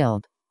get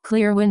killed."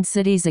 Clearwind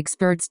City's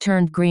experts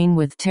turned green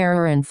with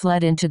terror and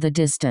fled into the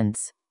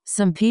distance.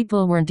 Some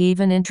people weren't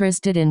even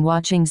interested in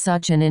watching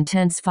such an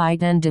intense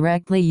fight and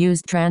directly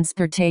used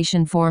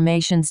transportation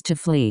formations to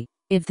flee.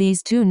 If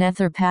these two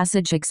Nether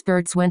Passage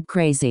experts went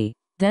crazy,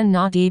 then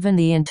not even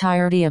the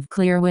entirety of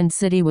Clearwind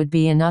City would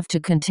be enough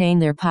to contain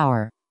their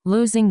power.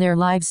 Losing their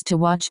lives to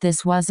watch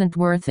this wasn't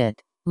worth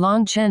it.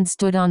 Long Chen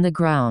stood on the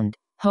ground,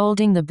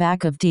 holding the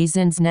back of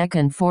Dizin's neck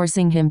and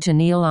forcing him to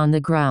kneel on the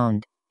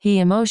ground. He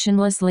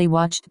emotionlessly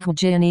watched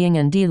Jianying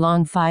and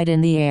Dilong fight in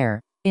the air.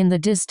 In the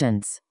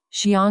distance,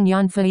 Xiang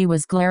Yunfei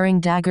was glaring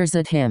daggers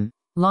at him.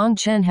 Long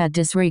Chen had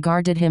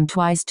disregarded him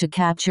twice to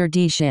capture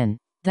Dishin.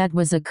 That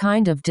was a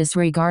kind of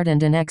disregard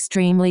and an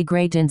extremely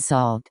great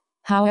insult.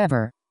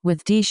 However,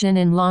 with Dishin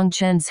in Long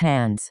Chen's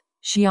hands,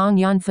 Xiang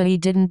Yunfei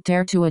didn't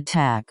dare to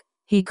attack.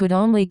 He could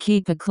only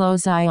keep a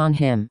close eye on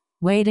him,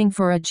 waiting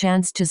for a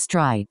chance to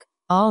strike.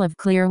 All of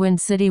Clearwind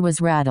City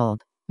was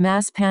rattled.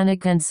 Mass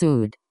panic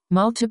ensued.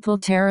 Multiple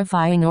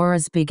terrifying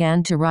auras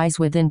began to rise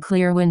within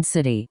Clearwind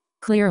City.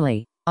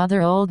 Clearly,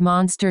 other old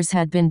monsters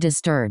had been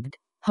disturbed.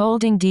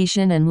 Holding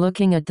Dishin and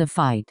looking at the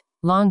fight,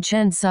 Long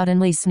Chen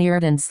suddenly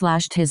sneered and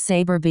slashed his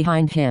saber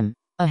behind him.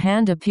 A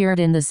hand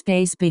appeared in the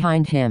space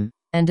behind him,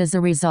 and as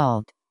a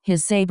result,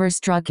 his saber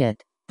struck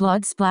it.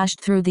 Blood splashed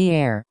through the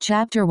air.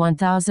 Chapter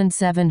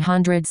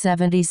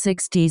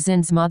 1776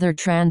 Dizin's Mother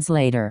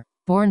Translator.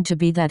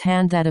 BornToBe. That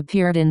hand that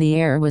appeared in the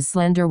air was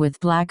slender with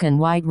black and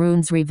white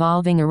runes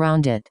revolving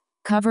around it,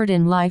 covered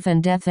in life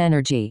and death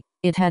energy.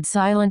 It had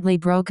silently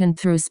broken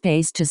through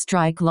space to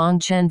strike Long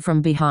Chen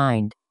from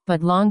behind,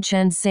 but Long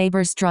Chen's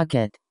saber struck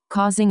it,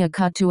 causing a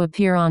cut to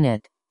appear on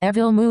it.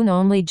 Evil Moon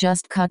only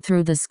just cut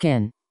through the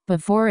skin.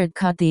 Before it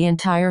cut the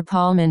entire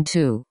palm in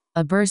two,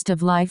 a burst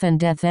of life and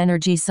death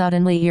energy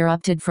suddenly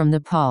erupted from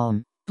the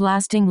palm,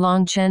 blasting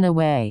Long Chen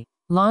away.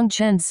 Long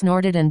Chen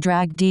snorted and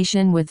dragged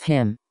Dishin with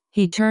him.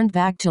 He turned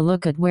back to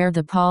look at where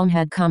the palm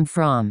had come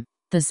from.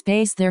 The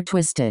space there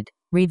twisted,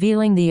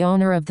 revealing the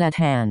owner of that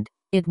hand.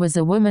 It was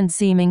a woman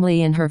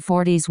seemingly in her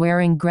 40s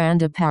wearing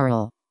grand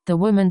apparel. The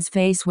woman's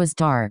face was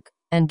dark,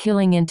 and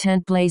killing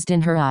intent blazed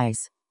in her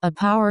eyes. A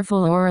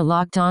powerful aura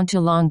locked onto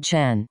Long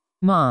Chen.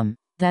 "Mom!"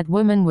 That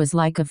woman was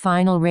like a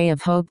final ray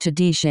of hope to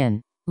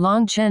Dishin.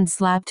 Long Chen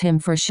slapped him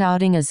for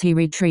shouting as he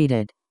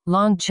retreated.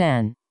 "Long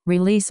Chen,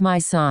 release my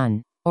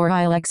son, or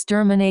I'll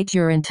exterminate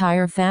your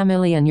entire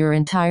family and your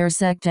entire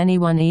sect.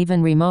 Anyone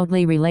even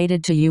remotely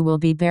related to you will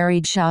be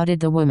buried," shouted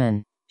the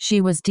woman.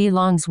 She was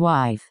Dilong's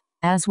wife,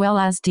 as well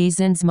as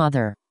Dizin's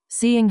mother.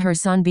 Seeing her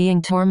son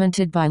being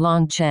tormented by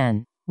Long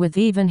Chen, with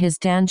even his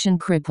danshan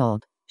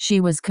crippled,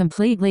 she was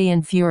completely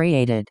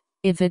infuriated.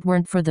 If it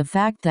weren't for the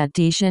fact that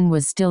Dishin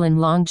was still in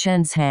Long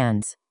Chen's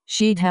hands,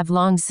 she'd have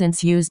long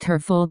since used her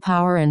full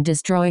power and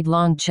destroyed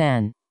Long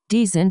Chen.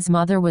 Dizin's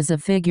mother was a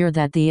figure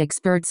that the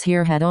experts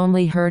here had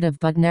only heard of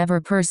but never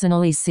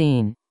personally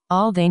seen.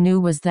 All they knew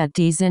was that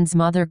Dizin's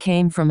mother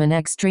came from an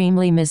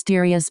extremely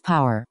mysterious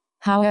power.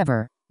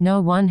 However,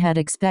 no one had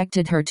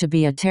expected her to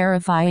be a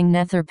terrifying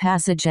Nether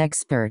Passage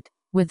expert.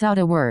 Without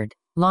a word,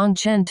 Long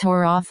Chen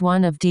tore off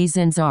one of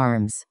Dixin's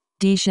arms.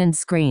 Dixin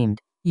screamed.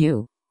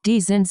 You.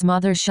 Dixin's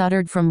mother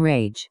shuddered from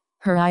rage,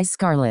 her eyes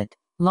scarlet.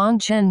 Long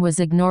Chen was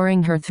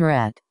ignoring her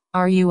threat.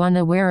 Are you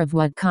unaware of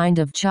what kind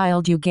of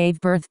child you gave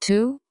birth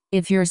to?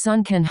 If your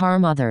son can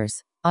harm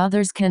others,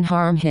 others can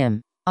harm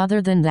him.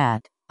 Other than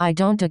that, I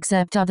don't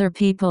accept other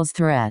people's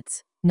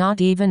threats,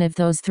 not even if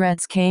those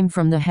threats came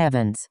from the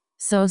heavens.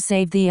 So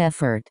save the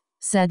effort,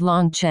 said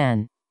Long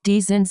Chen.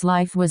 Dixin's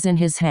life was in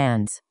his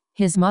hands.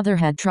 His mother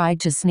had tried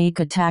to sneak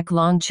attack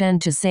Long Chen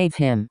to save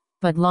him,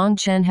 but Long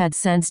Chen had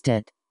sensed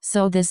it,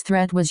 so this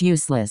threat was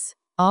useless.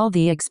 All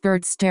the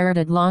experts stared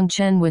at Long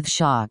Chen with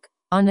shock.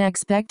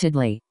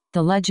 Unexpectedly,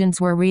 the legends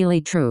were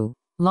really true.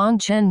 Long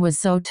Chen was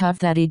so tough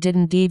that he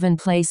didn't even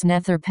place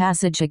nether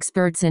passage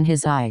experts in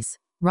his eyes.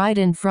 Right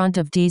in front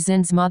of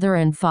Dixin's mother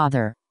and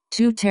father,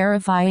 two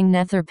terrifying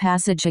nether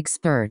passage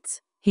experts,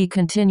 he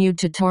continued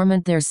to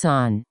torment their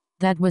son.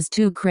 That was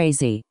too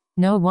crazy.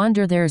 No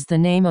wonder there's the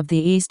name of the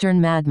Eastern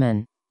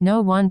Madman.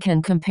 No one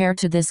can compare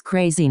to this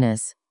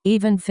craziness.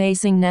 Even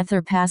facing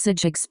nether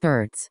passage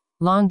experts,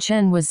 Long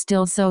Chen was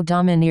still so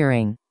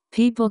domineering.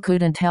 People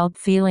couldn't help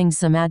feeling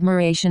some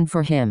admiration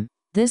for him.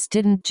 This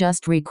didn't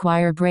just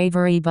require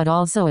bravery but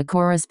also a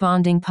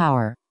corresponding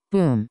power.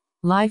 Boom.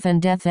 Life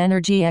and death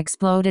energy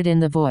exploded in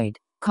the void,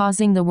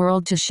 causing the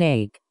world to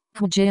shake.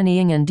 Hu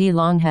Jianying and Di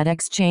Long had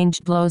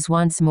exchanged blows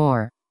once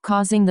more,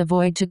 causing the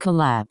void to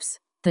collapse.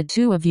 The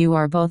two of you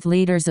are both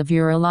leaders of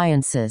your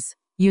alliances.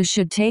 You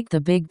should take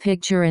the big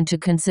picture into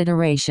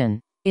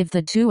consideration. If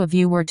the two of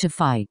you were to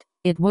fight,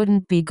 it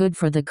wouldn't be good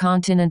for the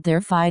continent.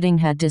 Their fighting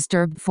had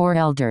disturbed 4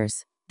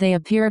 elders. They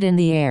appeared in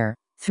the air,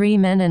 3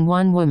 men and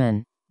 1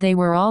 woman. They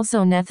were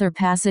also nether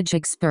passage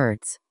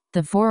experts.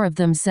 The 4 of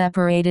them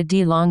separated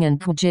Di Long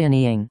and Hu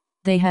Jianying.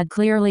 They had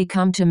clearly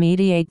come to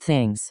mediate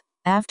things.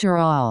 After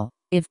all,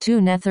 if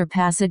 2 nether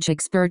passage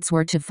experts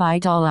were to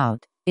fight all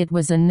out, it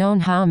was unknown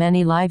how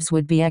many lives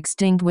would be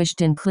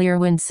extinguished in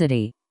Clearwind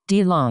City.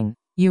 Di Long,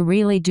 you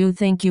really do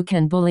think you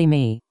can bully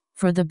me?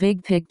 For the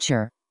big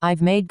picture,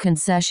 I've made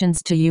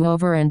concessions to you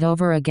over and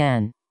over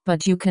again,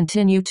 but you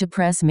continue to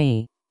press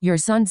me. Your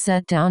son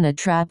set down a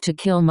trap to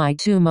kill my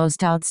 2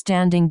 most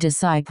outstanding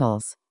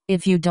disciples.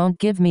 If you don't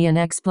give me an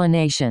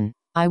explanation,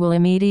 I will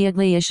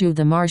immediately issue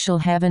the martial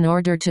heaven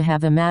order to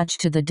have a match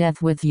to the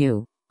death with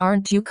you.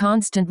 Aren't you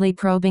constantly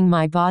probing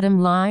my bottom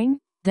line?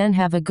 Then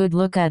have a good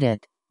look at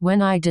it.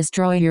 When I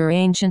destroy your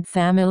ancient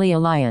family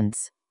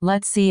alliance,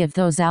 let's see if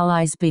those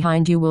allies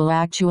behind you will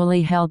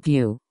actually help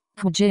you.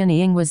 Hu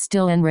Jianying was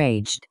still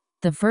enraged.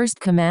 The first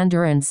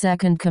commander and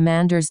second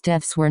commander's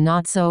deaths were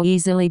not so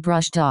easily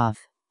brushed off.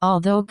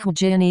 Although Hu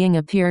Jianying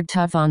appeared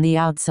tough on the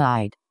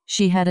outside,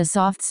 she had a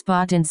soft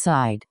spot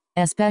inside,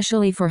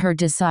 especially for her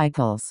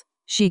disciples.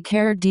 She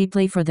cared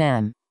deeply for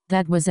them.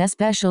 That was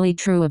especially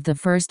true of the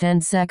first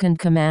and second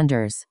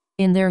commanders.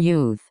 In their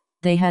youth,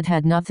 they had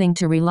had nothing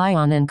to rely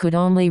on and could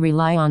only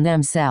rely on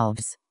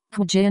themselves.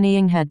 Hu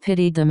Jianying had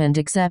pitied them and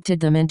accepted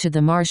them into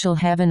the Martial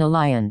Heaven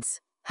Alliance.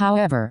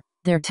 However,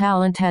 their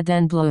talent had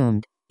then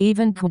bloomed.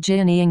 Even Hu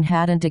Jianying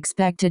hadn't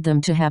expected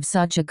them to have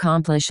such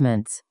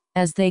accomplishments.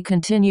 As they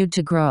continued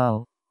to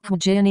grow, Hu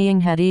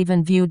Jianying had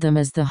even viewed them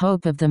as the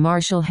hope of the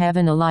Martial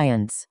Heaven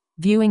Alliance,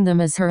 viewing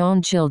them as her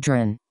own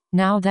children.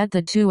 Now that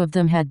the 2 of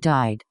them had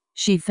died,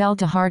 she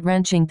felt a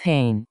heart-wrenching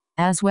pain,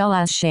 as well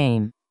as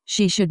shame.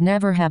 She should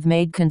never have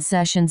made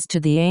concessions to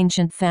the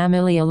ancient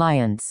family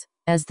alliance,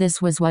 as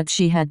this was what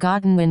she had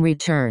gotten in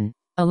return.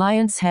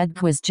 Alliance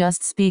head was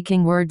just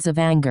speaking words of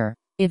anger.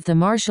 If the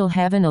Martial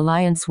Heaven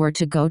Alliance were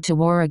to go to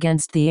war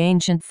against the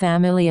ancient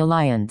family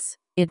alliance,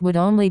 it would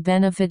only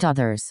benefit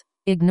others.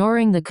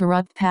 Ignoring the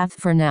corrupt path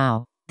for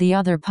now, the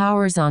other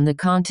powers on the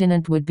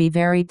continent would be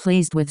very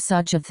pleased with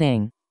such a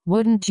thing.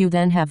 Wouldn't you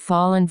then have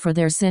fallen for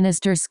their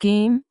sinister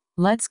scheme?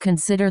 Let's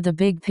consider the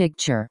big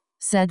picture,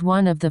 said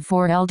one of the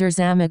 4 elders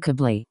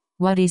amicably.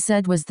 What he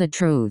said was the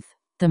truth.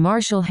 The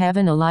Martial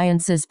Heaven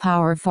Alliance's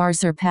power far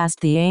surpassed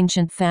the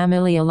ancient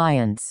family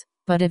alliance,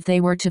 but if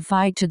they were to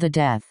fight to the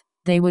death,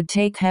 they would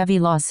take heavy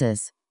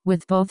losses.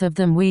 With both of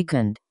them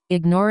weakened,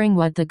 ignoring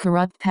what the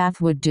corrupt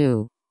path would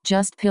do,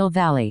 just Pill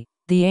Valley,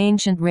 the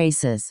ancient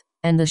races,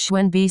 and the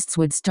Xuan beasts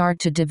would start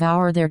to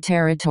devour their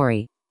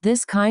territory.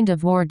 This kind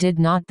of war did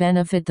not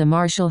benefit the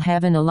Martial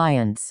Heaven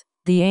Alliance,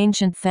 the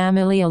ancient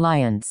family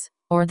alliance,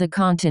 or the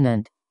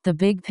continent. The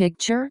big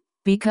picture?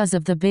 Because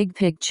of the big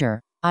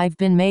picture, I've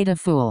been made a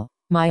fool,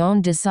 my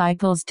own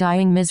disciples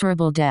dying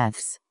miserable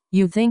deaths.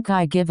 You think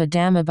I give a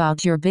damn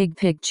about your big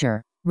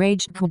picture?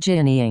 Raged Hu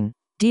Jianying.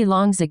 Di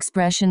Long's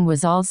expression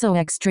was also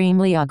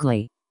extremely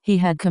ugly. He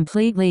had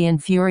completely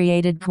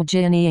infuriated Hu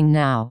Jianying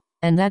now,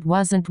 and that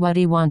wasn't what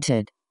he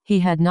wanted. He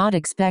had not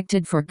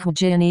expected for Hu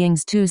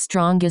Jianying's 2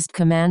 strongest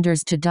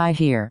commanders to die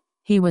here.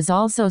 He was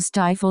also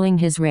stifling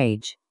his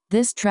rage.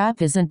 This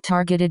trap isn't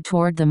targeted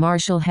toward the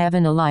Martial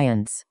Heaven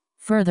Alliance.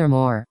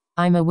 Furthermore,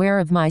 I'm aware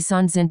of my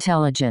son's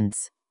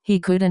intelligence. He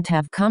couldn't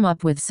have come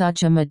up with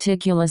such a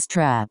meticulous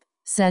trap,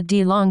 said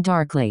Di Long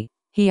darkly.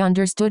 He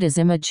understood his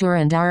immature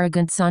and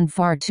arrogant son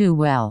far too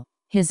well.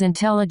 His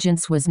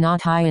intelligence was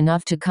not high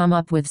enough to come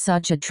up with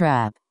such a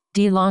trap.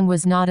 Long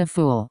was not a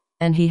fool,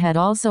 and he had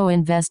also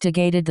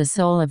investigated the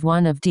soul of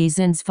one of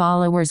Zin's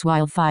followers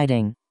while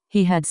fighting.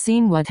 He had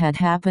seen what had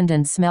happened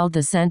and smelled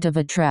the scent of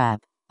a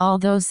trap.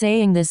 Although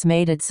saying this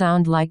made it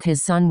sound like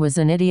his son was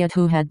an idiot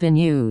who had been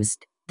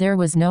used, there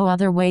was no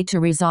other way to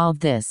resolve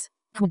this.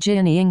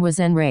 Jianying was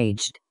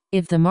enraged.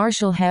 If the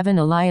Martial Heaven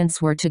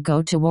Alliance were to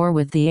go to war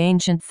with the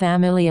Ancient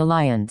Family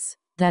Alliance,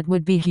 that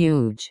would be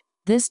huge.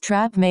 This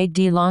trap made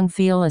Long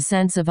feel a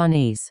sense of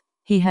unease.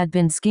 He had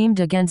been schemed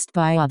against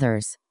by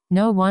others.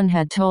 No one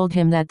had told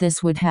him that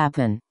this would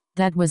happen.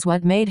 That was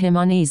what made him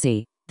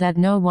uneasy, that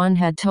no one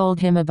had told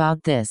him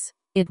about this.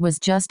 It was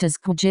just as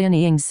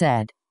Jianying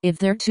said. If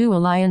their two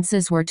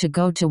alliances were to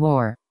go to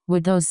war,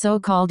 would those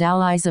so-called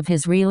allies of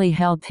his really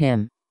help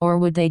him, or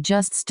would they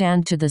just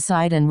stand to the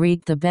side and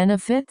reap the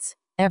benefits?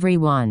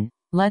 Everyone,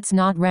 let's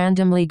not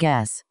randomly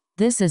guess.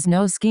 This is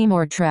no scheme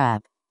or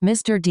trap.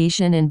 Mr.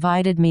 Dishin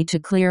invited me to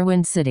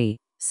Clearwind City,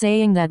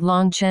 saying that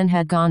Long Chen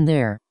had gone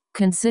there.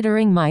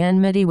 Considering my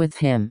enmity with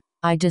him,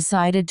 I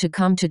decided to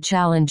come to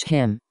challenge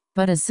him.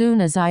 But as soon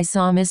as I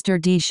saw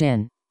Mr.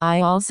 Dishin,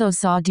 I also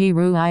saw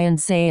Ruian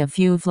say a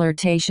few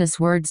flirtatious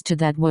words to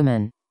that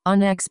woman.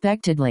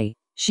 Unexpectedly,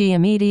 she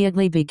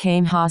immediately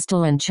became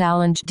hostile and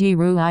challenged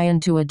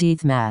Ruian to a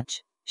deathmatch.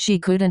 She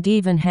couldn't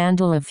even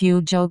handle a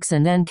few jokes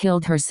and then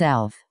killed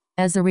herself.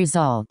 As a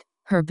result,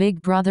 her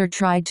big brother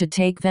tried to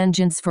take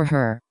vengeance for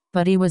her,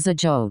 but he was a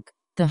joke.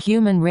 The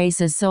human race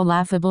is so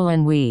laughable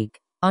and weak.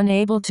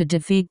 Unable to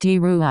defeat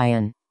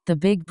Ruian, the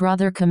big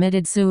brother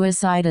committed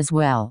suicide as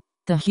well.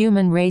 The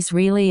human race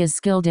really is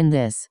skilled in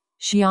this.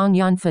 Xiang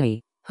Yunfei,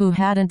 who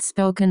hadn't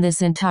spoken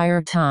this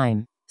entire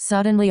time,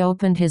 suddenly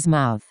opened his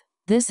mouth.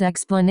 This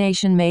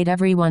explanation made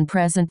everyone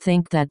present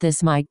think that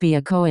this might be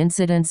a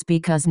coincidence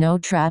because no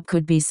trap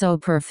could be so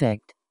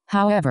perfect.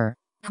 However,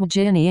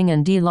 Jianying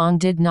and Long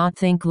did not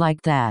think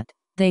like that.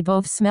 They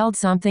both smelled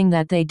something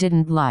that they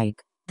didn't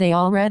like. They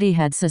already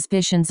had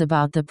suspicions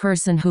about the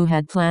person who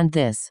had planned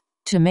this.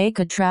 To make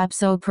a trap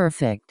so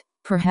perfect,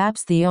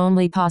 perhaps the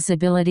only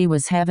possibility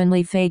was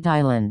Heavenly Fate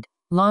Island.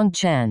 Long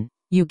Chen,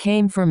 you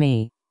came for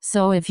me,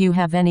 so if you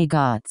have any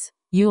guts,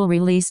 you'll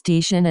release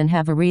Dishin and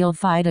have a real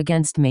fight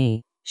against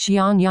me.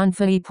 Xiang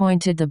Yunfei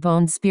pointed the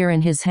bone spear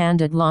in his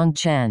hand at Long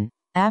Chen.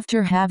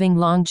 After having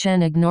Long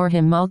Chen ignore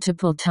him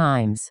multiple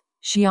times,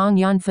 Xiang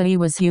Yunfei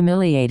was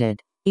humiliated.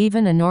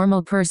 Even a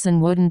normal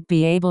person wouldn't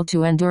be able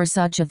to endure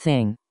such a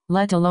thing,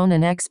 let alone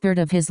an expert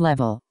of his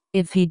level.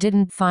 If he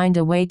didn't find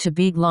a way to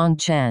beat Long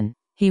Chen,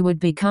 he would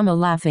become a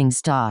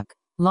laughingstock.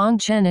 Long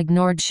Chen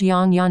ignored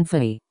Xiang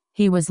Yunfei.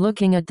 He was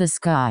looking at the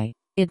sky.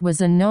 It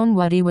was unknown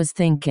what he was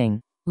thinking.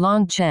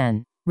 Long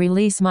Chen,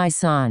 release my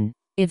son.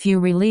 If you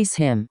release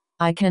him,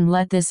 I can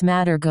let this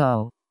matter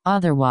go.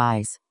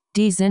 Otherwise,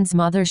 Zin's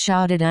mother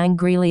shouted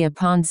angrily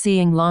upon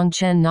seeing Long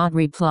Chen not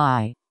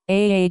reply.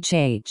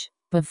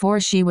 Before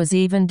she was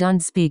even done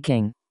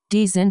speaking,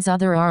 Zin's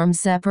other arm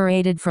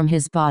separated from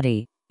his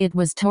body. It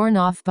was torn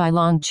off by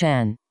Long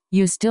Chen.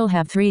 You still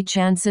have 3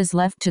 chances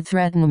left to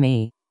threaten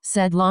me,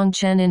 said Long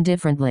Chen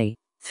indifferently.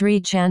 3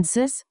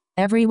 chances?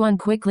 Everyone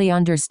quickly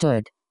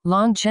understood.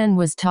 Long Chen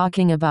was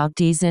talking about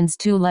Zin's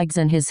 2 legs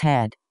and his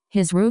head.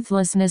 His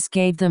ruthlessness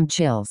gave them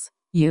chills.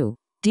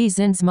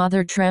 Zin's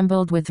mother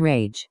trembled with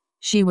rage.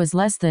 She was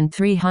less than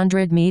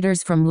 300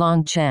 meters from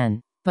Long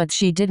Chen, but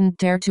she didn't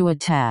dare to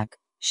attack.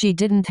 She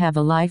didn't have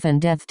a life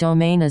and death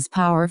domain as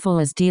powerful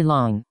as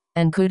Long,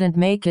 and couldn't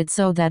make it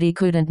so that he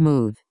couldn't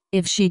move.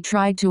 If she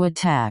tried to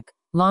attack,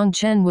 Long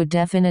Chen would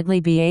definitely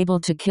be able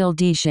to kill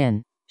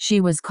Dishin. She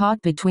was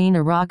caught between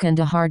a rock and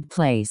a hard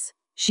place.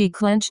 She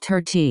clenched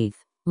her teeth,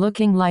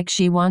 looking like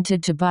she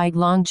wanted to bite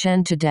Long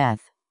Chen to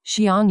death.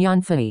 Xiang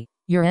Yunfei,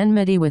 your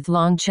enmity with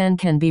Long Chen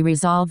can be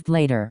resolved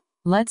later.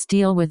 Let's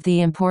deal with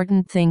the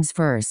important things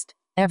first.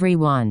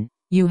 Everyone,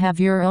 you have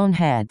your own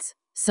heads,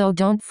 so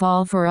don't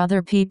fall for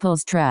other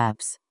people's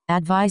traps,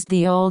 advised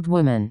the old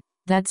woman.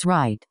 That's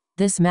right,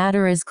 this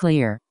matter is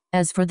clear.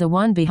 As for the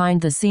one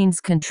behind the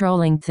scenes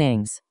controlling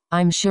things,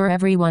 I'm sure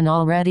everyone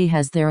already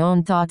has their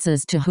own thoughts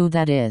as to who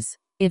that is.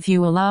 If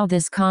you allow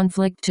this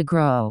conflict to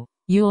grow,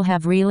 you'll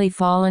have really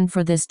fallen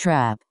for this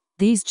trap.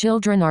 These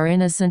children are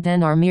innocent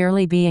and are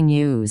merely being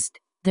used.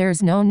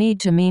 There's no need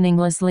to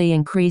meaninglessly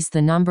increase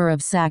the number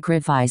of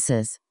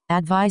sacrifices,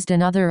 advised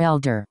another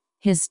elder.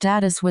 His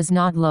status was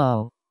not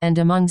low, and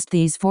amongst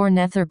these 4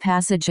 Nether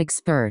Passage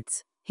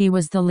experts, he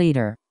was the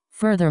leader.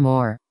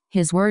 Furthermore,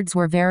 his words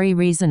were very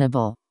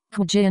reasonable.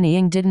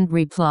 Jianying didn't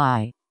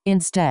reply.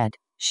 Instead,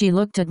 she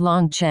looked at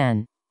Long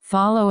Chen.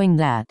 Following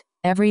that,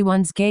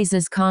 everyone's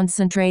gazes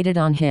concentrated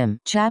on him.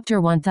 Chapter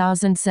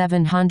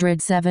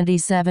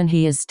 1777.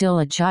 He is still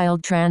a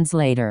child.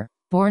 Translator.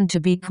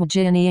 BornToBe.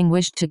 Jianying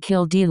wished to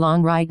kill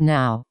Long right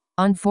now.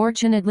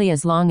 Unfortunately,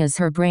 as long as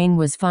her brain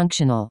was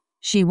functional,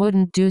 she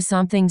wouldn't do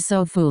something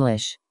so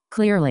foolish.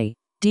 Clearly,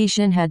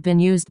 Dishin had been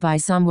used by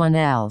someone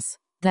else.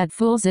 That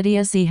fool's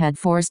idiocy had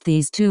forced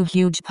these 2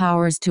 huge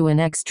powers to an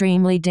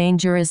extremely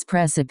dangerous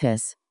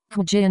precipice.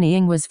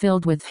 Jianying was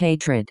filled with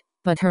hatred.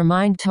 but her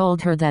mind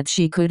told her that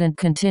she couldn't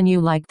continue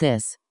like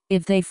this.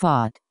 If they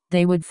fought,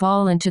 they would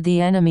fall into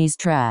the enemy's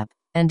trap,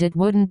 and it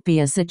wouldn't be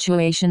a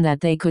situation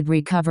that they could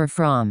recover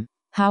from.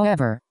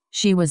 However,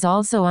 she was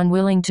also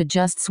unwilling to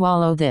just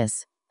swallow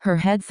this. Her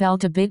head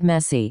felt a bit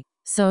messy,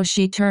 so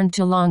she turned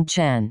to Long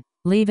Chen,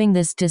 leaving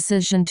this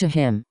decision to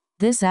him.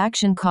 This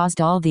action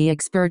caused all the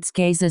experts'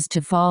 gazes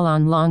to fall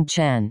on Long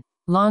Chen.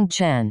 Long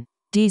Chen.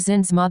 Di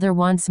Xin's mother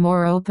once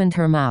more opened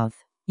her mouth.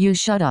 You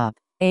shut up.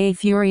 A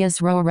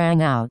furious roar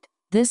rang out.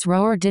 This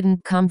roar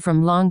didn't come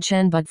from Long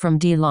Chen but from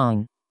Di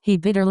Long. He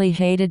bitterly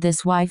hated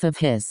this wife of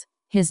his.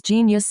 His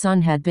genius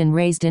son had been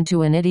raised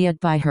into an idiot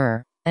by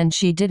her, and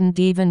she didn't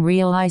even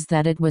realize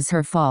that it was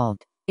her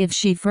fault. If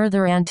she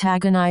further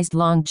antagonized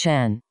Long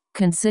Chen,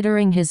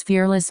 considering his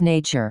fearless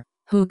nature,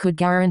 who could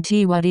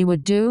guarantee what he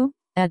would do?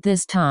 At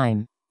this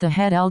time, the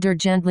head elder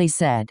gently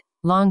said,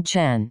 Long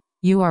Chen,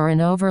 you are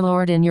an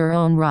overlord in your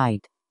own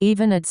right.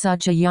 Even at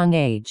such a young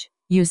age,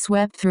 you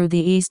swept through the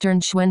eastern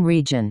Xuan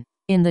region.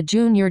 In the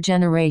junior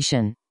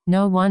generation,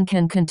 no one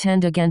can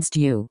contend against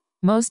you.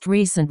 Most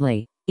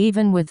recently,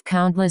 even with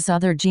countless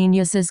other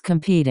geniuses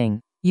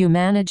competing, you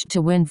managed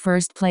to win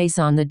first place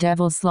on the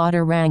Devil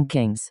Slaughter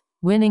rankings,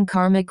 winning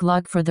karmic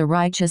luck for the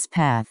righteous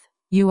path.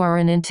 You are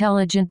an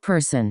intelligent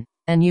person,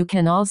 and you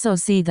can also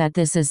see that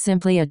this is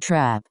simply a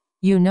trap.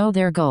 You know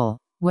their goal.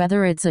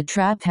 Whether it's a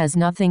trap has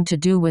nothing to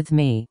do with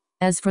me.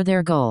 As for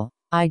their goal,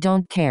 I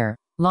don't care.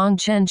 Long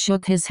Chen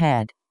shook his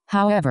head.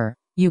 However,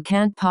 you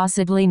can't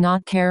possibly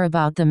not care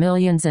about the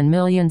millions and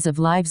millions of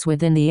lives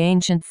within the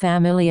Ancient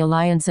Family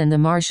Alliance and the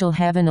Martial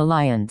Heaven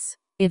Alliance.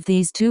 If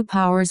these two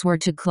powers were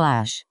to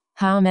clash,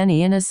 how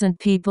many innocent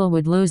people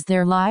would lose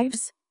their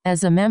lives?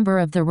 As a member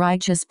of the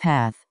righteous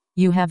path,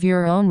 you have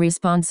your own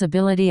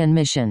responsibility and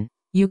mission.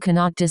 You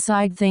cannot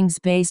decide things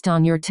based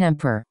on your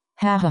temper.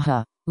 Ha ha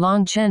ha.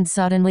 Long Chen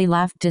suddenly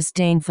laughed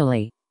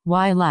disdainfully.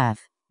 Why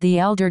laugh? The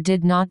elder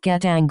did not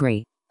get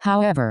angry.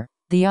 However,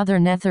 the other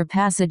Nether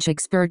Passage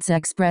experts'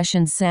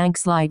 expressions sank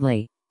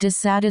slightly,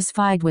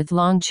 dissatisfied with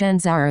Long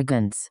Chen's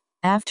arrogance.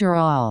 After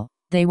all,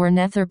 they were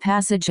Nether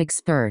Passage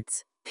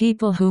experts,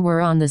 people who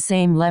were on the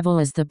same level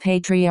as the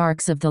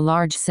patriarchs of the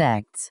large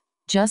sects.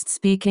 Just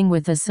speaking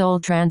with a soul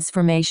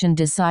transformation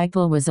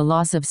disciple was a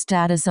loss of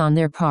status on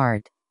their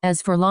part.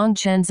 As for Long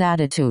Chen's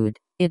attitude,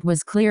 it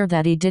was clear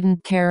that he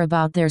didn't care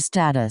about their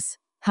status.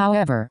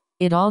 However,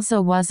 it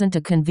also wasn't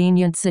a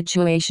convenient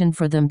situation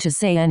for them to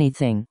say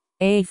anything.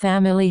 A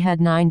family had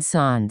 9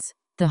 sons.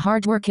 The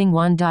hardworking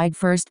one died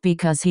first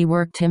because he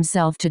worked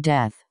himself to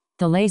death.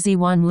 The lazy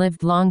one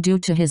lived long due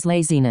to his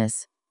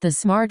laziness. The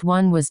smart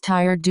one was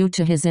tired due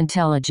to his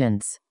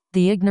intelligence.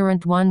 The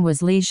ignorant one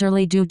was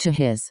leisurely due to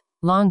his.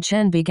 Long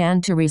Chen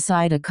began to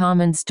recite a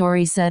common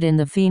story set in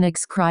the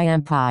Phoenix Cry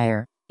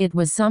Empire. It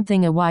was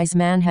something a wise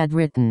man had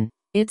written.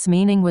 Its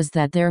meaning was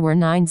that there were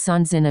 9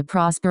 sons in a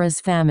prosperous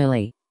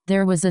family.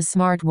 There was a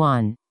smart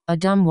one, a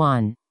dumb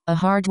one, a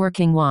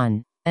hardworking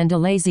one, and a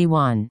lazy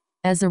one.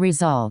 As a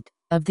result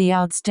of the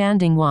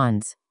outstanding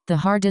ones, the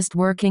hardest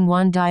working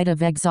one died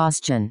of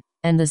exhaustion,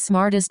 and the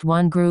smartest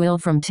one grew ill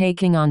from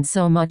taking on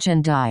so much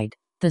and died.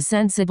 The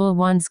sensible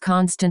ones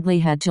constantly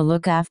had to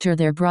look after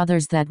their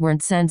brothers that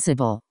weren't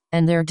sensible,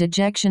 and their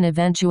dejection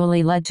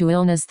eventually led to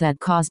illness that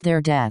caused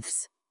their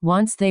deaths.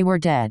 Once they were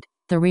dead,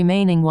 the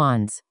remaining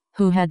ones,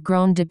 who had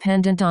grown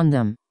dependent on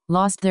them,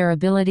 lost their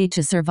ability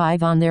to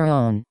survive on their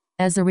own.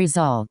 As a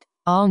result,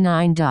 all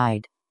 9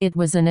 died. It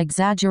was an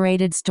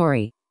exaggerated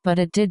story, but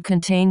it did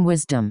contain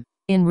wisdom.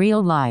 In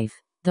real life,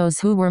 those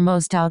who were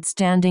most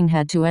outstanding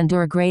had to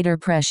endure greater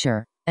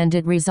pressure, and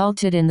it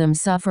resulted in them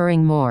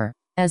suffering more.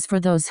 As for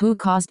those who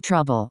caused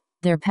trouble,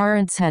 their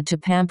parents had to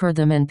pamper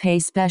them and pay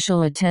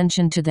special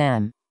attention to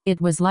them.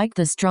 It was like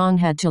the strong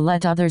had to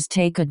let others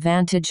take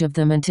advantage of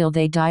them until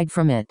they died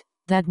from it.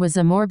 That was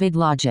a morbid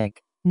logic.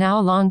 Now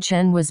Long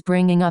Chen was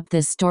bringing up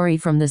this story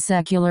from the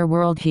secular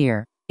world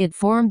here. It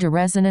formed a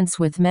resonance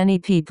with many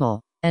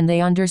people, and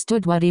they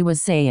understood what he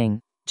was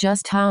saying.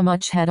 Just how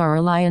much had our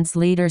alliance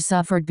leader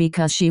suffered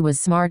because she was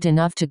smart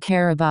enough to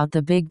care about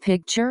the big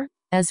picture?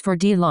 As for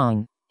Di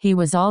Long, he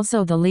was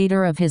also the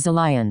leader of his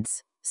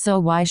alliance. So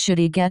why should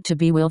he get to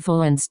be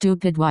willful and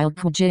stupid while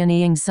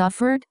Jianying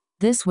suffered?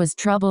 This was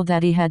trouble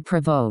that he had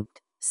provoked,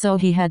 so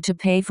he had to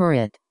pay for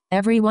it.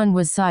 Everyone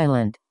was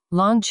silent.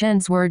 Long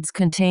Chen's words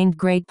contained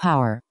great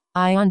power.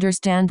 I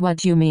understand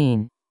what you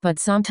mean, but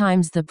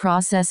sometimes the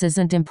process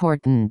isn't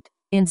important.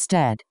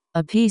 Instead,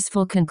 a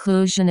peaceful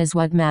conclusion is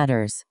what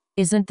matters.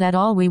 Isn't that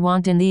all we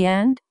want in the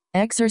end?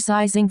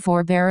 Exercising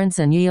forbearance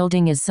and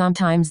yielding is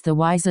sometimes the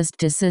wisest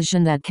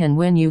decision that can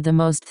win you the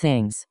most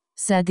things,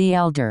 said the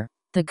elder.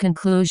 The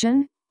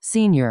conclusion?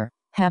 Senior,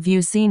 have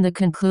you seen the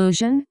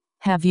conclusion?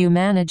 Have you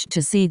managed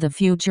to see the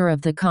future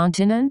of the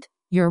continent?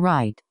 You're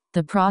right.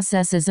 The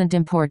process isn't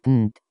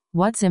important.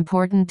 What's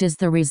important is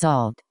the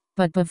result.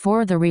 But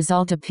before the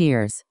result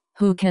appears,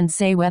 who can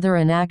say whether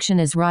an action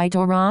is right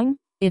or wrong?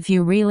 If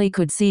you really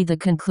could see the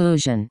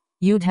conclusion,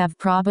 you'd have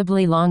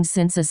probably long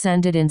since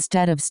ascended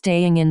instead of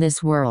staying in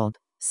this world,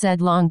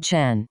 said Long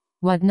Chen.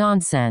 What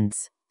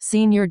nonsense,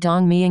 Senior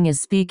Dongmying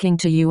is speaking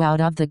to you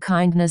out of the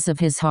kindness of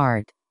his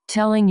heart,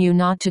 telling you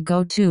not to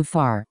go too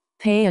far.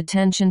 Pay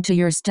attention to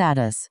your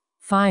status.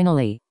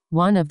 Finally,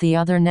 one of the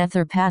other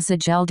Nether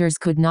Passage elders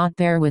could not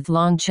bear with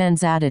Long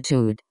Chen's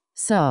attitude.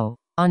 So,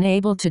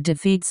 unable to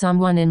defeat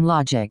someone in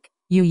logic,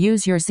 you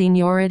use your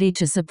seniority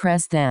to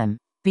suppress them.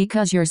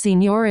 Because your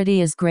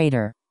seniority is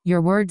greater,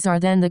 your words are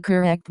then the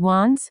correct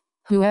ones?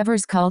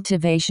 Whoever's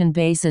cultivation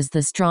base is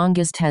the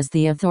strongest has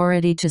the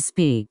authority to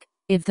speak.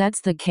 If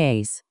that's the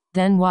case,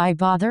 then why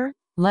bother?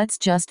 Let's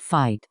just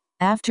fight.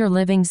 After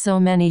living so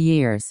many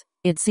years,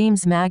 it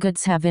seems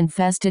maggots have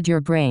infested your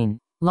brain.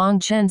 Long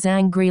Chen's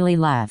angrily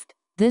laughed.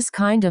 This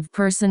kind of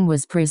person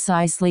was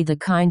precisely the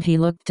kind he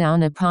looked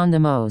down upon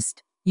the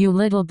most. You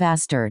little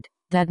bastard.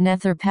 That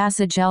Nether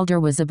Passage elder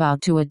was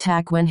about to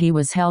attack when he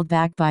was held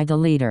back by the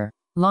leader.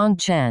 Long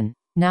Chen,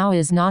 now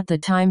is not the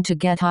time to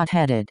get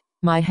hot-headed.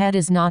 My head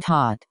is not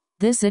hot.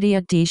 This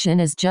idiot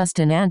Dishin is just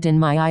an ant in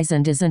my eyes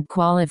and isn't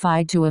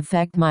qualified to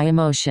affect my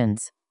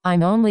emotions.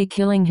 I'm only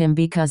killing him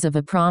because of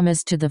a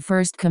promise to the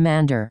first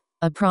commander,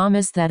 a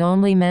promise that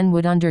only men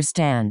would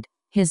understand.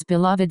 His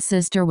beloved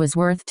sister was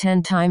worth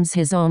 10 times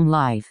his own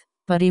life,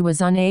 but he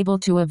was unable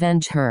to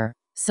avenge her,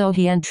 so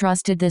he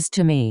entrusted this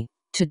to me.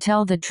 To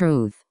tell the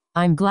truth,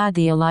 I'm glad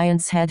the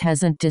Alliance head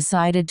hasn't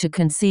decided to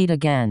concede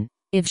again.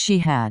 If she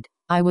had,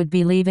 I would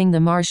be leaving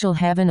the Martial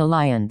Heaven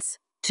Alliance.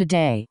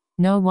 Today,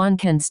 no one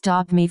can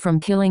stop me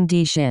from killing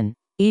Dishin.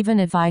 Even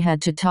if I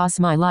had to toss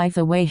my life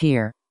away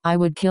here, I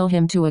would kill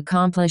him to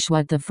accomplish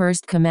what the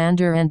first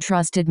commander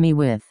entrusted me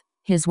with.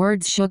 His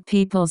words shook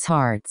people's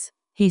hearts.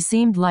 He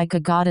seemed like a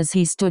god as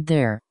he stood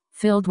there,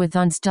 filled with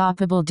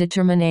unstoppable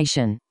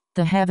determination.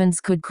 The heavens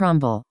could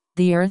crumble,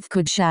 the earth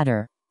could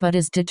shatter, but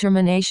his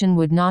determination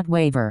would not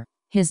waver.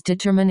 His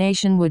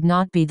determination would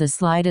not be the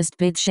slightest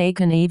bit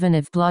shaken even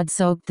if blood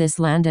soaked this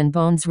land and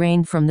bones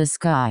rained from the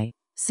sky.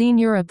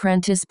 Senior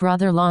apprentice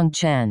brother Long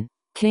Chen.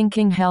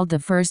 King held the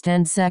first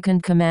and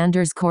second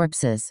commanders'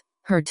 corpses,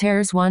 her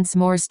tears once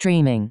more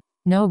streaming.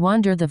 No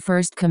wonder the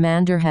first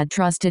commander had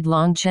trusted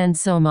Long Chen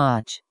so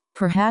much.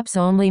 Perhaps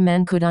only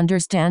men could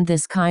understand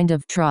this kind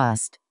of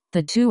trust.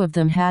 The two of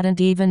them hadn't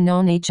even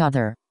known each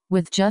other.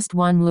 With just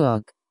one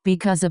look,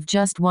 because of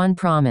just one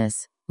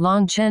promise,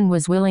 Long Chen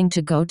was willing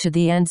to go to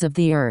the ends of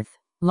the earth.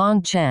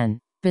 Long Chen.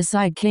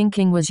 Beside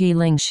King was Yi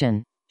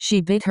Lingshan.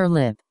 She bit her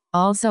lip,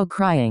 also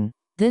crying.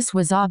 This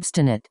was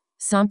obstinate,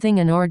 something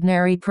an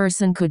ordinary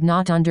person could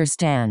not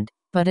understand,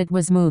 but it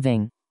was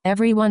moving.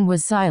 Everyone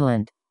was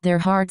silent, their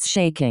hearts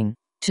shaking.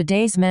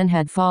 Today's men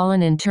had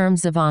fallen in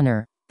terms of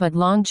honor, but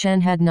Long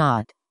Chen had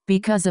not.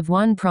 Because of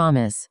one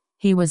promise,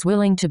 he was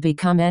willing to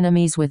become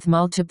enemies with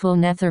multiple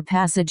Nether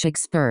Passage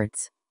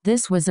experts.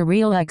 This was a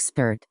real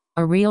expert,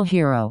 a real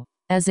hero.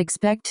 As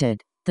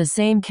expected, the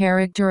same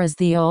character as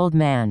the old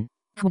man.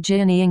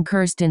 Jianying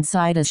cursed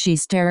inside as she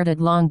stared at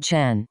Long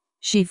Chen.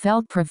 She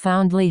felt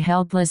profoundly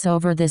helpless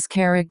over this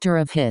character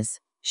of his.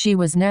 She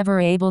was never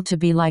able to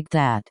be like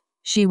that.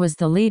 She was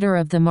the leader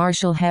of the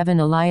Martial Heaven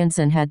Alliance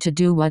and had to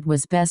do what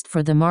was best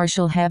for the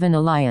Martial Heaven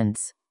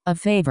Alliance. A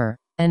favor,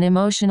 an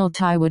emotional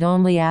tie would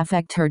only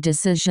affect her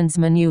decisions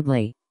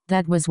minutely.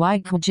 That was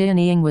why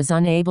Jianying was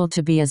unable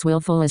to be as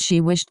willful as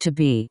she wished to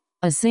be.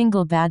 A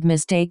single bad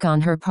mistake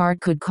on her part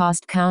could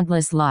cost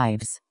countless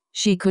lives.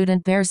 She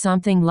couldn't bear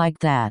something like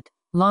that.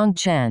 Long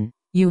Chen,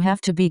 you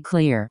have to be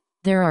clear.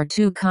 There are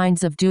two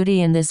kinds of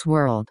duty in this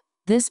world.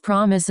 This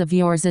promise of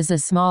yours is a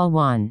small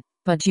one,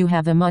 but you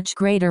have a much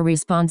greater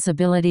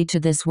responsibility to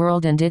this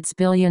world and its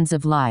billions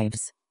of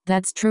lives.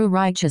 That's true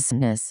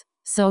righteousness.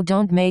 So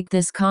don't make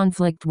this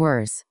conflict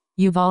worse.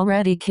 You've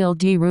already killed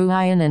Di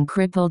Ruian and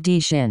crippled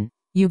Dishin.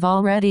 You've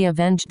already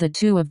avenged the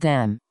two of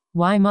them.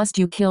 Why must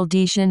you kill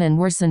Dishin and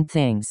worsen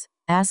things?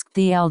 Asked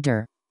the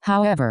elder.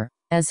 However,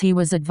 as he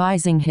was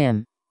advising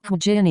him,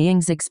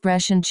 Jianying's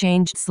expression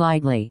changed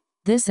slightly.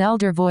 This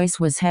elder voice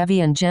was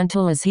heavy and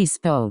gentle as he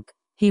spoke.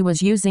 He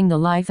was using the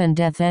life and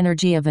death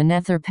energy of a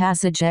Nether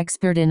Passage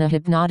expert in a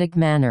hypnotic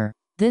manner.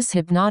 This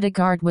hypnotic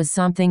art was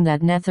something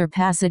that Nether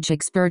Passage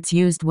experts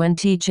used when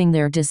teaching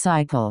their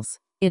disciples.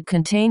 It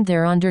contained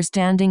their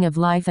understanding of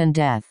life and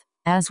death,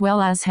 as well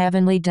as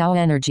heavenly Tao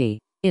energy.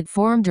 It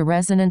formed a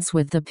resonance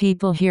with the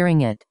people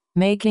hearing it,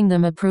 making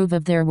them approve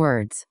of their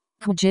words.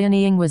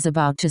 Jianying was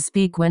about to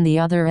speak when the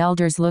other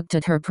elders looked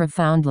at her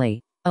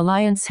profoundly.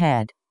 Alliance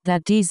head.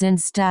 That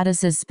Dizin's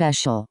status is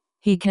special.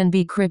 He can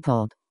be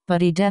crippled,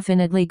 but he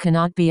definitely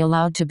cannot be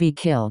allowed to be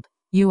killed.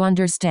 You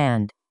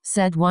understand,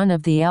 said one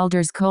of the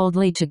elders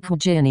coldly to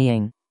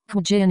Jianying.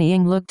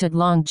 Jianying looked at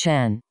Long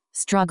Chen,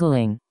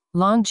 struggling.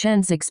 Long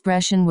Chen's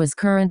expression was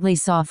currently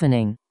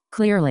softening.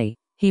 Clearly,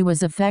 he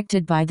was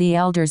affected by the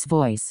elder's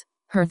voice.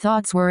 Her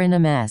thoughts were in a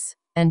mess,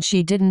 and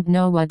she didn't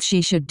know what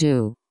she should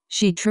do.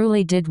 She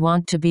truly did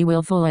want to be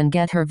willful and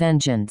get her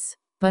vengeance.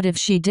 But if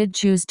she did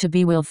choose to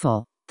be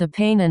willful, the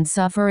pain and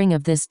suffering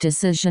of this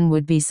decision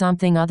would be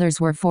something others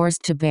were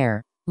forced to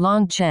bear.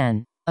 Long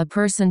Chen, a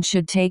person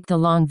should take the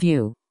long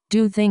view,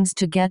 do things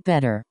to get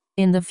better.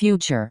 In the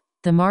future,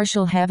 the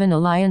Martial Heaven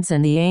Alliance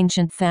and the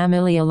Ancient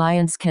Family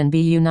Alliance can be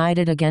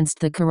united against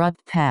the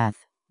corrupt path.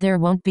 There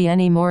won't be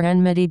any more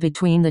enmity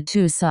between the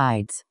two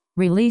sides.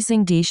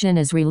 Releasing Dishin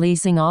is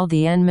releasing all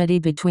the enmity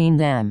between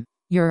them.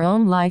 Your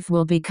own life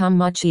will become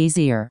much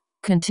easier,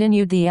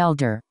 continued the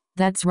elder.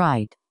 That's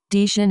right.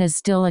 Dishin is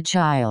still a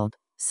child,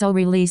 so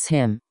release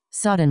him.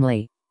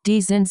 Suddenly,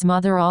 Dizin's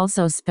mother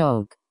also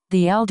spoke.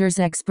 The elder's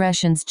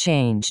expressions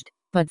changed,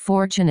 but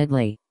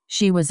fortunately,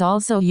 she was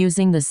also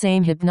using the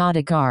same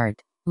hypnotic art.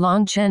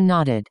 Long Chen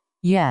nodded.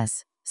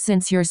 Yes,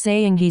 since you're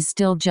saying he's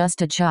still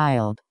just a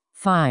child.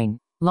 Fine.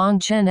 Long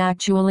Chen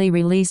actually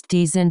released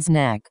Dizin's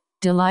neck,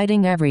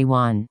 delighting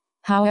everyone.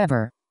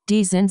 However,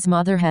 Dizin's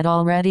mother had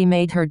already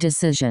made her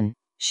decision.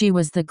 She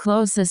was the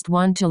closest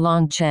one to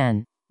Long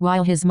Chen.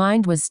 While his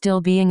mind was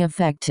still being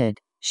affected,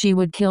 she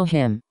would kill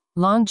him.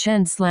 Long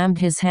Chen slammed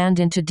his hand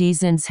into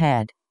Dizin's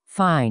head.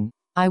 Fine.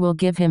 I will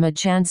give him a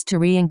chance to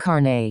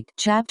reincarnate.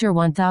 Chapter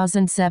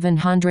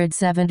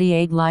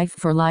 1778 Life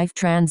for Life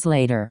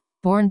Translator.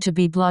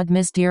 BornToBe blood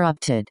mist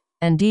erupted,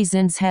 and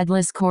Dizin's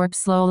headless corpse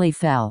slowly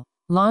fell.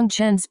 Long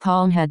Chen's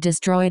palm had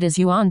destroyed his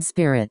Yuan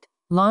spirit.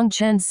 Long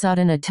Chen's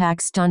sudden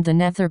attack stunned the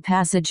Nether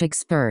Passage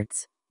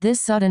experts. This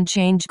sudden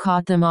change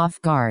caught them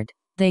off guard.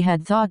 They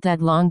had thought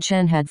that Long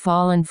Chen had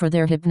fallen for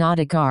their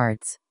hypnotic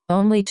arts,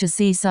 only to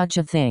see such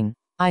a thing.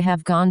 I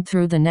have gone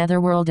through the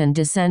netherworld and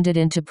descended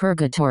into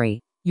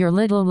purgatory. Your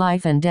little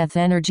life and death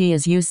energy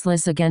is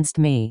useless against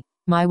me.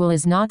 My will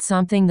is not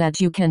something that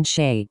you can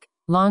shake.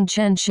 Long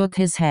Chen shook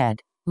his head.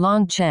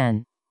 Long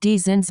Chen.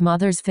 Dizin's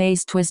mother's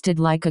face twisted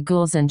like a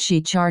ghoul's and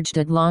she charged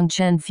at Long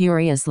Chen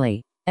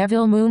furiously.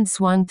 Evil moon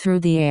swung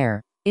through the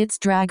air. Its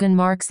dragon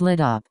marks lit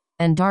up,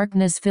 and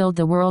darkness filled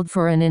the world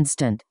for an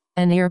instant.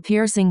 An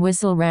ear-piercing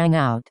whistle rang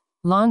out.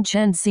 Long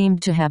Chen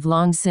seemed to have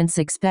long since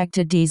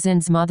expected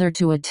Dizin's mother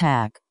to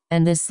attack,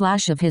 and this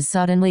slash of his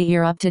suddenly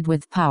erupted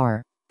with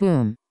power.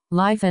 Boom.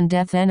 Life and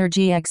death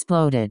energy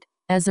exploded.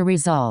 As a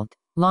result,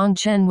 Long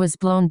Chen was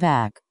blown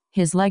back,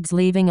 his legs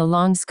leaving a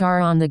long scar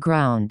on the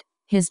ground.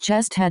 His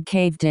chest had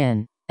caved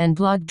in, and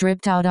blood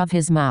dripped out of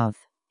his mouth.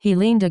 He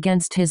leaned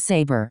against his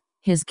saber,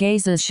 his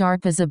gaze as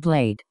sharp as a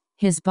blade.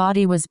 His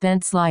body was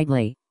bent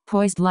slightly,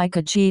 poised like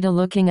a cheetah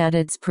looking at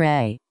its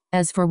prey.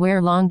 As for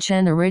where Long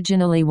Chen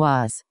originally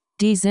was,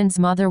 Dizin's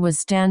mother was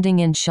standing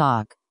in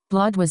shock.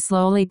 Blood was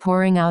slowly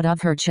pouring out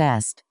of her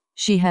chest.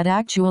 She had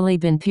actually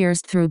been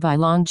pierced through by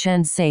Long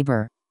Chen's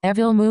saber.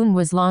 Evil moon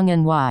was long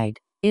and wide.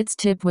 Its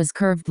tip was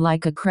curved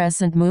like a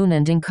crescent moon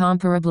and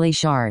incomparably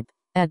sharp.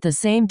 At the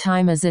same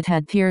time as it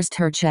had pierced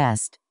her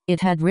chest, it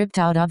had ripped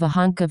out of a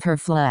hunk of her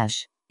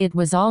flesh. It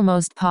was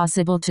almost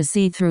possible to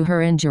see through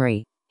her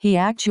injury. He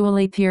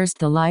actually pierced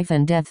the life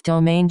and death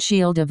domain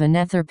shield of a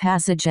Nether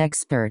Passage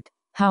expert.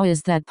 How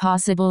is that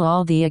possible?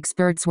 All the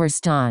experts were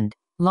stunned.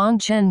 Long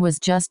Chen was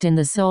just in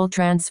the soul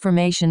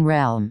transformation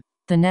realm.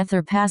 The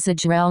Nether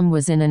Passage realm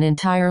was in an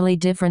entirely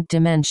different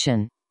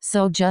dimension.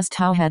 So just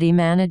how had he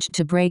managed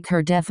to break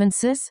her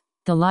defenses?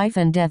 The life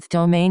and death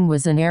domain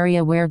was an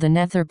area where the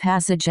Nether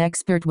Passage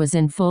expert was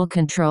in full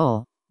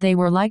control. They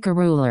were like a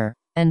ruler,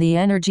 and the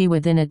energy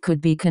within it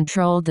could be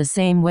controlled the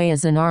same way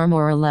as an arm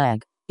or a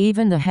leg.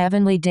 Even the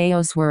heavenly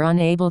Deos were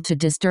unable to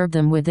disturb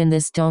them within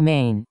this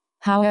domain.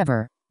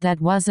 However,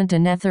 that wasn't a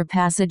Nether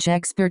Passage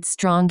expert's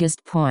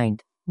strongest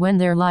point. When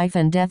their life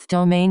and death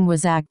domain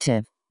was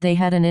active, they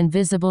had an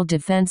invisible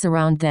defense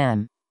around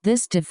them.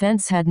 This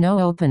defense had no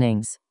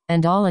openings,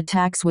 and all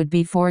attacks would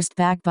be forced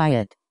back by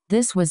it.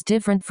 This was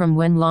different from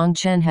when Long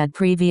Chen had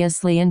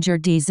previously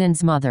injured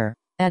Dizin's mother.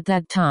 At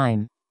that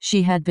time,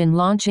 she had been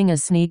launching a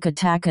sneak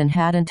attack and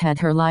hadn't had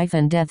her life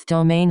and death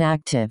domain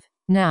active.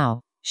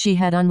 Now, she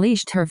had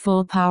unleashed her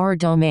full power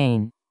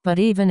domain. But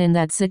even in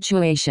that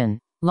situation,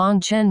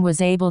 Long Chen was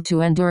able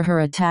to endure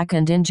her attack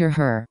and injure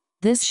her.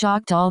 This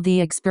shocked all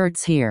the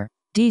experts here.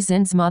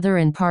 Dizin's mother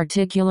in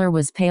particular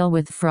was pale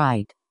with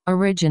fright.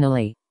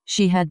 Originally,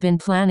 she had been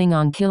planning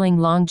on killing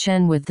Long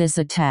Chen with this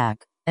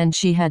attack, and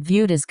she had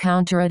viewed his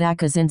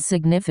counterattack as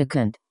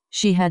insignificant.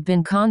 She had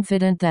been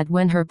confident that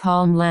when her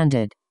palm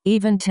landed,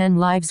 even 10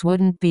 lives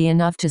wouldn't be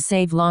enough to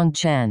save Long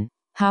Chen.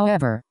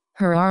 However,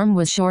 her arm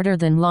was shorter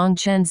than Long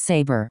Chen's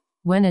saber.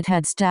 When it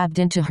had stabbed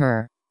into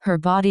her, her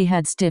body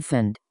had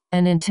stiffened.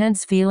 An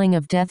intense feeling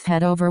of death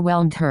had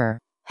overwhelmed her.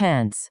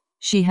 Hence,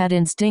 she had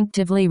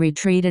instinctively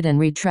retreated and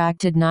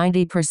retracted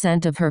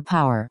 90% of her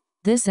power.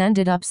 This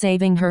ended up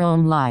saving her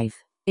own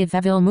life. If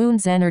Evil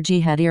Moon's energy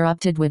had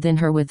erupted within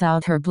her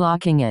without her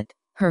blocking it,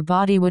 her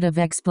body would have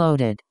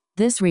exploded.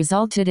 This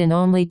resulted in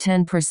only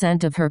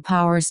 10% of her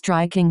power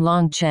striking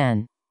Long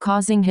Chen,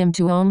 causing him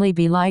to only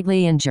be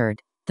lightly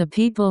injured. The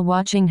people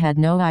watching had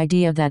no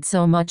idea that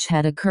so much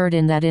had occurred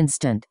in that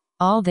instant.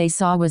 All they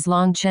saw was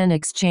Long Chen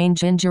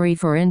exchange injury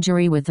for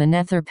injury with a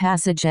Nether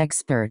Passage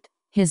expert.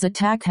 His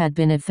attack had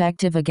been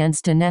effective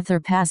against a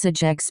Nether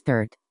Passage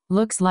expert.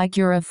 Looks like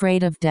you're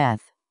afraid of death.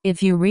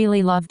 If you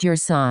really loved your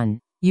son,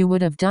 you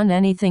would have done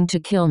anything to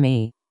kill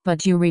me,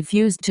 but you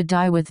refused to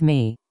die with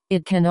me.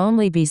 It can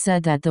only be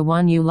said that the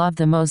one you love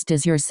the most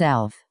is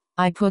yourself.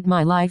 I put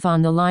my life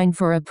on the line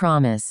for a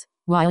promise,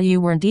 while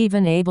you weren't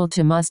even able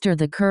to muster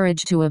the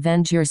courage to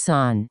avenge your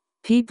son.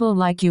 People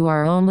like you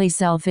are only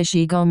selfish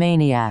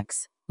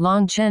egomaniacs.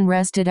 Long Chen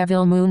rested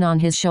Evil Moon on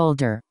his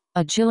shoulder.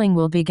 A chilling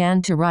will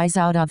began to rise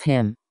out of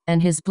him,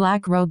 and his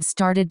black robe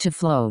started to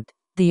float.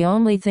 The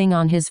only thing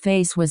on his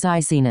face was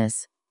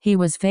iciness. He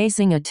was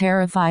facing a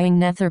terrifying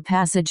nether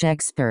passage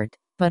expert,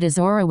 but his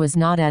aura was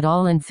not at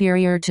all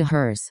inferior to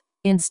hers.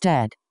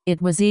 Instead,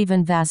 it was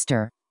even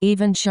vaster,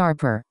 even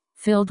sharper,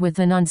 filled with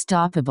an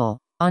unstoppable,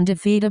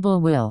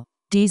 undefeatable will.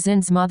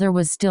 Dizin's mother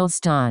was still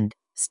stunned,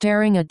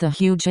 staring at the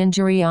huge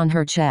injury on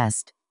her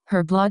chest.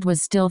 Her blood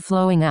was still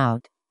flowing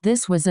out.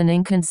 This was an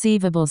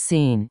inconceivable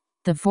scene.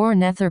 The 4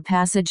 nether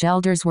passage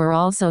elders were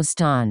also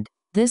stunned.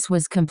 This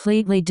was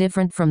completely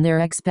different from their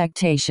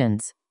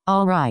expectations.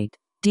 All right.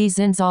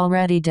 Dizin's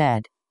already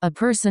dead. A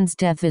person's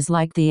death is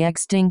like the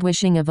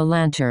extinguishing of a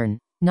lantern,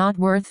 not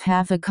worth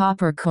half a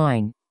copper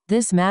coin.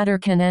 This matter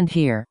can end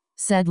here,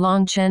 said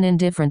Long Chen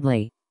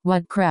indifferently.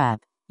 What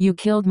crap. You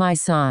killed my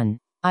son.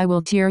 I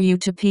will tear you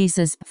to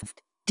pieces.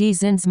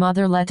 Dizin's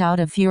mother let out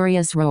a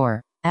furious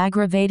roar,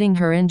 aggravating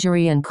her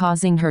injury and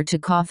causing her to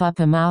cough up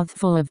a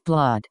mouthful of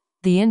blood.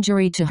 The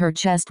injury to her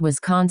chest was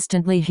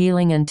constantly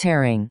healing and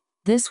tearing.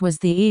 This was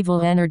the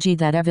evil energy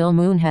that Evil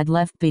Moon had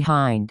left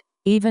behind.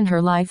 Even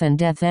her life and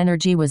death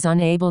energy was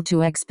unable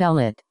to expel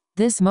it.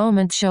 This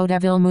moment showed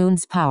Evil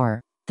Moon's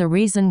power. The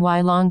reason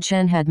why Long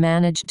Chen had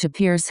managed to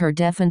pierce her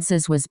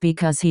defenses was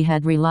because he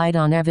had relied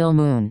on Evil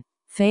Moon.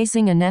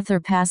 Facing a nether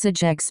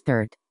passage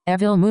expert,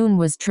 Evil Moon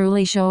was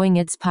truly showing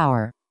its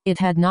power. It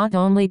had not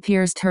only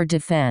pierced her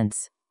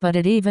defense, but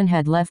it even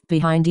had left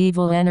behind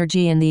evil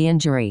energy in the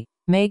injury,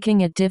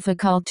 making it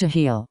difficult to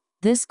heal.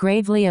 This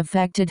gravely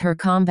affected her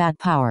combat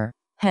power.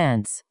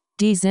 Hence,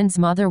 Dizin's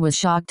mother was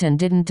shocked and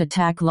didn't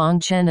attack Long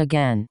Chen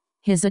again.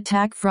 His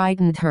attack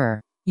frightened her.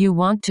 You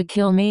want to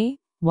kill me?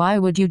 Why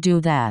would you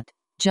do that?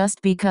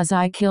 Just because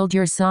I killed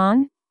your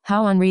son?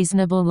 How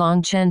unreasonable.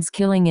 Long Chen's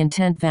killing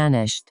intent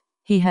vanished.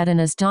 He had an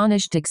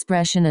astonished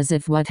expression as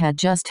if what had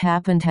just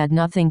happened had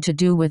nothing to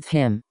do with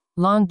him.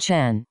 Long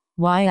Chen,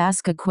 why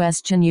ask a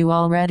question you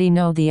already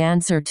know the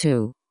answer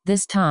to?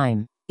 This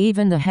time,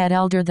 even the head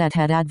elder that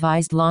had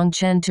advised Long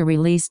Chen to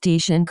release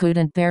Dishin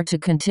couldn't bear to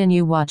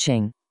continue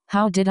watching.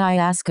 How did I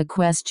ask a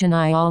question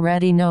I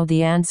already know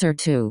the answer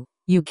to?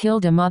 You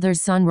killed a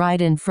mother's son right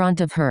in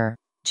front of her.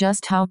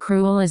 Just how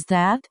cruel is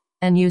that?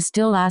 And you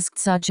still asked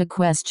such a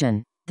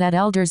question. That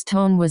elder's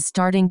tone was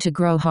starting to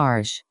grow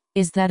harsh.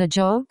 Is that a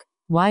joke?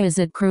 Why is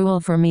it cruel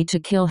for me to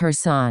kill her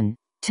son?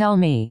 Tell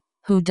me,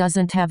 who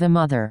doesn't have a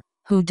mother?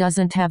 Who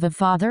doesn't have a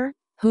father?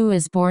 Who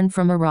is born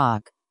from a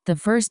rock? The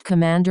first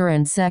commander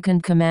and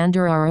second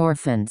commander are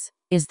orphans.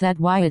 Is that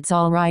why it's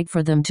all right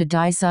for them to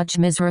die such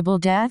miserable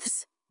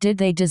deaths? Did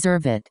they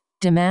deserve it?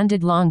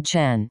 Demanded Long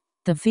Chen.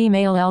 The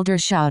female elder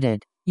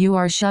shouted. You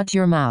are shut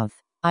your mouth.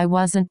 I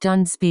wasn't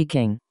done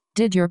speaking.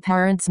 Did your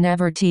parents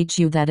never teach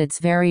you that it's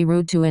very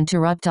rude to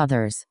interrupt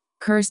others?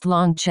 Cursed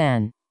Long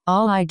Chen.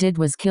 All I did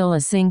was kill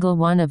a single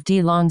one of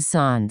Di Long's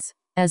sons.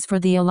 As for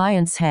the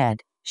alliance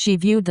head, she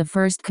viewed the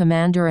first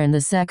commander and the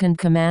second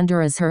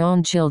commander as her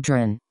own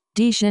children.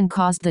 Dishin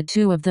caused the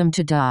 2 of them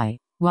to die,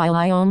 while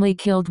I only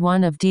killed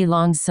one of Di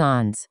Long's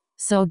sons.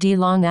 So Di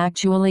Long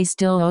actually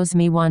still owes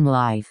me 1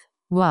 life.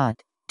 What?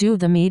 Do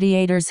the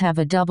mediators have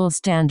a double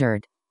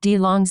standard? Di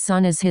Long's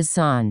son is his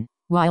son,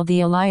 while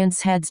the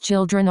alliance head's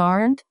children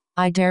aren't?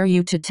 I dare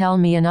you to tell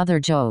me another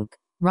joke.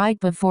 Right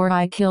before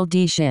I killed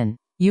Dishin,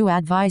 you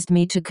advised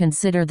me to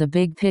consider the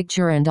big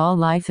picture and all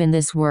life in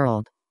this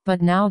world.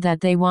 But now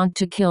that they want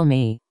to kill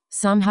me,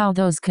 somehow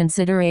those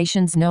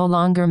considerations no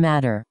longer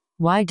matter.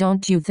 Why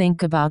don't you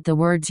think about the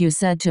words you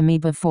said to me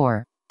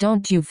before?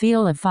 Don't you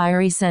feel a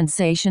fiery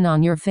sensation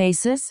on your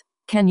faces?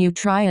 Can you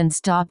try and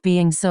stop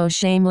being so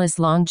shameless?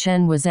 Long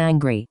Chen was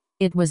angry.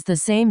 It was the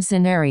same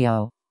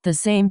scenario, the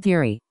same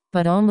theory,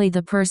 but only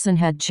the person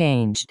had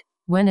changed.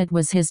 When it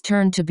was his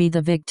turn to be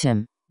the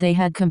victim, they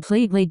had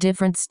completely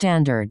different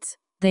standards.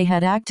 They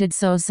had acted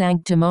so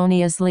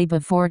sanctimoniously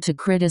before to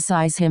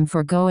criticize him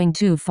for going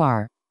too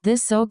far.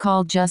 This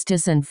so-called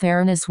justice and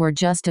fairness were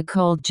just a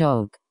cold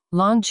joke.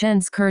 Long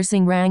Chen's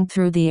cursing rang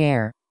through the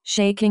air,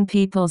 shaking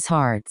people's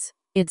hearts.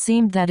 It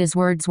seemed that his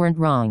words weren't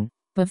wrong.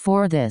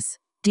 Before this,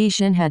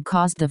 Dishin had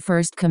caused the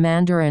first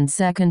commander and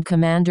second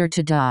commander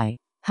to die.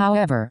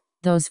 However,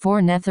 those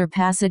 4 Nether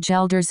Passage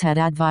elders had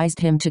advised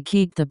him to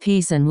keep the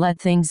peace and let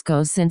things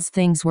go since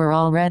things were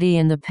already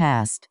in the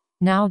past.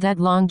 Now that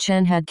Long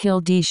Chen had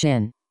killed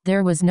Dishin,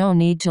 there was no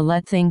need to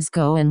let things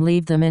go and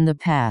leave them in the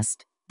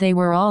past. They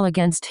were all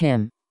against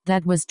him.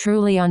 That was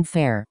truly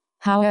unfair.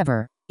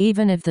 However,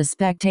 even if the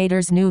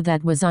spectators knew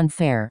that was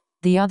unfair,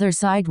 the other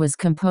side was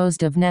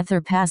composed of Nether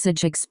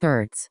Passage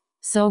experts.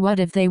 So what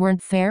if they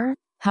weren't fair?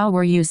 How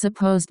were you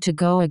supposed to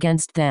go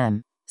against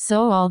them?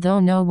 So although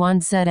no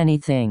one said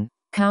anything,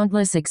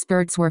 countless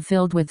experts were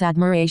filled with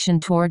admiration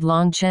toward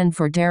Long Chen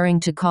for daring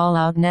to call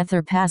out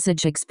Nether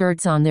Passage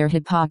experts on their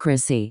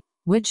hypocrisy.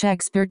 Which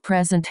expert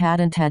present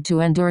hadn't had to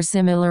endure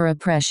similar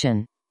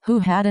oppression? Who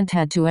hadn't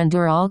had to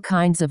endure all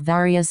kinds of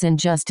various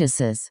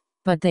injustices?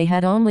 But they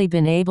had only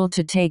been able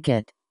to take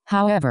it.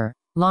 However,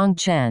 Long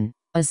Chen,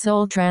 a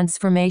soul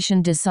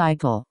transformation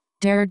disciple,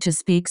 dared to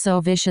speak so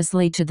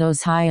viciously to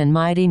those high and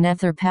mighty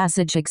nether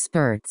passage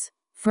experts.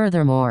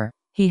 Furthermore,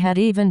 he had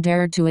even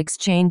dared to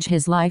exchange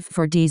his life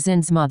for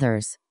Dizin's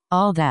mother's.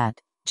 All that,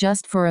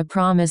 just for a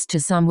promise to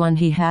someone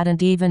he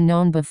hadn't even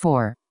known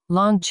before.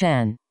 Long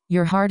Chen,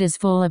 your heart is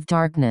full of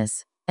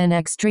darkness. An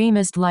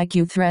extremist like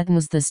you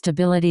threatens the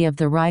stability of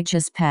the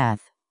righteous path.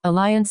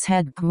 Alliance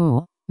head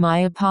Gu, my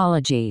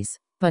apologies,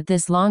 but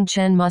this Long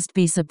Chen must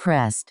be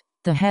suppressed.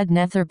 The head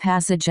nether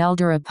passage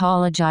elder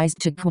apologized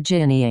to Gu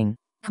Jianying.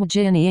 Gu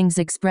Jianying's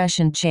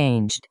expression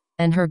changed,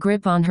 and her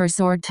grip on her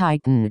sword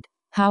tightened.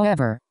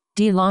 However,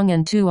 Di Long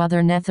and two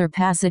other nether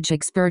passage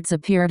experts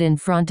appeared in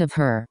front of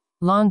her.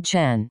 Long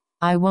Chen,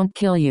 I won't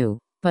kill you,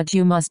 but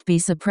you must be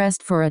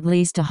suppressed for at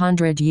least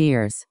 100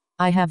 years.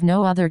 I have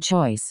no other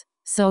choice,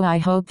 so I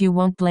hope you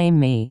won't blame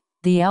me.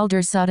 The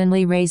elder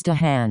suddenly raised a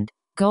hand.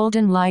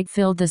 Golden light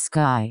filled the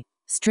sky.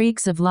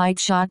 Streaks of light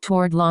shot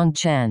toward Long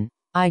Chen.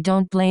 I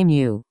don't blame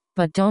you,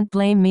 but don't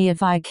blame me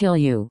if I kill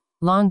you.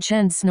 Long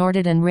Chen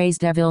snorted and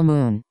raised Evil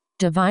Moon.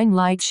 Divine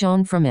light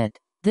shone from it.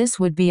 This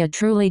would be a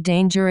truly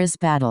dangerous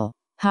battle.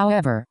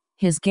 However,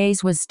 his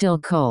gaze was still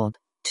cold.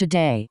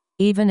 Today,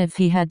 even if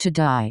he had to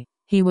die,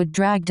 he would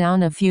drag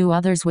down a few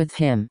others with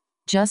him.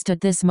 Just at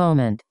this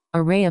moment,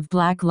 a ray of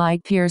black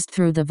light pierced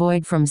through the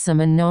void from some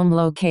unknown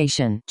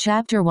location.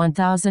 Chapter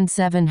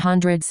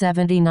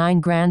 1779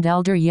 Grand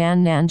Elder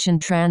Yan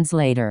Nanshan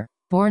Translator.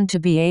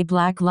 BornToBe. A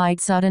black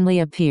light suddenly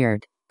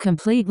appeared,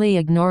 completely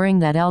ignoring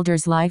that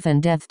elder's life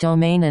and death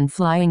domain and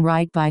flying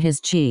right by his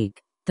cheek.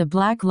 The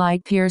black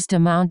light pierced a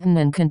mountain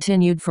and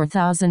continued for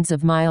thousands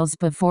of miles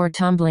before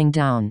tumbling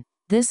down.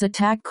 This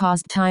attack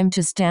caused time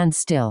to stand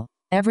still.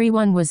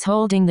 Everyone was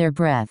holding their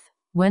breath.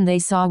 When they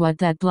saw what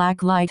that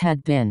black light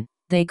had been,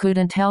 they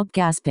couldn't help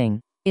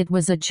gasping. It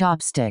was a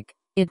chopstick.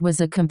 It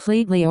was a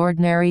completely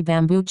ordinary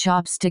bamboo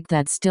chopstick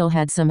that still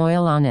had some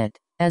oil on it,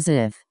 as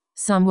if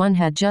someone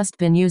had just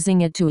been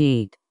using it to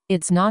eat.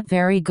 It's not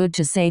very good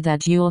to say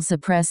that you'll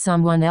suppress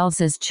someone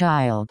else's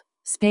child.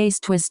 Space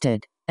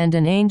twisted, and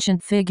an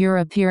ancient figure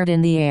appeared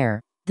in the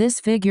air. This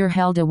figure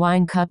held a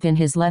wine cup in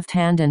his left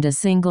hand and a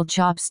single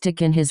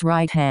chopstick in his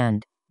right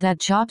hand. That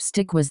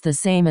chopstick was the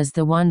same as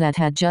the one that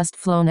had just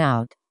flown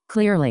out.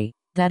 Clearly,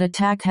 that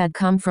attack had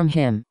come from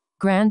him.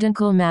 Grand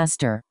Uncle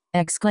Master,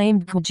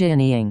 exclaimed Gu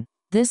Jianying.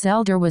 This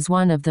elder was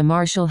one of the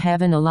Martial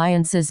Heaven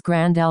Alliance's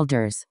Grand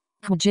Elders.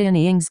 Gu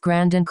Jianying's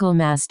Grand Uncle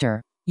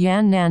Master,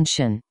 Yan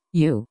Nanshan,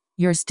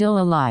 you're still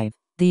alive.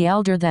 The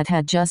elder that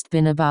had just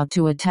been about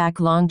to attack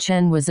Long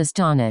Chen was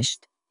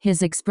astonished.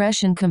 His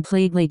expression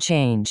completely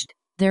changed.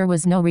 There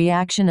was no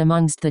reaction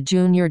amongst the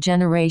junior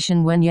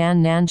generation when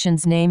Yan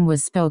Nanshan's name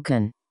was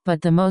spoken,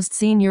 but the most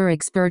senior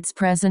experts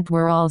present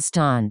were all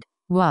stunned.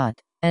 What?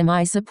 Am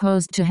I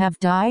supposed to have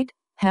died?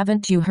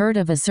 Haven't you heard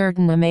of a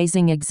certain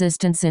amazing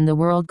existence in the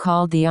world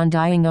called the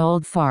undying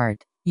old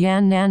fart?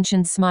 Yan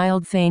Nanshan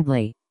smiled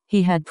faintly.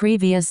 He had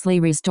previously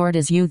restored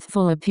his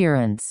youthful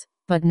appearance,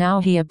 but now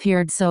he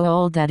appeared so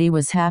old that he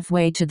was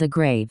halfway to the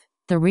grave.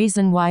 The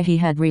reason why he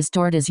had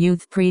restored his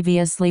youth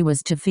previously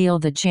was to feel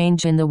the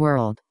change in the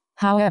world.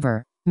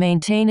 However,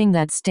 maintaining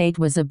that state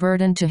was a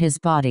burden to his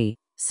body,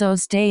 so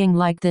staying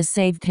like this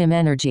saved him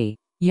energy.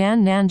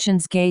 Yan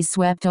Nanshan's gaze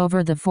swept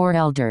over the four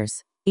elders.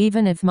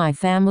 Even if my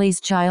family's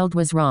child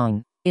was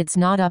wrong, it's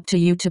not up to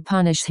you to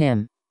punish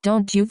him.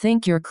 Don't you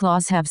think your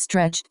claws have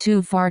stretched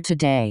too far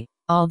today?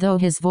 Although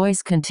his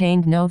voice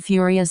contained no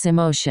furious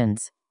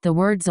emotions, the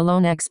words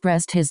alone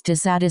expressed his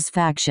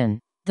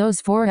dissatisfaction.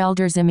 Those four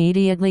elders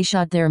immediately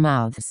shut their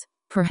mouths.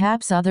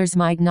 Perhaps others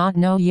might not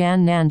know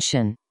Yan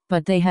Nanshan,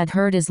 but they had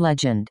heard his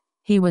legend.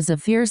 He was a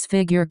fierce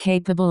figure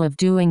capable of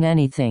doing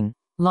anything.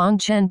 Long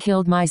Chen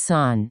killed my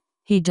son.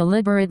 He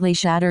deliberately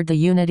shattered the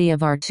unity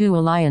of our two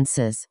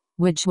alliances,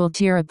 which will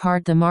tear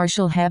apart the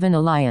Martial Heaven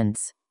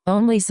Alliance.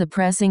 Only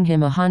suppressing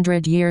him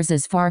 100 years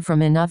is far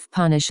from enough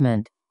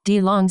punishment. Di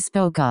Long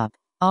spoke up.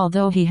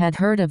 Although he had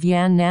heard of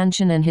Yan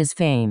Nanshan and his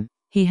fame,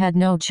 he had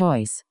no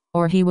choice,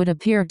 or he would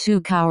appear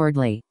too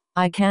cowardly.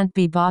 I can't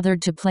be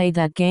bothered to play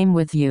that game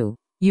with you.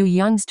 You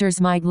youngsters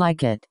might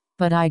like it,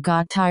 but I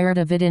got tired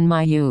of it in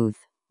my youth.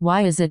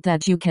 Why is it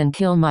that you can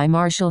kill my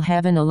Martial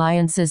Heaven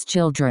Alliance's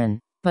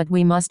children, but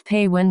we must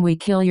pay when we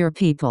kill your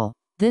people?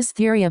 This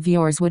theory of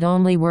yours would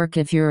only work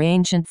if your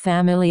ancient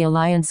family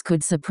alliance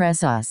could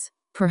suppress us.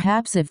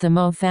 Perhaps if the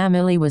Mo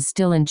family was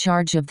still in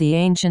charge of the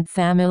ancient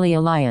family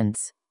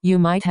alliance, you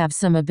might have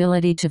some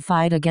ability to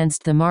fight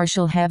against the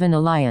Martial Heaven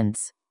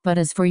Alliance. But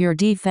as for your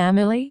D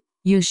family,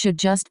 you should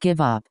just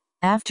give up.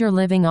 After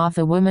living off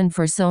a woman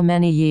for so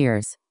many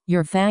years,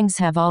 your fangs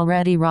have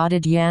already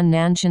rotted. Yan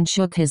Nanshan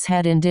shook his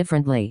head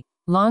indifferently.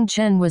 Long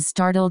Chen was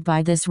startled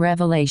by this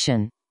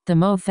revelation. The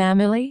Mo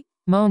family?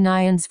 Mo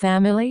Nian's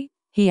family?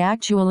 He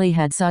actually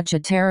had such a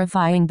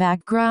terrifying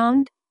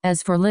background?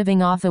 As for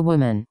living off a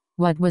woman,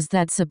 what was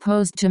that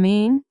supposed to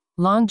mean?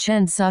 Long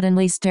Chen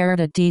suddenly stared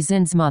at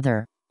Dizin's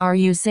mother. Are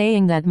you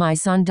saying that my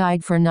son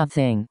died for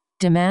nothing?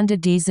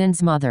 Demanded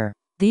Dizin's mother.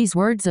 These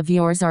words of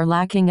yours are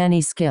lacking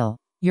any skill.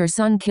 Your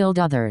son killed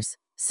others,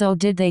 so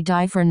did they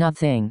die for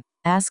nothing?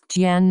 Asked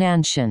Yan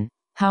Nanshan.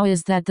 How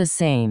is that the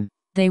same?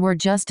 They were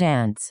just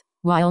ants.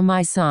 While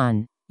my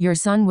son, your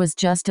son was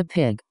just a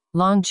pig.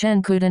 Long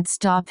Chen couldn't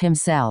stop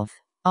himself.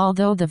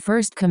 Although the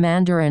first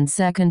commander and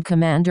second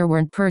commander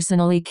weren't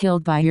personally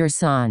killed by your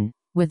son,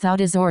 without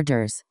his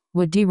orders,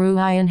 would Di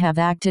Ruyan have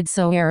acted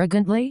so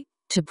arrogantly?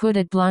 To put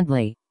it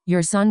bluntly,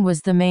 your son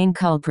was the main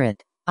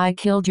culprit. I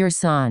killed your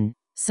son.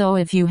 So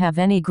if you have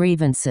any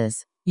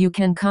grievances, you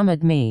can come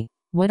at me.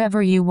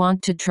 Whatever you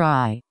want to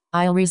try,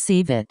 I'll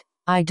receive it.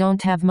 I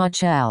don't have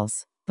much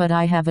else, but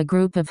I have a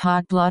group of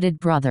hot-blooded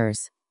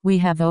brothers. We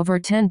have over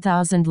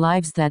 10,000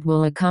 lives that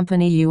will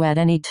accompany you at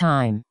any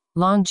time.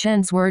 Long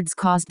Chen's words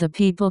caused the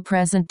people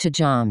present to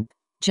jump.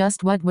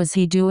 Just what was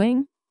he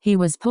doing? He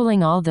was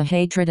pulling all the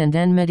hatred and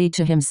enmity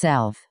to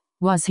himself.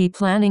 Was he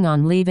planning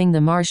on leaving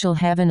the Martial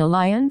Heaven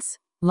Alliance?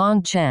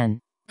 Long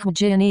Chen, Hu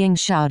Jianying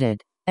shouted.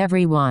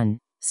 Everyone,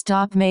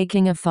 stop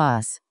making a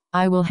fuss.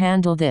 I will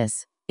handle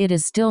this. It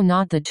is still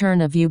not the turn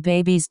of you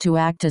babies to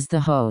act as the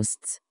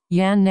hosts.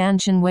 Yan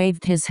Nanshan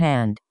waved his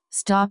hand,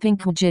 stopping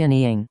Hu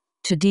Jianying.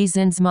 To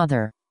Dizin's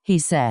mother, he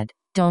said,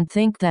 don't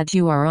think that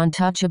you are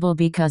untouchable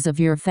because of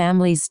your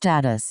family's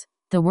status.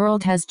 The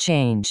world has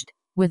changed.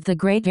 With the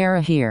great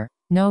era here,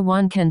 no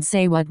one can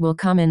say what will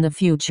come in the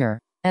future.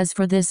 As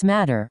for this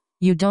matter,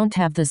 you don't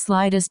have the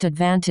slightest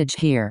advantage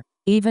here.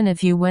 Even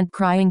if you went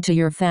crying to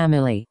your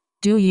family,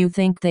 do you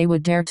think they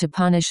would dare to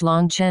punish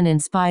Long Chen in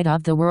spite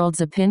of the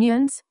world's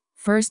opinions?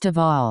 First of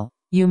all,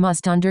 you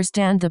must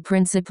understand the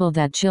principle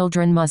that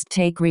children must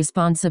take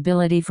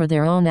responsibility for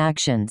their own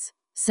actions.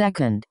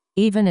 Second,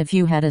 even if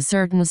you had a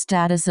certain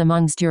status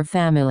amongst your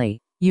family,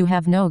 you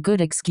have no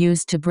good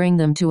excuse to bring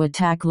them to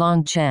attack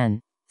Long Chen.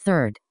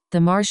 Third,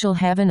 the Martial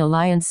Heaven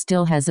Alliance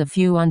still has a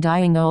few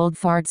undying old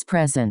farts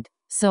present,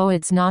 so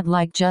it's not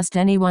like just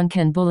anyone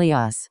can bully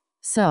us.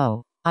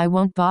 So, I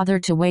won't bother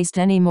to waste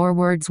any more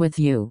words with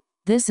you.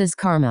 This is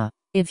karma.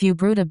 If you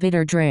brewed a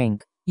bitter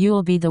drink,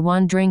 you'll be the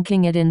one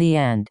drinking it in the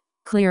end.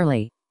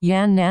 Clearly,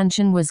 Yan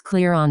Nanshan was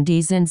clear on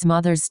Dizin's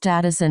mother's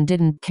status and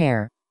didn't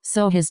care,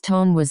 so his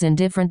tone was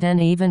indifferent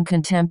and even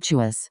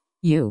contemptuous.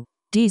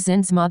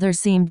 Dizin's mother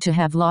seemed to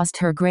have lost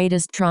her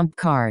greatest trump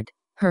card.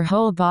 Her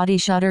whole body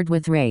shuddered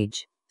with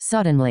rage.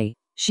 Suddenly,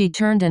 she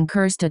turned and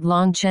cursed at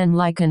Long Chen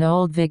like an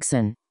old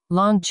vixen.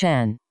 Long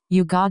Chen,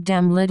 you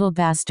goddamn little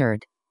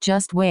bastard.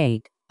 Just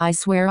wait. I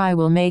swear I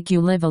will make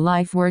you live a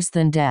life worse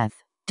than death.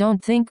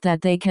 Don't think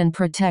that they can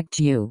protect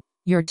you.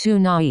 You're too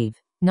naive.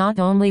 Not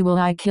only will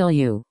I kill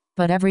you,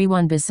 but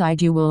everyone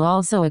beside you will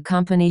also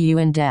accompany you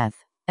in death.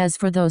 As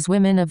for those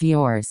women of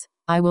yours,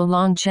 I will.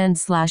 Long Chen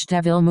slashed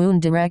Devil Moon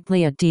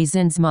directly at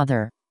Dizin's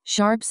mother.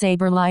 Sharp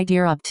saber light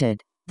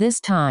erupted. This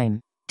time,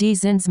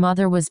 Dizin's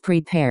mother was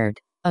prepared.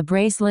 A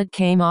bracelet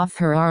came off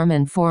her arm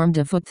and formed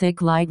a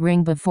foot-thick light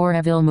ring before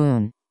Evil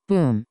Moon.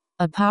 Boom!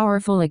 A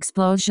powerful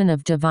explosion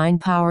of divine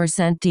power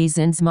sent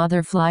Dizin's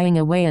mother flying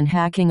away and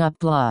hacking up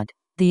blood.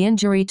 The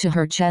injury to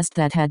her chest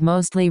that had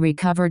mostly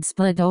recovered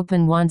split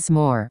open once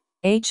more.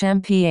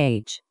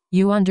 HMPH.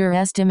 You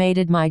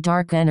underestimated my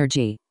dark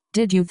energy.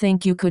 Did you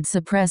think you could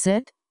suppress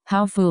it?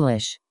 How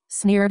foolish,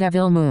 sneered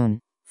Evil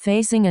Moon.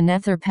 Facing a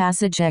nether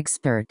passage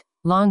expert,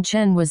 Long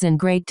Chen was in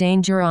great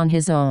danger on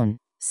his own,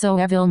 so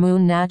Evil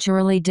Moon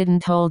naturally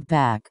didn't hold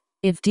back.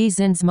 If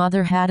Dizin's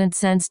mother hadn't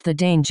sensed the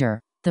danger,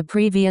 the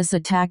previous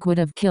attack would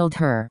have killed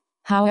her.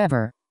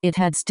 However, it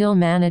had still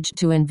managed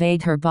to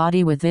invade her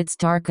body with its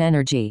dark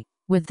energy.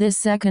 With this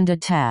second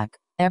attack,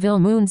 Evil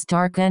Moon's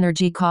dark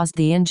energy caused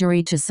the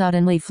injury to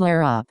suddenly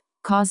flare up,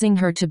 causing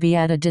her to be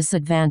at a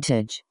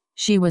disadvantage.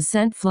 She was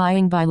sent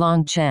flying by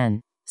Long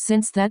Chen.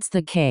 Since that's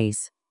the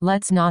case,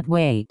 let's not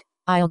wait.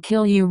 I'll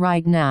kill you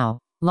right now.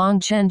 Long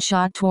Chen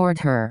shot toward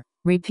her,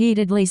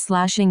 repeatedly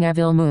slashing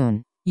Evil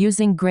Moon.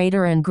 Using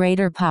greater and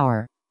greater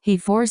power, he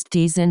forced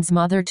Dizin's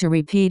mother to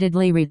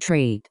repeatedly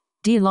retreat.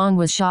 Di Long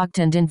was shocked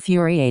and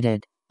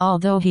infuriated.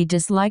 Although he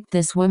disliked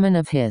this woman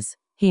of his,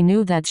 he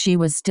knew that she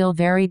was still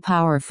very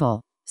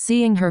powerful.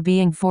 Seeing her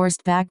being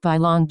forced back by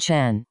Long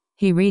Chen,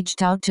 he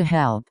reached out to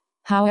help.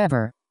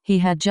 However, he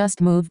had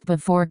just moved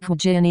before Hu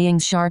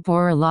Jianying's sharp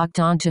aura locked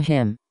onto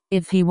him.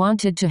 If he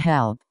wanted to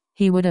help,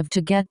 he would have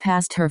to get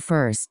past her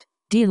first.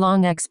 Di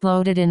Long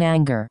exploded in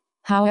anger.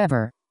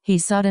 However, he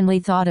suddenly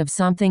thought of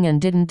something and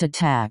didn't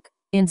attack.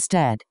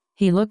 Instead,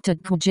 he looked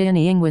at Hu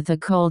Jianying with a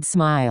cold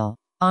smile.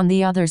 On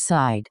the other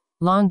side,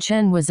 Long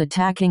Chen was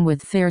attacking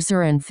with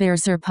fiercer and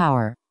fiercer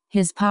power.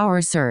 His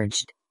power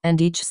surged,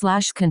 and each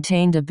slash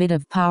contained a bit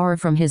of power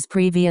from his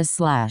previous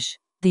slash.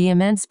 The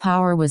immense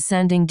power was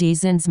sending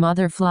Dizin's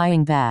mother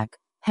flying back.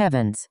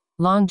 Heavens,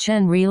 Long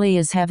Chen really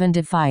is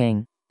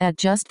heaven-defying. At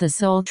just the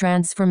soul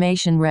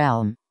transformation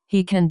realm,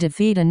 he can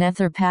defeat a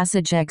nether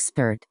passage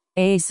expert.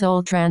 A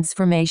soul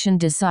transformation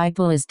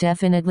disciple is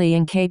definitely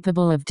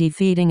incapable of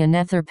defeating a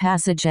nether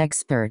passage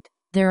expert.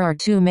 There are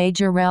two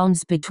major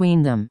realms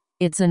between them.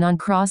 It's an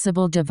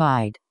uncrossable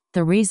divide.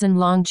 The reason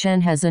Long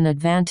Chen has an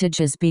advantage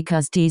is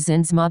because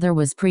Dizin's mother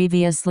was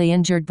previously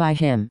injured by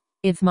him.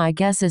 If my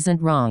guess isn't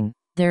wrong,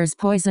 there's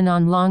poison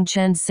on Long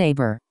Chen's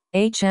saber.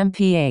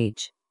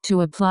 HMPH.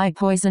 To apply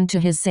poison to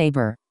his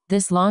saber,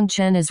 this Long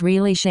Chen is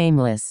really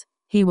shameless.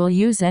 He will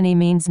use any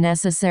means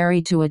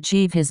necessary to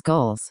achieve his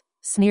goals,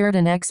 sneered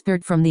an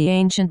expert from the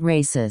ancient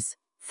races.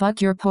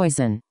 Fuck your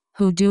poison.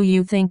 Who do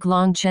you think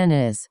Long Chen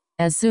is?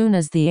 As soon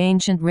as the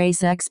ancient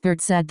race expert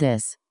said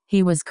this,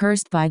 he was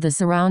cursed by the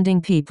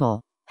surrounding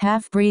people.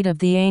 Half-breed of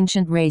the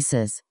ancient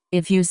races.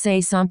 If you say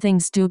something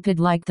stupid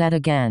like that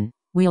again,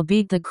 we'll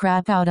beat the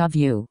crap out of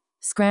you.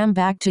 Scram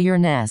back to your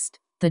nest.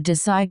 The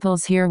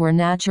disciples here were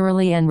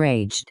naturally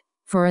enraged.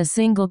 For a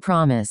single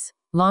promise,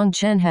 Long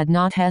Chen had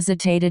not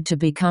hesitated to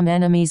become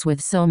enemies with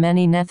so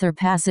many Nether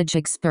Passage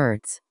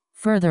experts.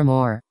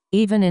 Furthermore,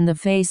 even in the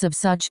face of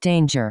such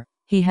danger,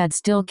 he had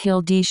still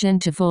killed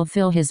Dishin to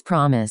fulfill his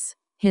promise.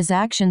 His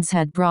actions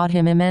had brought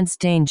him immense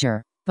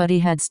danger, but he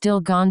had still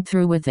gone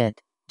through with it.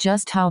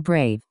 Just how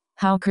brave,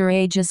 how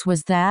courageous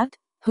was that?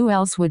 Who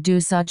else would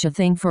do such a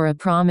thing for a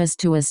promise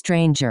to a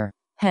stranger?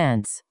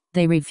 Hence,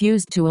 they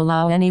refused to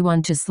allow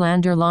anyone to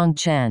slander Long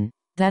Chen.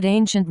 That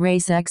ancient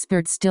race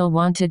expert still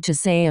wanted to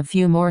say a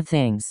few more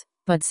things,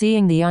 but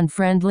seeing the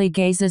unfriendly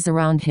gazes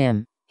around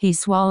him, he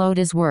swallowed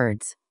his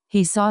words.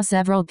 He saw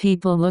several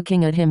people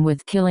looking at him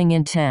with killing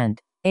intent.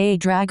 A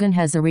dragon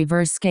has a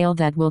reverse scale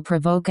that will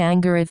provoke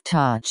anger if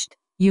touched.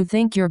 You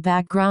think your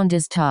background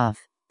is tough,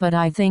 but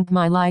I think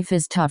my life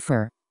is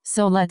tougher.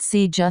 So let's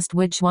see just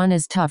which one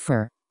is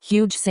tougher.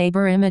 Huge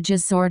saber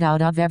images soared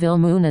out of Evil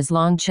Moon as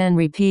Long Chen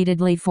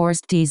repeatedly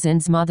forced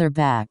Dizin's mother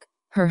back.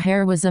 Her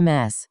hair was a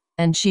mess,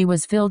 and she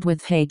was filled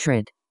with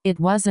hatred. It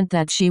wasn't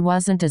that she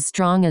wasn't as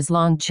strong as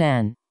Long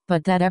Chen,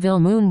 but that Evil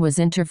Moon was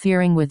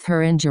interfering with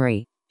her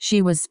injury.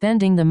 She was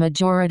spending the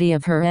majority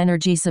of her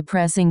energy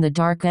suppressing the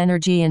dark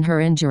energy in her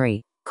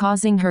injury,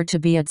 causing her to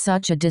be at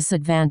such a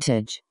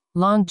disadvantage.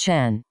 Long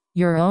Chen,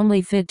 you're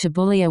only fit to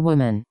bully a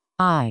woman.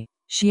 I,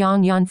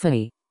 Xiang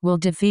Yunfei, will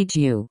defeat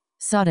you.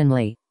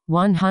 Suddenly,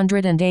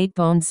 108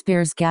 bone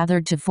spears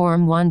gathered to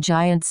form one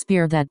giant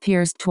spear that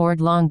pierced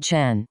toward Long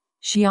Chen.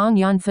 Xiang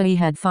Yunfei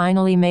had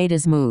finally made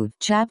his move.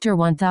 Chapter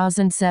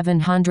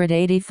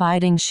 1780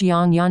 Fighting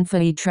Xiang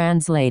Yunfei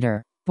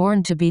Translator.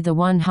 Born to be the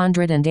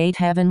 108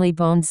 heavenly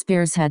bone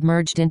spears had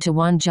merged into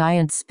one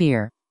giant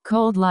spear.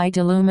 Cold light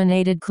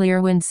illuminated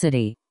Clearwind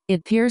City.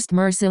 It pierced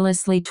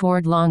mercilessly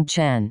toward Long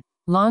Chen.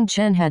 Long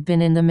Chen had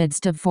been in the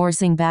midst of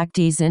forcing back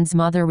Dizin's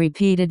mother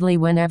repeatedly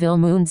when Evil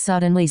Moon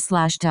suddenly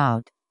slashed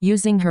out,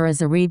 using her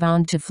as a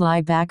rebound to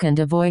fly back and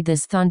avoid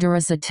this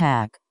thunderous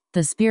attack.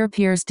 The spear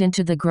pierced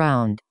into the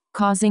ground,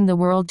 causing the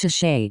world to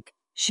shake.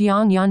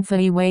 Xiang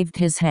Yunfei waved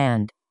his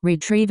hand,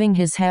 retrieving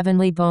his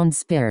heavenly bone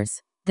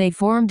spears. They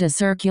formed a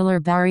circular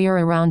barrier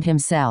around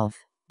himself.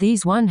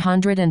 These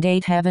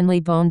 108 heavenly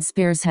bone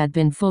spears had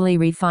been fully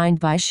refined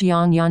by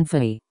Xiang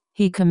Yunfei.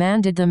 He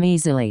commanded them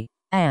easily.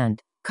 And,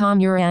 calm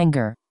your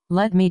anger.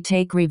 Let me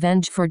take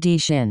revenge for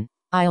Dishin.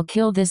 I'll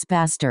kill this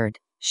bastard.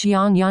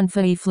 Xiang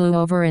Yunfei flew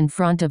over in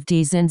front of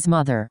Dizin's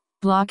mother,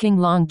 blocking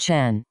Long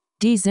Chen.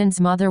 Dizin's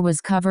mother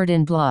was covered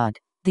in blood.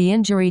 The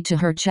injury to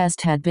her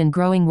chest had been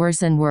growing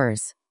worse and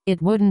worse.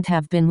 It wouldn't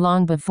have been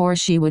long before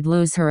she would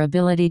lose her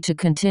ability to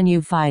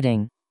continue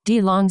fighting.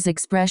 Dilong's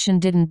expression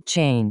didn't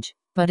change,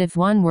 but if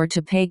one were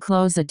to pay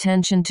close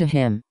attention to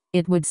him,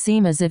 it would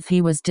seem as if he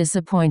was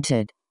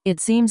disappointed. It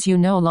seems you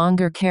no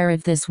longer care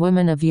if this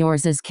woman of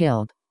yours is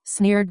killed,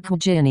 sneered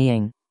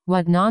Kujiniang.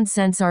 What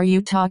nonsense are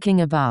you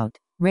talking about?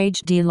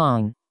 Raged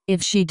Dilong.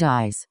 If she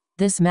dies,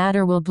 this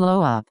matter will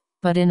blow up,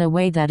 but in a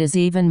way that is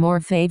even more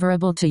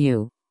favorable to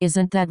you.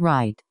 Isn't that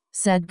right?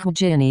 Said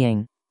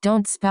Kujiniang.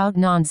 Don't spout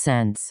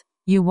nonsense.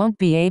 You won't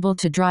be able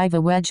to drive a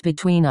wedge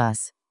between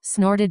us,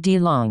 snorted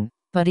Dilong,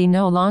 but he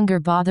no longer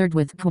bothered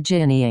with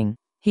Kujiniang.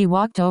 He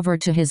walked over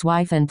to his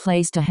wife and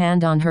placed a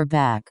hand on her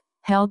back,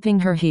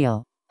 helping her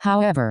heal.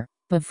 However,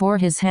 before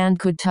his hand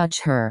could touch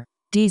her,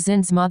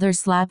 Dizin's mother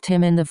slapped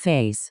him in the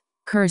face,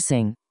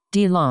 cursing.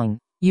 Dilong,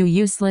 you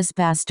useless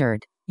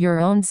bastard. Your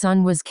own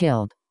son was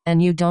killed,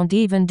 and you don't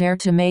even dare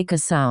to make a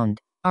sound.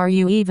 Are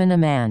you even a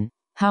man?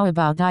 How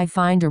about I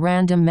find a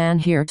random man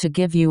here to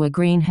give you a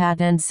green hat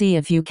and see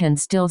if you can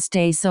still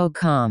stay so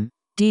calm?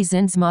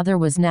 Dizin's mother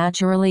was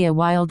naturally a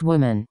wild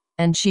woman,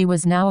 and she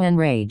was now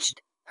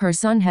enraged. Her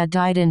son had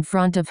died in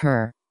front of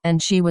her,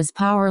 and she was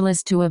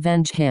powerless to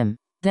avenge him.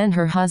 Then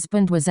her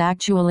husband was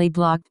actually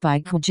blocked by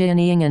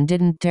Kujiniang and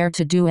didn't dare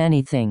to do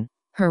anything.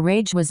 Her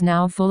rage was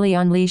now fully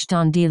unleashed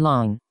on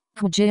Dilong.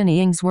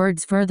 Kujiniang's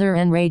words further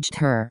enraged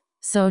her,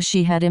 so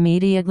she had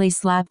immediately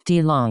slapped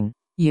Dilong.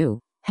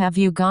 Have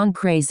you gone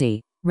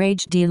crazy?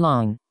 Raged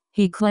Dilong.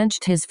 He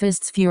clenched his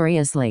fists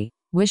furiously,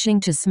 wishing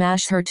to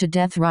smash her to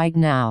death right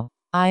now.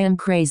 I am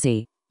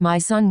crazy. My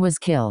son was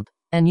killed,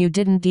 and you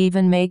didn't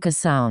even make a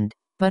sound.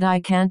 But I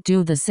can't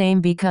do the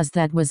same because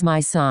that was my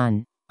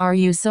son. Are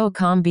you so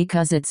calm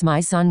because it's my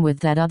son with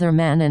that other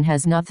man and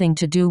has nothing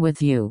to do with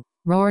you?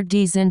 Roared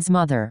Dizin's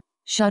mother.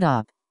 Shut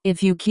up.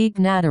 If you keep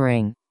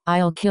nattering,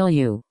 I'll kill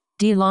you.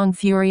 Dilong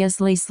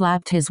furiously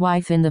slapped his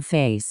wife in the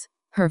face.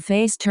 Her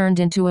face turned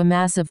into a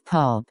mass of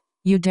pulp.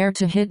 You dare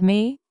to hit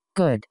me?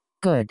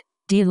 Good.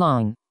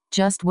 Dilong,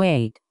 just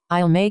wait.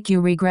 I'll make you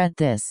regret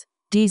this.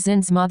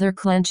 Dizin's mother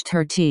clenched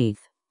her teeth.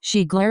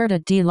 She glared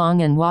at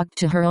Dilong and walked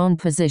to her own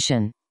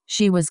position.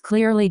 She was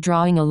clearly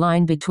drawing a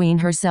line between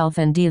herself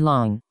and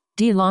Dilong.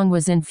 Dilong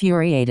was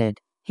infuriated.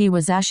 He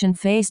was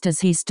ashen-faced as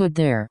he stood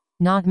there,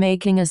 not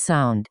making a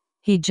sound.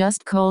 He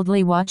just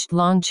coldly watched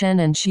Long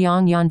Chen and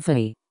Xiang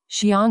Yunfei.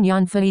 Xiang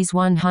Yunfei's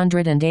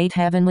 108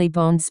 heavenly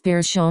bone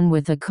spears shone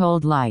with a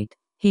cold light.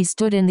 He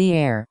stood in the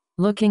air,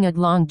 looking at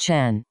Long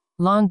Chen.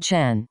 Long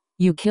Chen,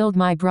 you killed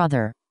my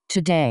brother.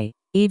 Today,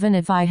 even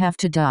if I have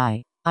to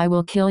die, I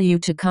will kill you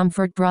to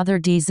comfort brother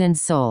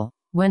Dixin's soul.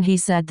 When he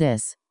said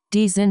this,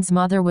 Dixin's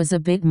mother was a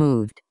bit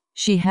moved.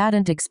 She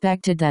hadn't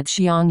expected that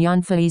Xiang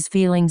Yunfei's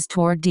feelings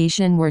toward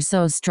Dixin were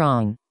so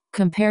strong.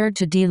 Compared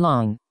to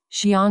Dilong,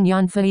 Xiang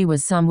Yunfei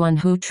was someone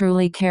who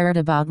truly cared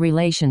about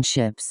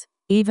relationships.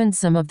 Even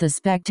some of the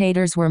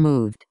spectators were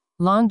moved.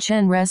 Long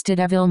Chen rested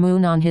Evil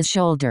Moon on his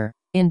shoulder,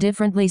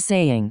 indifferently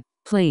saying,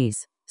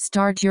 "Please,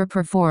 start your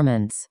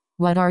performance."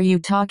 "What are you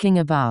talking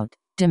about?"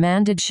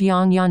 demanded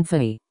Xiang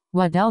Yunfei.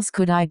 "What else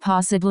could I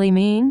possibly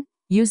mean?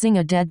 Using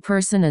a dead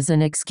person as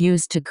an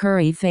excuse to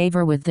curry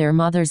favor with their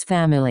mother's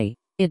family.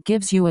 It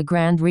gives you a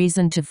grand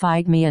reason to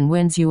fight me and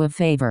wins you a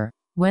favor.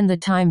 When the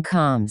time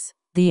comes,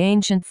 the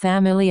Ancient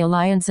Family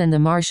Alliance and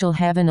the Martial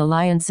Heaven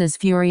Alliance's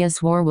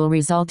furious war will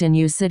result in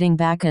you sitting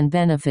back and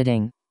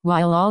benefiting,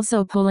 while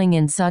also pulling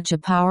in such a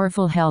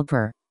powerful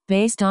helper.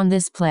 Based on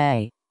this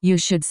play, you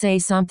should say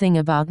something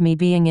about me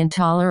being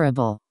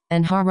intolerable,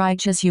 and how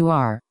righteous you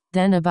are,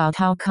 then about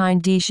how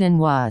kind Dixin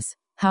was,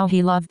 how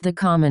he loved the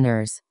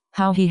commoners,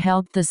 how he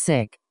helped the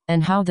sick,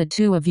 and how the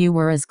two of you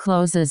were as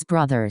close as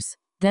brothers.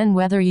 Then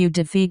whether you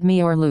defeat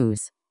me or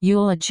lose,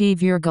 you'll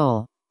achieve your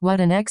goal." What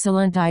an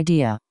excellent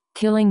idea.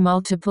 Killing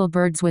multiple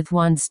birds with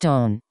one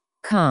stone.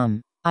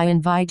 Come, I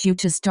invite you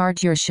to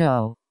start your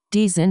show.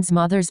 Dixin's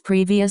mother's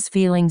previous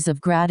feelings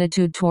of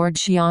gratitude toward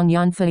Xiang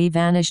Yunfei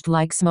vanished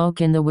like smoke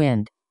in the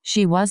wind.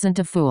 She wasn't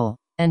a fool,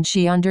 and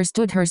she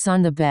understood her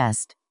son the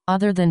best.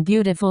 Other than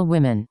beautiful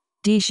women,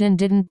 Dixin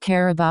didn't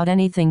care about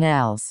anything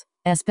else,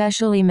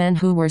 especially men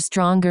who were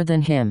stronger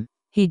than him.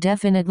 He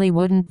definitely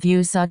wouldn't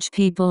view such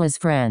people as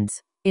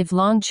friends. If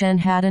Long Chen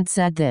hadn't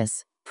said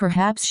this,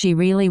 perhaps she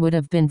really would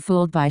have been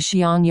fooled by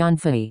Xiang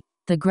Yunfei.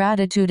 The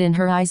gratitude in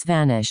her eyes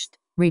vanished,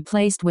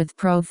 replaced with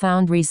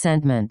profound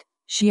resentment.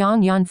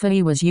 Xiang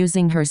Yunfei was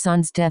using her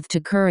son's death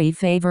to curry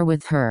favor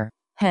with her.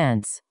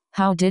 Hence,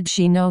 how did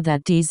she know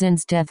that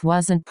Dixin's death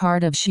wasn't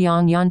part of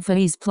Xiang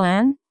Yunfei's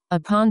plan?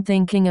 Upon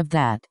thinking of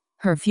that,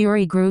 her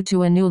fury grew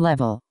to a new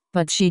level,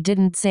 but she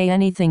didn't say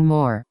anything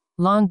more.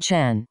 "Long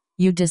Chen,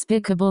 you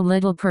despicable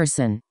little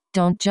person.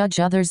 Don't judge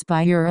others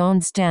by your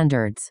own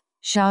standards,"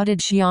 shouted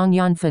Xiang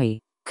Yunfei.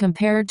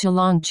 Compared to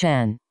Long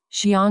Chen,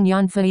 Xiang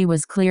Yunfei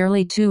was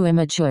clearly too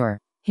immature.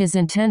 His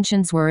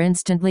intentions were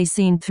instantly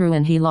seen through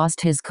and he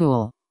lost his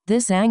cool.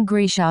 This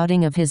angry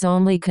shouting of his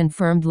only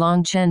confirmed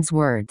Long Chen's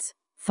words.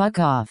 "Fuck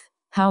off.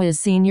 How is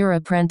senior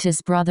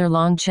apprentice brother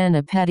Long Chen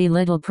a petty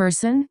little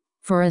person?"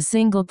 For a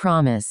single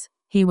promise,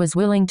 he was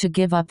willing to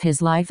give up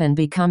his life and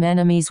become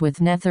enemies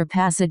with Nether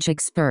Passage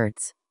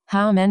experts.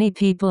 How many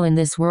people in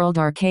this world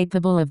are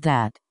capable of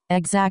that?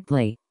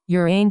 Exactly.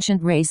 Your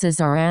ancient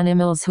races are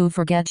animals who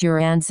forget your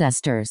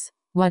ancestors.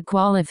 What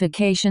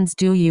qualifications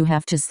do you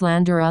have to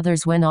slander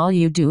others when all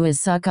you do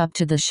is suck up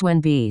to the Schwen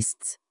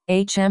beasts?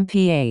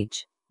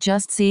 HMPH.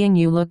 Just seeing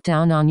you look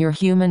down on your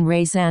human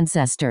race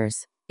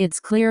ancestors. It's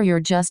clear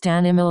you're just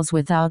animals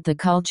without the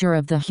culture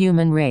of the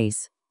human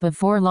race.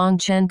 Before Long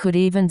Chen could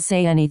even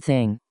say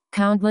anything,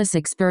 countless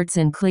experts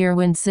in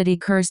Clearwind City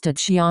cursed at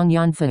Xiang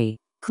Yunfei.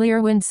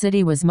 Clearwind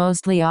City was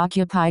mostly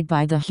occupied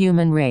by the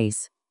human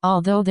race.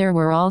 Although there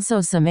were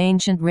also some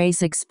ancient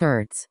race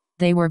experts,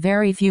 they were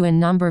very few in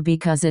number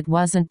because it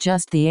wasn't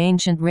just the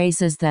ancient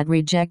races that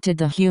rejected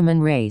the human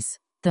race.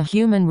 The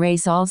human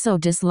race also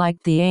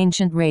disliked the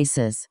ancient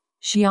races.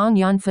 Xiang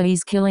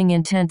Yunfei's killing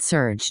intent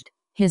surged.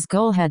 His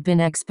goal had been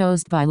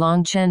exposed by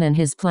Long Chen and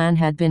his plan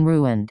had been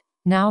ruined.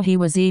 Now he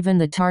was even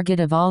the target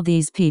of all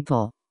these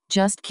people.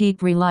 Just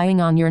keep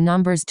relying on your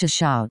numbers to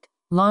shout.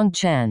 "Long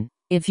Chen,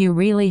 if you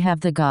really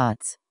have the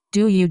guts,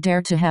 do you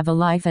dare to have a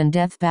life and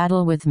death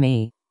battle with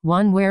me?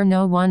 One where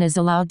no one is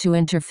allowed to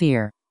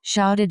interfere,"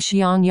 shouted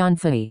Xiang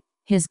Yunfei.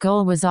 His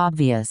goal was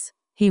obvious.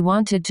 He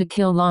wanted to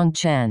kill Long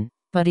Chen,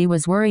 but he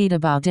was worried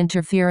about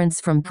interference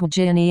from Pu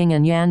Jianying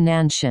and Yan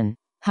Nanshan.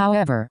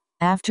 However,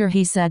 after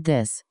he said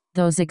this,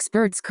 those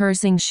experts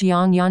cursing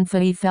Xiang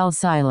Yunfei fell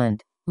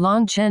silent.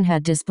 Long Chen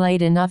had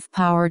displayed enough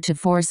power to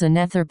force a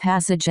Nether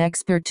Passage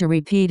expert to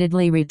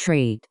repeatedly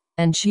retreat,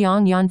 and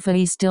Xiang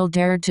Yunfei still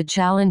dared to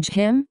challenge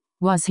him?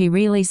 Was he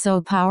really so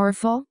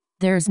powerful?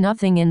 "There's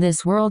nothing in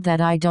this world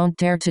that I don't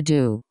dare to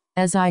do.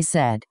 As I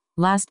said,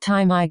 last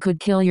time I could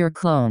kill your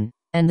clone,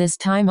 and this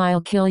time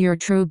I'll kill your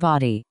true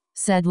body,"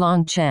 said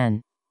Long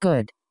Chen.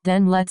 "Good,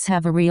 then let's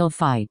have a real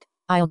fight.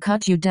 I'll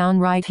cut you down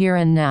right here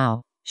and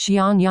now."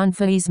 Xiang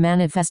Yunfei's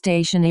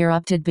manifestation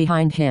erupted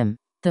behind him.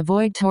 The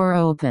void tore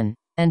open,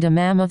 and a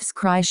mammoth's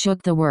cry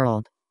shook the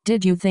world.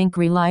 "Did you think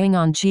relying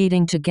on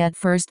cheating to get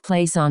first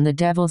place on the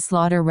Devil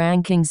Slaughter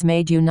rankings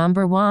made you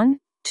number one?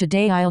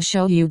 Today I'll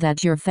show you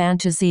that your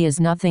fantasy is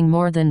nothing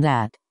more than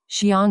that."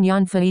 Xiang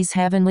Yunfei's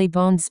heavenly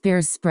bone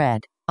spears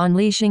spread.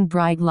 unleashing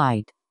bright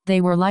light.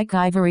 They were like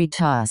ivory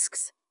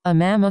tusks. A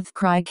mammoth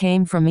cry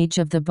came from each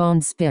of the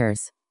bone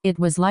spears. It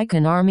was like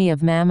an army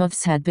of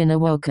mammoths had been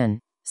awoken.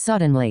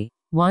 Suddenly,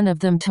 one of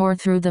them tore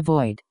through the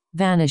void,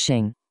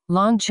 vanishing.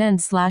 Long Chen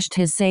slashed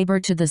his saber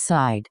to the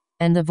side,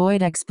 and the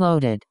void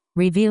exploded,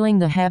 revealing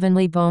the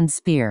heavenly bone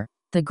spear.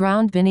 The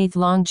ground beneath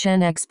Long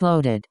Chen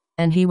exploded,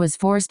 and he was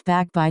forced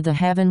back by the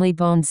heavenly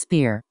bone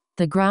spear.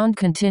 The ground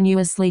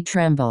continuously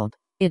trembled.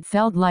 It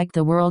felt like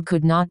the world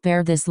could not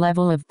bear this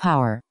level of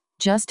power.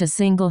 Just a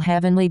single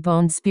heavenly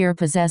bone spear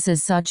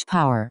possesses such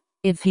power.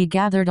 If he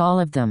gathered all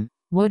of them,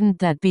 wouldn't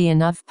that be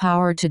enough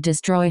power to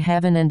destroy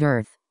heaven and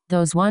earth?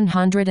 Those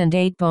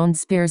 108 bone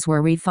spears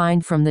were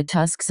refined from the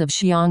tusks of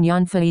Xiang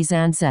Yunfei's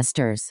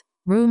ancestors.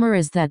 Rumor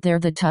is that they're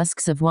the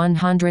tusks of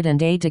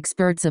 108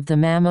 experts of the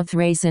mammoth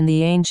race in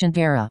the ancient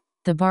era.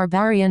 The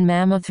barbarian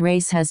mammoth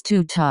race has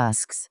 2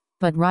 tusks,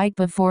 but right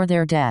before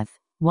their death,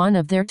 one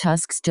of their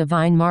tusks'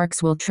 divine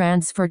marks will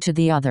transfer to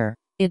the other.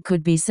 It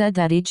could be said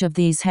that each of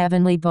these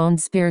heavenly bone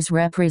spears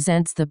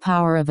represents the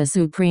power of a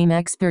supreme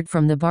expert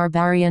from the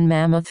barbarian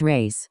mammoth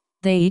race.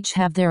 They each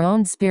have their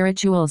own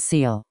spiritual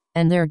seal,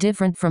 and they're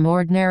different from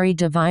ordinary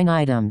divine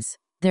items.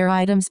 Their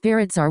item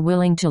spirits are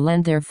willing to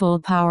lend their full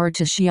power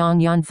to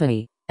Xiang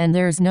Yunfei, and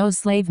there's no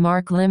slave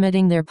mark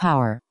limiting their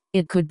power.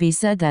 It could be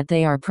said that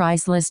they are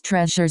priceless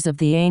treasures of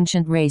the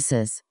ancient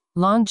races.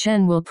 Long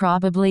Chen will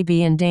probably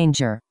be in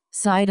danger,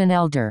 sighed an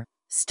elder.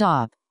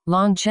 Stop.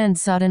 Long Chen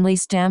suddenly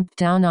stamped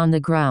down on the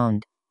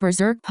ground.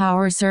 Berserk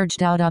power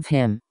surged out of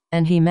him,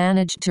 and he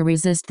managed to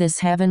resist this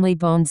heavenly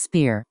bone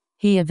spear.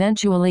 He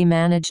eventually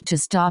managed to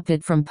stop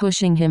it from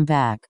pushing him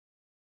back.